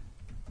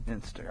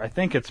 I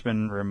think it's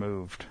been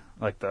removed.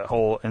 Like the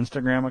whole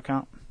Instagram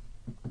account.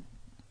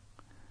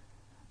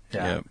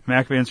 Yeah. Yep.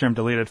 McAfee Instagram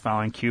deleted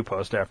following Q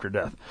post after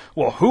death.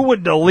 Well, who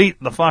would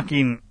delete the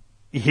fucking...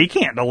 He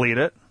can't delete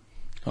it.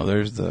 Oh,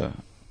 there's a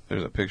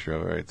picture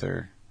of it right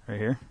there. Right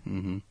here?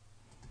 Mm-hmm.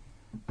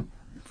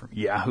 From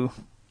Yahoo.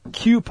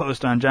 Q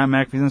post on John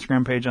McAfee's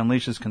Instagram page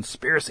unleashes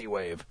conspiracy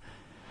wave.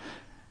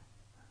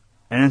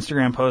 An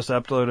Instagram post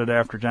uploaded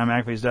after John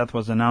McAfee's death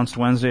was announced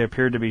Wednesday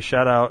appeared to be a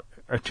shout out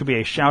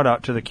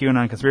to the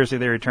QAnon conspiracy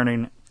theory,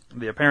 turning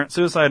the apparent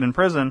suicide in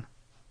prison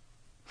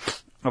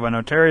of a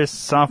notorious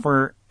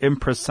software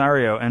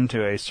impresario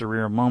into a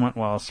surreal moment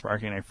while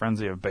sparking a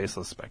frenzy of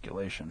baseless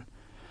speculation.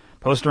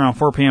 Posted around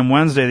 4 p.m.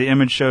 Wednesday, the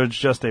image showed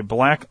just a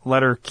black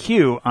letter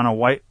Q on a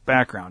white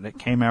background. It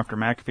came after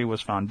McAfee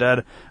was found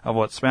dead of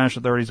what Spanish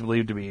authorities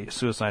believed to be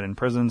suicide in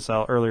prison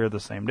cell earlier the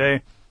same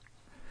day.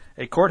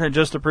 A court had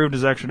just approved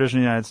his extradition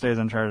to the United States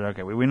and charged.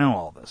 Okay, we know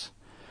all this.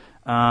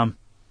 No,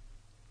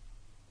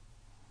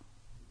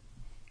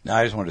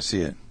 I just wanted to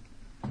see it.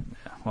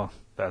 Yeah, well,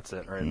 that's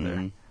it right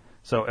there.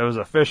 So it was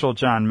official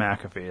John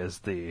McAfee is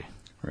the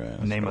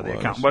name of the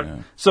account. But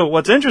so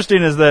what's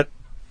interesting is that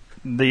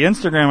the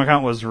Instagram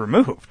account was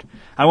removed.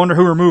 I wonder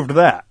who removed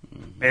that.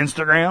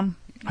 Instagram?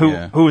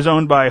 Who's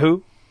owned by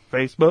who?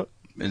 Facebook?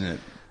 Isn't it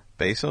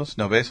Bezos?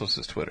 No, Bezos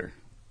is Twitter.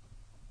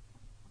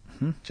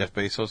 Jeff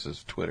Bezos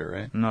is Twitter,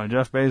 right? No,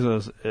 Jeff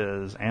Bezos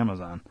is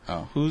Amazon.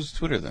 Oh, who's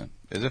Twitter then?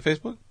 Is it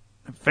Facebook?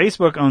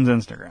 Facebook owns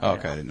Instagram. Oh,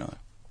 okay, I didn't know that.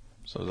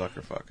 So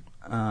Zuckerfuck.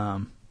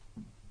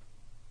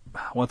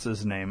 What's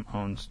his name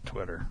owns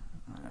Twitter?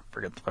 I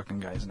forget the fucking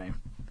guy's name.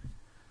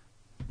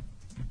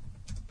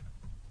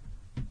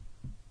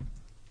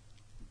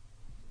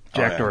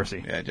 Jack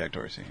Dorsey. Yeah, Jack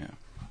Dorsey, yeah.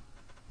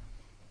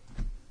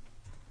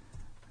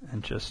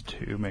 And just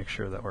to make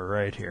sure that we're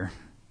right here,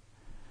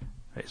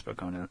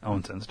 Facebook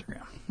owns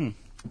Instagram.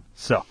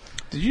 So,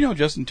 did you know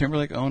Justin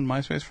Timberlake owned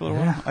MySpace for a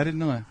little while? I didn't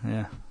know that.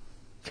 Yeah.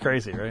 It's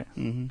crazy, right?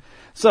 Mm-hmm.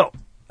 So,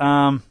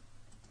 but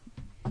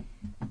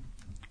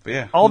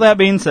yeah. All that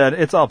being said,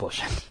 it's all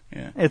bullshit.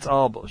 Yeah. It's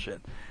all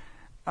bullshit.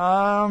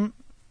 Yeah,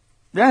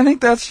 I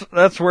think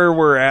that's where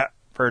we're at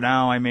for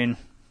now. I mean,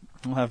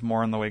 we'll have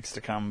more in the weeks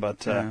to come,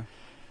 but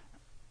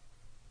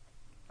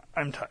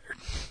I'm tired.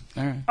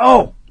 All right.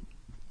 Oh!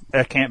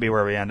 That can't be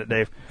where we end it,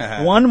 Dave.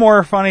 One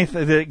more funny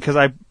thing, because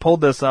I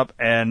pulled this up,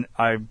 and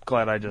I'm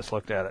glad I just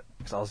looked at it,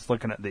 because I was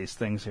looking at these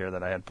things here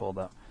that I had pulled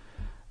up.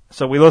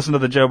 So we listened to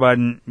the Joe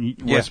Biden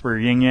whisper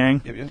yin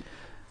yang. Yep.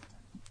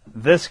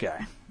 This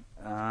guy.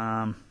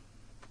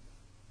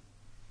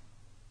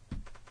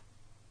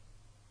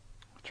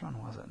 Which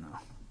one was it now?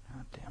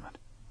 God damn it.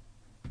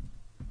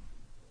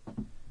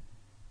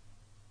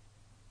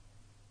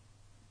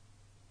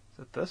 Is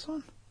it this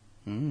one?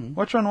 Mm-hmm.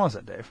 Which one was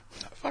it, Dave?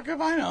 Fuck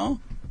if I know.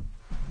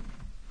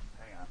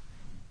 Hang on.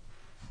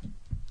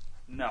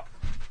 No.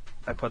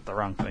 I put the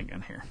wrong thing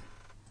in here.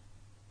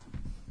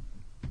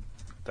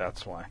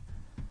 That's why.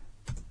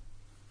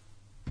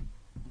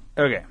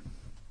 Okay.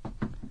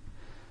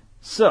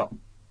 So.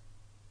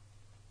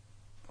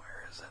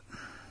 Where is it?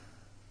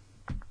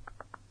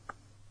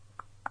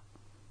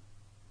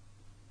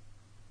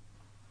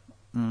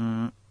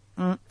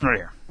 Right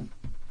here.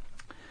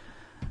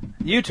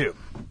 YouTube.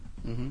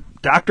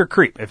 Dr.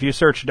 Creep. If you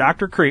search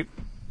Dr. Creep,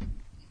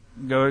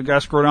 go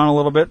scroll down a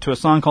little bit to a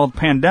song called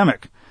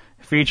Pandemic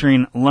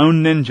featuring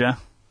Lone Ninja.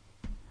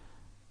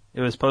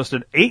 It was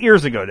posted 8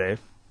 years ago, Dave.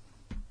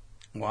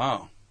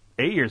 Wow.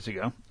 8 years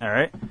ago. All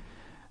right.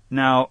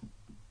 Now,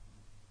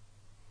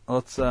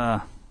 let's, you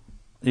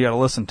gotta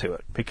listen to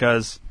it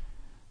because,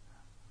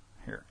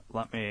 here,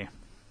 let me.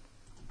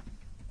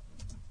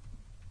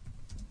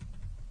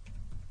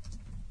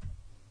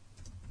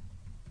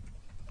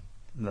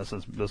 This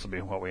will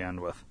be what we end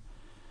with.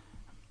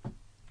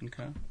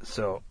 Okay.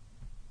 So,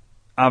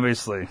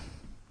 obviously,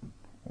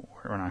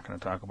 we're not going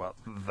to talk about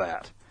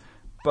that,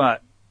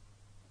 but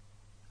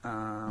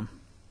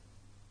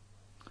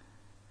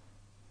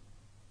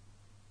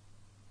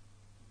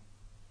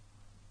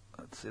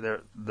let's see.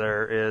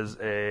 There is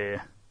a.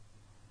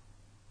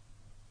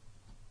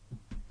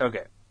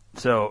 Okay,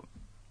 so.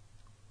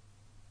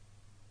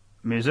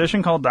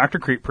 Musician called Dr.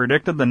 Creep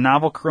predicted the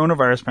novel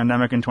coronavirus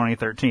pandemic in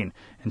 2013.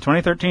 In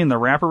 2013, the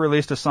rapper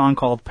released a song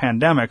called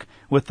Pandemic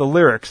with the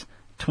lyrics,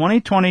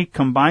 2020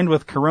 combined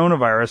with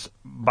coronavirus,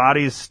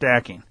 bodies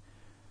stacking.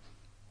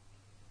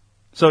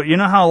 So, you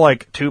know how,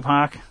 like,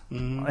 Tupac,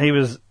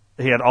 he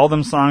had all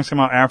them songs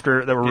come out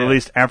after, that were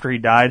released after he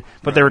died,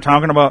 but they were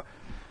talking about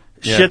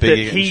shit that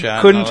he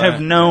couldn't have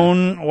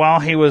known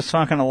while he was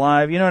fucking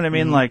alive. You know what I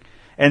mean? Like,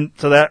 and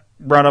so that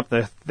brought up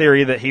the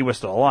theory that he was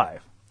still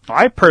alive.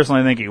 I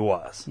personally think he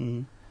was.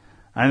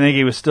 I think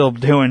he was still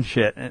doing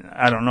shit.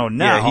 I don't know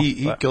now. Yeah,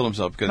 he killed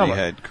himself because he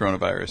had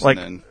coronavirus. Like,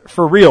 and then,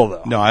 for real,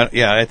 though. No,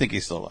 I think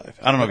he's still alive.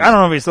 I don't know. I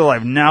don't know if he's still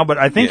alive now, but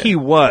I think he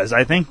was.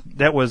 I think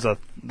that was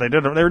they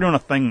were doing a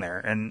thing there,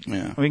 and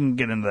we can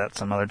get into that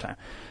some other time.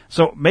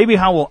 So maybe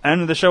how we'll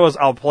end the show is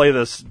I'll play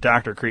this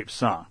Dr. Creep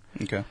song.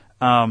 Okay.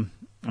 And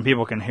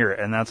people can hear it,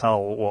 and that's how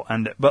we'll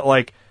end it. But,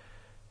 like,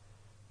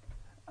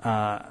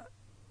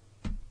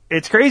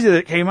 it's crazy that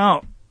it came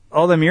out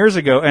all them years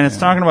ago, and it's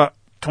talking about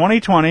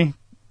 2020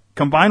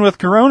 combined with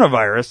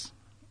coronavirus,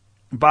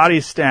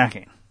 bodies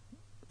stacking.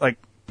 Like,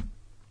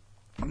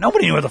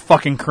 nobody knew what the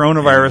fucking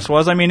coronavirus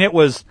was. I mean, it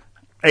was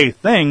a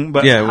thing,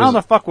 but Yeah, it how was-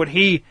 the fuck would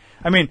he...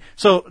 I mean,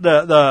 so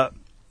the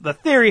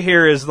theory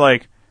here is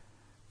like,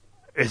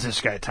 is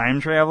this guy a time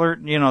traveler?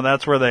 You know,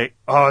 that's where they,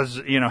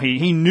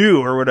 he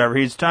knew or whatever.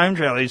 He's time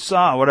traveler. He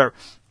saw whatever.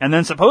 And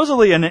then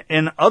supposedly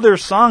in other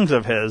songs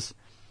of his,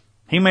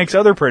 he makes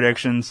other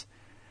predictions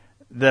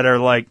that are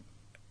like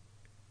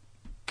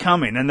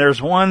coming. And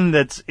there's one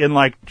that's in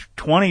like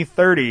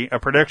 2030, a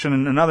prediction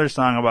in another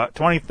song about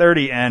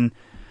 2030 and,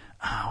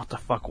 what the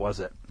fuck was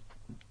it?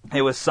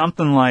 It was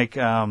something like,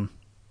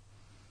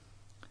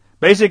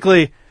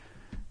 basically,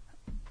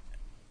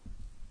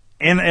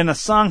 in a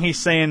song he's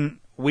saying,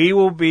 we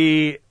will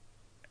be,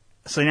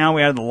 so now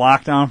we had the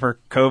lockdown for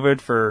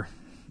COVID for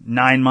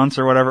 9 months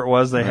or whatever it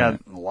was. They had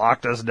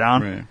locked us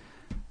down. Right.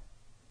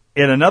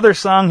 In another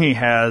song he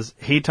has,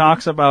 he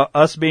talks about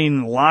us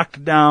being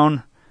locked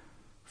down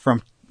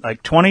from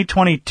like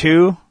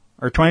 2022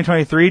 or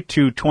 2023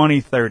 to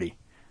 2030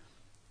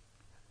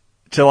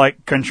 to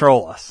like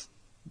control us.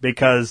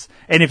 Because,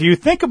 and if you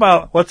think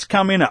about what's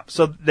coming up,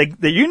 so they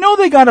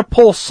got to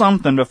pull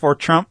something before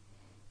Trump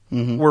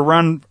will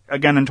run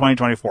again in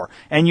 2024.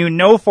 And you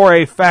know for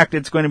a fact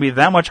it's going to be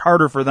that much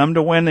harder for them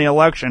to win the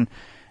election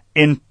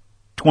in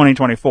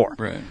 2024.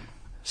 Right.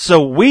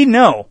 So we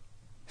know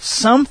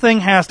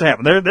something has to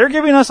happen. They're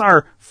giving us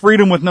our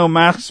freedom with no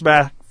masks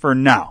back for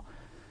now.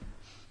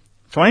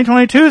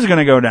 2022 is going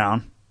to go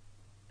down,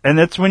 and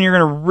that's when you're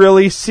going to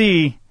really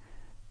see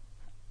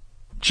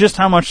just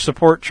how much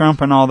support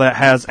Trump and all that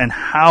has and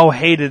how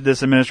hated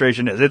this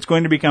administration is. It's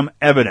going to become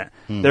evident.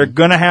 They're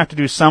going to have to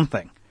do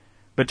something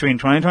between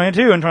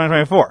 2022 and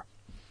 2024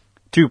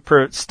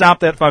 to stop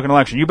that fucking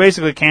election. You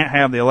basically can't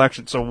have the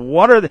election. So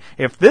what are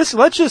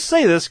let's just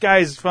say this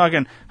guy's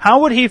fucking,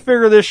 how would he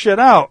figure this shit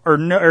out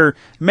or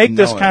make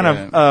this kind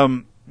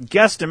of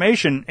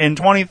guesstimation in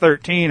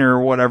 2013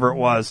 or whatever it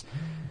was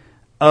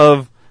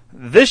of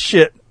this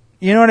shit?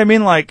 You know what I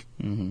mean? Like,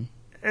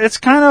 it's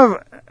kind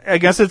of, I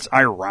guess it's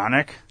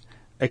ironic.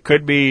 It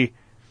could be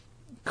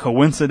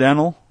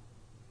coincidental.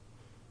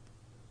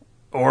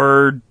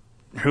 Or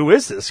who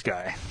is this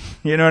guy?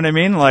 You know what I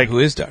mean? Like, who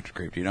is Dr.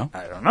 Creep? Do you know?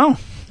 I don't know.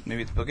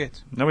 Maybe it's Bill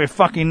Gates. Nobody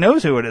fucking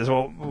knows who it is.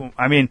 Well,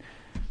 I mean,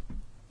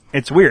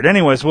 it's weird.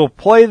 Anyways, we'll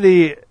play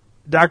the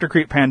Dr.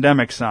 Creep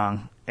Pandemic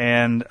song,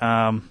 and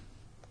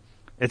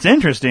it's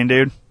interesting,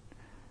 dude.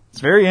 It's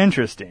very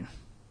interesting.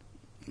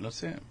 Let's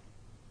see it.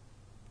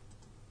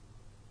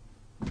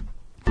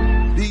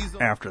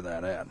 After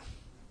that ad.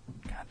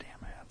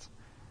 Goddamn ads.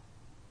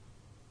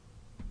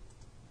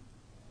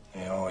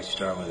 They always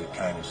start with a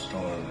kind of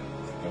storm,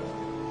 like a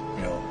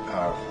real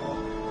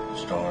powerful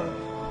storm.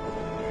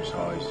 And there's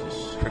always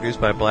this Produced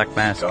by Black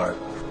Mask. dark,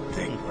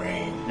 thick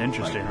rain.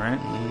 Interesting, like,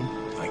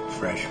 right? Like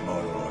fresh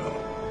motor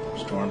oil.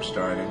 Storm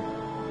started.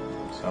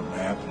 Something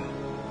happened.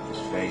 His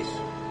face,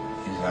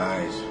 his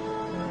eyes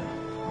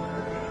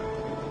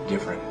were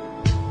different.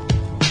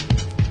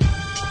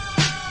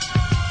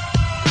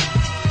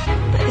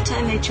 By the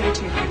time they tried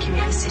to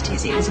evacuate the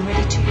cities, it was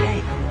already too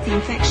late. The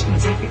infection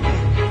was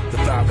everywhere. The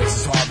virus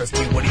is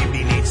harvesting. What do you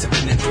mean? 8,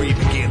 7, and 3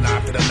 begin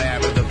life in the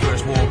lab of the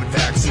first war with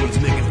vaccines.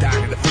 Niggas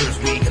died in the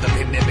first week of the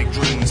pandemic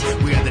dreams.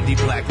 We had the deep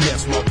black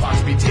death,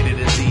 smallpox, mutated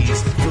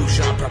disease. Flu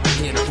shot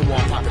propaganda from all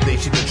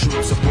population and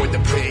troops. Avoid the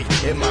plague.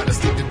 It might have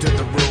slipped into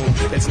the room.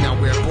 It's now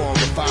we're born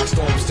with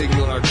firestorms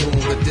signal our doom.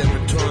 The dead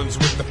returns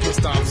with the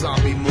pissed off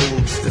zombie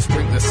moves. The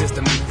sprinkler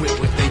system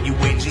equipped with the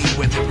UAG.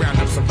 Where they round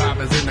up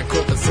survivors in a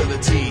cold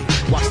facility.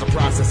 Watch the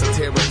process of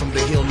terror from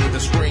the hill near the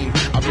stream.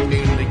 I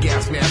remain in the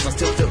gas mask, I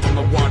still filter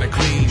my water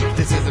clean.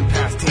 This isn't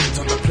past tense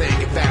on the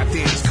plague of bad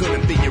things.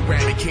 Couldn't be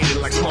eradicated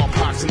like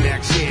smallpox in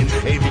action.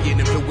 Avian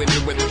influenza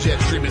where the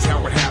jet stream is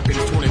how it happens.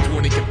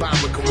 2020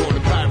 combined with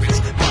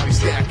coronavirus, body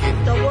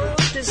stacking. The world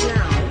is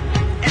now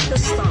at the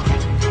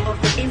start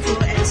of the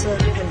influenza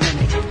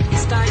pandemic. It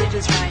started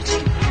as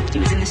writing. It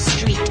was in the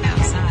street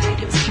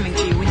outside. It was coming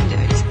through your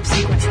windows.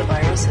 Sequence the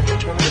virus and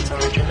determine its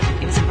origin.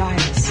 It was a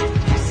virus.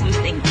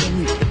 Something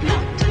in the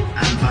blood.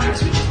 A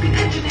virus which has been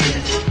engineered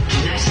at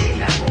genetic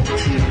level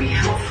to be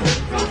helpful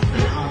rather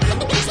than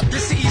harmful.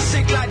 Disease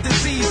sick like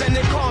disease and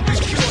it can't be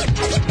cured.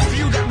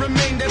 Few that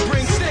remain their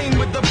brain stained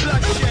with the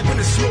bloodshed. When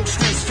the smoke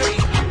stays straight,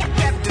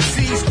 that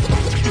disease,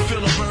 you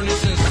feel a burning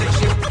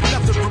sensation.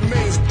 Nothing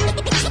remains.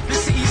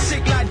 Disease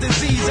sick like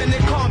disease and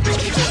it can't be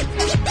cured.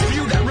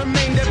 Few that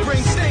remain their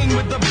brain stained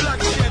with the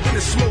bloodshed. When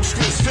the smoke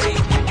stays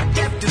straight,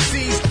 that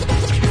disease,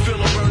 you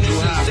feel a burning sensation. You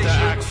have to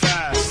act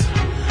fast.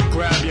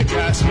 Grab your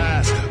gas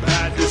mask.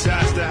 Bad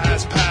disaster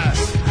has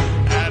passed.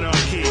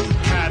 Anarchy,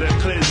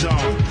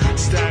 cataclysm.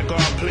 Stand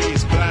guard,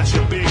 please. Blast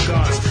your big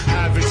guns.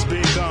 Havoc's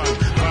begun.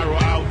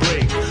 Viral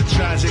outbreak.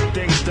 Tragic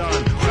things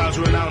done. Crowds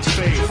renounce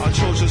faith. Our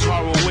children's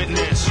horror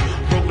witness.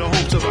 Broke the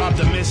hopes of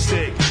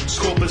optimistic.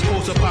 Scope is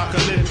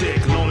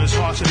post-apocalyptic. Known as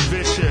harsh and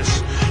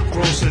vicious.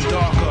 Gross and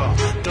darker.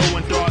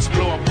 Throwing darts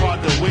blow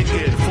apart the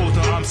wicked.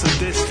 Filter, I'm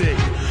sadistic.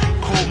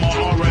 Cold, my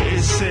aura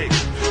is sick.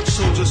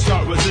 Soldiers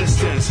start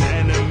resistance.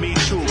 Enemy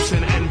troops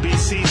in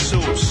NBC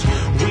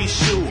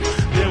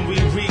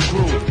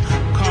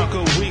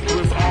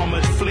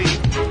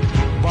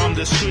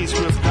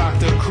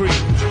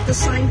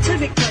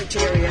scientific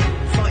criteria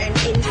for an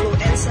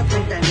influenza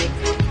pandemic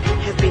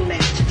have been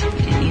met. You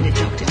didn't need a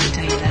doctor to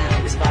tell you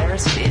that. This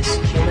virus is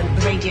human.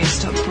 Radio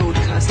stopped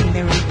broadcasting.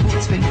 There were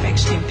reports of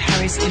infection in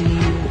Paris and New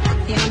York.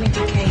 The army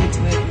blockades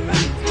were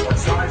overrun. What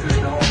scientists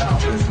know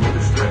about this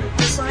latest strain?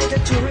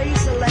 Decided to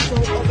raise the level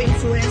of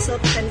influenza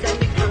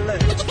pandemic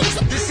alert.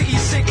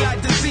 Disease sick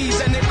like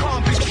disease and it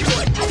can't be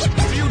cured.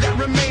 Few that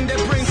remain that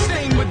bring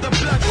stain with the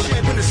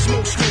bloodshed. When the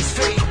smoke screens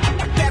fade,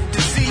 that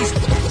disease,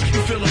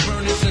 you feel a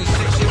burning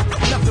sensation.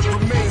 Nothing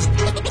remains.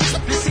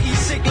 Disease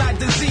sick like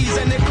disease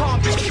and it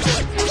can't be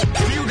cured.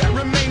 Few that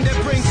remain that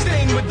bring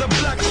stain with the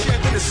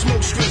bloodshed. When the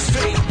smoke screens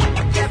fade,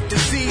 that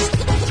disease,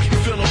 you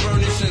feel a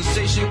burning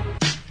sensation.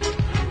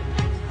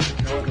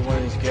 Can I look at one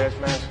of these gas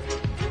masks?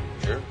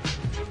 Sure.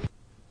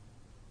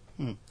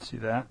 See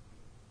that?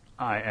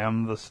 I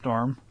am the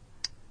storm.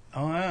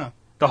 Oh yeah.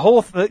 The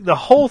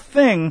whole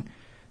thing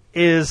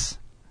is,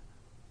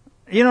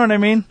 you know what I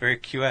mean? Very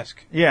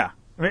Q-esque. Yeah.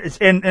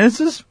 And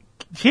this is,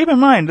 keep in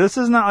mind, this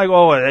is not like,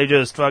 oh, they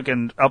just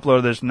fucking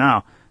uploaded this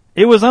now.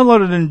 It was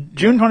uploaded in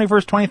June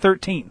 21st,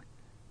 2013.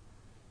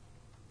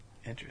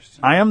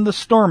 Interesting. I am the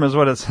storm is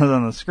what it says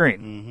on the screen.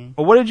 Mm-hmm.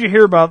 But what did you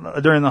hear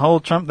about during the whole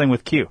Trump thing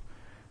with Q?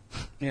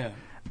 Yeah.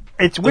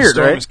 It's weird, the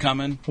storm right? is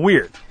coming.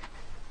 Weird.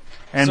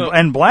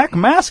 And Black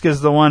Mask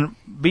is the one,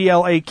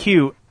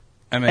 BLAQ,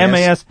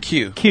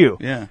 MASQ. Q.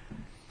 Yeah.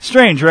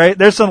 Strange, right?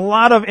 There's a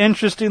lot of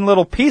interesting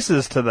little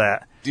pieces to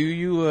that. Do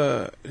you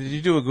did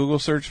you do a Google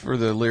search for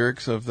the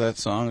lyrics of that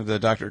song, the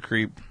Dr.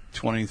 Creep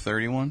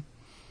 2031,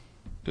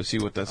 to see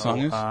what that song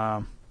is?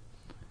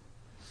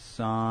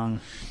 Song.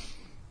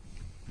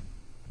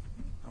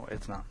 Oh,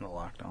 it's not in the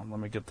lockdown. Let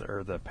me get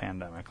the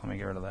pandemic. Let me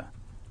get rid of that.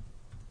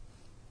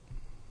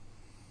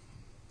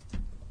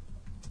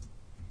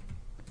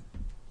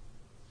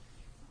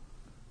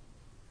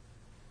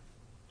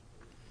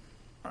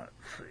 Let's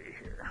see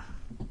here.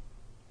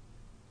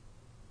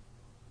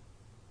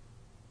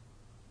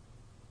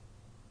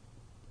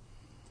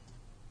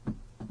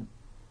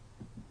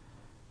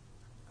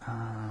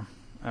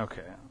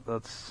 Okay,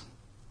 let's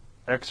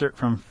excerpt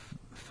from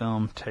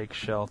film Take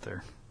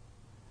Shelter.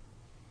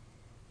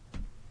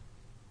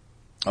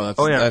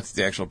 Oh, yeah. That's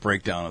the actual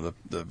breakdown of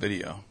the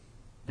video.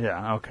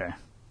 Yeah, okay.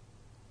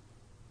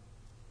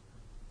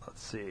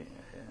 Let's see.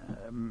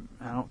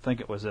 I don't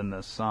think it was in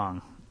this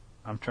song.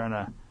 I'm trying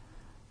to...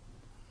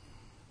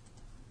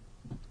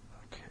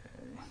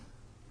 Okay.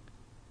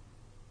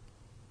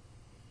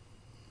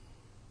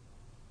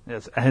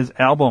 Yes, his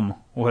album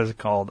was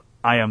called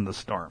I Am the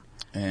Storm.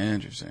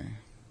 Interesting.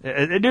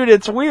 Dude,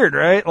 it's weird,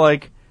 right?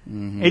 Like,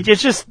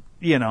 it's just,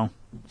 you know,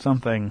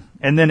 something.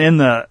 And then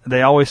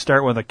they always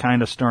start with a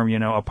kind of storm, you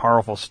know, a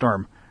powerful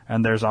storm.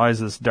 And there's always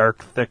this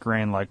dark, thick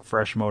rain like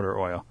fresh motor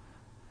oil.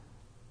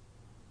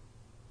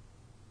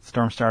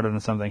 Storm started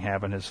and something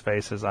happened. His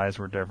face, his eyes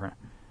were different.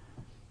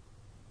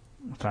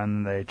 By the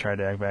time they tried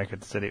to act back at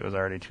the city, it was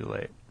already too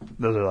late.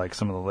 Those are like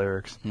some of the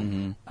lyrics.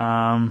 Mm-hmm.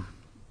 I'm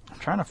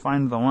trying to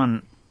find the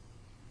one.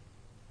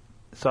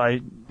 So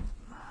I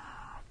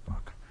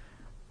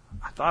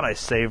thought I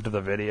saved the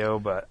video,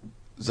 but...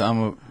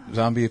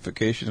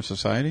 Zombification of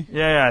society?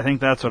 Yeah, I think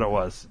that's what it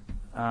was.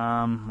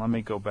 Let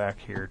me go back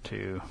here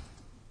to...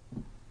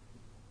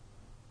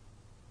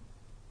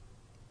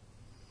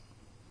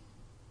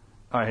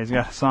 Alright, he's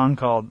got a song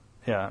called,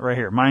 right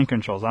here, Mind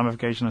Control,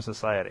 Zombification of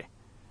Society.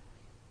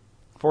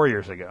 4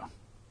 years ago.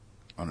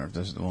 I wonder if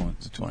this is the one with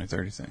the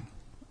 2030 thing.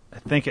 I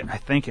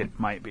think it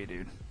might be,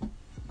 dude.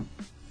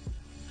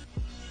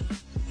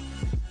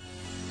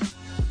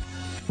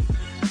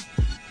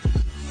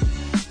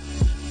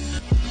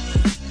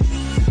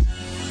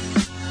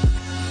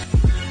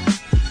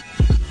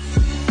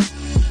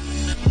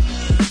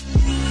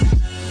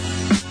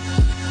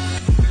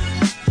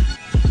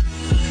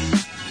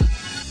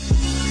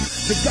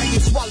 The guy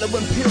is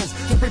swallowing pills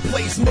to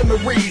replace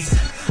memories.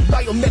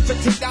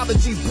 Biometric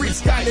technologies breed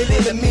Skynet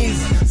enemies.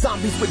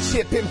 Zombies with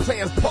chip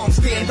implants, palm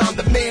stand on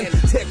demand.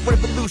 Tech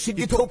revolution,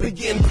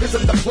 utopian,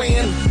 prison the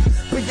plan.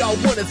 But y'all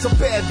wanted so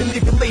bad,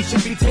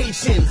 manipulation,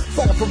 mutation.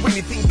 Fall for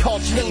anything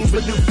called change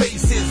with new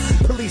faces.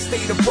 Police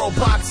state of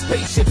robots,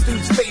 spaceships,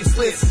 dudes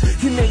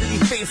faceless. Humanity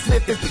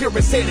facelift and pure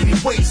insanity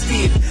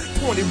wasted.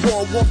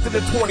 21 walked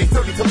into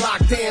 2030 to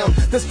lockdown.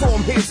 The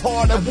storm hits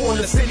hard, I warn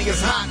the city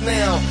is hot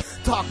now.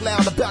 Talk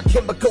loud about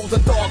chemicals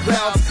and dog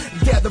clouds.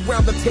 Gather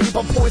round the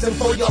table, poison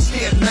for your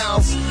scared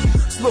mouths.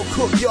 Slow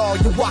cook, y'all,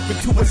 you walk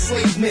into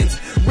enslavement.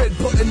 Red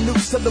button, new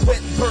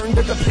silhouette burned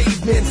to the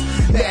pavement.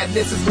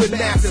 Madness is when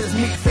masses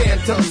meet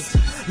phantoms.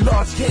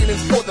 Large cannons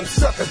for them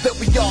suckers that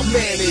we all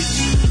manage.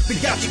 They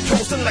got you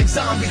coasting like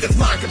zombies, that's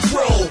mind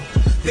control.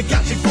 They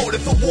got you voted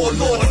for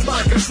warlord, it's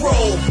mind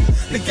control.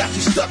 They got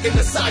you stuck in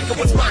the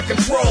cycle, it's mind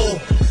control.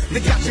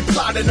 They got you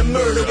plotting a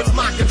murder, it's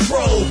mind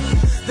control.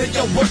 They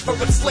all work for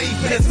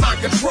enslavement, it's mind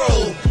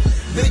control.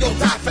 They all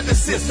die for the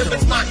system,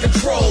 it's mind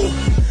control.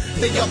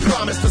 They all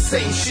promise the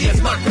same shit,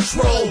 it's mind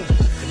control.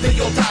 They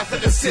all die for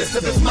the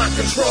system, it's mind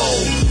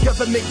control.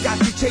 Government got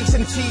you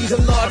chasing cheese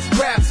and large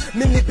scraps,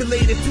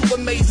 manipulated to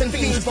amazing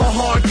fiends for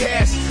hard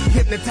cash.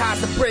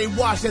 Hypnotized and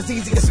brainwashed as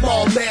easy as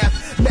small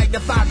math.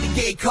 Magnified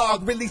the gay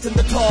cog, releasing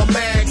the tall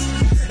mags.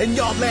 And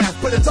y'all laugh,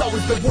 but it's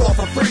always been war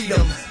for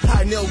freedom.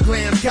 Pineal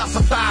glands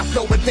calcify,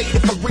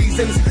 fluoridated for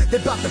reasons. They're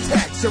about to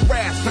tax your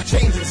ass for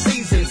changing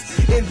seasons.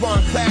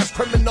 Enron class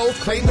criminals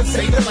claiming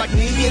saving like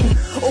Negan.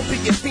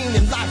 Opiate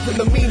fiending, life in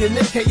the meaning,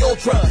 MK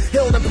Ultra.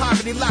 Held in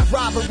poverty, life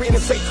robbery, and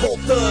say cold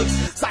thugs.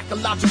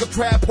 Psychological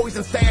trap,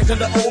 poison stash in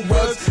the old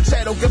rugs.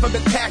 Shadow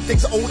government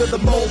tactics, older the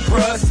mold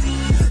crust.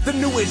 The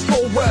newish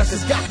gold rush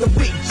has got the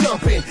weak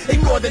jumping.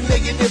 Ignore the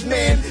negative,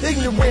 man.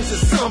 Ignorance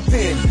is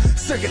something.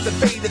 Circuits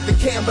evaded the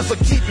canvas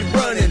will keep you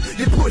running.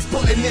 You push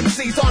button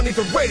MCs aren't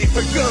even ready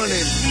for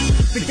gunning.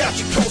 They got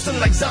you coasting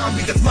like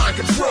zombies, that's mind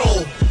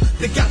control.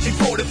 They got you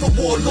voted for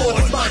warlord,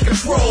 it's mind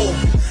control.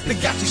 They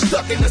got you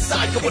stuck in the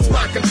cycle, it's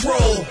mind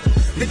control.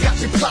 They got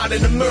you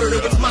plotting a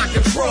murder, it's mind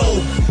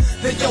control.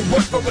 They all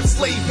work for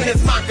enslavement,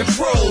 it's mind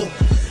control.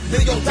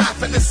 They all die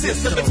for the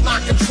system, it's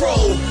mind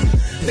control.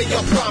 They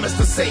all promise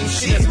the same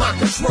shit, it's mind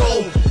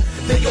control.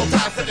 They all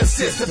die for the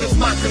system, it's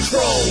mind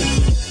control.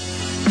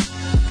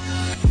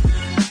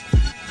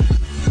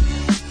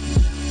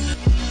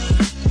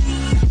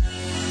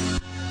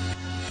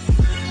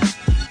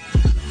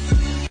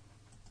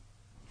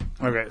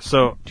 Okay,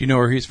 so do you know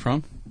where he's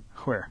from?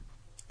 Where?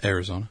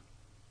 Arizona.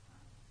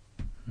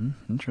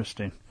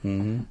 Interesting.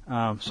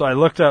 Mm-hmm. So I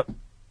looked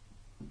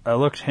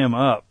him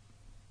up.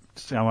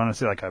 I want to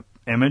see like a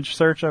image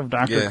search of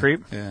Dr.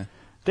 Creep. Yeah.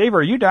 Dave,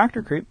 are you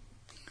Dr. Creep?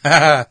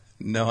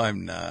 No,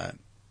 I'm not.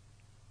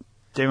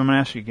 Dave, I'm going to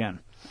ask you again.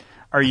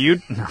 Are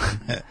you?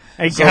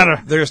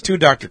 There's two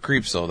Dr.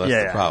 Creeps, though. That's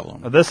the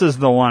problem. This is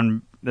the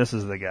one. This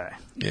is the guy.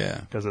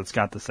 Yeah. Because it's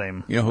got the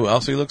same. You know who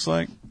else he looks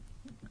like?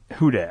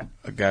 Who dat?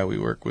 A guy we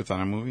work with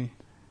on a movie.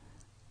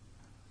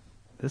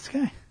 This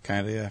guy?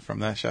 Kind of, yeah. From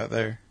that shot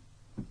there.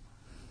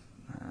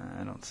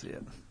 I don't see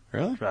it.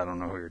 Really? I don't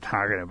know who you're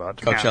talking about.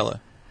 Coachella.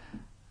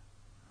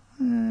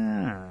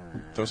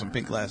 Throw some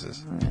pink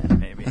glasses.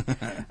 Maybe.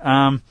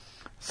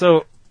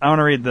 So I want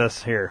to read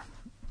this here.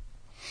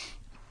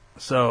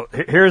 So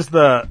here's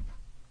the,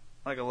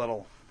 like a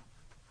little,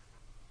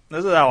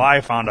 this is how I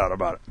found out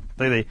about it.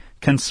 The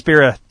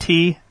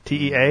Conspira-T,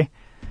 T-E-A,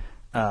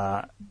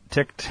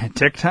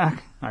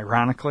 TikTok,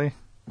 ironically.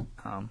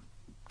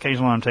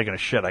 Occasionally when I'm taking a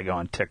shit, I go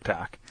on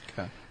TikTok.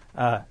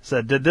 Okay.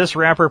 Said, did this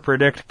rapper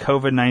predict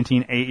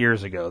COVID-19 8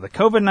 years ago? The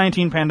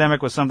COVID-19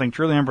 pandemic was something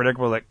truly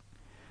unpredictable that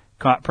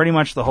caught pretty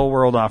much the whole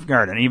world off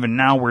guard, and even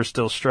now we're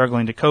still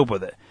struggling to cope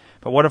with it.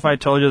 But what if I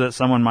told you that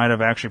someone might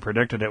have actually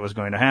predicted it was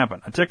going to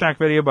happen? A TikTok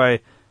video by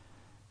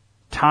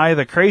Ty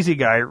the Crazy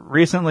Guy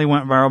recently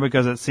went viral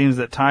because it seems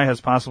that Ty has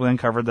possibly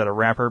uncovered that a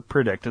rapper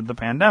predicted the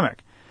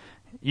pandemic.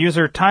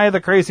 User Ty the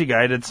Crazy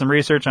Guy did some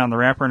research on the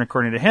rapper, and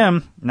according to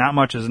him, not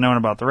much is known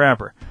about the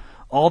rapper.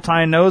 All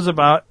Ty knows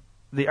about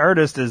the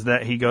artist is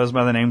that he goes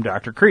by the name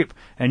Dr. Creep,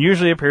 and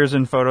usually appears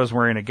in photos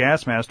wearing a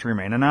gas mask to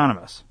remain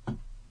anonymous.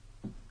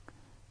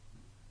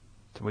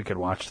 So we could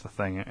watch the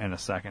thing in a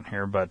second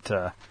here,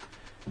 but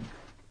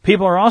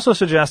people are also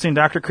suggesting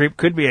Dr. Creep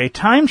could be a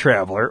time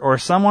traveler or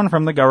someone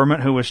from the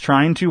government who was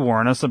trying to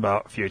warn us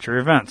about future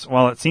events.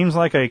 While it seems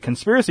like a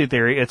conspiracy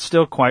theory, it's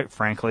still quite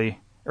freaky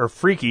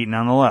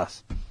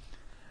nonetheless.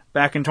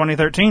 Back in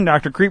 2013,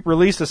 Dr. Creep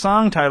released a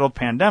song titled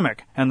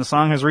Pandemic, and the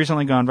song has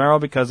recently gone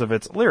viral because of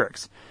its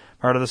lyrics.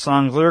 Part of the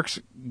song's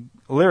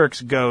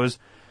lyrics goes,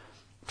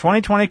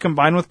 2020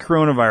 combined with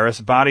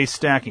coronavirus, body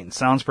stacking.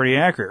 Sounds pretty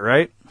accurate,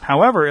 right?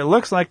 However, it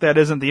looks like that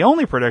isn't the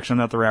only prediction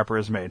that the rapper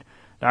has made.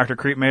 Dr.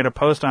 Creep made a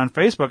post on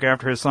Facebook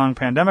after his song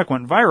Pandemic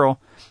went viral,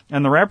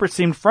 and the rapper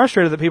seemed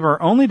frustrated that people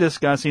are only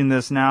discussing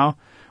this now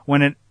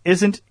when it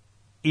isn't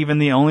even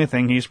the only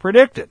thing he's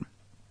predicted.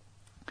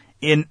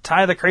 In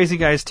Ty the Crazy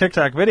Guy's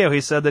TikTok video,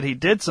 he said that he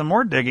did some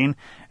more digging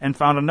and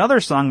found another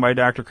song by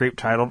Dr. Creep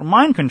titled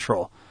Mind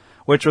Control,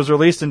 which was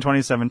released in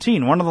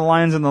 2017. One of the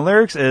lines in the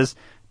lyrics is,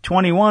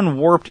 21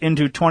 warped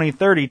into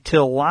 2030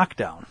 till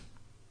lockdown.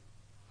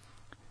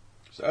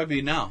 So that'd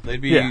be now. They'd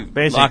be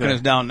locking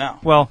us down now.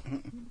 Well,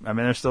 I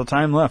mean, there's still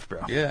time left,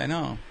 bro. Yeah, I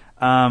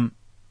know.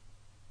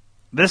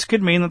 This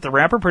could mean that the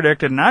rapper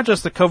predicted not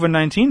just the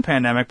COVID-19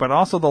 pandemic, but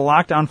also the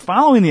lockdown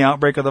following the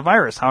outbreak of the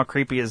virus. How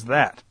creepy is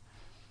that?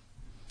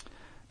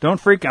 Don't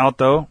freak out,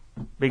 though,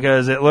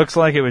 because it looks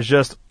like it was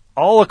just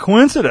all a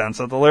coincidence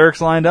that the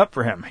lyrics lined up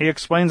for him. He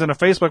explains in a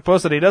Facebook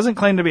post that he doesn't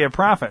claim to be a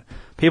prophet.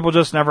 People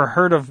just never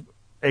heard of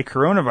a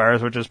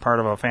coronavirus, which is part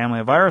of a family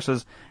of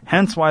viruses,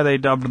 hence why they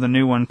dubbed the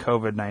new one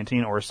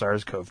COVID-19 or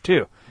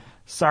SARS-CoV-2.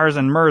 SARS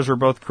and MERS were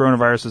both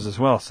coronaviruses as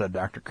well, said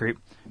Dr. Creep.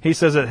 He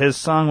says that his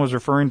song was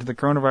referring to the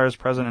coronavirus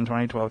present in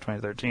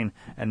 2012-2013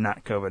 and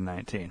not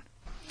COVID-19.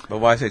 But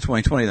why say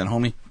 2020 then,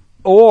 homie?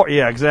 Or,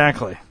 yeah,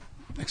 exactly.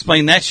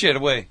 Explain that shit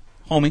away,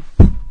 homie.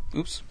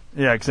 Oops.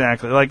 Yeah,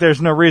 exactly. Like,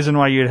 there's no reason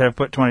why you'd have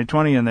put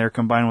 2020 in there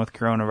combined with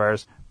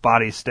coronavirus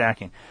body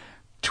stacking.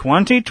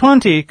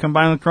 2020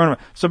 combined with coronavirus.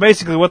 So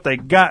basically what they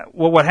got,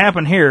 what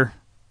happened here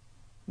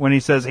when he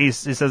says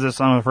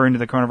this, I'm referring to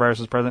the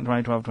coronavirus as present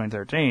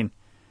 2012-2013,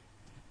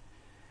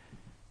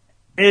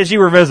 is you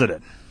were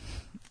visited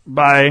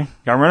by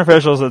government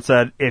officials that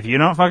said, if you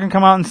don't fucking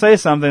come out and say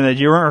something that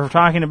you weren't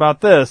talking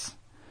about this,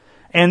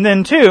 and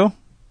then two,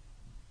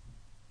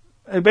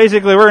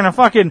 basically we're gonna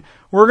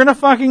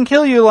fucking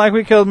kill you like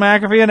we killed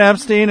McAfee and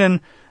Epstein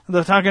and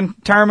the fucking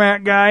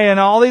tarmac guy and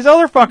all these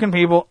other fucking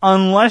people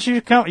unless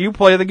you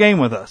play the game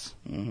with us.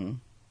 Mm-hmm.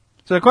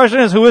 So the question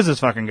is, who is this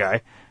fucking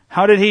guy?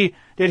 How did he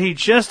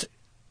just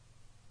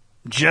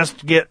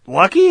get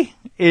lucky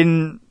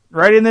in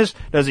writing this?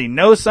 Does he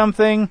know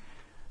something?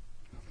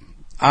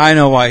 I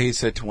know why he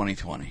said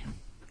 2020.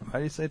 Why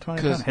did he say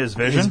 2020? His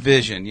vision? His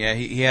vision, yeah.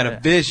 He had a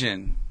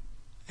vision.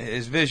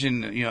 His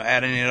vision,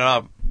 adding it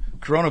up.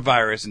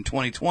 Coronavirus in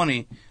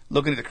 2020,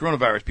 looking at the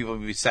coronavirus, people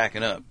would be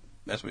sacking up.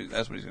 That's what he's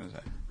going to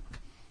say.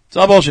 It's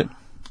all bullshit.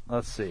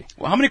 Let's see.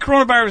 Well, how many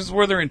coronaviruses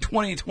were there in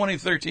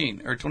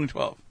 2013 or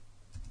 2012?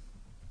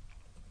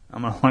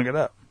 I'm going to look it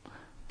up.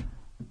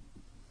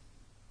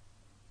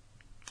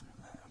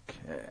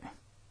 Okay.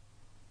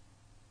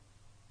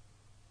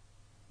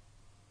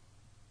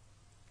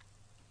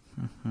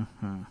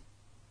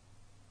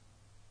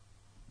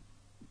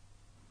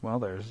 Well,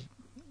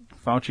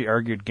 Fauci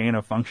argued gain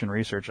of function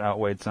research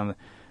outweighed some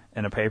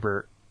in a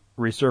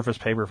resurfaced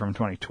paper from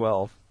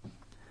 2012.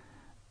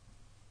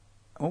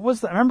 What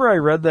was that? Remember I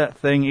read that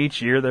thing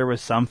each year there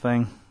was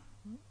something?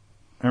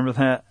 Remember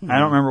that? I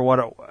don't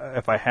remember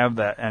if I have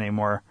that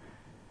anymore.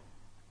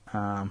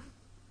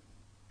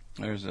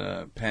 There's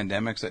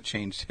pandemics that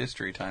changed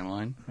history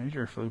timeline.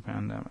 Major flu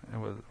pandemic. It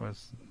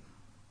was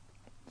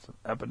some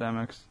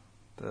epidemics.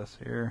 This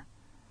here.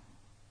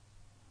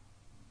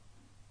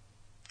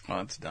 Oh,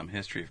 that's a dumb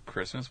history of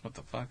Christmas. What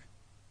the fuck?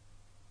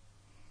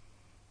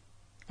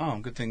 Oh,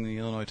 good thing the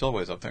Illinois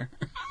Tollway's up there.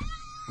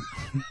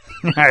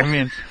 I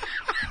mean,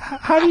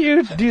 how do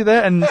you do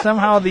that? And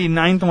somehow the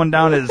ninth one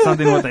down is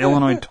something with the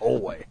Illinois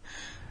Tollway.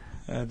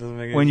 That doesn't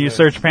make any when you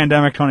sense. search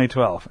pandemic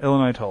 2012,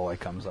 Illinois Tollway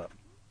comes up.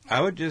 I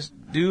would just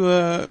do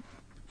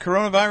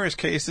coronavirus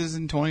cases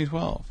in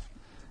 2012.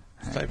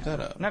 Just type that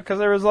up. No, because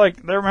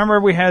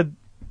remember we had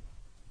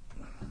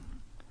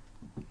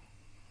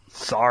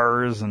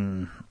SARS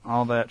and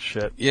all that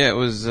shit. Yeah, it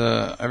was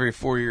every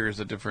 4 years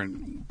a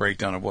different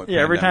breakdown of what.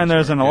 Yeah, every time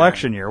there's an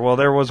election year. Well,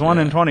 there was one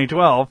in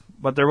 2012,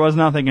 but there was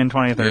nothing in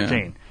 2013.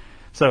 Yeah.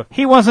 So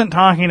he wasn't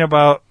talking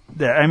about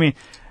that. I mean,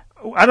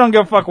 I don't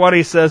give a fuck what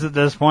he says at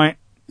this point.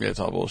 Yeah, it's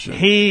all bullshit.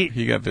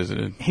 He got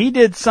visited. He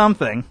did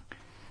something.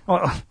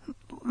 Well,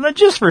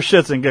 just for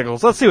shits and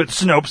giggles, let's see what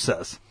Snopes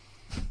says.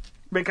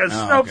 Because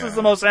Snopes is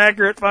the most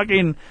accurate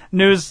fucking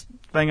news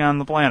thing on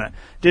the planet.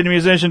 Did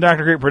musician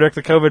Dr. Creep predict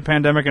the COVID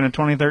pandemic in a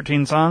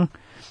 2013 song?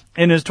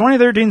 In his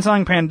 2013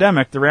 song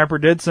Pandemic, the rapper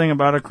did sing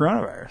about a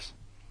coronavirus.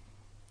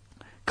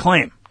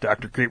 Claim.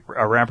 Dr. Creep,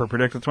 a rapper,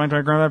 predicted the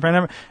 2020 coronavirus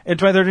pandemic in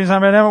 2013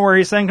 song Pandemic, where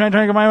he sang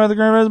 2020 combined with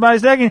the coronavirus body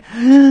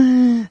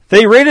stacking.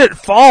 They rated it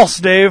false,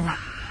 Dave.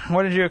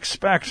 What did you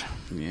expect?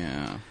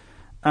 Yeah.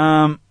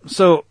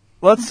 So,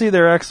 let's see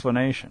their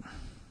explanation.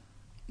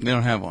 They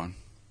don't have one.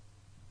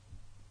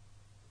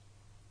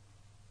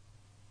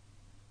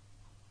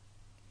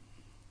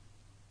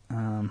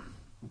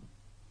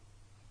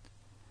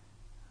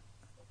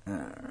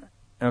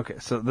 Okay,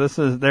 so this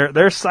is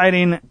they're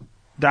citing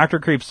Dr.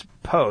 Creep's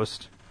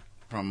post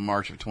from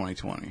March of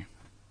 2020.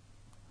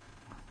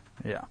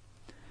 Yeah,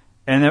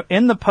 and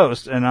in the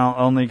post, and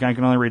I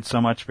can only read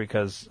so much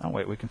because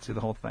we can see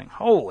the whole thing.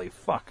 Holy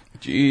fuck!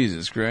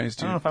 Jesus Christ!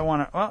 Dude. I don't know if I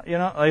want to.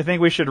 Well, I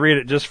think we should read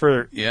it just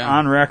for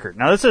on record.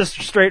 Now, this is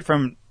straight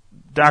from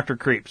Dr.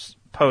 Creep's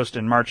post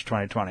in March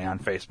 2020 on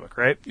Facebook,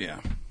 right? Yeah.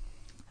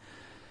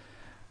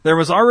 There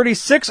was already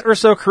 6 or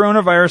so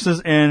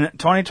coronaviruses in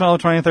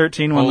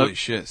 2012-2013 when Holy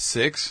shit,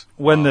 6?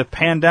 When the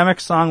pandemic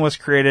song was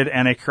created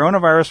and a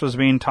coronavirus was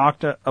being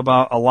talked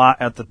about a lot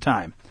at the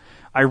time.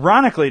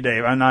 Ironically,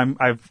 Dave, and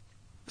I've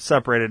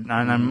separated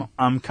and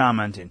I'm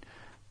commenting.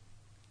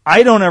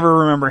 I don't ever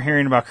remember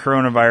hearing about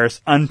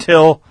coronavirus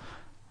until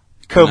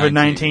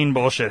COVID-19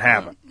 bullshit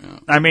happened. Yeah.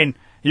 I mean,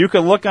 you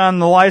could look on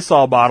the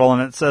Lysol bottle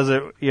and it says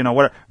it,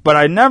 whatever, but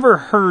I never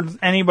heard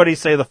anybody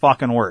say the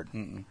fucking word.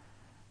 Mm-mm.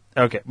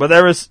 Okay, but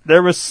there was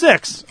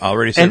 6.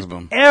 Already 6 of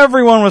them.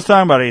 Everyone was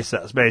talking about it, he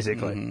says,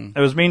 basically. Mm-hmm.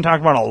 It was being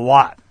talked about a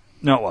lot.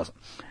 No, it wasn't.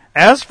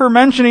 As for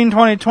mentioning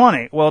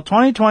 2020, well,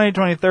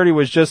 2020-2030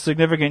 was just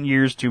significant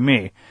years to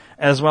me,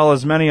 as well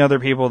as many other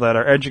people that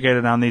are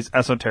educated on these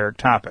esoteric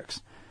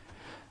topics.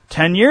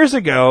 10 years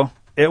ago,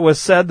 it was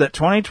said that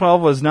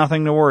 2012 was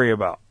nothing to worry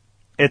about.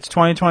 It's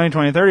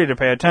 2020-2030 to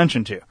pay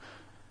attention to.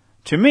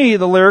 To me,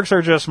 the lyrics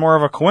are just more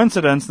of a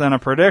coincidence than a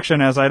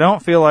prediction, as I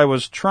don't feel I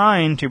was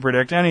trying to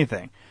predict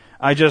anything.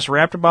 I just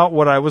rapped about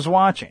what I was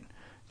watching.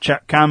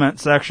 Check comment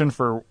section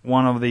for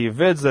one of the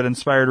vids that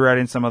inspired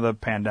writing some of the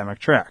pandemic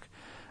track.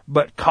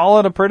 But call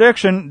it a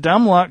prediction,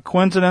 dumb luck,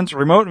 coincidence,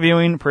 remote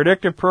viewing,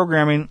 predictive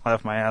programming,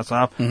 laugh my ass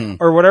off,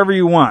 or whatever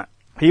you want.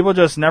 People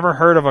just never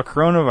heard of a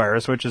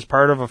coronavirus, which is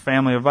part of a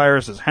family of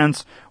viruses,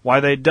 hence why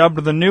they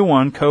dubbed the new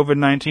one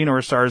COVID-19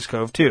 or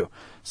SARS-CoV-2.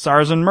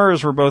 SARS and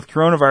MERS were both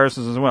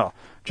coronaviruses as well.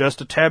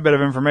 just a tad bit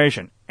of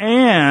information.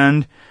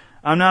 And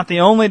I'm not the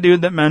only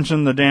dude that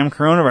mentioned the damn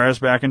coronavirus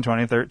back in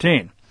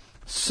 2013.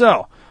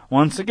 So,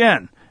 once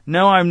again,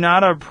 no, I'm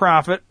not a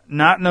prophet,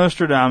 not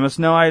Nostradamus,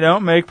 no, I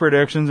don't make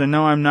predictions, and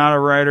no, I'm not a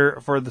writer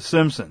for The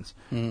Simpsons.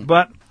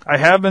 But I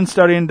have been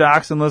studying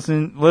docs and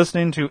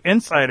listening to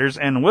insiders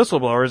and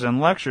whistleblowers and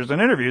lectures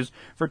and interviews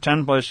for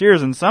 10 plus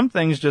years, and some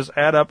things just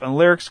add up and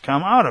lyrics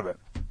come out of it.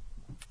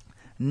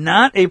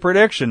 Not a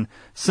prediction,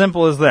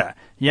 simple as that.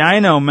 Yeah, I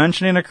know,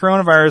 mentioning a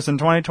coronavirus in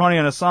 2020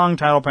 in a song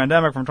titled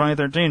Pandemic from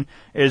 2013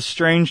 is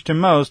strange to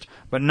most,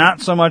 but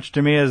not so much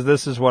to me as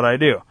this is what I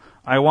do.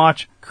 I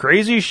watch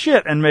crazy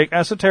shit and make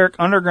esoteric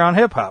underground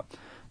hip-hop.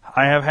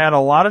 I have had a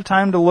lot of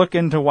time to look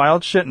into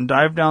wild shit and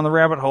dive down the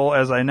rabbit hole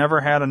as I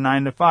never had a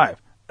 9 to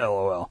 5.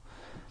 LOL.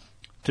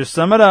 To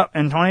sum it up,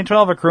 in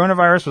 2012, a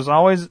coronavirus was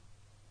always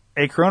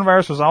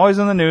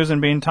in the news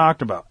and being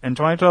talked about. In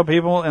 2012,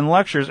 people in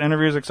lectures,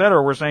 interviews,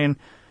 etc. were saying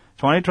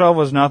 2012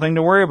 was nothing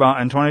to worry about,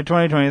 and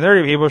 2020,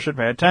 2030, people should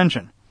pay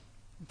attention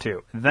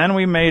to. Then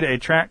we made a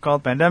track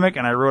called Pandemic,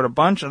 and I wrote a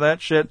bunch of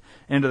that shit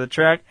into the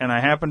track, and I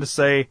happened to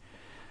say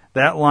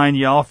that line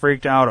y'all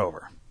freaked out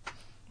over.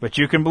 But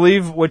you can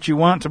believe what you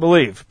want to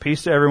believe.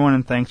 Peace to everyone,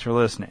 and thanks for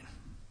listening.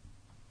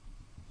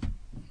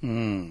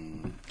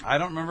 I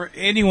don't remember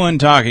anyone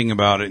talking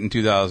about it in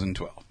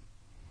 2012.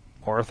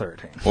 Or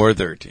 13. Or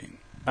 13.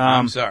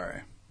 I'm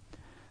sorry.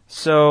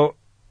 So,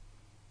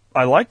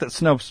 I like that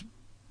Snopes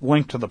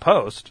linked to the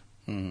post,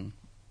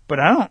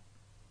 but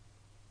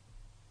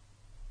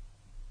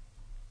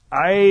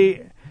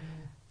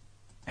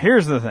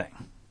here's the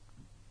thing.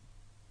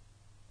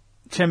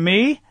 To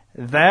me,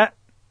 that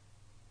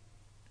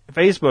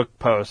Facebook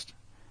post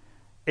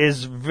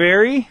is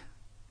very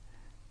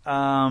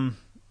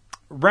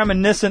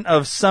reminiscent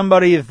of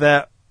somebody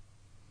that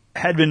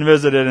had been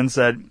visited and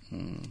said,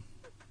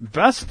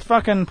 best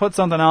fucking put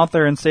something out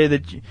there and say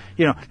that,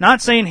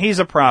 not saying he's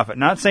a prophet,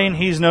 not saying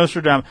he's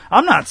Nostradamus.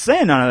 I'm not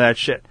saying none of that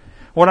shit.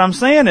 What I'm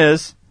saying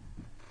is,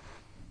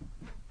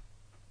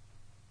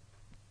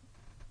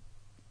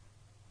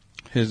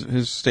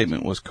 his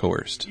statement was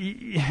coerced.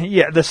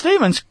 Yeah, the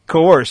statement's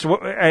coerced.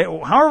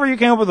 However you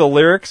came up with the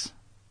lyrics,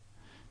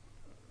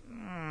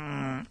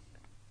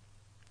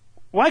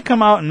 why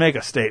come out and make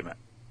a statement?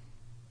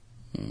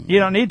 You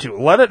don't need to.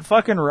 Let it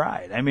fucking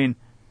ride. I mean,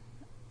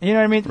 you know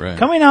what I mean? Right.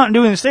 Coming out and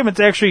doing the statement's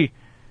actually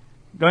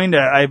going to,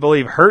 I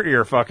believe, hurt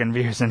your fucking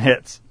views and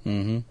hits.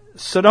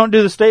 So don't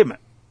do the statement.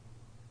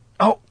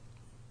 Oh.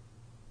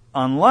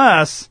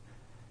 Unless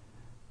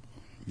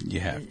you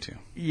have to.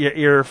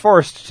 You're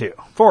forced to.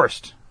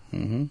 Forced.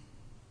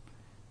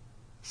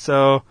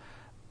 So,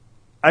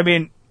 I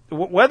mean,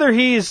 whether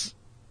he's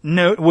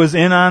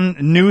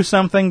knew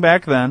something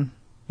back then,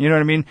 you know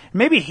what I mean?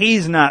 Maybe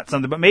he's not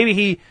something, but maybe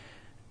he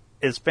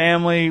is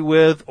family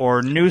with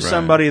or knew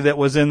somebody that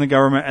was in the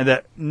government and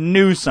that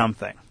knew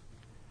something.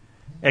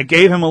 It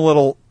gave him a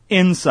little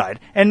insight.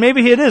 And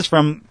maybe it is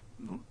from,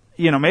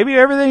 maybe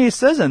everything he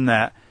says in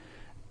that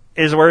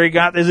is where he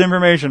got his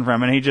information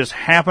from and he just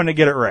happened to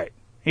get it right.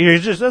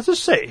 Let's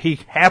just say, he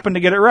happened to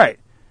get it right.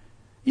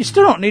 You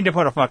still don't need to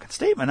put a fucking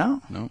statement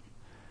out. No.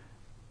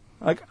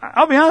 Like,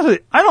 I'll be honest with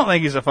you, I don't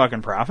think he's a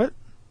fucking prophet.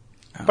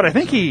 But I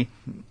think he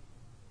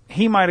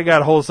might have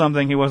got a hold of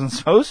something he wasn't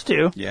supposed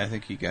to. Yeah, I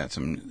think he got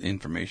some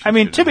information. I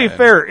mean, to be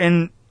fair,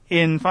 in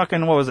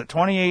fucking, what was it,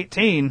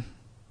 2018?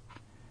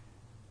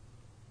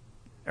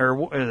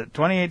 Or is it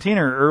 2018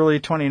 or early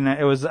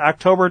 2019? It was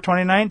October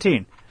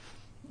 2019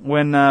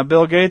 when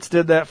Bill Gates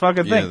did that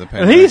fucking thing.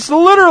 And he's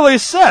literally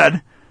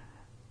said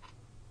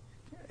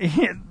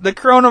the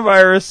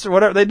coronavirus,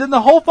 whatever, they did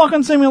the whole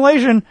fucking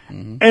simulation,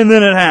 and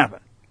then it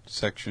happened.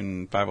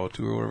 Section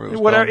 502 or whatever it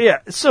was called. Yeah.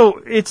 So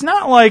it's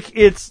not like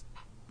it's,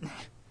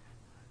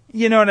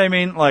 you know what I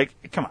mean?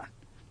 Like, come on.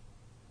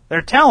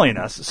 They're telling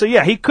us. So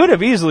yeah, he could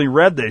have easily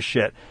read this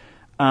shit.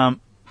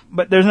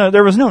 But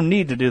there was no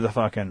need to do the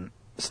fucking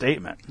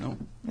statement.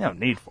 No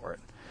need for it.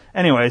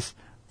 Anyways,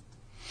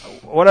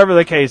 whatever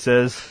the case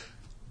is,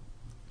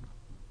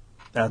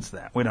 that's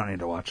that. We don't need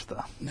to watch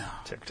the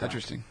TikTok. It's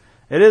interesting.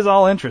 It is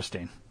all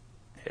interesting.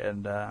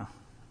 And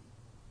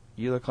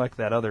you look like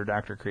that other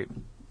Dr. Creep.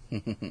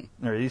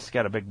 Or he's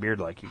got a big beard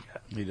like you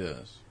got. He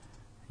does.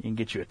 You can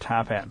get you a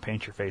top hat and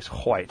paint your face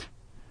white.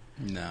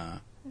 Nah.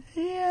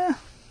 Yeah,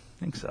 I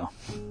think so.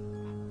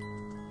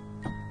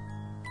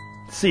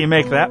 See you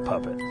make that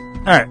puppet.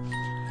 Alright.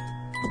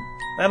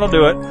 That'll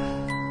do it.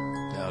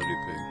 That'll do,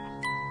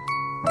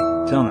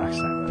 pig. Till next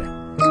time, buddy.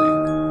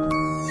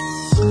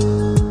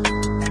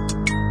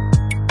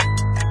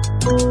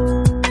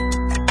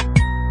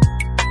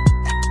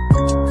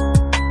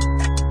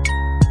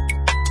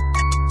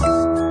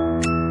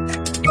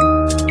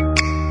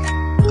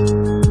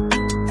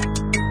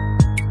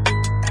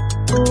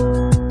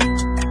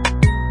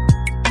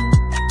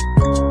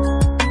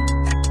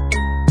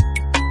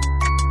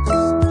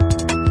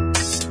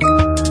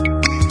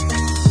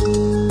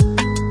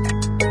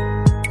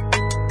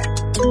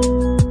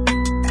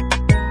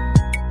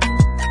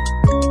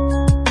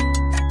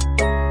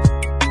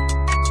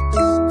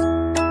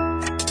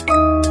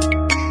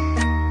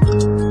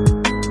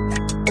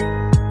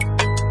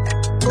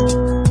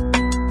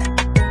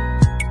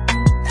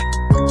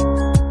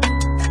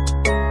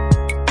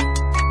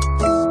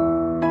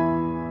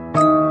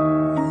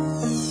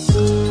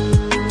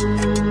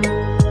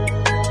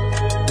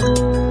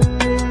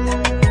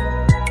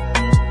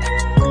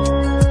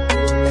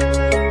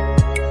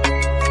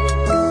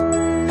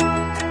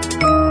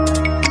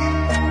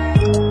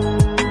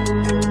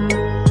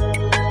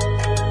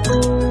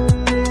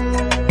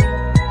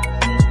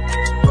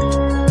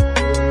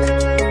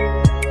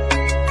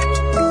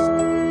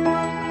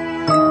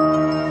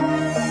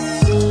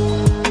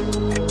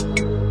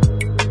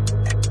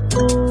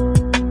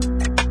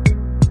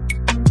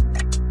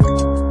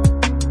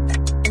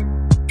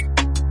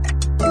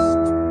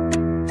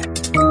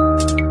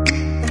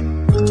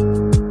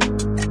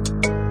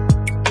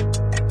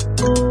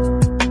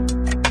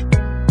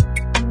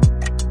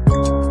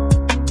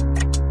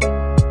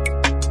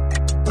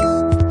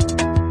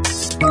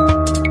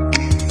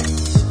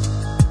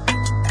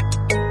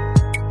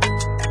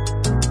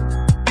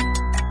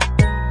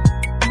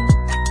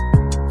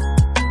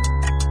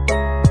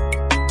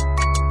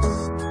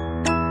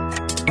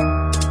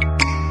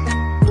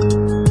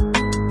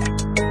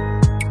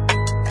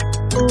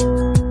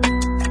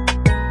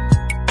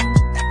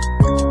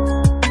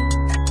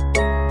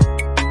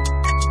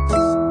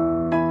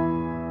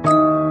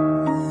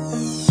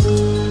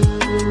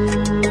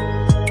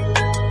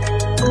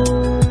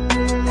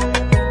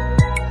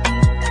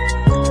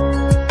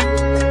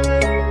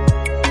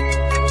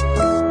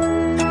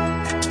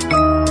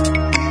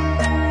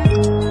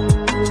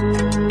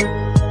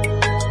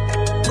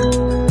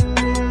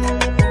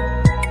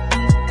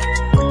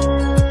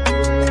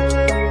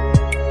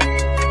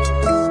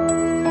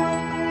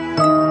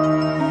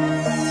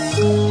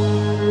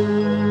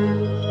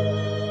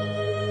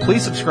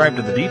 please subscribe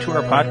to the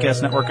D2R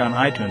Podcast Network on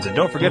iTunes, and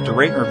don't forget to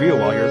rate and review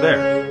while you're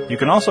there. You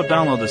can also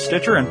download the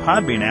Stitcher and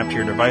Podbean app to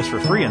your device for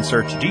free and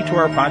search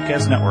D2R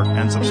Podcast Network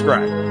and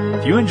subscribe.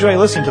 If you enjoy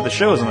listening to the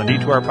shows on the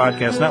D2R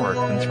Podcast Network,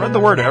 then spread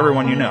the word to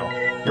everyone you know.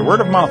 Your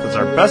word of mouth is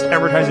our best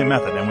advertising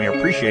method, and we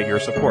appreciate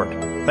your support.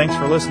 Thanks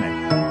for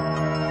listening.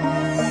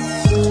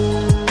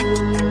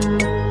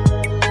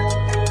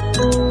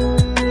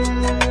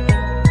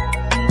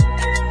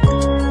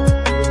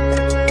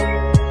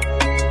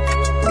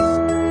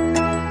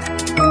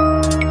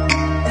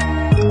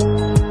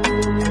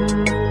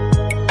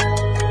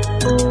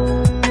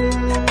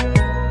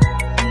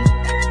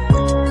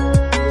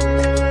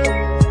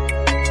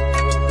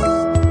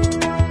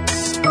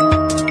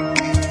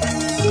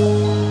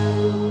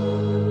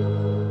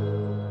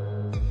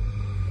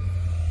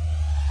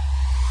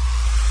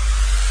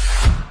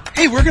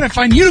 We're going to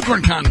find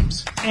unicorn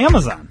condoms.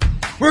 Amazon.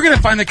 We're going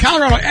to find the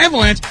Colorado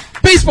Avalanche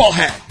baseball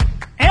hat.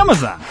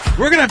 Amazon.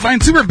 We're going to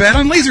find Superbad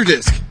on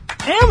Laserdisc.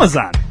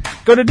 Amazon.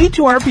 Go to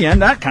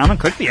D2RPN.com and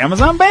click the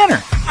Amazon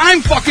banner.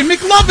 I'm fucking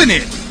McLovin'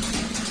 it.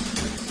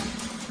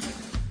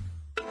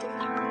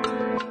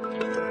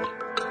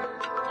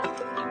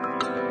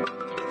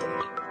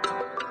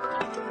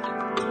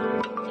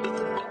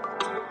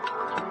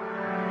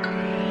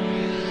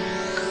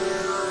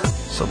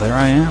 So there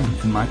I am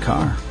in my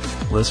car,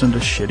 listening to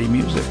shitty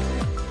music.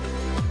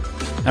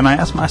 And I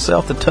ask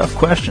myself the tough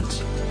questions.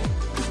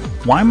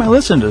 Why am I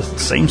listening to the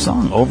same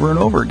song over and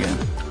over again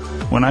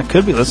when I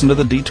could be listening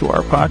to the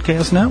D2R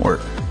Podcast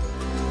Network?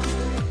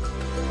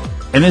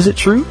 And is it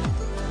true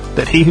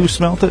that he who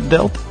smelt it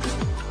dealt it?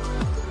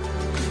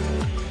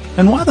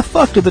 And why the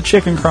fuck did the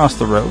chicken cross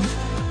the road?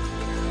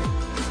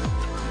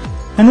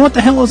 And what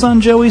the hell is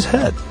on Joey's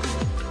head?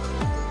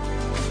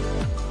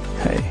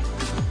 Hey,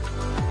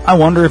 I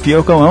wonder if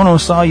Yoko Ono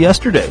saw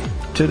yesterday,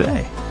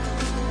 today.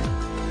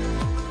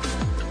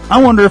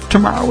 I wonder if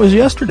tomorrow was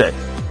yesterday.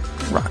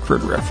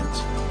 Rockford reference.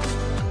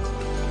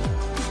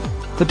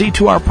 The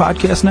D2R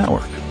Podcast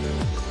Network.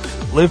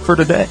 Live for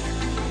today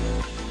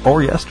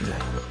or yesterday.